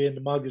in the day in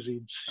the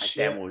magazines.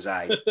 Demos,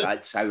 aye.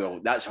 That's how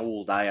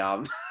old I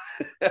am.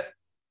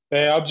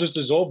 Hey, I'm just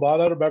as old,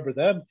 man. I remember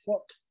them.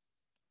 Fuck.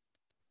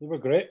 They were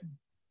great.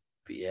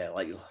 But yeah,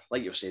 like you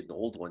were saying, the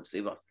old ones,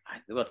 they were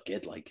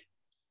good, like.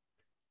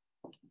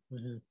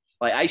 Mm-hmm.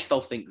 Like I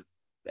still think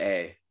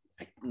near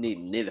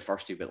the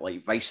first 2, but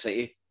like Vice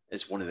City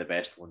is one of the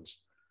best ones.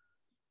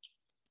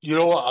 You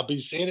know what? I've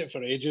been saying it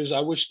for ages.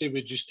 I wish they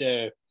would just,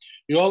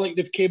 like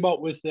they've came up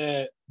with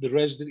the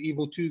Resident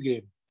Evil 2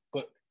 game,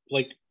 but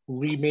like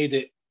remade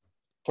it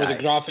for the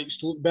graphics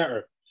to look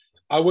better.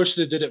 I wish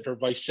they did it for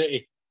Vice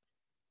City.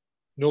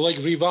 Like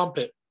revamp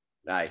it.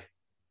 Aye.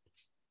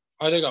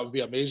 I think that would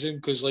be amazing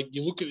because like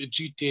you look at the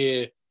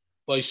GTA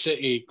Vice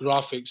City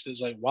graphics, it's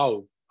like,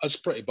 wow, that's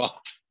pretty bad.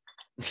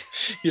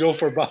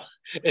 For bad.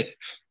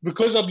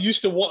 Because I'm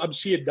used to what I'm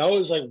seeing now,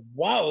 it's like,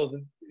 wow,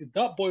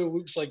 that boy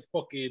looks like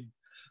fucking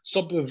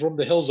something from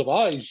the Hills of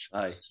Eyes.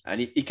 Aye, and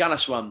he kind of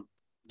swam.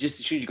 Just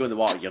as soon as you go in the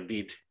water, you're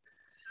dead.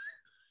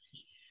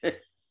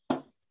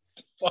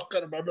 Fuck, I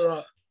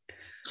remember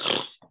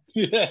that.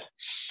 Yeah.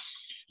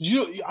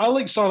 I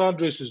like San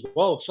Andreas as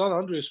well. San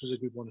Andreas was a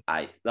good one.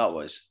 Aye, that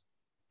was.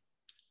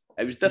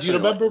 It was different. Do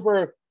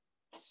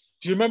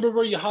you remember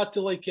where you had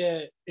to like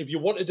if you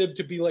wanted them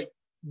to be like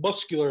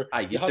muscular,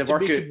 aye, you had to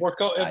make him work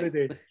out every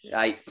day.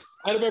 Aye.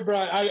 I remember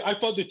I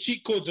found the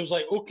cheat codes. I was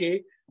like,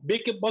 okay,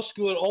 make it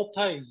muscular at all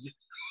times.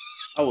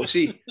 Oh,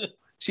 see,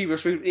 we're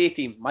speaking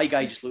A-team. My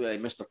guy just looked like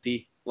Mr.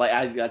 T. Like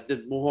I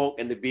did mohawk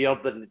and the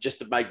beard and just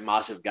the big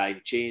massive guy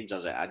in chains. I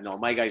was like, no,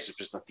 my guy's just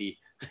Mr. T.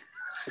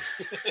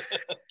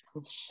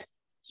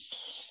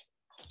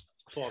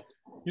 Fuck.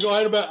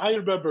 I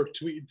remember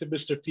tweeting to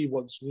Mr. T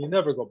once and he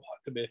never got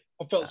back to me.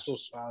 I felt so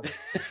sad.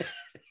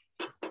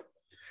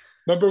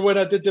 Remember when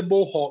I did the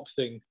mohawk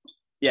thing?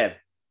 Yeah.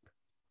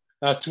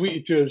 I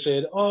tweeted to him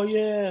saying, oh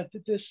yeah, I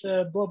did this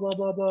blah blah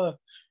blah blah.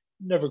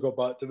 Never got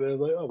back to me. I was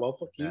like, oh well,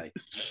 fuck you. Aye.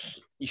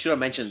 You should have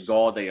mentioned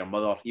God or your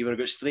mother. You would have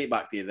got straight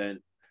back to you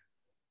then.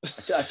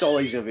 That's all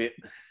he's about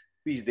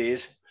these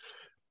days.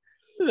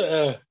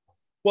 Well,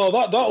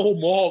 that whole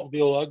mohawk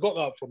deal, I got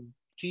that from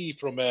T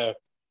from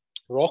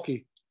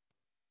Rocky.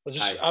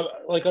 I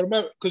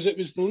remember because it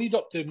was the lead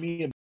up to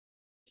me and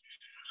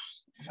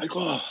I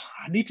go, I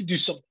need to do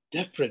something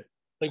different.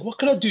 Like, what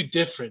can I do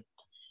different?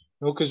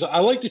 Because I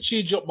like to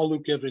change up my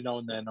look every now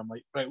and then. I'm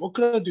like, right, what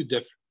can I do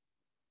different?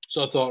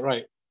 So I thought,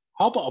 right,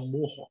 how about a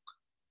mohawk?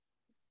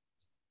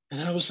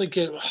 And I was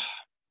thinking,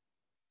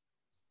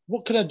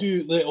 what can I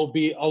do that'll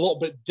be a little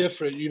bit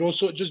different,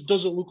 so it just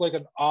doesn't look like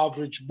an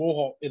average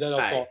mohawk. And then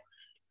I thought,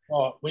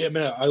 oh, wait a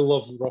minute, I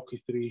love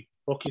Rocky 3,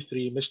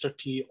 Mr.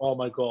 T. Oh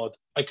my God,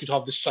 I could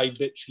have the side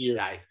bits here.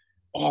 Aye.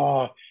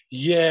 Oh,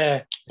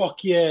 yeah,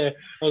 fuck yeah.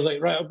 I was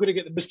like, right, I'm going to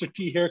get the Mr.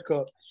 T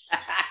haircut.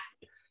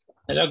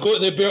 And I go to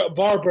the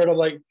barber and I'm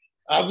like,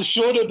 I was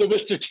showing him the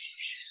Mr. T.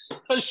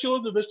 I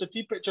showed him the Mr.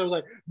 T picture. I was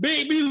like,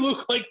 make me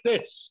look like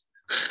this.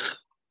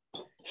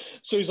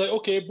 So he's like,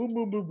 okay, boom,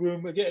 boom, boom,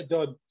 boom. I get it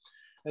done.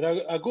 And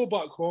I go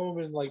back home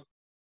and like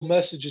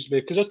messages me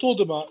because I told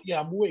him,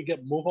 I'm going to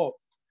get mohawk.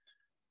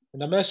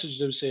 And I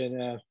messaged him saying,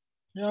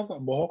 yeah, I've got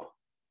a mohawk.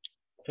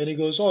 And he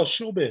goes, oh,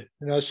 show me.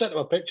 And I sent him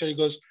a picture. He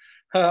goes,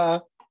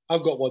 I've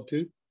got one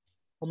too.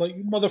 I'm like,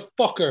 you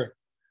motherfucker.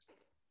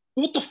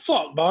 what the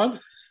fuck, man?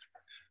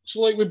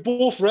 So like we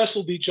both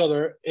wrestled each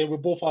other and we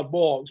both had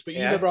mohawks, but he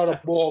never had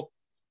a mohawk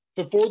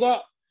before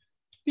that.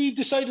 He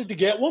decided to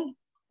get one.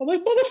 I'm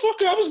like,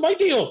 motherfucker, that was my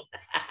deal.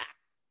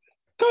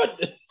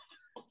 God.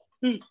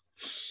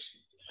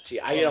 See,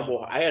 I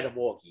had a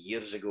mohawk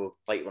years ago,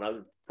 like when I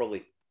was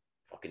probably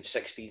fucking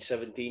 16,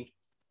 17.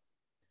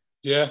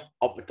 Yeah.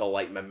 Up until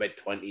like my mid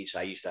 20s,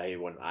 I used to have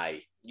one.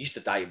 I used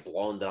to dye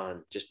blonde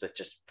on it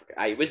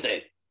was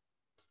the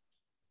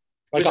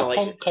like a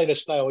punk kind of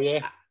style,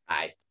 yeah.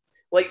 Aye.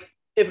 Like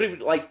every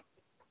like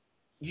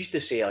used to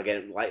say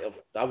again, like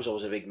I was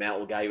always a big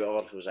metal guy,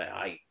 whatever. It was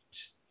like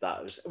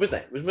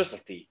it was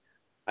Mr. T.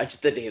 I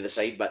just didn't hear the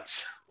side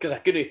bits because I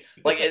couldn't,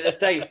 like at the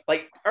time,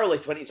 like early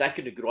 20s, I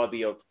couldn't grow a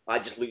beard. I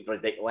just looked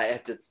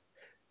ridiculous.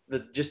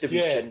 Just to be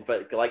chin,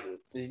 but like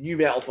the new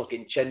metal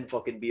fucking chin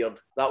fucking beard,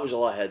 that was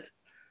all I had.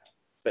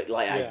 But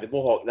like the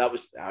mohawk, that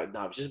was it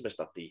was just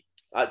Mr. T.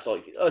 That's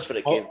what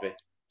it came for.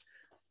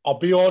 I'll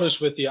be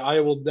honest with you, I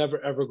will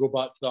never ever go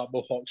back to that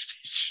mohawk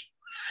stage.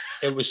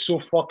 It was so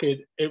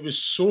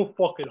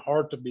fucking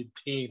hard to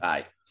maintain.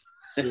 Aye.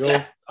 You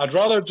know, I'd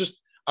rather just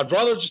have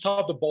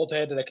the bald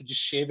head and I could just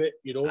shave it,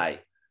 you know.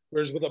 Aye.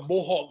 Whereas with a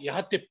mohawk, you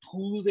had to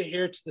pull the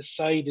hair to the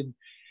side, and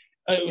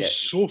it was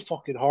so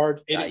fucking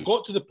hard. And it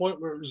got to the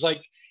point where it was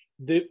like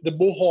the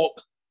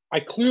mohawk, I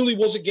clearly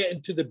wasn't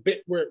getting to the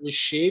bit where it was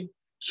shaved.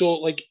 So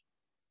like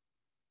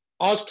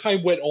as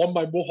time went on,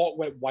 my mohawk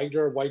went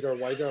wider. I'm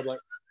like,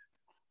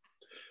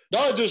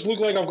 now it just looks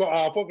like I've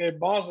got a fucking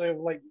massive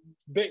like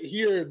bit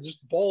here,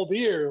 just bald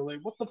ear. Like,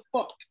 what the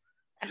fuck?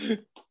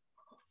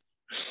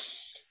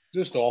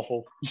 Just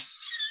awful.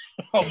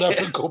 I'll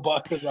never go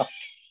back to that.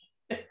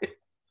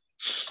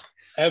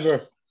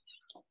 Ever.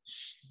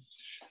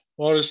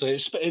 Honestly,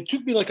 it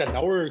took me like an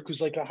hour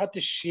because like I had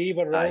to shave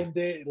around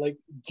it, like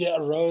get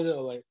around it.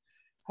 Like,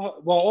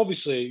 well,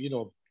 obviously, you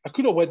know, I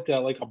could have went to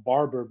like a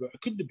barber, but I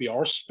couldn't be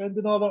arse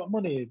spending all that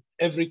money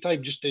every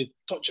time just to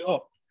touch it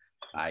up.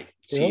 Aye.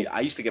 See, I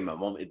used to get my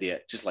mum to do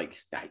it, just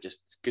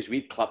because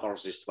we had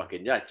clippers, just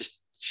fucking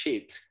just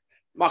shaved,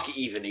 mark it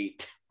even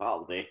eat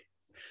all day.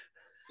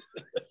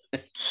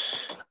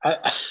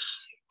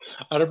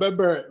 I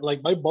remember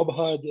like my mum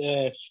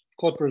had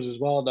clippers as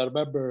well, and I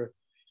remember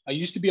I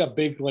used to be a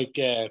big like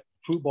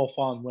football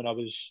fan when I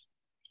was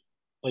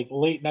like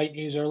late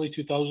 90s, early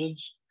 2000s.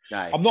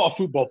 Aye. I'm not a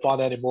football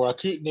fan anymore. I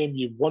couldn't name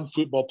you one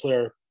football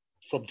player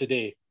from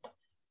today,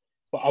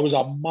 but I was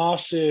a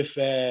massive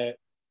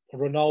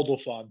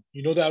Ronaldo fan.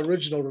 You know, the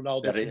original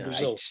Ronaldo from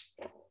Brazil.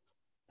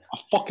 I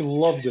fucking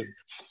loved him.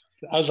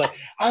 I was like,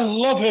 I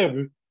love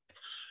him.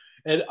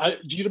 And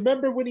do you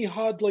remember when he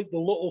had like the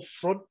little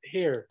front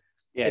hair?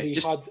 Yeah,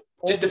 just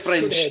the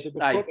fringe.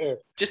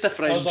 Just the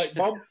fringe. I was like,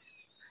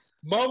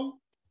 Mum,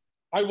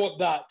 I want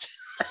that.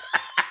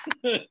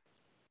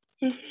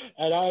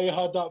 And I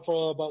had that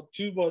for about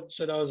 2 months,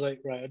 and I was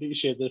like, right, I need to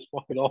shave this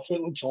fucking off. It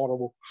looks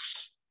horrible.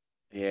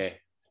 Yeah,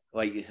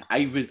 like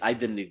I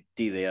didn't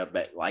do there,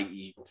 but like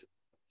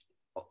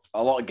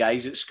a lot of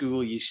guys at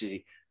school used to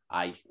say,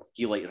 "Aye,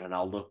 you like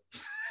Ronaldo."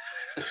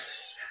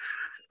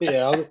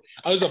 Yeah,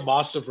 I was a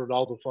massive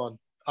Ronaldo fan.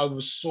 I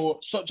was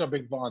such a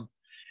big fan,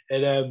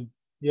 and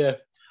I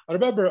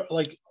remember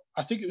like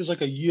I think it was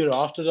like a year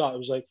after that. It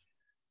was like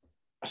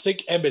I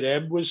think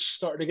Eminem was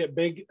starting to get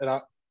big, and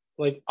I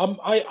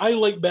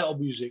like metal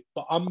music,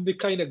 but I'm the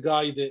kind of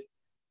guy that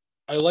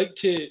I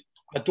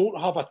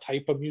don't have a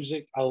type of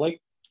music. I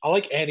like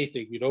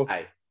anything, you know.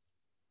 Aye.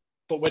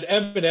 But when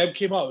Eminem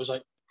came out, I was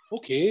like,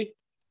 okay,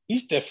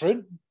 he's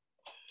different.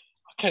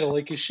 I kind of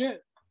like his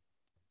shit.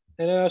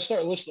 And then I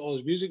started listening to all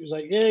his music. It was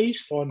like, yeah,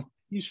 he's fun.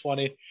 He's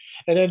funny.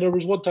 And then there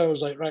was one time I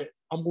was like, right,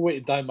 I'm going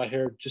to dye my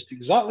hair just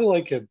exactly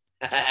like him.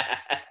 I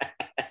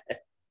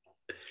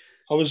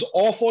was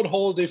off on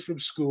holiday from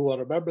school. I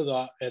remember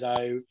that. And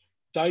I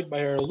dyed my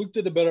hair. I looked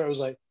in the mirror. I was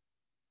like,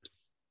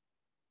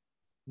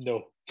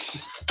 no.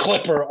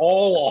 Clipper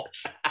all off.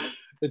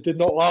 It did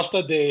not last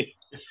a day.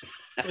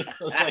 I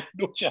was like,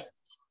 no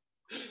chance.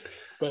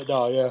 But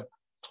no, yeah.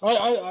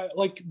 I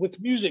like with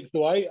music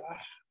though,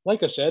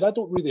 like I said, I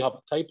don't really have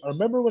a type. I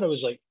remember when I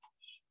was like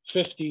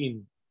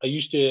 15, I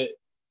used to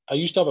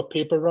have a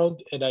paper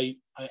round, and I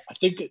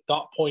think at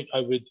that point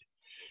I would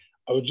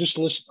just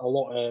listen to a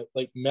lot of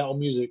like metal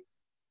music.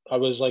 I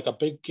was like a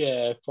big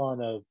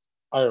fan of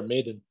Iron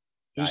Maiden.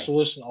 I used to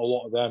listen to a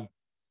lot of them.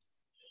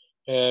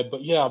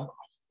 But yeah,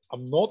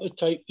 I'm not the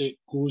type that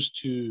goes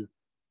to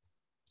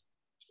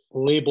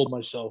label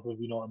myself, if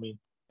you know what I mean.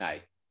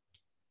 Aye.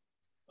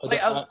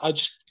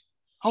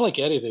 I like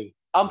anything.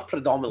 I'm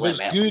predominantly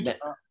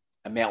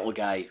a metal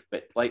guy,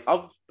 but like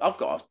I've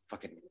got a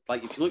fucking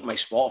like if you look at my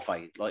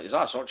Spotify, like there's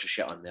all sorts of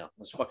shit on there.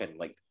 There's fucking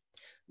like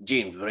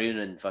James Brown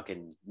and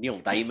fucking Neil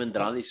Diamond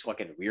and all these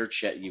fucking weird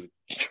shit. You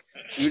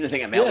wouldn't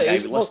think a metal guy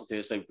would listen to.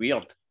 It's like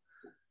weird.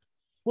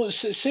 Well,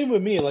 same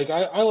with me. Like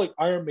I like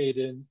Iron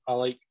Maiden. I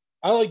like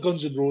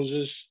Guns N'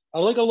 Roses. I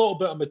like a little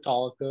bit of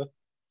Metallica.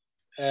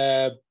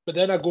 But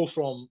then I go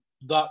from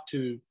that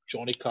to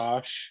Johnny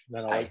Cash. And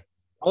then I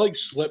like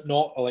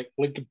Slipknot. I like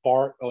Linkin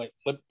Park. I like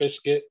Limp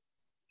Bizkit.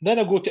 And then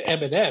I go to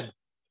Eminem.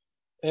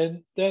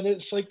 And then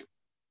it's like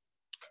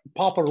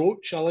Papa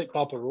Roach. I like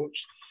Papa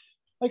Roach.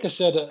 Like I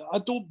said, I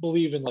don't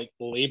believe in like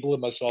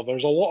labeling myself.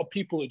 There's a lot of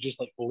people that just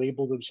like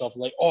label themselves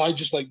like, oh, I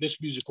just like this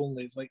music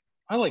only. It's like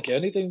I like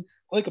anything.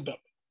 I like a bit.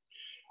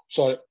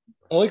 Sorry,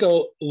 I like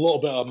a little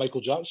bit of Michael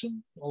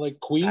Jackson. I like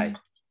Queen. Aye.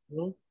 You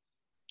know,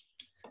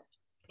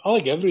 I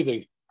like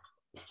everything.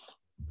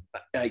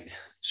 Right.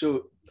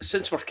 So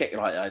since we're kicking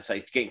right, it's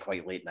like getting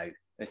quite late now.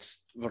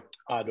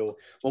 I know.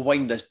 We'll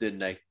wind this down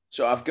now.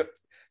 So I've got,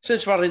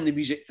 since we're in the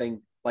music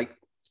thing, like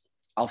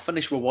I'll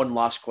finish with one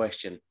last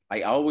question.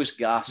 I always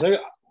get asked.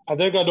 I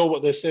think I know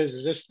what this is.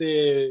 Is this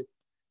the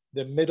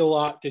middle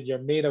act in your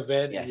main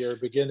event Yes. in your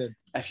beginning?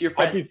 If you're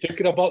I've been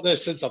thinking about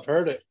this since I've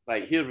heard it.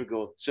 right, here we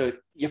go. So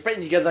you're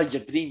putting together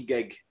your dream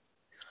gig.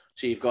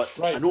 So you've got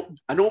Right.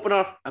 an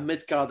opener, a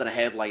mid card, and a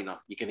headliner.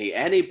 You can hit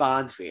any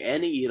band for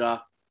any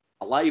era,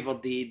 alive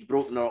or dead,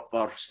 broken up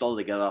or still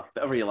together,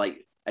 whatever you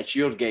like. It's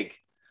your gig.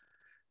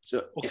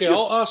 So Okay,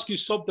 I'll ask you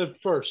something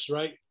first,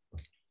 right?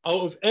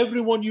 Out of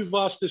everyone you've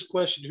asked this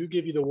question, who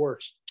gave you the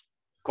worst?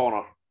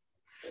 Connor,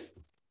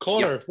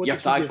 Connor, your did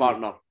he tag give you?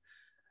 partner.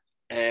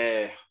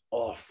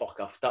 Oh fuck!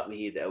 I've that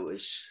me head. It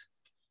was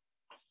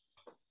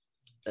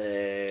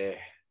Beyonce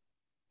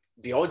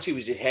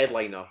was his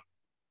headliner.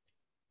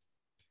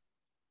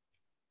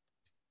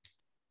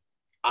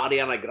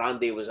 Ariana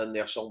Grande was in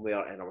there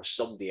somewhere, and there was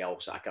somebody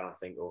else I can't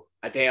think of.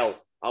 Adele,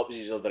 that was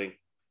his other one.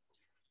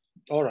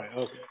 All right,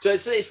 okay. So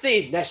it's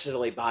not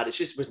necessarily bad. It's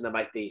just wasn't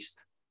my taste.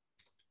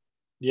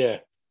 Yeah.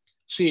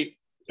 See,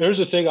 here's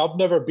the thing. I've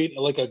never been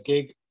to like a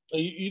gig.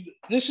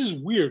 This is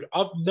weird.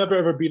 I've never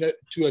ever been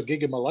to a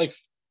gig in my life.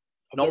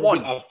 I've Not never one.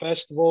 been to a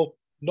festival.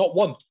 Not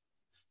one.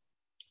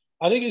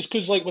 I think it's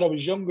because like when I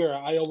was younger,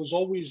 I was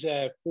always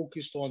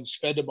focused on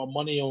spending my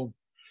money on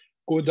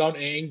going down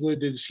to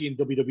England and seeing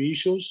WWE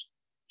shows.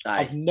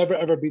 I've Aye. never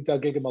ever been to a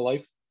gig in my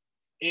life.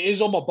 It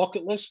is on my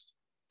bucket list,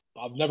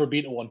 but I've never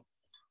been to one.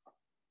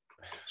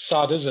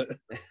 Sad, is it?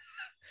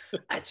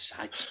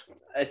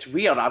 It's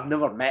weird. I've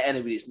never met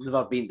anybody that's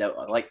never been there.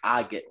 Like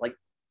I get like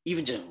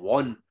even just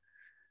one.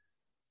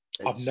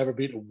 I've never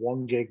been to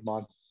one gig,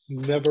 man.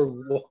 Never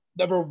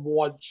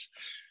once.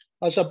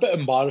 That's a bit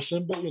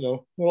embarrassing, but you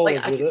know, we'll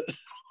Like, live with it.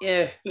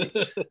 Yeah.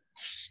 It's,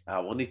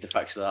 we'll need to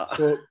fix that.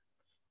 So,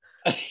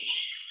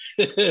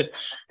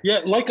 yeah,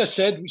 like I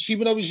said, see,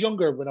 when I was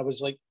younger, when I was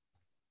like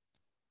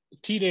a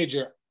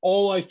teenager,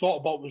 all I thought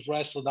about was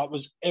wrestling. That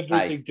was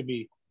everything to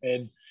me.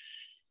 And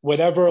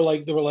whenever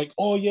like they were like,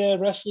 "Oh yeah,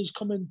 wrestling's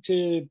coming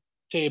to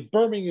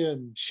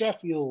Birmingham,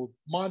 Sheffield,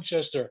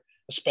 Manchester,"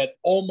 I spent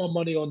all my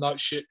money on that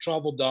shit.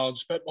 Traveled down,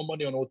 spent my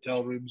money on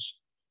hotel rooms.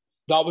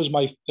 That was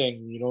my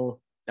thing, you know.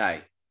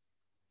 Aye.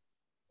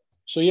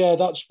 So yeah,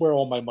 that's where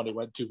all my money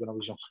went to when I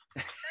was young.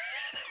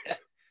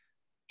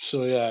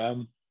 So yeah,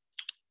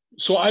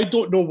 so I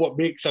don't know what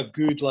makes a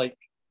good like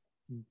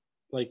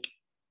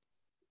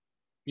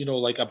you know,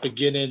 like a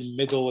beginning,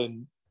 middle,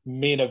 and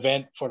main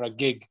event for a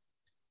gig.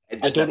 It I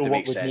doesn't don't have know to what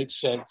make would sense. make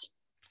sense.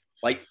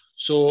 Like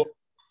So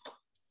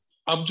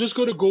I'm just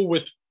going to go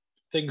with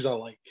things I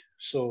like.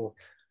 So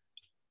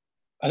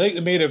I think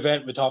the main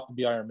event would have to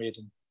be Iron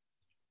Maiden.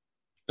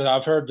 But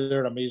I've heard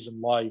they're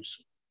amazing lives.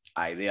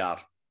 aye, they are.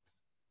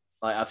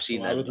 Like I've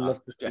seen So I would them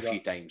love to see a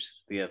few that.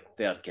 times. They're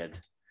good.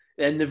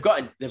 And they've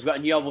got a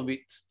new album out.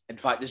 In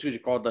fact, this we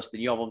record this, the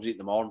new album's out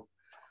tomorrow.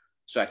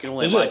 So I can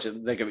only Is it?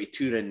 imagine they're going to be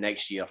touring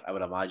next year, I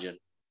would imagine.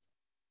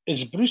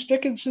 Is Bruce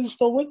Dickinson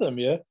still with them?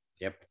 Yeah.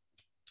 Yep.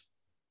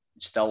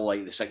 Still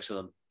like the six of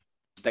them.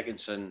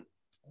 Dickinson,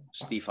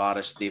 Steve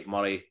Harris, Dave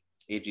Murray,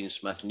 Adrian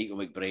Smith, Nico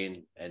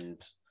McBrain,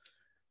 and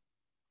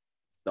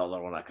the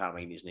other one, I can't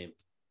mind his name.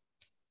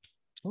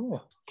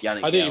 Oh,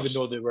 Yannick I didn't Gers.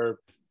 even know they were.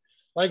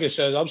 Like I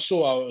said, I'm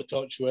so out of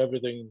touch with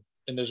everything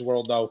in this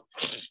world now,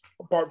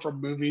 apart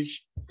from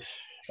movies.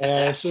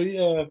 So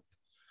yeah,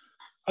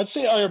 I'd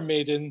say Iron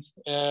Maiden.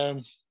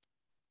 So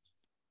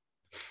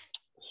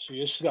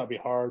this has got to be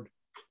hard.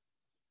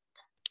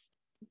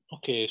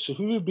 Okay, so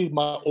who would be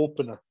my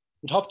opener?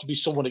 It'd have to be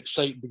someone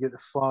exciting to get the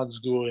fans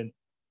going.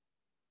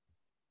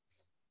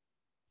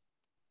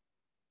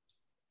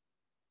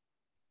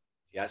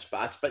 Yeah,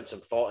 I put some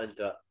thought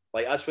into it.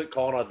 Like that's what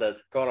Connor did.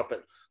 Connor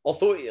put,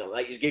 although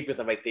like his gig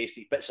wasn't my taste,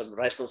 he put some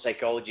wrestling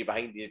psychology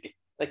behind his gig.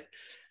 Like,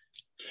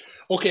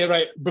 Okay,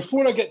 right.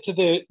 Before I get to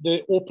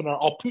the opener,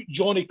 I'll put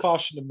Johnny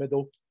Cash in the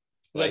middle.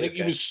 Right, I think he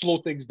okay. would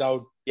slow things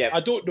down. Yeah. I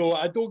don't know.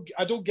 I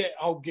don't get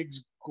how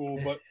gigs go,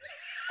 but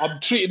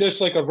I'm treating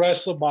this like a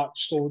wrestling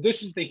match. So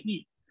this is the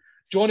heat.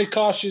 Johnny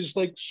Cash is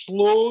like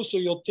slow, so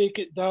you'll take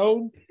it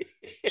down,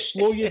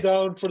 slow you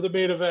down for the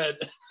main event.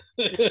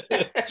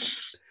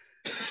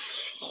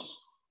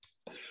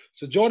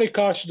 So Johnny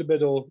Cash in the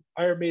middle,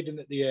 Iron Maiden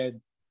at the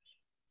end.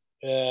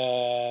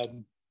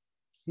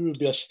 Who would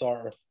be a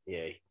starter?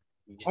 yeah.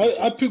 you just need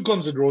I to- put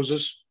Guns N'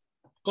 Roses.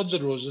 Guns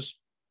N' Roses.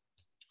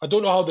 I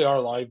don't know how they are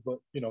live, but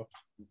you know.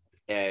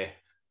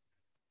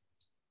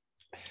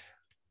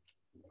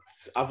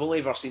 I've only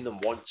ever seen them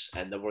once,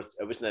 and it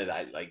wasn't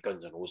like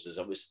Guns N' Roses.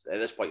 It was at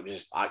this point it was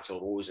just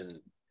Axl Rose and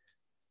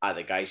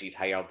the guys he'd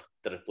hired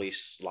to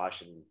replace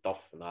Slash and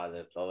Duff and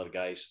the other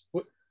guys.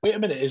 Wait a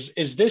minute,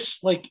 is this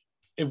like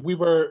if we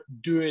were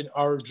doing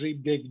our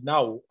dream gig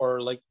now,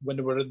 or like when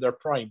they were in their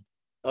prime?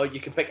 Oh, you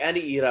can pick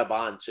any era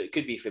band, so it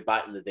could be for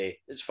back in the day.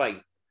 It's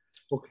fine.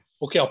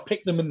 Okay, I'll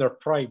pick them in their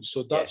prime.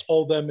 So that's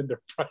all them in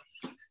their prime.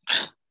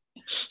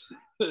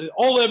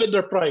 All them in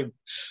their prime.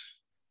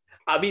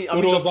 I mean,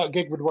 if that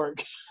gig would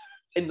work.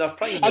 In their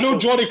prime. I know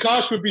Johnny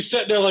Cash would be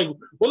sitting there like,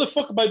 what the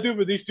fuck am I doing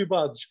with these two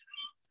bands?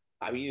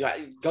 I mean,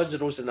 Guns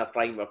N' Roses in their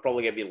prime are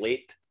probably going to be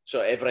late,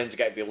 so everyone's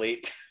got to be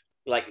late.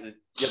 Like,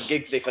 your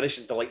gigs, they finish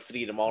until like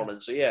 3 a.m,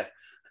 so yeah.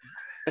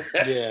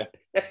 Yeah.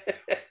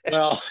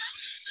 Well,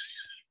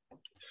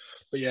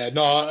 but yeah,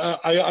 no,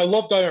 I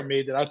loved Iron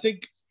Maiden. I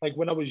think, like,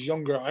 when I was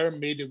younger, Iron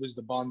Maiden was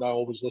the band I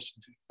always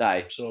listened to.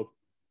 Aye. So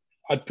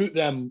I'd put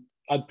them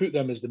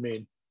as the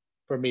main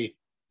for me.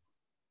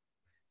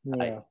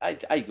 Yeah.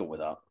 I go with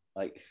that.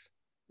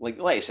 Like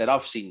I said,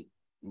 I've seen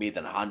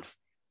Maiden a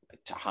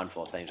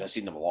handful of times. I've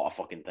seen them a lot of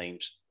fucking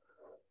times.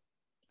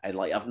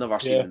 I've never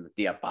seen them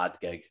do a bad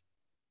gig.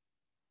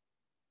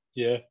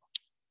 Yeah.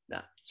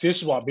 Nah. See, this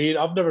is what I mean.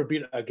 I've never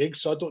been at a gig,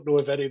 so I don't know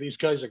if any of these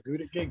guys are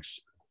good at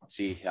gigs.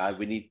 See,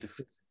 we need to.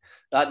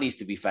 That needs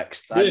to be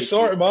fixed.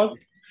 Sorry, man.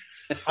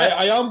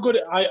 I am good.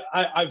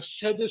 I've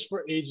said this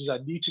for ages. I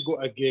need to go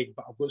to a gig,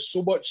 but I've got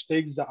so much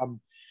things that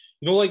I'm.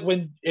 You know, like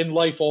when in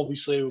life,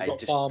 obviously we've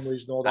got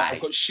families and all that.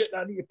 I've got shit that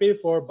I need to pay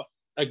for, but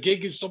a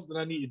gig is something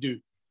I need to do.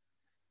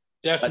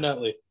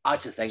 Definitely.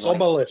 That's the thing. It's on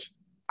my list.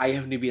 I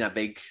haven't been a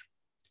big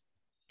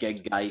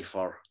gig guy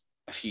for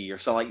a few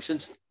years. So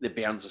since the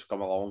Burns have come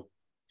along,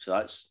 so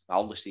that's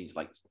I'll just need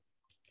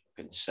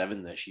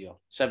 7 this year,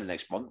 7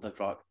 next month. In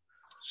fact,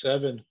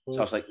 7.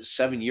 So it's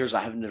 7 years.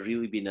 I haven't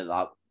really been at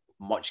that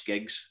much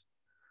gigs.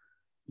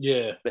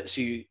 Yeah, but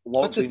see,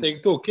 that's the thing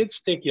though.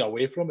 Kids take you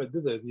away from it, do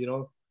they? You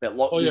know, but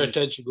all your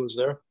attention goes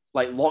there.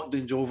 Like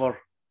lockdown's over.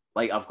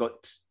 I've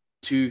got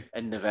 2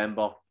 in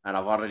November, and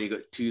I've already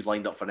got 2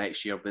 lined up for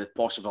next year. With the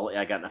possibility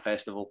of getting a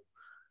festival.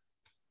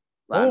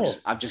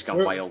 I've just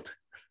gone wild.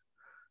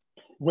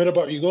 Where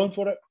about are you going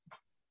for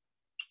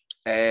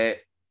it?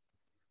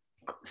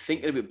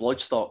 Thinking about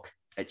Bloodstock.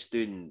 It's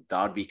doing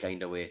Derby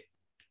kind of way.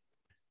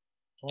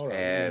 All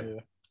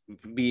right.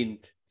 Me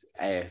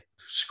and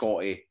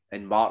Scotty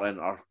and Martin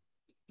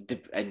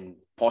and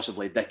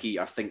possibly Dickie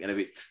are thinking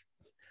about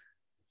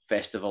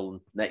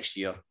festival next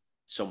year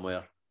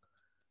somewhere.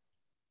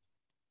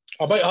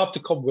 I might have to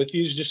come with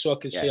you just so I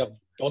can say I've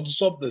done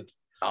something.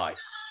 Aye.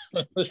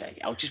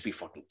 I'll just be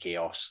fucking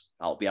chaos.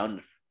 I'll be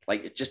on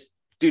just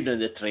doing on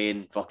the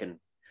train, fucking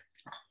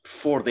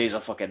 4 days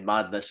of fucking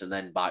madness and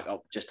then back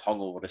up, just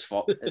hungover as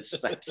fuck.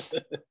 It's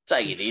all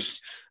you need.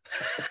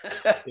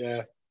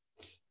 Yeah.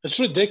 It's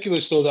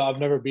ridiculous though that I've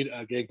never been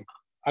at a gig.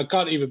 I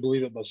can't even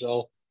believe it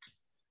myself.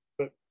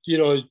 But you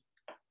know,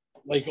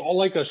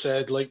 like I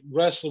said,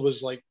 wrestling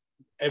was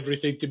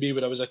everything to me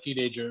when I was a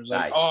teenager. It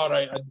was all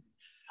right,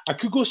 I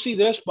could go see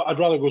this, but I'd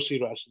rather go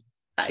see wrestling.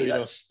 Aye,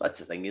 that's the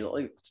thing.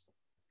 You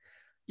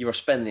were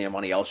spending your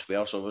money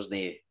elsewhere, so wasn't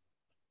it?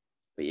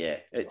 But yeah,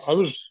 it's. I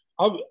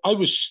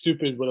was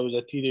stupid when I was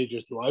a teenager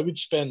though. I would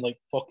spend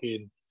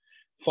fucking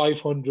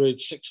 500,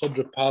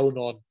 600 pound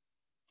on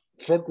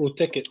front row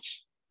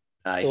tickets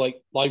to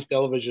live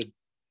television.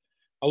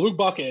 I look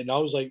back at it and I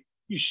was like,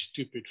 you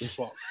stupid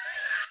fuck.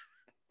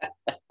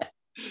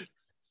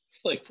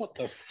 What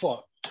the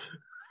fuck?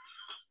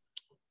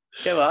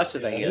 Yeah, well, that's the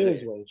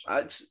thing.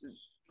 That's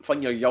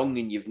when you're young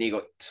and you've not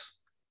got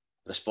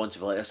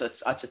responsibilities.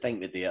 That's the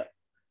thing to do it.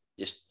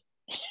 Just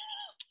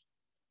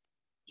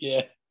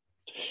yeah.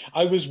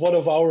 I was one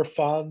of our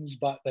fans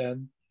back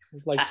then.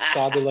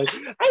 Standing I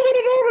want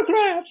an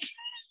autograph.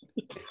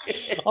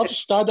 I'll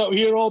just stand out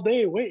here all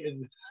day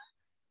waiting.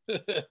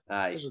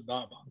 Aye. Isn't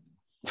that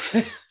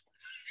bad?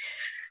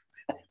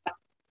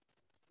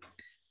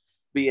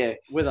 But yeah,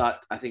 with that,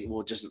 I think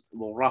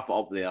we'll wrap it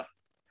up there.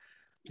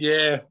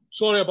 Yeah,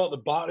 sorry about the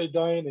battery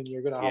dying, and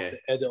you're gonna have to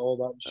edit all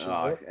that shit.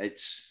 Right?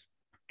 It's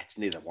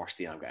neither the worst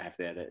thing I'm gonna have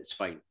to edit. It's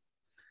fine.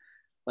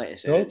 Like I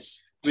said,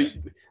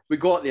 we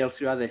got there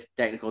through other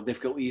technical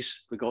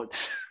difficulties. We got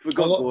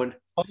going.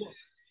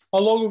 How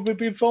long have we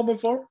been filming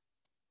for?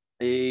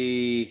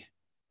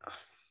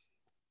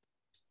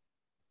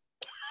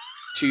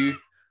 2,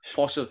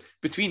 possibly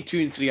between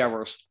 2 and 3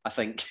 hours, I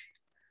think.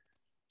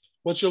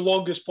 What's your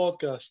longest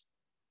podcast?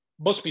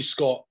 Must be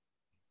Scott.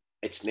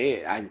 It's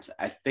Nate, and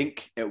I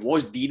think it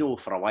was Dino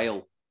for a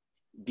while.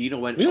 Dino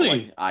went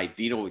really?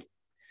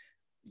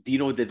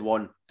 Dino did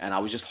one, and I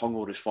was just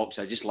hungover as fuck,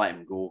 so I just let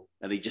him go,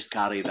 and he just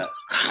carried it.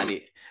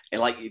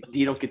 And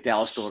Dino could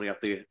tell a story or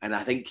two, and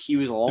I think he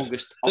was the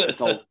longest up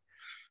until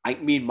I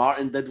think me and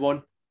Martin did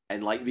one,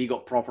 and we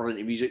got proper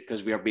into music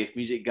because we are both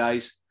music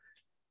guys,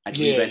 and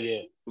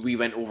we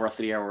went over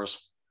 3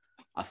 hours,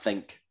 I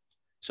think.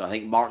 So I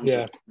think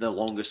Martin's the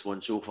longest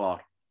one so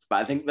far. But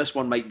I think this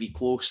one might be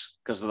close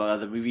because of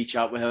the movie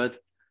chat we had.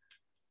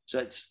 So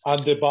it's and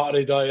the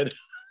battery died.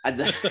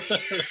 And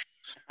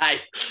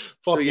aye.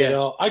 Fuck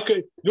yeah. I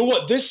could. You know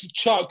what? This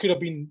chat could have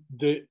been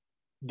the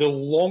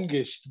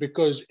longest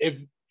because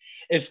if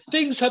if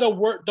things had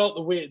worked out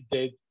the way it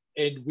did,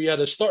 and we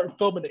had started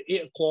filming at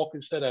 8 o'clock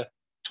instead of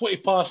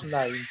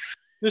 9:20,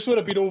 this would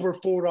have been over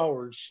 4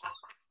 hours.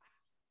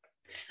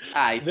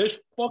 Aye. This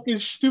fucking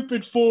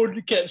stupid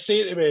phone kept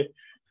saying to me,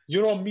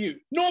 "You're on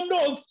mute." No, I'm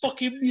not on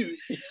fucking mute.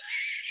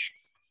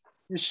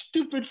 You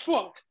stupid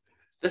fuck.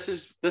 This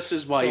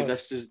is why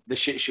this is the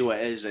shit show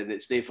it is, and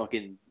it's the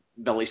fucking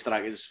Billy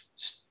Strachan's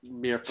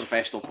mere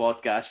professional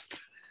podcast.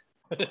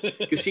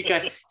 Because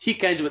he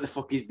kinds what the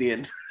fuck he's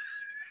doing.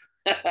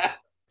 That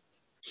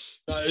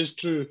is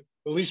true.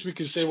 At least we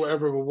can say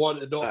whatever we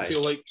want and not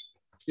feel like,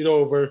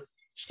 we're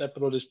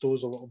stepping on his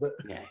toes a little bit.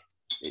 Yeah,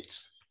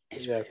 it's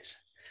what it is.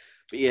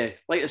 But yeah,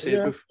 like I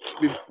said,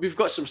 we've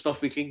got some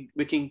stuff we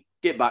can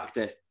get back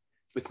to.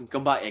 We can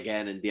come back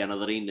again and do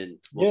another evening,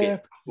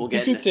 and we'll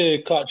get good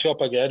to catch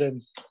up again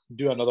and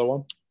do another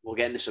one. We'll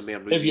get into some more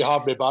movies. If you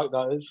have me back,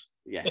 that is.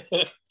 Yeah.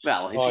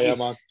 Well,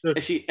 man.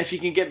 If you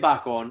can get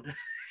back on.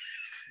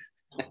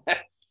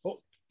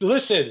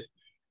 Listen,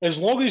 as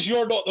long as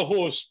you're not the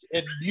host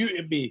and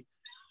muting me,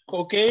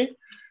 okay?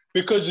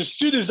 Because as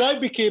soon as I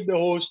became the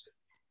host,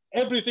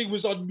 everything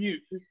was on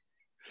mute.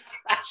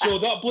 So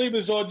that blame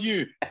is on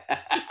you.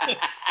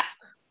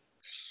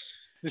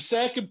 The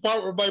second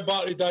part where my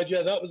battery died,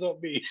 that was on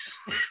me.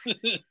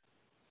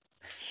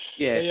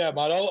 Yeah,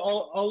 man.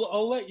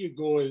 I'll let you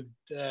go.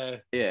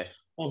 And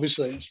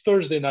obviously it's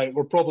Thursday night.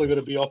 We're probably going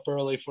to be up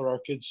early for our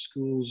kids'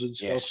 schools and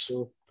stuff. Yes.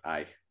 So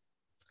aye.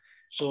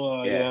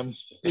 So it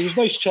was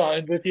nice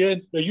chatting with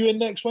you. Are you in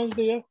next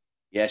Wednesday? Yeah.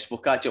 Yes, we'll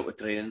catch up with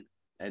training,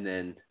 and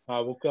then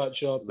we'll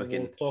catch up.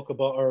 We'll talk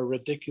about our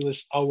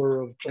ridiculous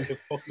hour of trying to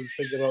fucking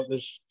figure out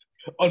this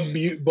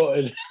unmute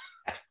button.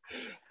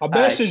 I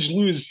messaged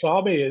Lou and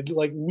Sammy, and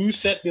Lou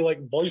sent me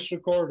voice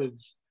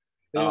recordings.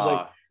 And he was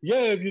like,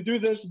 "Yeah, if you do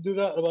this and do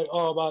that," I'm like,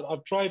 "Oh man,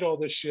 I've tried all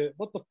this shit.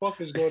 What the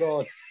fuck is going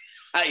on?"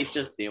 It's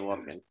just not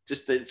working.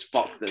 It's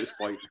fucked at this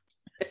point.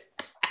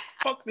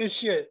 Fuck this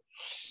shit.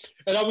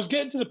 And I was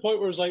getting to the point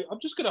where I was like, I'm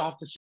just gonna have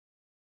to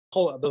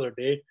call it another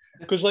day,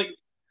 because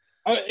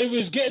it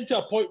was getting to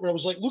a point where I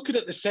was looking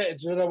at the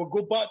settings, and then I would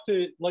go back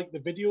to the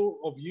video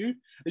of you,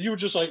 and you were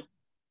just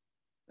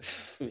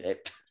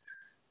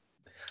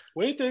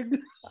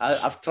waiting.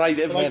 I've tried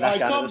everything I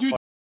can at this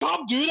point.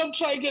 Come, dude, I'm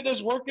trying to get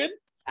this working.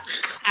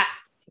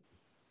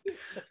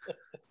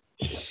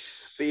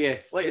 But yeah,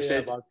 like I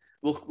said,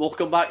 we'll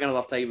come back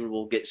another time and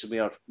we'll get some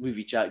more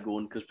movie chat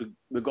going, because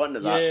we've gotten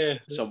to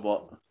that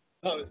somewhat.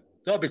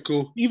 That'd be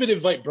cool. Even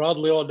invite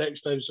Bradley on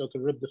next time so I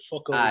can rip the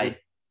fuck out of him.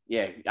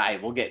 Yeah,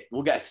 we'll get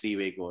a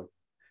three-way going,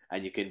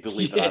 and you can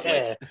bully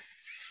Bradley.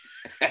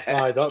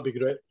 Aye, that'd be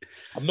great.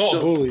 I'm not a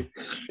bully.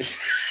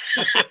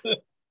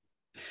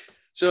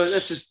 So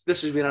this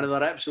has been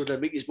another episode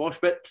of Mickey's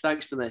Mosh Pit.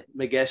 Thanks to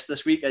my guest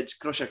this week. It's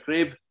Crusher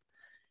Crabe,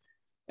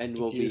 and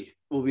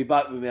we'll be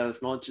back with more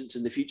nonsense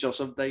in the future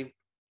sometime.